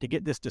court to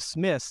get this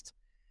dismissed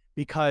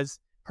because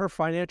her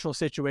financial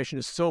situation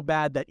is so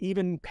bad that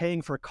even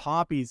paying for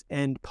copies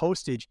and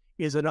postage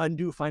is an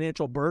undue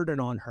financial burden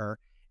on her.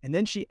 And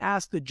then she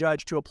asked the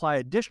judge to apply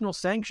additional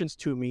sanctions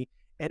to me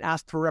and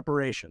asked for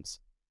reparations.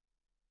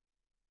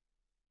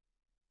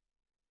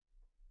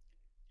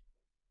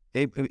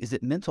 Is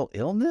it mental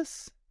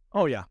illness?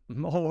 Oh, yeah.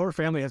 Her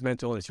family has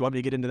mental illness. You want me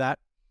to get into that?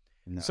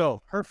 No.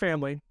 So her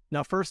family,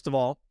 now, first of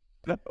all,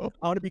 I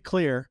want to be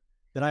clear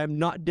that I am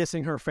not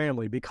dissing her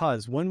family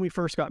because when we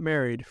first got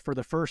married, for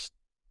the first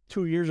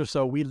 2 years or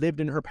so, we lived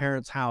in her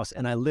parents' house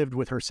and I lived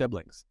with her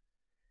siblings.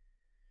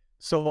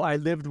 So I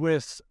lived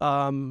with,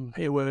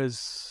 it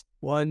was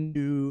 1,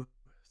 2,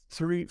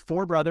 3,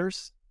 4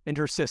 brothers and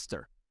her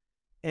sister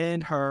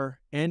and her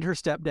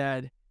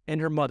stepdad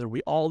and her mother.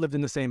 We all lived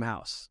in the same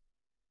house,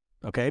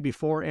 okay,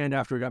 before and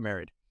after we got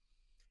married.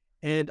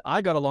 And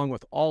I got along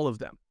with all of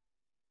them.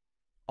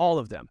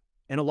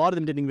 And a lot of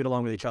them didn't even get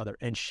along with each other.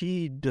 And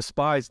she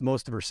despised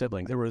most of her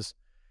siblings. There was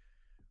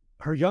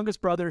her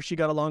youngest brother she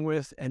got along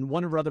with, and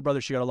one of her other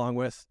brothers she got along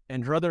with,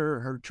 and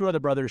her two other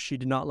brothers she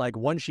did not like.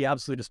 One she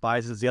absolutely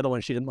despises, the other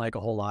one she didn't like a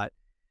whole lot.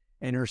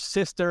 And her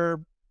sister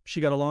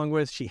she got along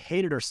with. She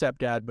hated her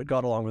stepdad, but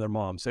got along with her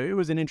mom. So it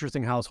was an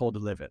interesting household to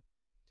live in.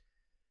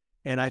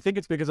 And I think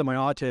it's because of my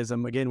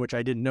autism, again, which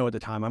I didn't know at the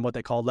time. I'm what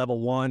they call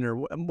level 1, or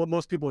what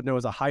most people would know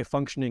as a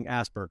high-functioning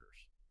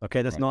Asperger's.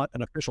 Okay, that's not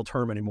an official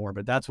term anymore,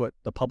 but that's what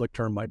the public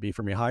term might be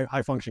for me,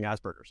 high-functioning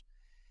Asperger's.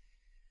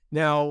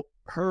 Now,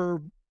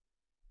 her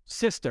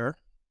sister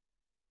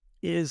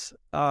is,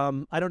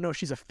 I don't know if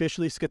she's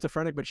officially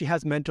schizophrenic, but she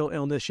has mental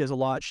illness. She has a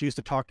lot. She used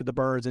to talk to the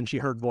birds, and she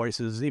heard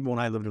voices, even when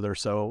I lived with her.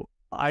 So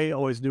I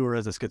always knew her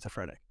as a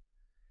schizophrenic.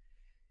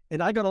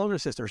 And I got along with her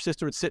sister. Her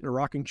sister would sit in a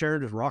rocking chair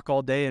and just rock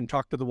all day and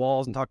talk to the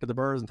walls and talk to the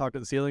birds and talk to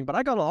the ceiling. But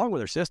I got along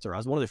with her sister. I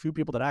was one of the few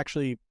people that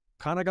actually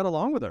kind of got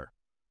along with her.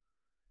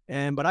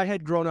 But I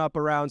had grown up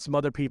around some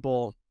other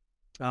people.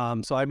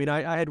 So, I mean,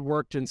 I had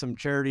worked in some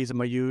charities in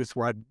my youth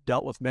where I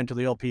dealt with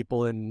mentally ill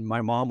people, and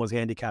my mom was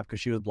handicapped because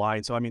she was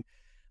blind. So, I mean,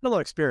 a little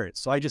experience.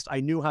 So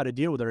I knew how to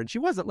deal with her, and she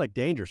wasn't like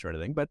dangerous or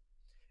anything, but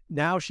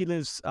now she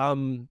lives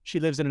in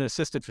an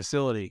assisted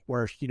facility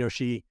where,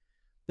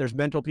 there's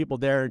mental people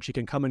there and she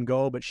can come and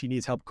go, but she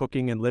needs help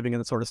cooking and living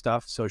and that sort of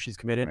stuff. So she's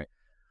committed. Right.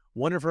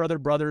 One of her other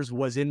brothers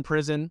was in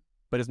prison,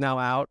 but is now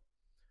out.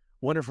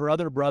 One of her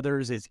other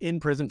brothers is in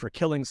prison for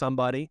killing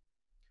somebody.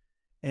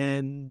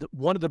 And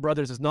one of the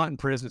brothers is not in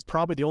prison. It's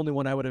probably the only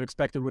one I would have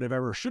expected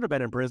should have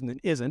been in prison and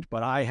isn't,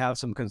 but I have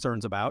some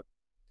concerns about.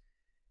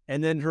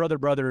 And then her other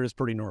brother is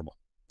pretty normal.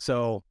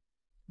 So,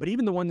 but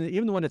even the one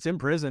that's in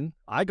prison,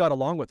 I got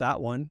along with that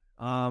one.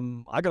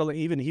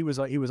 He was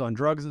on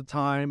drugs at the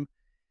time.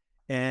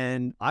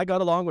 And I got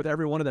along with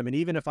every one of them. And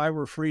even if I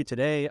were free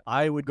today,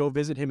 I would go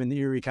visit him in the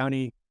Erie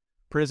County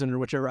prison or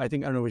whichever. I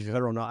don't know if he's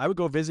federal or not. I would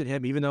go visit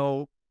him, even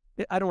though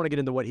I don't want to get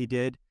into what he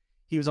did.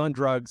 He was on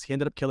drugs. He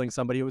ended up killing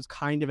somebody. It was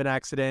kind of an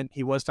accident.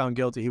 He was found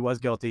guilty. He was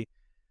guilty.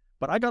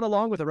 But I got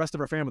along with the rest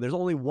of our family. There's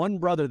only one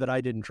brother that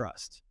I didn't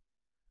trust.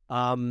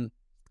 And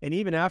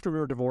even after we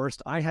were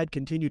divorced, I had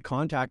continued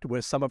contact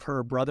with some of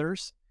her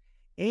brothers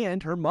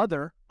and her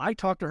mother. I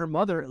talked to her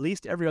mother at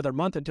least every other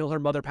month until her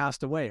mother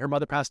passed away. Her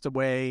mother passed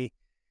away,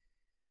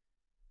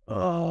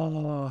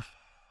 I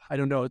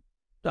don't know,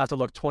 I have to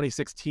look,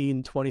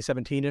 2016,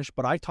 2017-ish,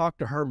 but I talked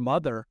to her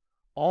mother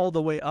all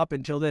the way up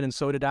until then, and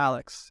so did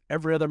Alex,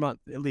 every other month,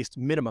 at least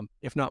minimum,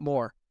 if not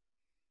more.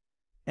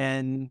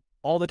 And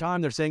all the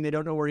time they're saying they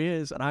don't know where he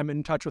is, and I'm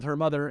in touch with her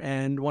mother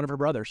and one of her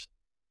brothers.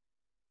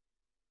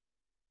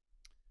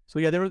 So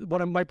yeah,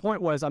 my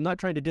point was, I'm not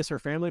trying to diss her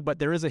family, but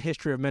there is a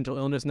history of mental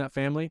illness in that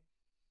family.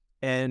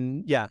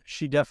 And yeah,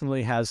 she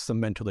definitely has some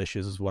mental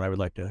issues is what I would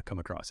like to come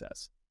across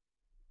as.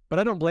 But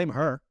I don't blame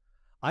her.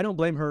 I don't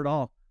blame her at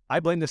all. I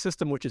blame the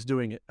system which is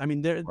doing it. I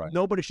mean,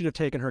 nobody should have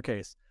taken her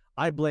case.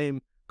 I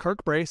blame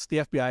Kirk Brace, the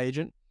FBI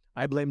agent.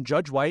 I blame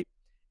Judge White,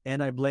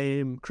 and I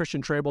blame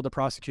Christian Trable, the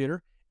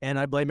prosecutor, and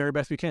I blame Mary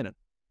Beth Buchanan.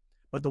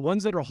 But the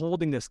ones that are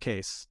holding this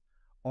case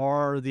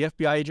are the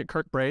FBI agent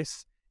Kirk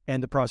Brace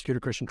and the prosecutor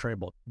Christian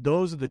Trable.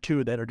 Those are the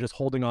two that are just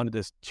holding on to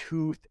this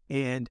tooth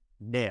and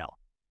nail.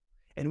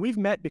 And we've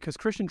met because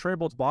Christian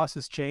Trable's boss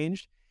has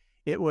changed.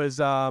 It was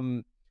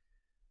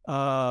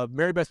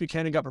Mary Beth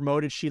Buchanan got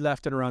promoted. She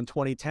left in around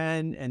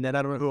 2010, and then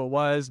I don't know who it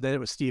was. Then it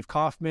was Steve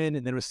Kaufman,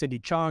 and then it was Cindy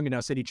Chung, and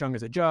now Cindy Chung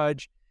is a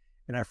judge.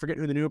 And I forget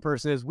who the new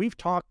person is. We've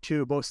talked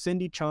to both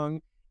Cindy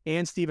Chung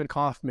and Stephen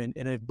Kaufman,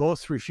 and they've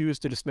both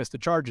refused to dismiss the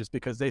charges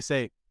because they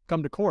say,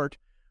 come to court,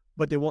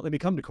 but they won't let me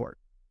come to court.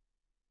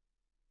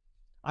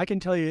 I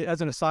can tell you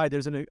as an aside,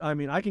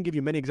 I can give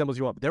you many examples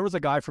you want, but there was a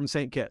guy from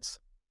St. Kitts,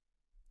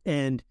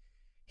 and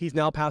he's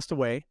now passed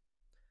away.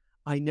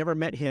 I never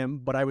met him,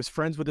 but I was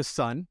friends with his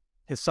son.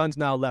 His son's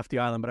now left the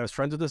island, but I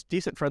was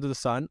decent friends with his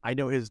son. I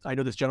know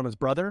this gentleman's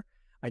brother.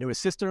 I know his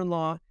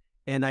sister-in-law,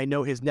 and I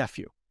know his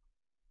nephew.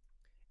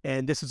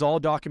 And this is all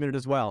documented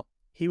as well.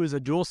 He was a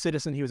dual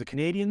citizen. He was a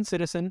Canadian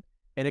citizen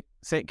and a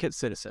St. Kitts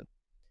citizen.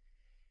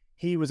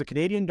 He was a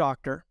Canadian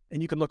doctor,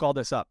 and you can look all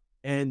this up.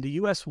 And the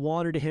U.S.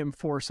 wanted him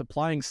for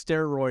supplying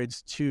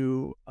steroids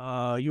to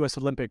a U.S.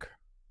 Olympic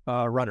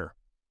runner.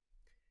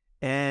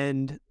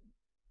 And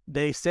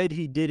they said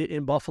he did it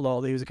in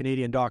Buffalo. He was a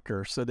Canadian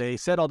doctor. So they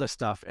said all this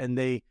stuff, and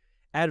they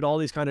added all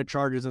these kind of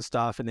charges and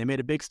stuff, and they made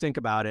a big stink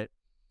about it.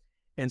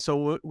 And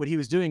so what he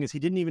was doing is he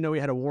didn't even know he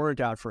had a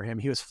warrant out for him.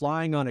 He was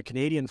flying on a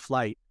Canadian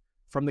flight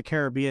from the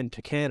Caribbean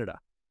to Canada.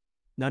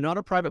 Now, not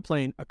a private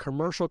plane, a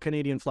commercial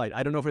Canadian flight.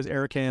 I don't know if it was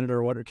Air Canada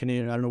or what, or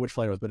Canadian, I don't know which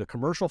flight it was, but a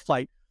commercial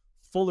flight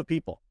full of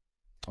people.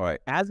 All right.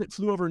 As it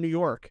flew over New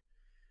York,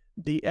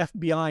 the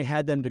FBI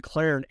had them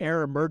declare an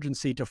air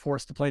emergency to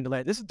force the plane to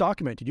land. This is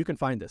documented. You can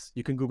find this.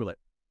 You can Google it.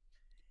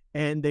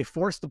 And they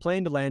forced the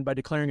plane to land by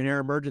declaring an air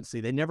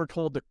emergency. They never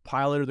told the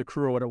pilot or the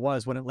crew what it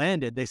was. When it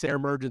landed, they said air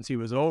emergency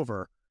was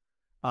over.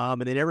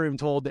 And they never even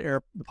told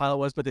the pilot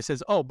was, but they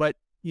says, oh, but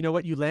you know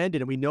what? You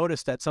landed, and we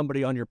noticed that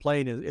somebody on your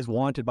plane is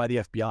wanted by the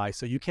FBI,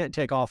 so you can't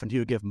take off until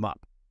you give them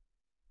up.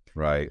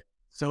 Right.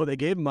 So they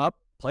gave him up.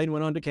 Plane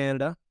went on to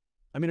Canada.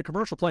 I mean, a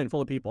commercial plane full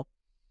of people.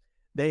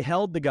 They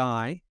held the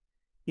guy,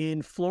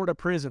 in Florida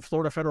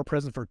federal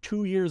prison for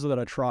 2 years without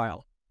a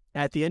trial.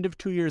 At the end of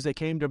 2 years, they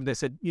came to him. They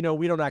said,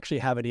 we don't actually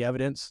have any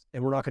evidence,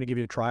 and we're not going to give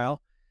you a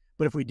trial.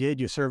 But if we did,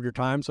 you served your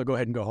time, so go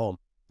ahead and go home.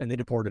 And they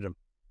deported him.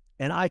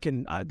 And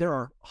there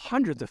are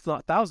hundreds, if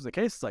not thousands of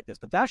cases like this,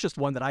 but that's just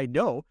one that I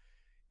know.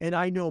 And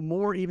I know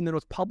more even than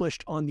was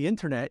published on the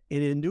internet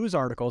and in news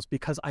articles,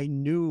 because I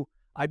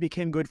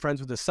became good friends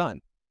with his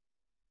son.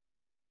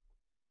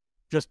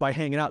 Just by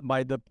hanging out.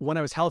 When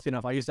I was healthy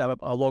enough, I used to have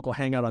a local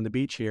hangout on the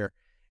beach here,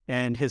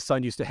 and his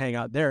son used to hang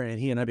out there, and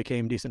he and I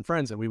became decent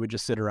friends, and we would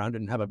just sit around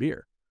and have a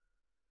beer.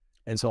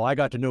 And so I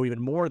got to know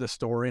even more of the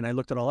story, and I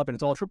looked it all up, and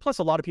it's all true. Plus,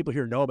 a lot of people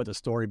here know about the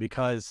story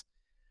because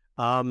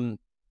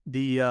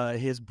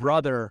his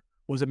brother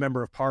was a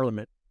member of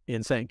parliament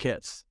in St.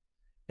 Kitts.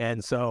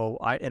 And so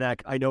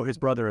I know his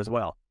brother as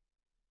well.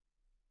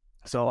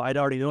 So I'd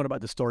already known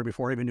about the story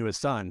before I even knew his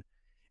son.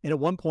 And at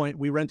one point,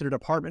 we rented an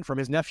apartment from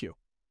his nephew.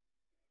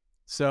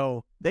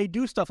 So they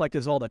do stuff like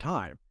this all the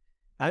time.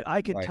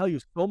 I can tell you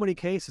so many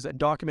cases and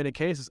documented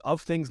cases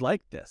of things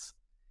like this.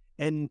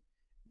 And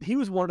he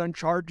was wanted on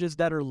charges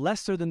that are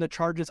lesser than the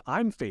charges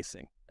I'm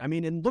facing. I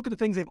mean, and look at the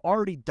things they've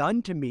already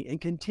done to me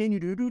and continue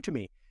to do to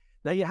me.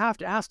 Now you have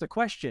to ask the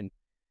question,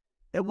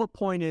 at what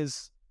point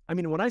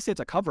when I say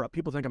it's a cover-up,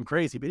 people think I'm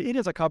crazy, but it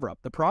is a cover-up.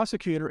 The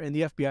prosecutor and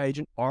the FBI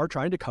agent are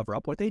trying to cover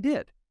up what they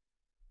did.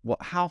 Well,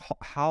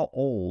 how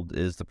old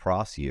is the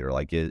prosecutor?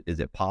 Like, is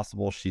it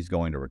possible she's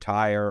going to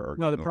retire? Or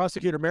no, the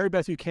prosecutor, Mary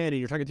Beth Buchanan,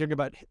 you're talking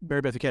about Mary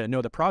Beth Buchanan.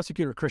 No, the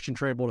prosecutor, Christian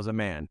Traybold, is a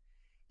man.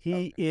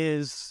 He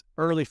is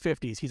early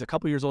 50s. He's a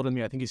couple years older than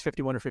me. I think he's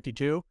 51 or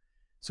 52.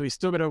 So he's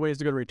still got a ways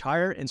to go to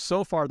retire. And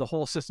so far, the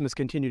whole system has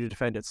continued to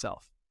defend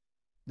itself.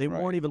 They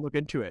won't even look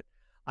into it.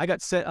 I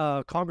got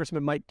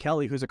Congressman Mike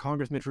Kelly, who's a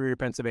congressman for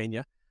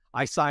Pennsylvania.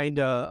 I signed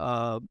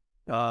a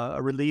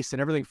release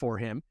and everything for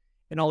him.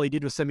 And all he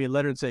did was send me a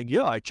letter and saying,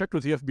 yeah, I checked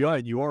with the FBI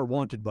and you are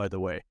wanted, by the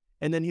way.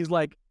 And then he's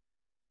like,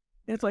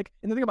 and the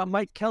thing about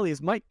Mike Kelly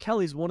is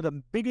one of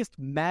the biggest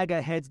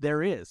MAGA heads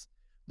there is.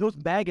 Those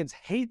MAGAs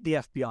hate the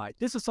FBI.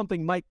 This is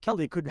something Mike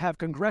Kelly could have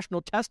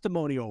congressional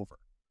testimony over.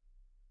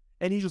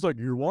 And he's just like,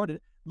 you're wanted.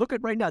 Look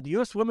at right now, the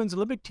U.S. Women's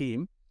Olympic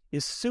team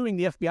is suing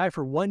the FBI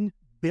for $1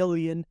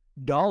 billion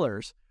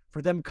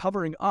for them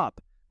covering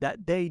up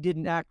that they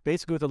didn't act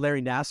basically with the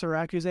Larry Nassar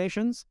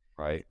accusations.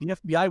 Right. The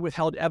FBI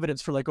withheld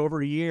evidence for like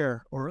over a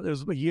year, or it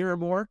was a year or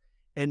more,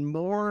 and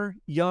more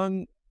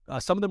young,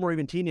 some of them were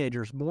even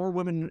teenagers, more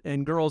women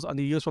and girls on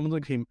the U.S. Women's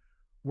Olympic team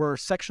were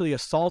sexually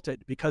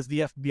assaulted because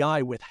the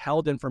FBI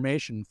withheld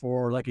information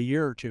for like a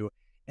year or two,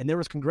 and there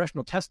was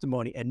congressional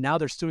testimony, and now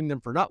they're suing them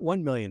for not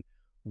 $1 million,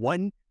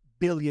 $1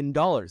 billion.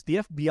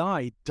 The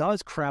FBI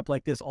does crap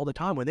like this all the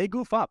time. When they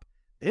goof up,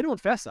 they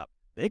don't fess up,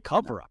 they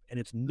cover up, and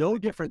it's no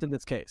different in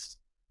this case.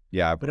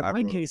 Yeah. But in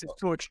my case, it's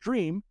so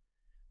extreme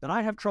that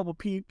I have trouble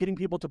getting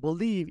people to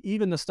believe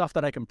even the stuff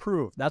that I can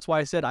prove. That's why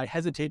I said I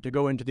hesitate to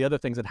go into the other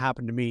things that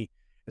happened to me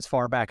as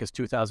far back as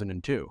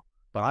 2002.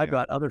 But I've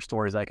got other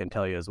stories I can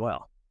tell you as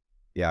well.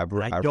 Yeah,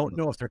 I don't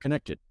know if they're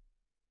connected.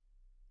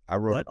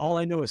 But all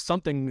I know is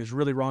something is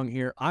really wrong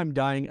here. I'm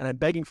dying, and I'm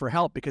begging for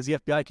help because the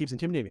FBI keeps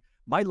intimidating me.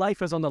 My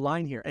life is on the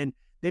line here, and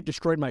they've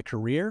destroyed my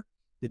career.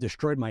 They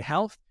destroyed my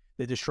health.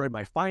 They destroyed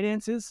my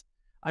finances.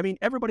 I mean,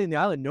 everybody in the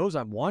island knows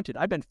I'm wanted.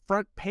 I've been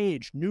front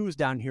page news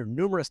down here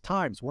numerous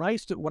times. When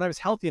I was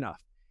healthy enough,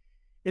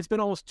 it's been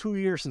almost 2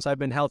 years since I've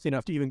been healthy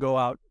enough to even go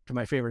out to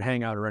my favorite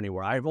hangout or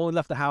anywhere. I've only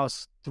left the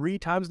house 3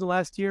 times in the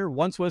last year.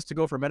 Once was to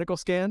go for a medical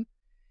scan,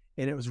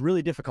 and it was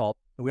really difficult.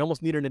 And we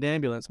almost needed an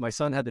ambulance. My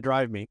son had to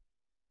drive me.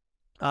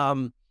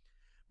 But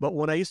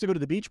when I used to go to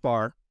the beach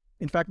bar,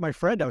 in fact, my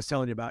friend I was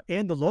telling you about,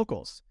 and the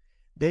locals,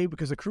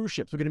 because of cruise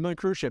ships, we get a million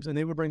cruise ships, and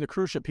they would bring the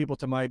cruise ship people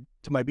to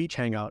my beach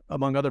hangout,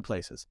 among other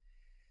places.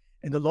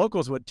 And the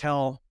locals would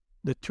tell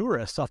the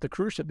tourists off the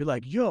cruise ship, be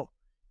like, yo,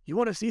 you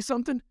want to see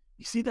something?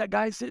 You see that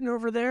guy sitting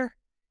over there?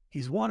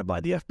 He's wanted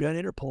by the FBI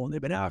and Interpol, and they've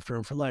been after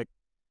him for like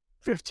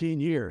 15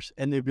 years.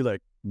 And they'd be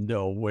like,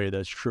 no way,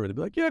 that's true. They'd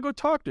be like, yeah, go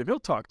talk to him. He'll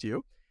talk to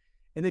you.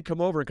 And they'd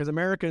come over, because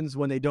Americans,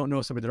 when they don't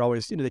know somebody, they're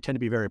always, they tend to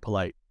be very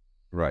polite.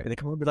 Right. And they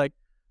come over and be like,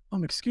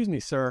 excuse me,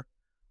 sir.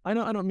 I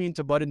don't mean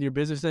to butt into your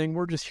business thing.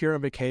 We're just here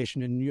on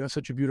vacation, and you have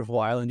such a beautiful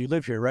island. You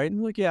live here, right? And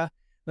I'm like, yeah.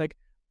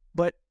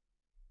 But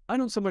I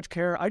don't so much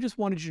care. I just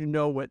wanted you to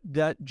know what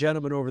that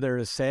gentleman over there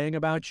is saying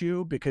about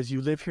you, because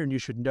you live here and you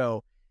should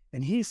know.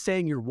 And he's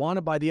saying you're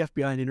wanted by the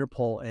FBI and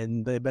Interpol,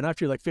 and they've been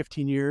after you like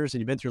 15 years, and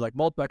you've been through like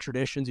multiple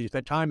extraditions, and you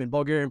spent time in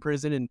Bulgarian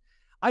prison, and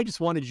I just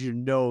wanted you to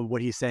know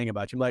what he's saying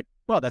about you. I'm like,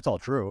 well, that's all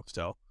true.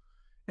 So,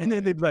 and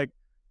then they'd be like,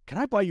 can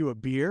I buy you a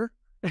beer?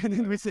 And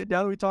then we sit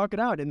down and we talk it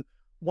out. And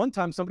one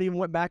time somebody even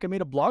went back and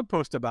made a blog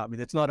post about me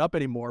that's not up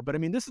anymore. But I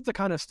mean, this is the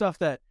kind of stuff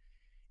that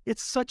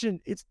it's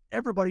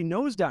everybody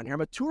knows down here.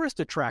 I'm a tourist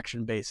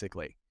attraction,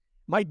 basically.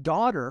 My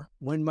daughter,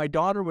 when my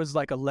daughter was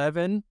like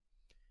 11,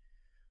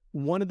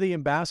 one of the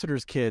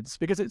ambassador's kids,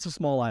 because it's a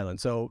small island,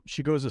 so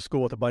she goes to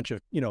school with a bunch of,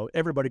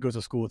 everybody goes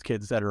to school with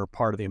kids that are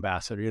part of the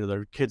ambassador,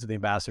 they're kids of the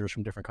ambassadors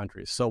from different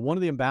countries. So one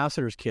of the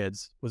ambassador's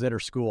kids was at her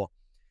school,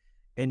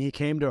 and he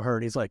came to her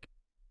and he's like,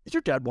 is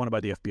your dad wanted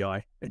by the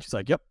FBI? And she's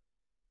like, yep.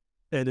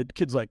 And the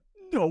kid's like,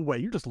 no way,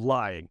 you're just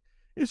lying.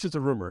 It's just a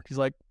rumor. He's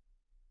like,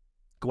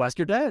 go ask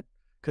your dad,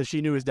 because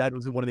she knew his dad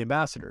was one of the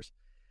ambassadors.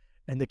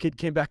 And the kid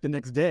came back the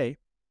next day,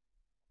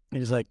 and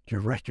he's like,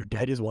 you're right, your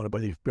dad is wanted by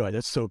the FBI.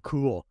 That's so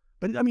cool.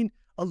 But I mean,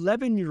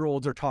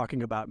 11-year-olds are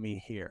talking about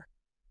me here.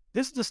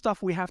 This is the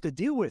stuff we have to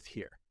deal with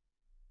here.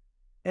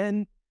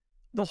 And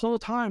the whole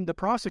time, the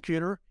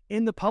prosecutor,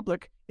 in the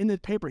public, in the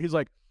paper, he's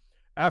like,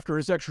 after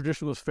his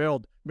extradition was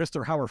failed,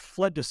 Mr. Howard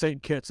fled to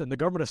St. Kitts, and the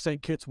government of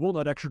St. Kitts will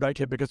not extradite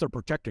him because they're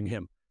protecting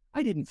him.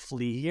 I didn't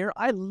flee here.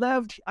 I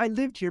lived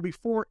here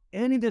before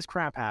any of this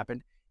crap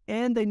happened,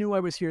 and they knew I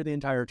was here the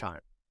entire time.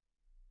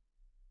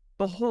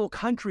 The whole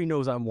country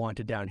knows I'm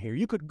wanted down here.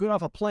 You could get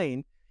off a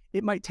plane.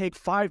 It might take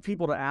 5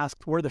 people to ask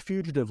where the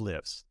fugitive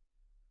lives.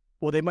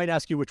 Well, they might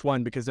ask you which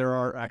one, because there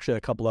are actually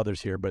a couple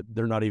others here, but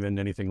they're not even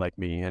anything like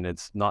me, and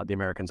it's not the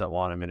Americans that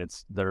want them, and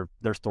it's their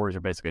stories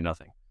are basically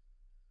nothing.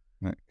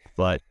 Right.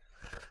 But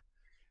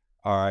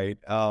all right,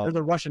 there's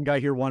a Russian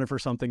guy here wanted for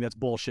something that's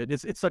bullshit.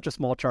 It's such a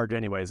small charge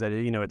anyways that,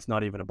 it's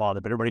not even a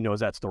bother, but everybody knows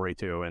that story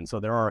too. And so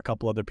there are a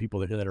couple other people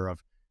that are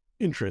of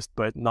interest,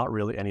 but not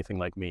really anything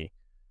like me.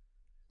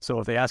 So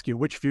if they ask you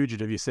which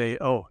fugitive, you say,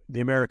 oh,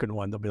 the American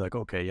one, they'll be like,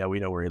 okay, yeah, we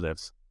know where he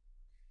lives.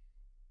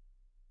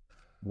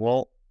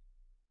 Well,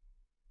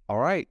 all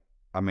right.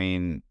 I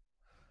mean,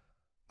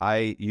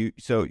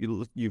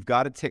 you've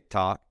got a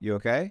TikTok. You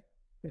okay?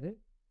 Mm-hmm.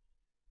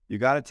 You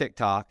got a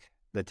TikTok.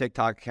 The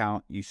TikTok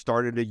account. You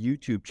started a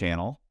YouTube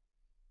channel.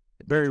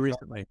 Very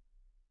recently.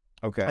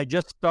 Okay. I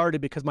just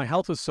started because my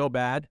health was so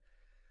bad.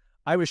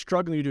 I was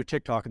struggling to do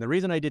TikTok. And the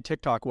reason I did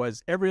TikTok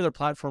was every other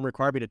platform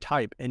required me to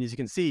type. And as you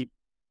can see,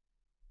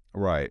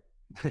 right.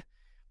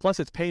 Plus,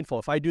 it's painful.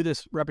 If I do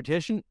this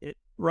repetition, it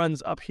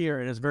runs up here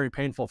and it's very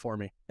painful for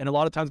me. And a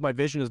lot of times my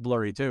vision is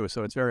blurry too,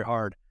 so it's very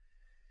hard.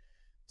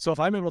 So if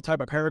I'm able to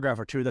type a paragraph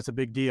or two, that's a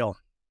big deal.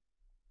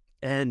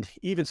 And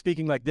even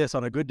speaking like this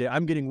on a good day,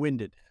 I'm getting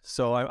winded.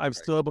 So I'm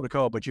still able to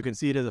cope, but you can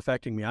see it is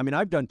affecting me. I mean,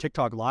 I've done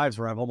TikTok lives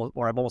where I've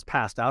almost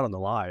passed out on the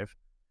live.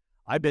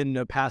 I've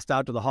been passed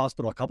out to the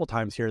hospital a couple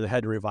times here. They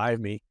had to revive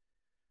me.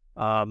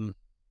 I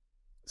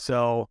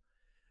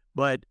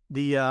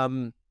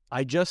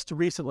just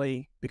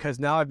recently, because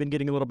now I've been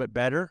getting a little bit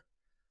better,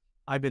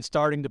 I've been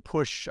starting to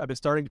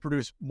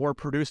produce more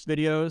produced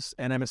videos,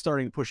 and I've been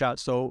starting to push out.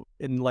 So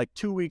in like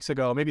 2 weeks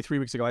ago, maybe 3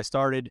 weeks ago, I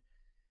started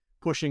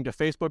pushing to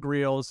Facebook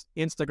Reels,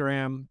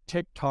 Instagram,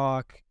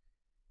 TikTok,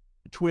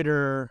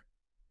 Twitter,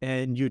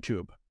 and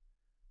YouTube.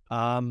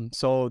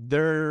 So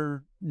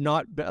they're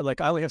not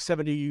like, I only have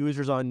 70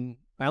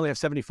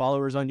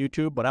 followers on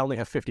YouTube, but I only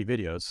have 50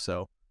 videos.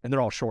 So, and they're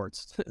all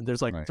shorts.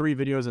 There's like 3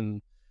 videos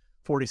and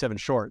 47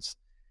 shorts.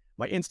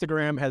 My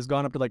Instagram has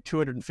gone up to like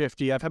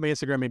 250. I've had my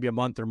Instagram maybe a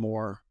month or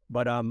more,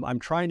 but I'm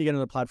trying to get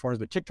on the platforms,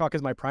 but TikTok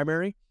is my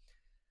primary.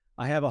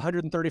 I have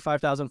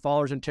 135,000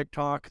 followers in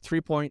TikTok,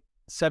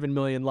 3.7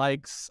 million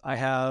likes. I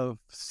have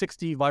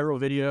 60 viral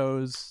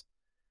videos.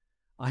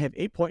 I have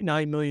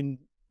 8.9 million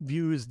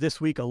views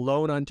this week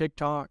alone on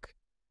TikTok.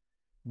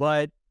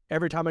 But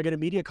every time I get a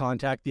media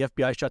contact, the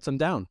FBI shuts them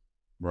down.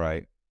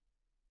 Right.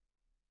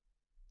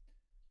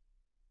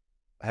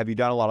 Have you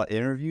done a lot of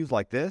interviews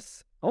like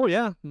this? Oh,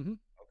 yeah. Mm-hmm.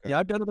 Okay. Yeah,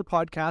 I've done other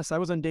podcasts. I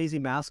was on Daisy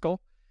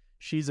Maskell.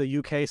 She's a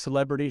UK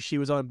celebrity. She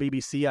was on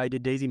BBC. I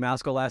did Daisy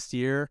Maskell last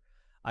year.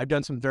 I've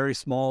done some very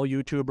small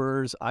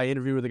YouTubers. I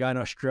interviewed with a guy in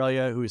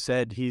Australia who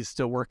said he's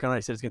still working on it.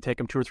 He said it's going to take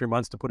him 2 or 3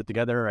 months to put it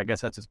together. I guess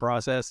that's his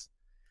process.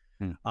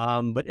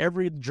 But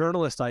every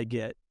journalist I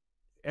get,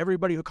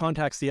 everybody who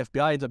contacts the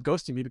FBI ends up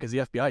ghosting me because the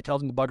FBI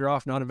tells them to bugger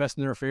off, not invest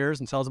in their affairs,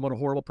 and tells them what a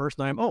horrible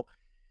person I am. Oh,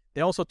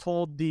 they also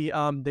told they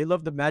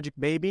love the magic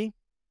baby.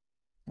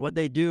 What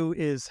they do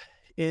is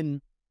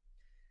in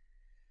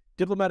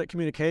diplomatic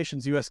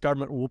communications, the U.S.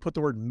 government will put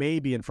the word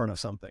maybe in front of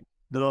something.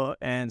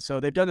 And so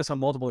they've done this on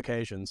multiple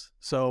occasions.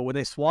 So when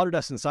they swatted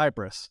us in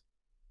Cyprus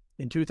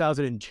in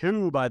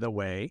 2002, by the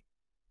way,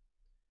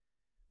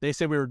 they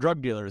said we were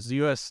drug dealers.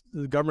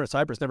 The government of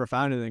Cyprus never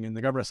found anything, and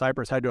the government of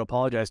Cyprus had to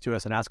apologize to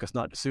us and ask us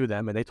not to sue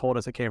them. And they told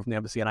us it came from the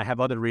embassy. And I have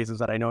other reasons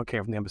that I know it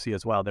came from the embassy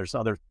as well. There's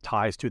other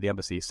ties to the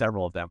embassy,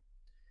 several of them.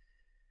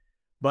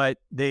 But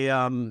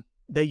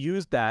they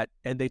used that,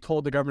 and they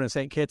told the government of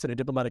St. Kitts in a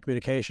diplomatic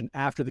communication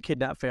after the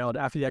kidnap failed,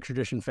 after the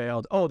extradition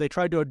failed, oh, they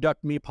tried to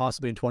abduct me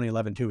possibly in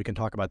 2011 too. We can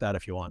talk about that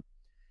if you want.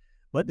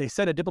 But they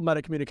sent a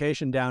diplomatic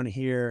communication down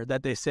here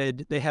that they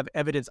said they have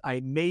evidence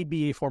I may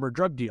be a former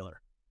drug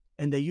dealer.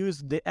 And they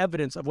used the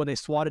evidence of when they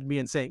swatted me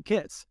in St.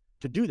 Kitts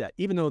to do that,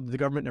 even though the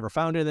government never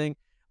found anything.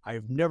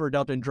 I've never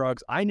dealt in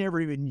drugs. I never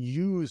even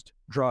used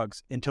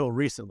drugs until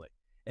recently.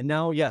 And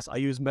now, yes, I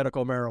use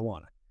medical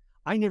marijuana.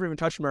 I never even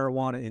touched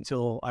marijuana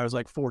until I was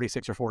like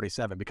 46 or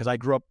 47 because I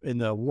grew up in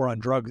the war on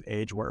drugs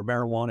age where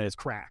marijuana is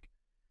crack.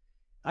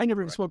 I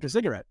never even smoked a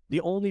cigarette. The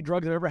only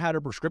drugs I've ever had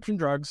are prescription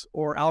drugs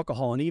or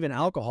alcohol. And even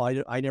alcohol,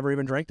 I never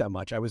even drank that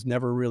much. I was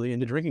never really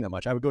into drinking that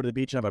much. I would go to the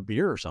beach and have a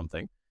beer or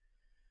something.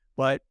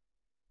 But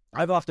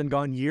I've often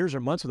gone years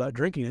or months without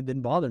drinking. It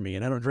didn't bother me.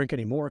 And I don't drink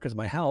anymore because of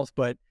my health.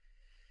 But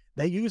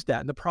they use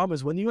that. And the problem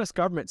is when the U.S.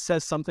 government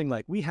says something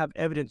like, we have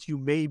evidence you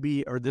may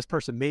be, or this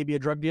person may be a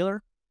drug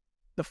dealer,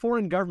 the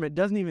foreign government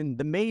doesn't even,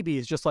 the maybe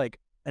is just like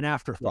an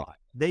afterthought.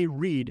 They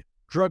read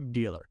drug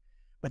dealer.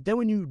 But then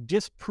when you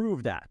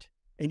disprove that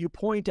and you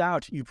point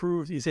out, you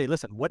say,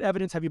 listen, what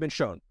evidence have you been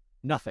shown?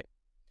 Nothing.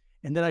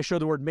 And then I show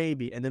the word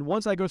maybe. And then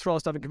once I go through all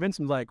this stuff and convince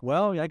them, like,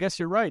 well, I guess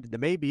you're right. The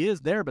maybe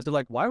is there. But they're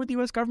like, why would the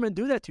U.S. government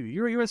do that to you?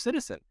 You're a U.S.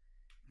 citizen.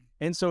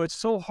 And so it's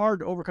so hard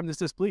to overcome this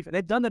disbelief. And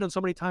they've done that on so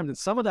many times. And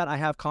some of that I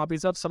have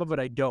copies of, some of it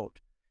I don't.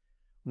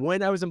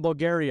 When I was in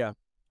Bulgaria,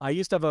 I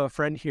used to have a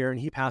friend here, and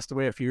he passed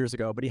away a few years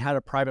ago, but he had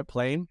a private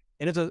plane,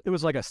 and it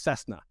was like a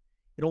Cessna.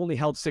 It only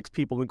held 6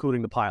 people,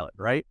 including the pilot,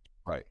 right?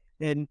 Right.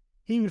 And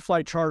he would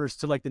fly charters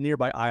to like the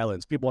nearby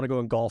islands. People want to go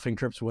on golfing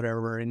trips,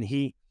 whatever. And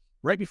he,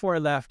 right before I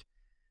left,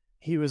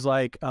 he was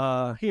like,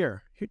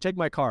 here, take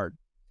my card.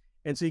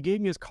 And so he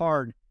gave me his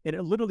card, and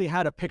it literally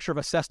had a picture of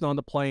a Cessna on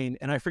the plane.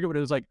 And I forget what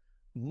it was, like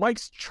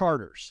Mike's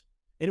Charters.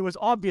 And it was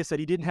obvious that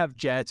he didn't have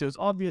jets. It was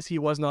obvious he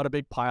was not a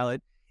big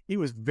pilot. It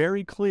was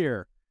very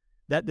clear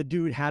that the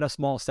dude had a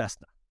small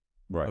Cessna.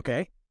 Right.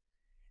 Okay.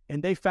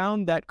 And they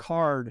found that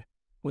card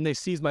when they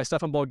seized my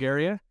stuff in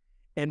Bulgaria.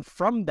 And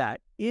from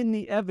that, in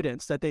the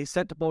evidence that they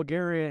sent to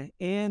Bulgaria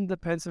and the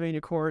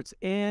Pennsylvania courts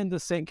and the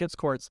St. Kitts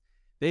courts,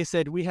 they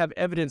said, we have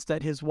evidence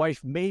that his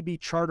wife may be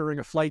chartering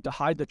a flight to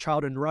hide the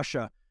child in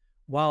Russia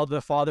while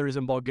the father is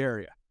in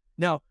Bulgaria.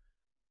 Now,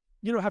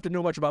 you don't have to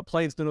know much about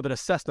planes to know that a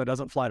Cessna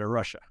doesn't fly to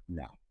Russia.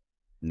 No.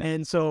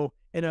 And so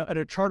in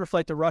a charter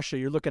flight to Russia,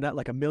 you're looking at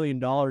like $1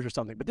 million or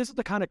something. But this is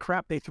the kind of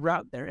crap they threw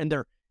out there. And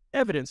their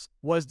evidence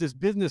was this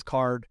business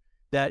card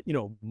that,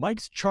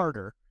 Mike's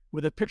Charter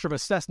with a picture of a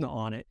Cessna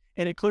on it.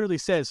 And it clearly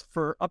says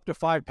for up to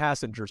 5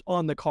 passengers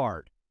on the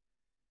card.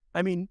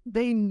 I mean,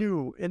 they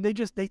knew, and they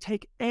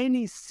take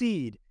any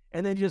seed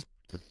and then just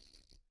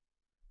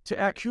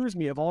to accuse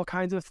me of all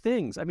kinds of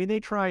things. I mean, they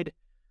tried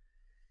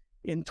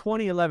in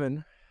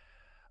 2011,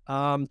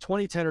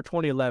 2010 or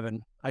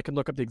 2011, I can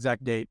look up the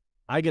exact date.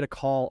 I get a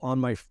call on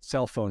my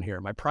cell phone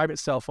here, my private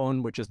cell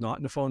phone, which is not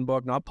in the phone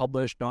book, not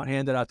published, not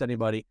handed out to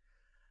anybody.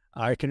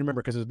 I can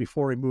remember because it was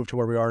before we moved to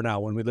where we are now,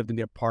 when we lived in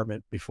the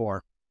apartment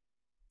before.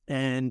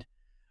 And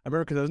I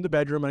remember because I was in the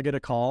bedroom and I get a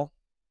call,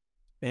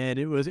 and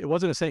it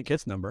wasn't a St.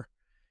 Kitts number,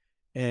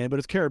 but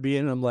it's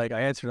Caribbean. And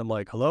I answered, I'm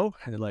like, hello?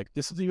 And they're like,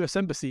 this is the U.S.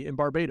 Embassy in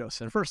Barbados.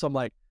 And at first I'm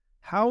like,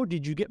 how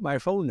did you get my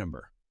phone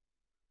number?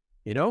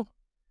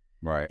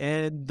 Right.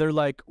 And they're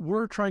like,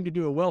 we're trying to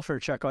do a welfare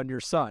check on your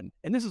son.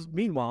 And this is,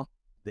 meanwhile,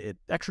 the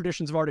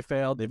extraditions have already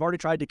failed. They've already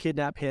tried to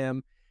kidnap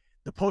him.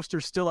 The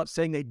poster's still up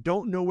saying they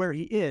don't know where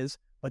he is,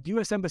 but the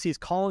U.S. Embassy is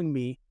calling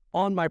me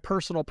on my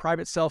personal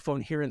private cell phone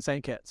here in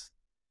St. Kitts.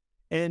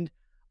 And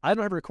I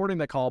don't have a recording of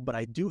that call, but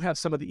I do have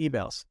some of the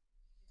emails.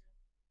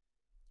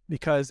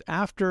 Because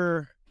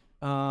after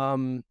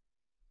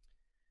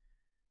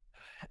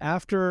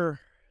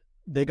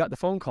they got the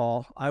phone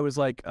call, I was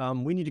like,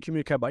 we need to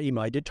communicate by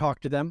email. I did talk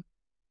to them.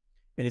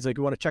 And he's like,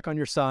 we want to check on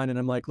your son. And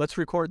I'm like, let's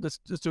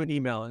do an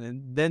email.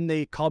 And then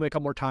they called me a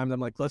couple more times. I'm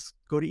like, let's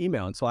go to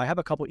email. And so I have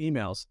a couple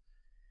emails.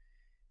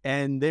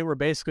 And they were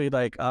basically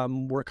like,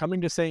 we're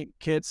coming to St.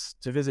 Kitts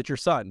to visit your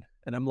son.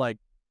 And I'm like,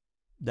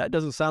 that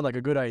doesn't sound like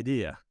a good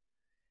idea.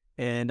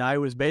 And I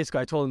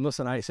told him,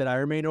 listen, I said, I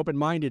remain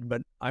open-minded,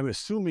 but I'm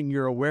assuming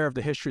you're aware of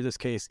the history of this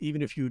case,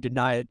 even if you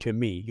deny it to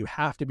me. You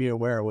have to be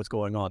aware of what's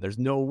going on. There's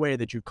no way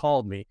that you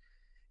called me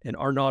and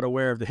are not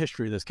aware of the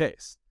history of this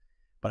case.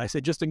 But I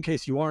said, just in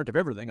case you aren't of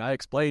everything, I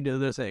explained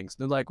other things.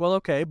 They're like, well,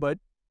 okay, but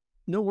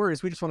no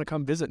worries. We just want to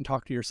come visit and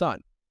talk to your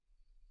son.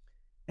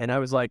 And I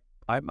was like,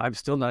 I'm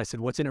still not. I said,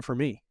 what's in it for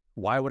me?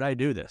 Why would I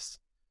do this?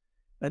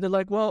 And they're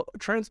like, well,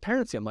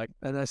 transparency. I'm like,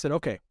 and I said,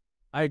 okay,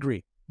 I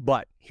agree.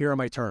 But here are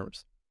my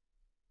terms.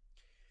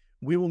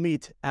 We will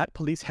meet at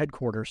police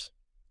headquarters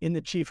in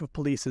the chief of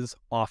police's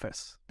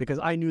office, because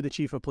I knew the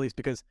chief of police,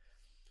 because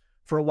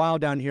for a while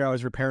down here, I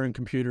was repairing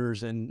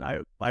computers, and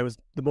I was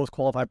the most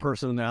qualified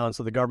person on the island.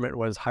 So the government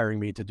was hiring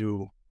me to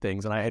do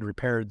things, and I had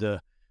repaired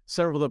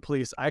several of the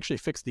police. I actually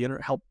fixed they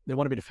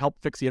wanted me to help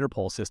fix the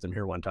Interpol system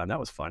here one time. That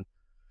was fun.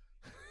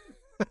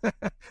 They're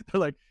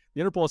like,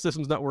 the Interpol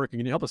system's not working.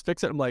 Can you help us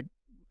fix it? I'm like,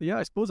 yeah,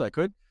 I suppose I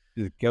could.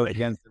 Just go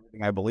against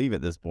everything I believe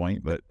at this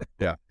point, but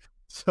yeah.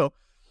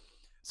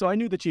 So I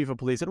knew the chief of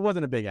police. It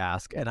wasn't a big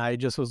ask. And I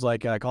just was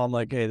like, I called him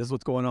like, hey, this is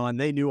what's going on.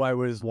 They knew I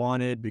was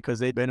wanted because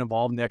they'd been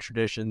involved in the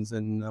extraditions.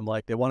 And I'm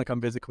like, they want to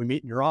come visit. Can we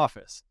meet in your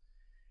office?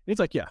 And he's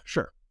like, yeah,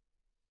 sure.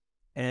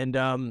 And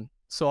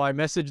so I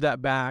messaged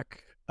that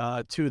back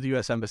to the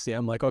U.S. Embassy.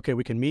 I'm like, okay,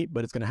 we can meet,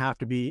 but it's going to have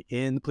to be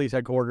in the police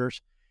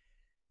headquarters,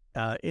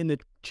 in the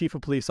chief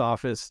of police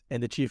office,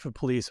 and the chief of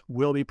police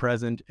will be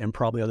present, and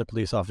probably other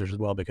police officers as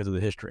well because of the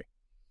history.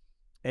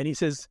 And he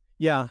says,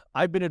 yeah,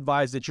 I've been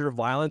advised that you're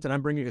violent, and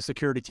I'm bringing a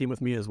security team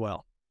with me as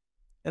well.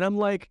 And I'm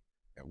like,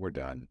 yeah, we're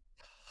done.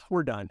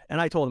 We're done. And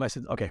I told him, I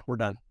said, okay, we're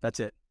done. That's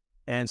it.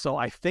 And so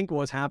I think what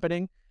was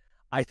happening,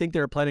 I think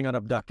they were planning on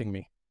abducting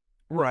me.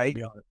 Right. To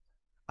be honest.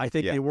 I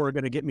think they were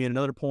going to get me at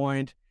another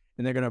point,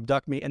 and they're going to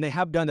abduct me. And they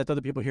have done that to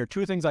other people here.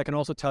 2 things I can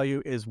also tell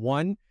you is,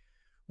 one,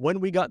 when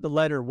we got the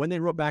letter, when they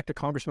wrote back to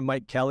Congressman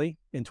Mike Kelly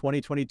in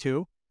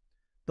 2022,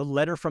 the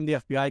letter from the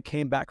FBI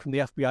came back from the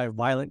FBI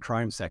violent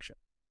crime section.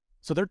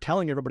 So they're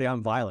telling everybody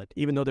I'm violent,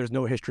 even though there's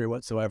no history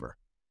whatsoever.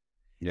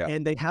 Yeah.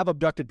 And they have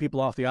abducted people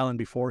off the island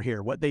before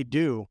here. What they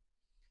do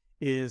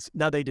is,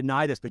 now they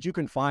deny this, but you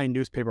can find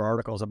newspaper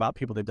articles about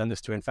people they've done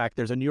this to. In fact,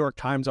 there's a New York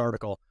Times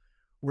article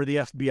where the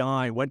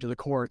FBI went to the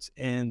courts,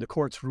 and the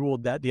courts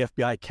ruled that the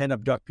FBI can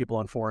abduct people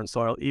on foreign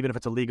soil, even if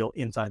it's illegal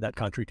inside that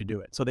country to do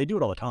it. So they do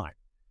it all the time.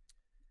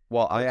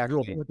 Well,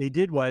 What they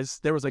did was,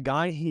 there was a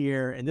guy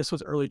here, and this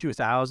was early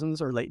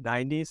 2000s or late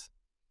 90s,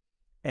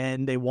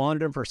 and they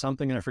wanted him for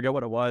something, and I forget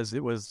what it was.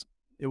 It wasn't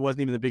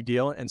even the big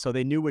deal, and so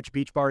they knew which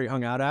beach bar he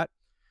hung out at.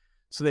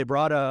 So they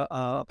brought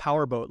a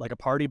power boat, like a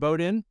party boat,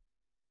 in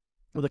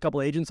with a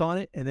couple agents on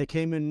it, and they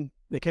came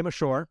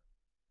ashore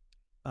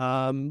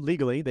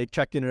legally. They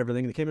checked in and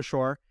everything. They came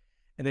ashore,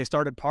 and they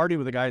started partying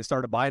with the guy and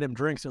started buying him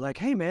drinks. They're like,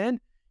 "Hey, man,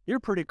 you're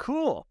pretty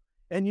cool.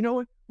 And you know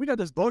what? We got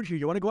this boat here.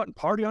 You want to go out and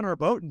party on our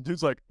boat?" And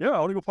dude's like, "Yeah, I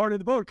want to go party on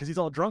the boat," because he's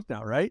all drunk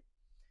now, right?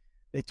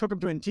 They took him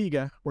to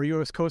Antigua, where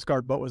U.S. Coast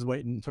Guard boat was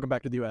waiting, and took him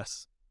back to the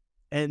U.S.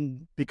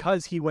 And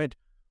because he went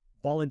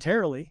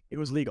voluntarily, it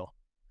was legal.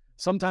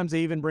 Sometimes they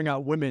even bring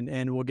out women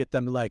and will get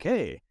them like,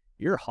 "Hey,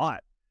 you're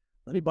hot.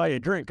 Let me buy you a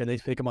drink." And they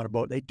take them on a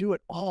boat. They do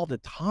it all the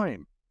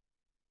time.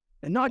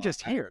 And not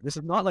just here. This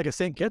is not like a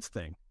St. Kitts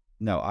thing.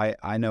 No,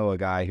 I know a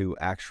guy who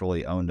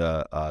actually owned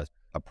a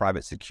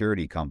private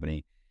security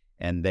company,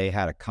 and they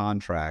had a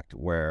contract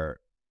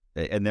where,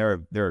 and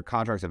there are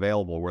contracts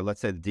available where,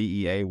 let's say the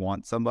DEA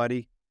wants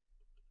somebody,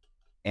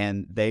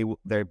 and they know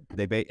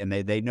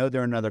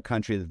they're in another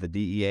country that the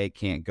DEA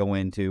can't go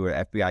into or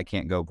FBI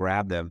can't go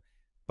grab them,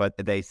 but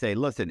they say,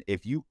 "Listen,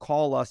 if you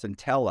call us and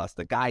tell us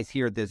the guy's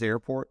here at this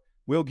airport,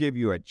 we'll give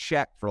you a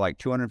check for like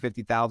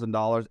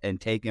 $250,000 and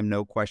take him,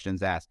 no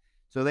questions asked."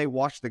 So they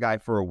watch the guy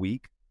for a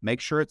week,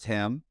 make sure it's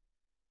him,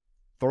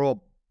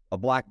 throw a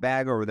black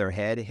bag over their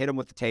head, hit him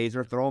with the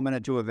taser, throw him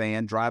into a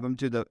van, drive him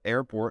to the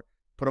airport,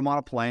 put him on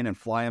a plane, and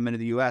fly him into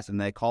the U.S. And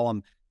they call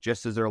him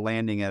just as they're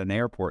landing at an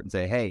airport and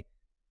say, "Hey,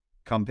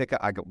 come pick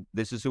up.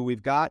 This is who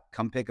we've got.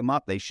 Come pick him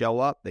up." They show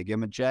up, they give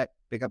him a check,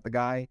 pick up the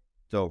guy.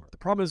 It's over. The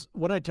problem is,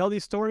 when I tell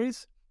these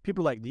stories,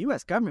 people are like, "The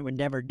U.S. government would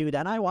never do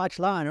that. I watch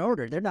Law and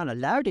Order. They're not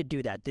allowed to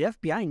do that. The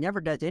FBI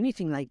never does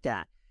anything like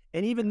that."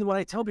 And even when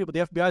I tell people,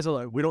 the FBI's are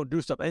like, "We don't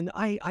do stuff." And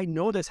I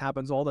know this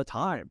happens all the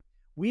time.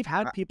 We've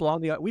had people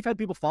we've had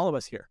people follow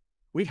us here.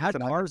 We've had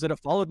cars that have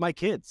followed my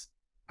kids.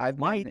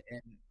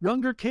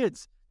 Younger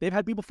kids, they've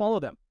had people follow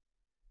them.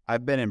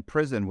 I've been in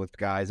prison with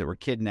guys that were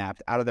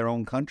kidnapped out of their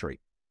own country.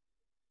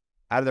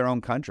 They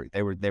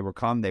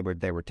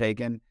were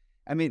taken.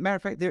 I mean, matter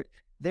of fact,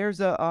 there's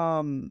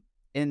a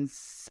in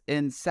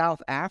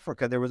South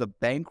Africa, there was a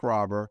bank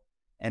robber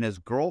and his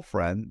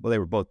girlfriend. Well, they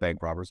were both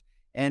bank robbers.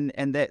 And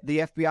the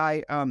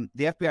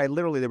FBI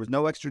literally, there was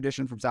no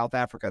extradition from South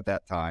Africa at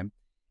that time.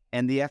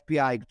 And the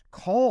FBI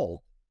called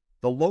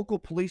the local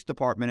police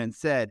department and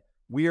said,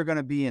 "We are going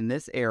to be in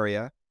this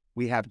area.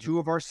 We have two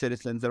of our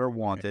citizens that are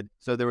wanted."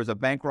 So there was a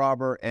bank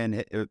robber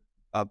and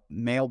a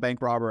male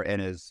bank robber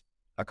and his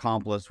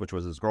accomplice, which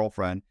was his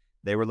girlfriend.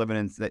 They were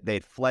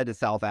they'd fled to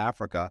South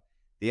Africa.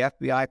 The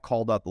FBI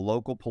called up the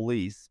local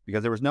police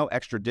because there was no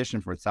extradition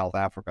for South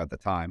Africa at the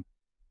time.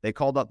 They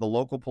called up the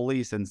local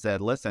police and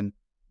said, "Listen,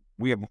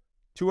 we have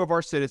two of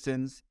our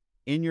citizens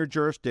in your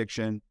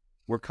jurisdiction.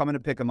 We're coming to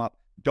pick them up.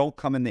 Don't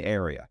come in the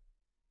area."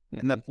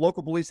 And the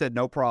local police said,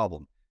 "No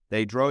problem."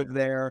 They drove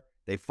there.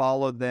 They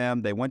followed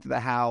them. They went to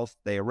the house.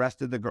 They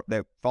arrested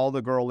they followed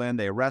the girl in.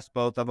 They arrest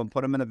both of them,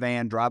 put them in a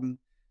van, drive them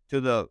to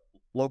the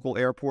local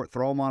airport,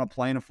 throw them on a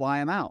plane, and fly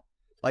them out.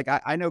 Like,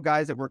 I know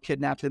guys that were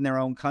kidnapped in their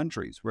own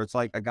countries, where it's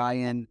like a guy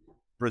in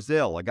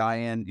Brazil, a guy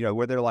in,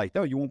 where they're like,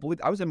 "No, you won't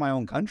believe, I was in my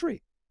own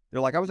country."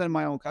 They're like, "I was in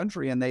my own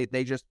country, and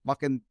they just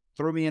fucking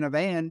threw me in a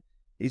van."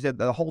 He said,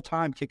 "The whole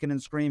time kicking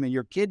and screaming,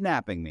 'You're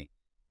kidnapping me.'"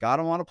 Got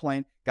him on a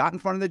plane, got in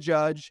front of the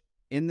judge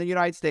in the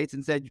United States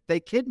and said, "They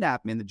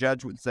kidnapped me." And the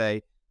judge would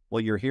say,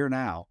 "Well, you're here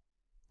now."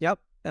 Yep.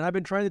 And I've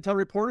been trying to tell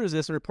reporters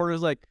this, and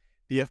reporters like,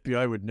 "The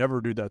FBI would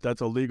never do that.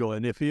 That's illegal.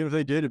 And even if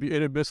they did, it'd be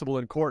inadmissible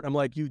in court." I'm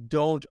like, you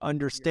don't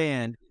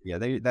understand. Yeah,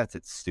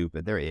 it's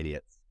stupid. They're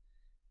idiots.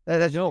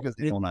 That's because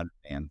they don't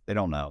understand. They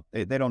don't know.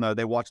 They don't know.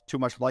 They watch too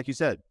much, like you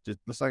said,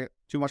 just like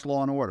too much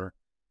Law and Order.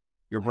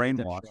 You're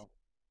brainwashed.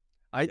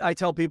 I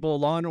tell people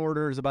Law and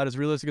Order is about as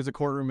realistic as a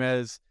courtroom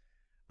as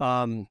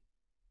the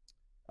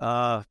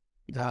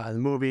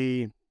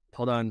movie.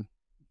 Hold on,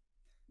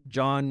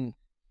 John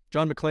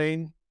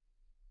McClane.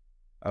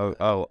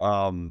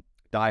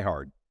 Die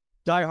Hard.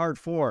 Die Hard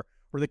 4,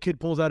 where the kid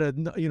pulls out a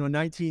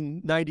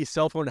 1990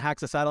 cell phone and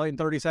hacks a satellite in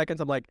 30 seconds.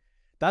 I'm like,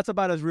 that's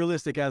about as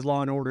realistic as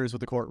Law and Order is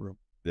with the courtroom.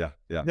 Yeah.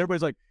 And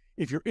everybody's like,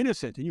 if you're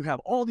innocent and you have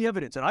all the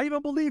evidence, and I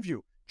even believe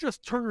you,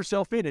 just turn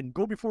yourself in and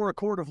go before a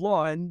court of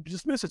law and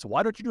dismiss it. So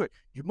why don't you do it?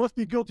 You must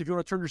be guilty if you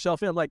want to turn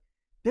yourself in. I'm like,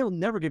 they'll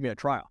never give me a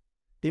trial.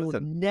 They will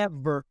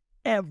never,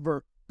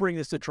 ever bring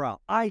this to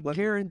trial. I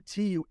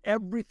guarantee you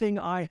everything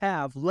I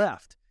have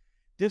left,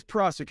 this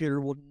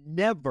prosecutor will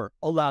never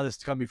allow this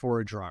to come before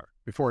a trial.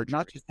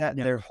 Not just that,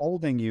 they're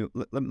holding you.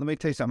 Let me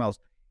tell you something else.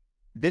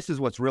 This is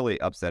what's really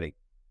upsetting.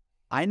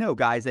 I know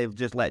guys they've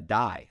just let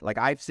die. Like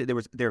I've seen,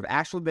 there have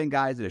actually been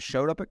guys that have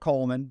showed up at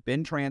Coleman,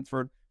 been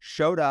transferred,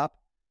 showed up,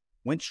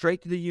 went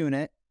straight to the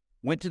unit,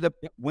 went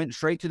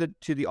straight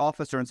to the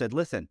officer and said,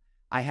 "Listen,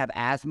 I have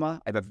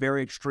asthma. I have a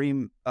very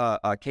extreme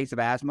case of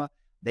asthma.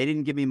 They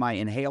didn't give me my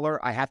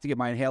inhaler. I have to get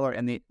my inhaler."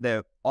 And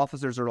the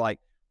officers are like,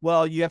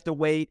 "Well, you have to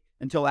wait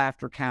until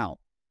after count."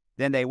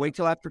 Then they wait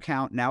till after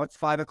count. Now it's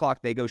 5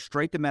 o'clock. They go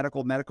straight to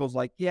medical. Medical's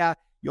like, "Yeah,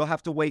 you'll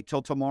have to wait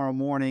till tomorrow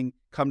morning.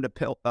 Come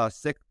to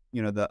sick,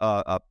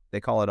 they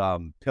call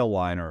it pill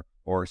line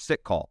or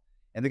sick call."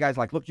 And the guy's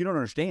like, "Look, you don't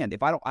understand.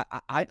 If I don't,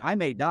 I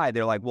may die."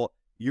 They're like, "Well,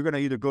 you're gonna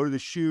either go to the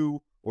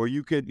SHU or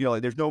you could,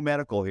 there's no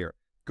medical here.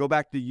 Go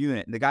back to the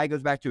unit." And the guy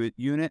goes back to his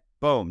unit.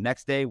 Boom.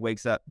 Next day,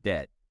 wakes up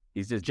dead.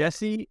 He's just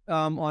Jesse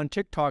on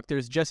TikTok.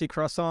 There's Jesse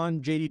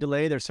Crosson, JD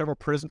DeLay. There's several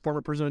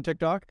former prisoners on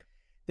TikTok.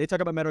 They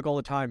talk about medical all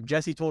the time.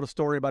 Jesse told a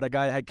story about a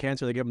guy that had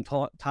cancer. They gave him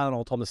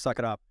Tylenol, told him to suck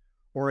it up.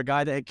 Or a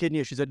guy that had kidney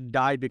issues that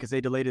died because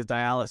they delayed his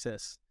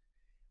dialysis.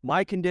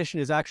 My condition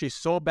is actually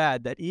so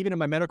bad that even in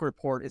my medical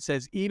report, it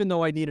says even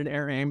though I need an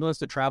air ambulance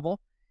to travel,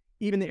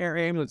 even the air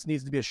ambulance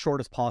needs to be as short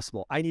as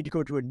possible. I need to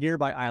go to a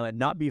nearby island,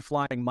 not be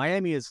flying.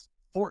 Miami is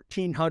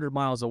 1,400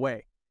 miles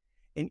away.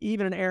 And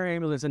even an air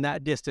ambulance in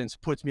that distance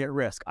puts me at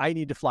risk. I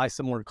need to fly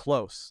somewhere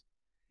close.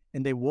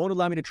 And they won't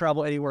allow me to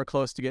travel anywhere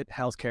close to get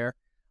health care.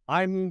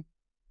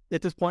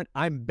 At this point,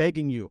 I'm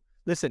begging you.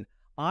 Listen,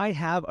 I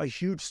have a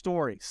huge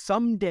story.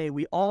 Someday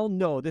we all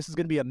know this is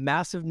going to be a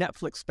massive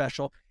Netflix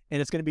special,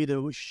 and it's going to be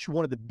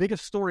one of the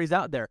biggest stories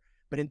out there.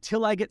 But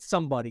until I get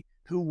somebody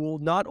who will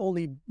not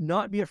only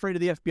not be afraid of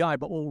the FBI,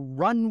 but will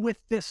run with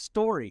this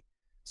story,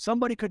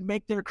 somebody could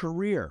make their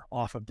career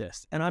off of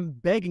this. And I'm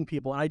begging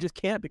people, and I just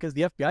can't because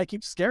the FBI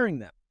keeps scaring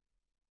them.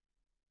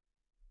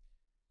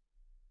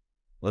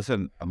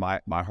 Listen,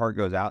 my heart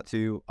goes out to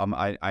you.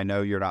 I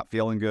know you're not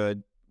feeling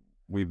good.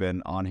 We've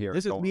been on here.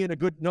 This is me on a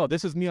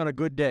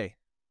good day.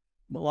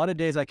 A lot of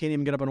days I can't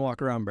even get up and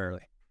walk around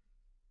barely.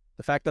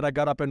 The fact that I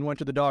got up and went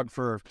to the dog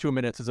for 2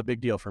 minutes is a big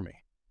deal for me.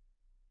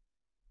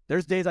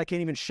 There's days I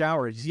can't even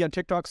shower. You see on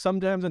TikTok,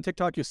 sometimes on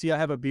TikTok you see I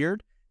have a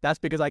beard. That's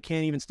because I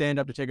can't even stand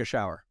up to take a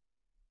shower.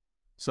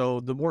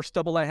 So the more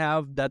stubble I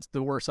have, that's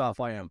the worse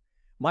off I am.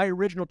 My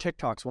original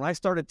TikToks, when I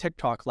started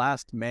TikTok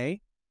last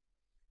May,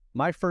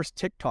 my first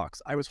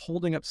TikToks, I was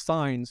holding up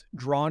signs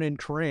drawn in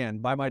crayon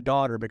by my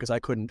daughter because I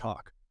couldn't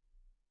talk.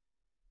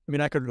 I mean,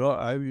 I could,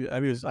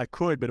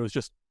 but it was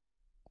just,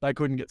 I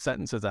couldn't get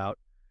sentences out.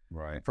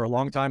 Right. For a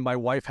long time, my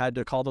wife had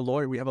to call the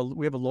lawyer. We have a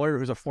lawyer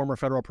who's a former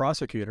federal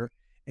prosecutor,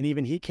 and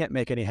even he can't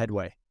make any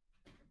headway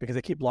because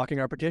they keep blocking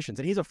our petitions.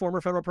 And he's a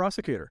former federal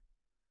prosecutor.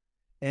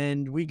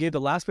 And we gave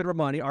the last bit of our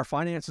money. Our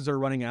finances are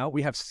running out.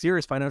 We have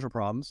serious financial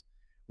problems.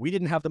 We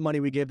didn't have the money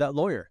we gave that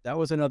lawyer. That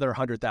was another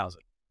 $100,000.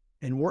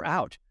 And we're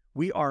out.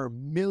 We are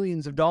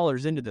millions of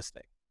dollars into this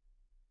thing,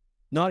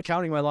 not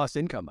counting my lost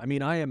income. I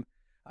mean, I am,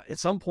 at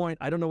some point,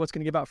 I don't know what's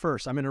going to give out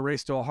first. I'm in a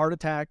race to a heart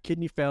attack,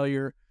 kidney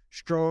failure,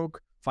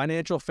 stroke,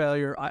 financial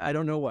failure. I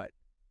don't know what.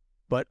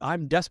 But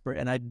I'm desperate,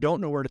 and I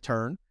don't know where to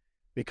turn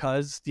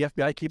because the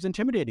FBI keeps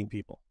intimidating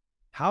people.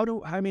 How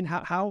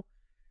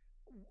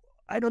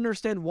I don't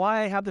understand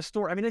why I have this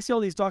story. I mean, I see all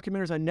these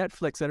documentaries on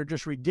Netflix that are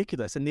just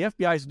ridiculous. And the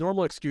FBI's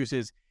normal excuse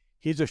is,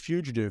 he's a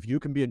fugitive. You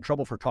can be in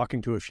trouble for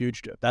talking to a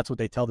fugitive. That's what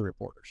they tell the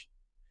reporters.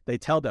 They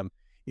tell them,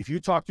 if you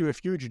talk to a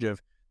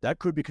fugitive, that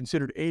could be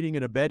considered aiding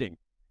and abetting.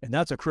 And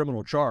that's a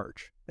criminal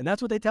charge. And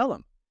that's what they tell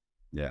them.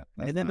 Yeah.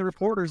 And then the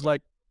reporter's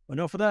like,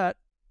 enough of that.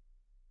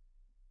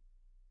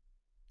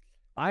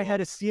 I had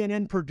a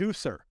CNN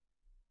producer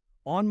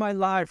on my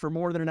live for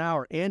more than an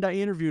hour, and I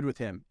interviewed with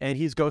him, and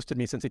he's ghosted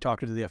me since he talked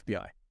to the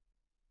FBI.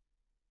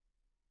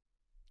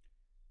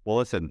 Well,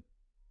 listen,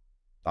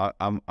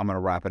 I'm going to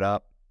wrap it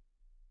up.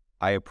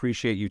 I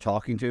appreciate you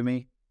talking to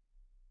me.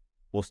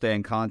 We'll stay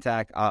in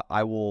contact.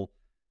 I will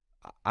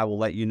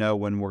let you know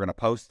when we're going to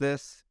post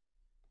this.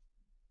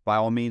 By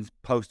all means,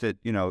 post it.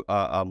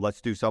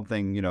 Let's do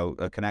something.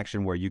 A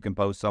connection where you can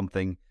post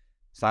something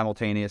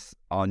simultaneous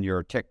on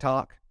your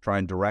TikTok. Try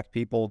and direct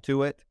people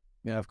to it.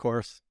 Yeah, of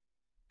course.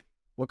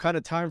 What kind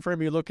of time frame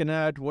are you looking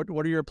at? What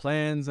are your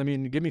plans? I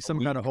mean, give me some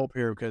kind of hope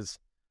here because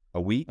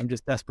a week. I'm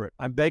just desperate.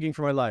 I'm begging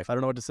for my life. I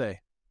don't know what to say.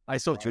 I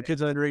still have 2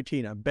 kids under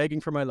 18. I'm begging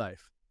for my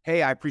life.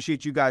 Hey, I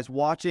appreciate you guys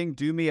watching.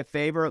 Do me a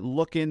favor,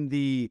 look in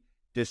the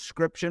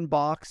description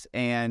box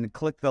and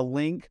click the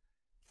link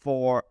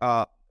for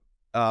all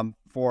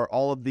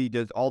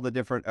the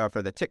different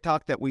for the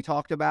TikTok that we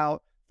talked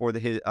about, for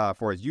his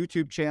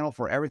YouTube channel,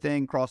 for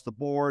everything across the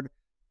board.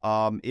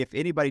 If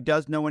anybody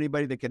does know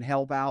anybody that can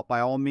help out, by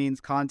all means,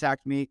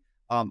 contact me.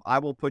 I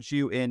will put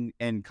you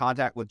in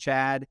contact with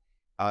Chad,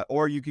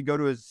 or you could go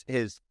to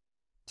his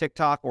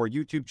TikTok or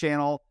YouTube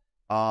channel.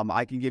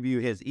 I can give you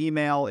his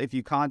email if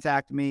you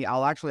contact me.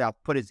 I'll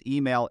put his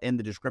email in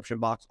the description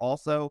box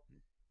also.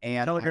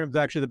 And Telegram's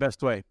actually the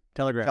best way.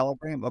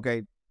 Telegram.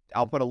 Okay.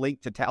 I'll put a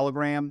link to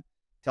Telegram.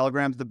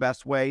 Telegram's the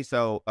best way.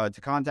 So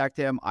to contact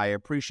him, I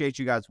appreciate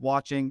you guys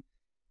watching.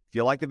 If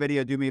you like the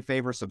video, do me a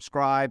favor,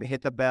 subscribe,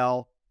 hit the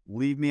bell,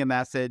 leave me a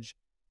message.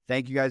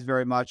 Thank you guys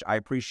very much. I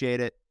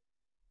appreciate it.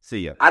 See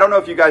ya. I don't know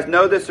if you guys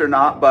know this or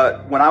not,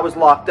 but when I was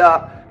locked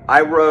up,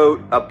 I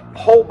wrote a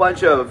whole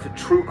bunch of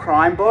true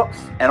crime books,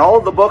 and all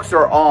of the books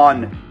are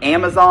on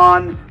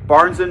Amazon,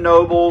 Barnes &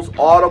 Noble's,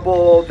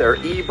 Audible, their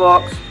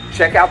ebooks.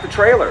 Check out the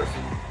trailers.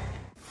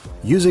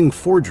 Using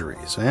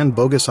forgeries and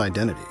bogus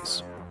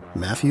identities,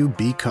 Matthew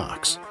B.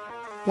 Cox,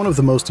 one of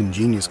the most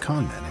ingenious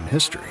con men in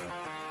history,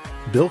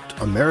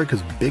 built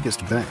America's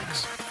biggest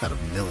banks out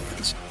of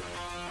millions.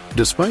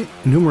 Despite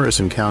numerous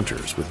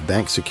encounters with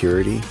bank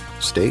security,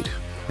 state,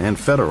 and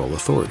federal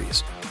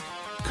authorities,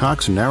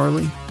 Cox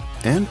narrowly,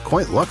 and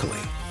quite luckily,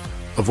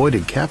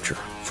 avoided capture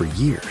for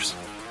years.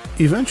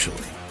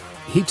 Eventually,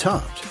 he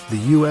topped the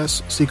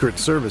U.S. Secret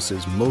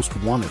Service's most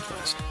wanted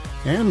list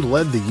and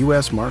led the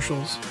U.S.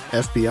 Marshals,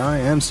 FBI,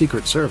 and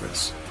Secret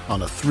Service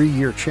on a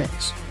 3-year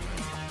chase,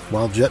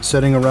 while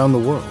jet-setting around the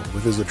world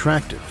with his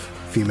attractive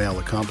female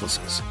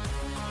accomplices.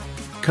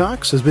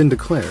 Cox has been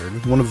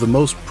declared one of the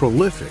most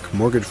prolific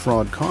mortgage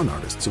fraud con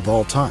artists of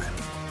all time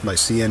by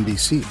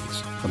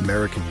CNBC's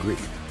American Greed.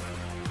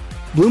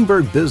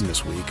 Bloomberg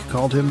Businessweek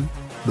called him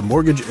the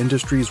mortgage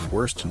industry's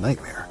worst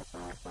nightmare,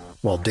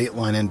 while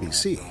Dateline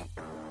NBC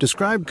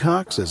described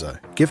Cox as a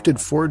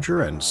gifted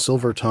forger and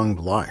silver-tongued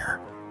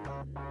liar.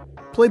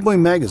 Playboy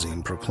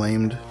magazine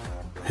proclaimed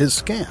his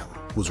scam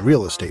was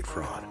real estate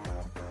fraud,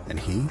 and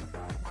he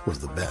was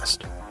the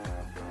best.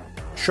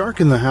 Shark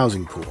in the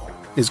Housing Pool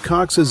is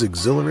Cox's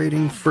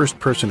exhilarating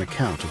first-person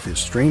account of his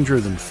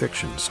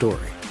stranger-than-fiction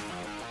story.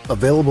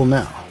 Available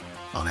now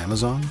on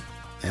Amazon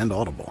and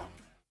Audible.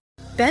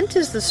 Bent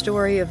is the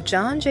story of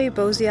John J.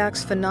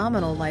 Boziak's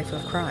phenomenal life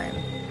of crime.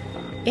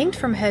 Inked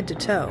from head to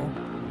toe,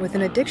 with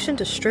an addiction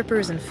to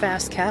strippers and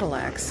fast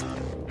Cadillacs,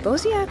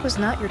 Boziak was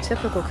not your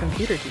typical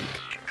computer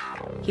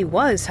geek. He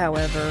was,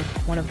 however,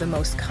 one of the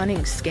most cunning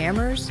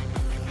scammers,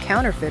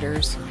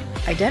 counterfeiters,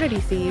 identity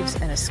thieves,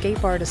 and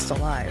escape artists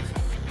alive,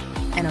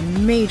 and a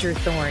major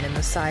thorn in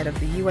the side of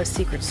the U.S.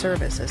 Secret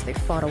Service as they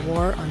fought a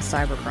war on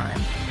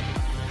cybercrime.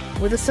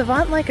 With a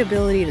savant-like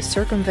ability to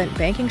circumvent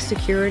banking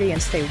security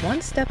and stay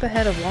one step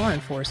ahead of law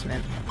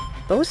enforcement,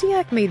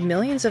 Boziak made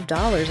millions of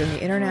dollars in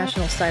the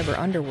international cyber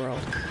underworld,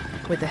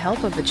 with the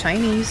help of the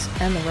Chinese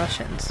and the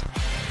Russians.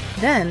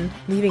 Then,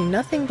 leaving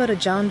nothing but a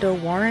John Doe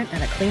warrant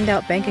and a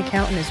cleaned-out bank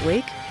account in his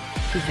wake,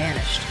 he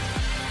vanished.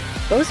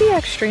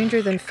 Boziak's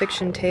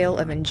stranger-than-fiction tale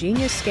of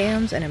ingenious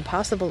scams and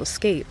impossible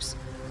escapes,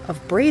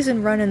 of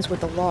brazen run-ins with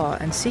the law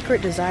and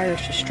secret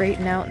desires to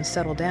straighten out and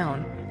settle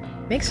down,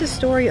 makes his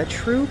story a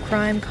true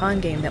crime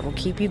con game that will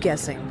keep you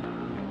guessing.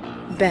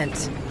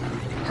 Bent: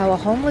 How a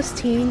Homeless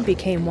Teen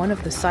Became One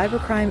of the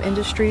Cybercrime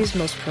Industry's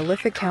Most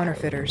Prolific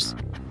Counterfeiters.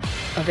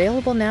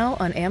 Available now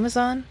on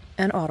Amazon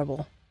and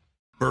Audible.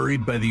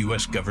 Buried by the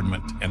U.S.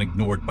 government and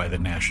ignored by the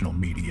national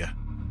media,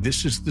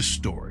 this is the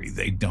story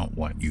they don't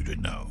want you to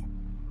know.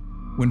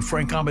 When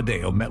Frank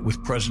Amadeo met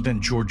with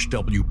President George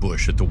W.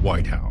 Bush at the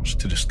White House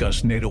to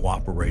discuss NATO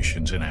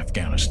operations in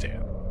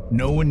Afghanistan,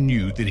 no one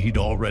knew that he'd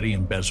already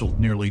embezzled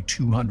nearly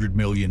 $200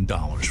 million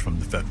from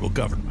the federal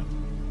government,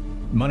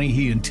 money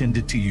he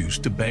intended to use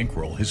to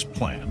bankroll his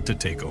plan to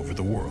take over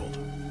the world.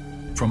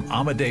 From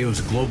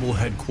Amadeo's global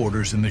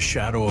headquarters in the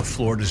shadow of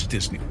Florida's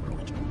Disney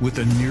World, with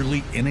a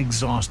nearly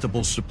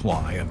inexhaustible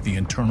supply of the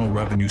Internal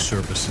Revenue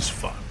Service's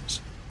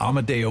funds,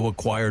 Amadeo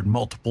acquired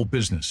multiple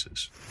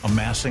businesses,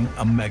 amassing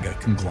a mega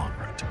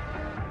conglomerate.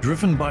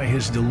 Driven by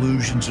his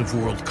delusions of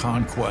world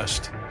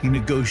conquest, he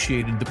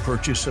negotiated the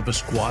purchase of a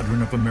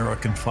squadron of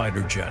American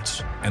fighter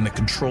jets and the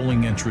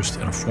controlling interest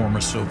in a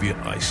former Soviet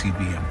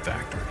ICBM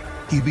factory.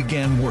 He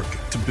began working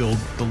to build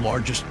the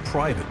largest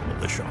private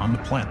militia on the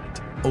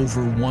planet,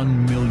 over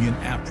 1 million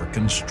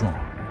Africans strong.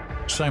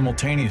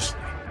 Simultaneously,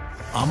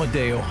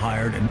 Amadeo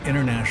hired an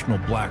international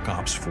black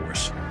ops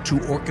force to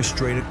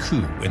orchestrate a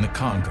coup in the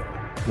Congo,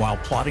 while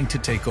plotting to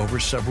take over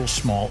several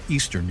small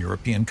Eastern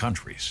European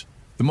countries.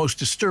 The most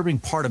disturbing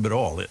part of it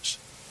all is,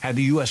 had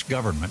the U.S.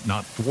 government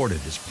not thwarted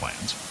his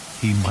plans,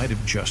 he might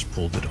have just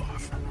pulled it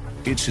off.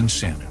 It's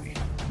insanity,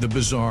 the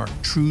bizarre,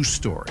 true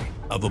story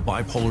of a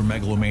bipolar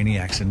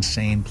megalomaniac's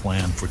insane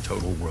plan for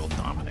total world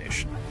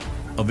domination.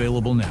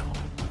 Available now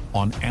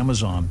on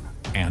Amazon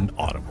and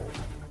Audible.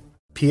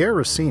 Pierre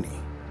Rossini,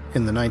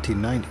 in the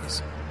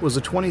 1990s, was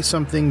a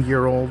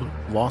 20-something-year-old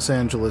Los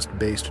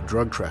Angeles-based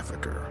drug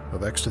trafficker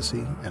of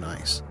ecstasy and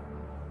ice.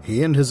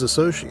 He and his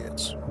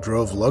associates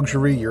drove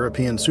luxury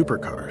European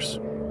supercars,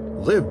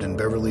 lived in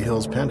Beverly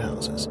Hills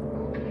penthouses,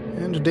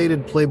 and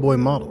dated Playboy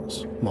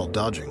models while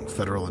dodging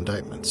federal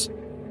indictments.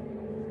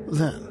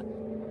 Then,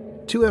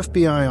 2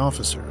 FBI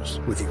officers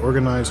with the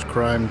Organized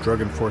Crime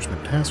Drug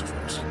Enforcement Task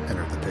Force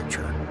entered the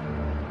picture.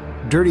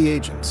 Dirty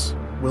agents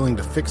willing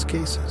to fix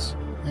cases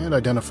and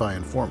identify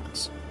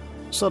informants.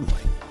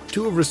 Suddenly,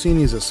 2 of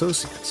Rossini's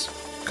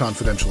associates,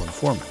 confidential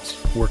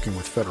informants working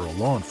with federal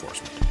law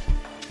enforcement,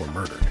 were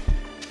murdered.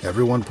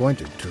 Everyone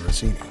pointed to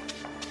Rossini.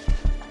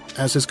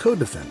 As his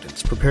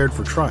co-defendants prepared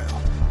for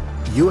trial,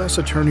 U.S.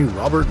 Attorney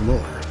Robert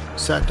Mueller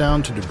sat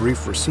down to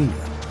debrief Rossini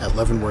at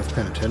Leavenworth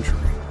Penitentiary,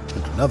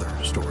 and another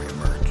story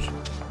emerged.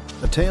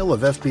 A tale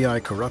of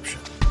FBI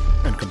corruption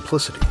and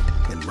complicity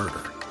in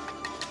murder.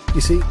 You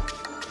see,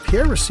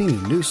 Pierre Rossini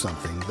knew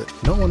something that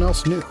no one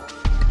else knew.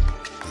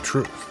 The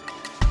truth.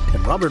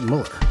 And Robert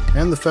Mueller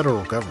and the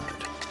federal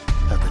government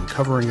have been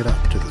covering it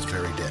up to this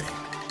very day.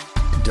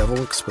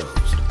 Devil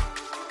Exposed.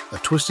 A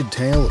twisted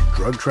tale of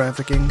drug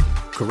trafficking,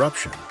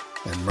 corruption,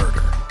 and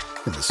murder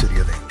in the City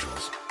of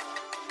Angels.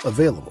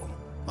 Available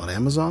on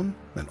Amazon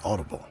and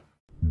Audible.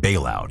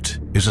 Bailout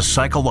is a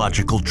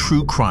psychological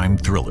true crime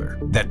thriller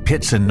that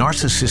pits a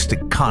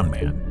narcissistic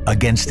conman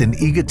against an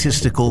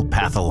egotistical,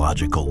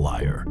 pathological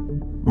liar.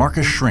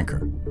 Marcus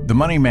Schrinker, the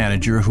money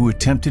manager who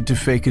attempted to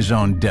fake his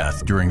own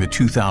death during the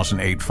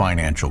 2008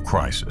 financial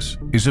crisis,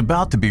 is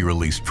about to be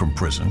released from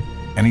prison,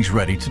 and he's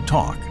ready to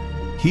talk.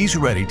 He's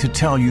ready to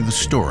tell you the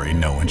story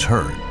no one's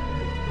heard.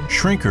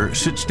 Schrinker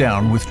sits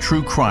down with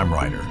true crime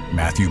writer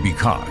Matthew B.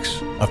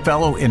 Cox, a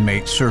fellow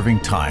inmate serving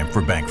time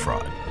for bank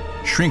fraud.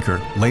 Schrinker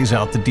lays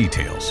out the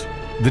details.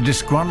 The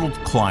disgruntled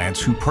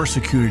clients who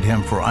persecuted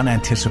him for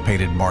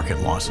unanticipated market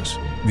losses,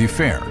 the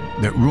affair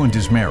that ruined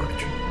his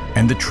marriage,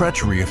 and the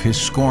treachery of his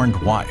scorned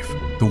wife,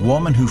 the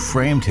woman who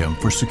framed him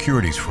for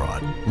securities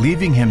fraud,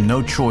 leaving him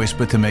no choice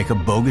but to make a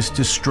bogus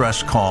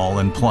distress call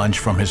and plunge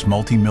from his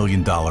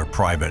multi-million-dollar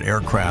private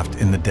aircraft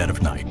in the dead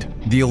of night.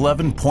 The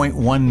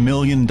 $11.1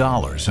 million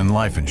in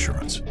life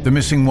insurance, the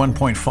missing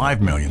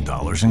 $1.5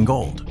 million in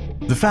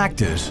gold. The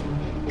fact is,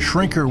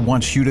 Schrinker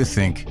wants you to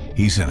think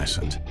he's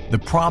innocent. The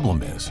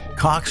problem is,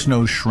 Cox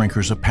knows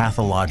Schrinker's a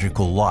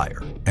pathological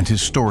liar, and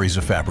his story's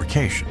a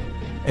fabrication.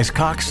 As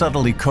Cox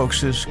subtly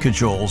coaxes,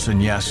 cajoles,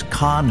 and yes,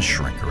 cons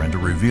Schrinker into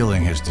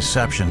revealing his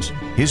deceptions,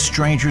 his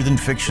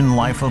stranger-than-fiction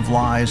life of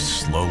lies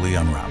slowly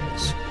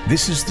unravels.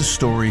 This is the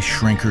story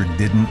Schrinker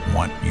didn't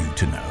want you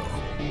to know.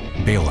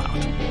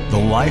 Bailout: The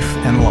Life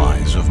and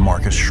Lies of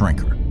Marcus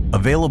Schrinker.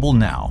 Available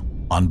now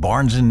on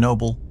Barnes &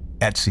 Noble,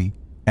 Etsy,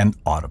 and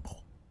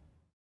Audible.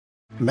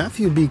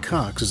 Matthew B.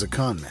 Cox is a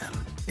conman,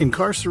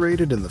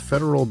 incarcerated in the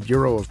Federal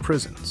Bureau of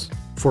Prisons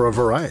for a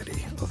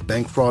variety of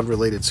bank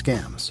fraud-related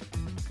scams.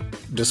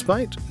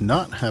 Despite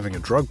not having a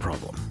drug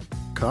problem,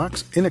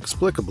 Cox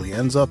inexplicably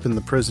ends up in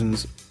the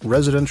prison's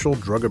Residential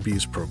Drug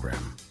Abuse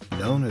Program,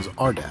 known as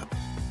RDAP.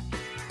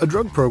 A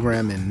drug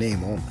program in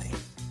name only.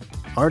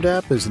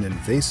 RDAP is an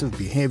invasive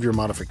behavior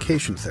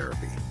modification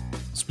therapy,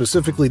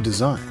 specifically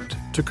designed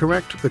to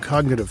correct the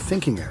cognitive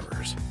thinking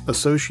errors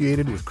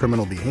associated with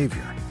criminal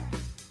behavior.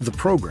 The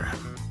program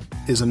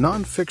is a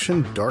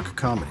non-fiction dark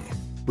comedy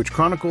which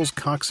chronicles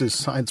Cox's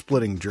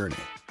side-splitting journey.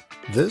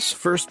 This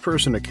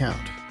first-person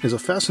account is a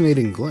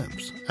fascinating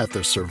glimpse at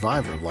the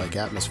survivor-like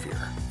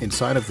atmosphere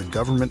inside of the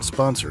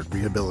government-sponsored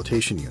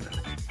rehabilitation unit.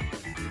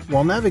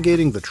 While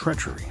navigating the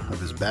treachery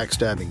of his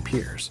backstabbing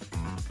peers,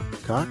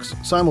 Cox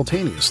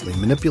simultaneously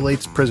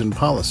manipulates prison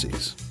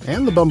policies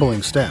and the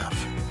bumbling staff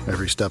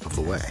every step of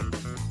the way.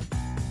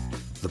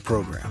 The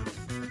program: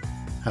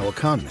 How a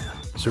Conman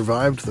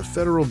Survived the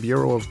Federal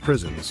Bureau of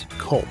Prisons'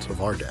 Cult of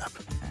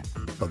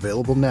RDAP.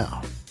 Available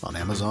now on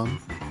Amazon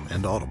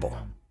and Audible.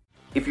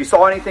 If you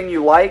saw anything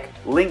you like,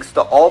 links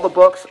to all the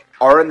books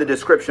are in the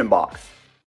description box.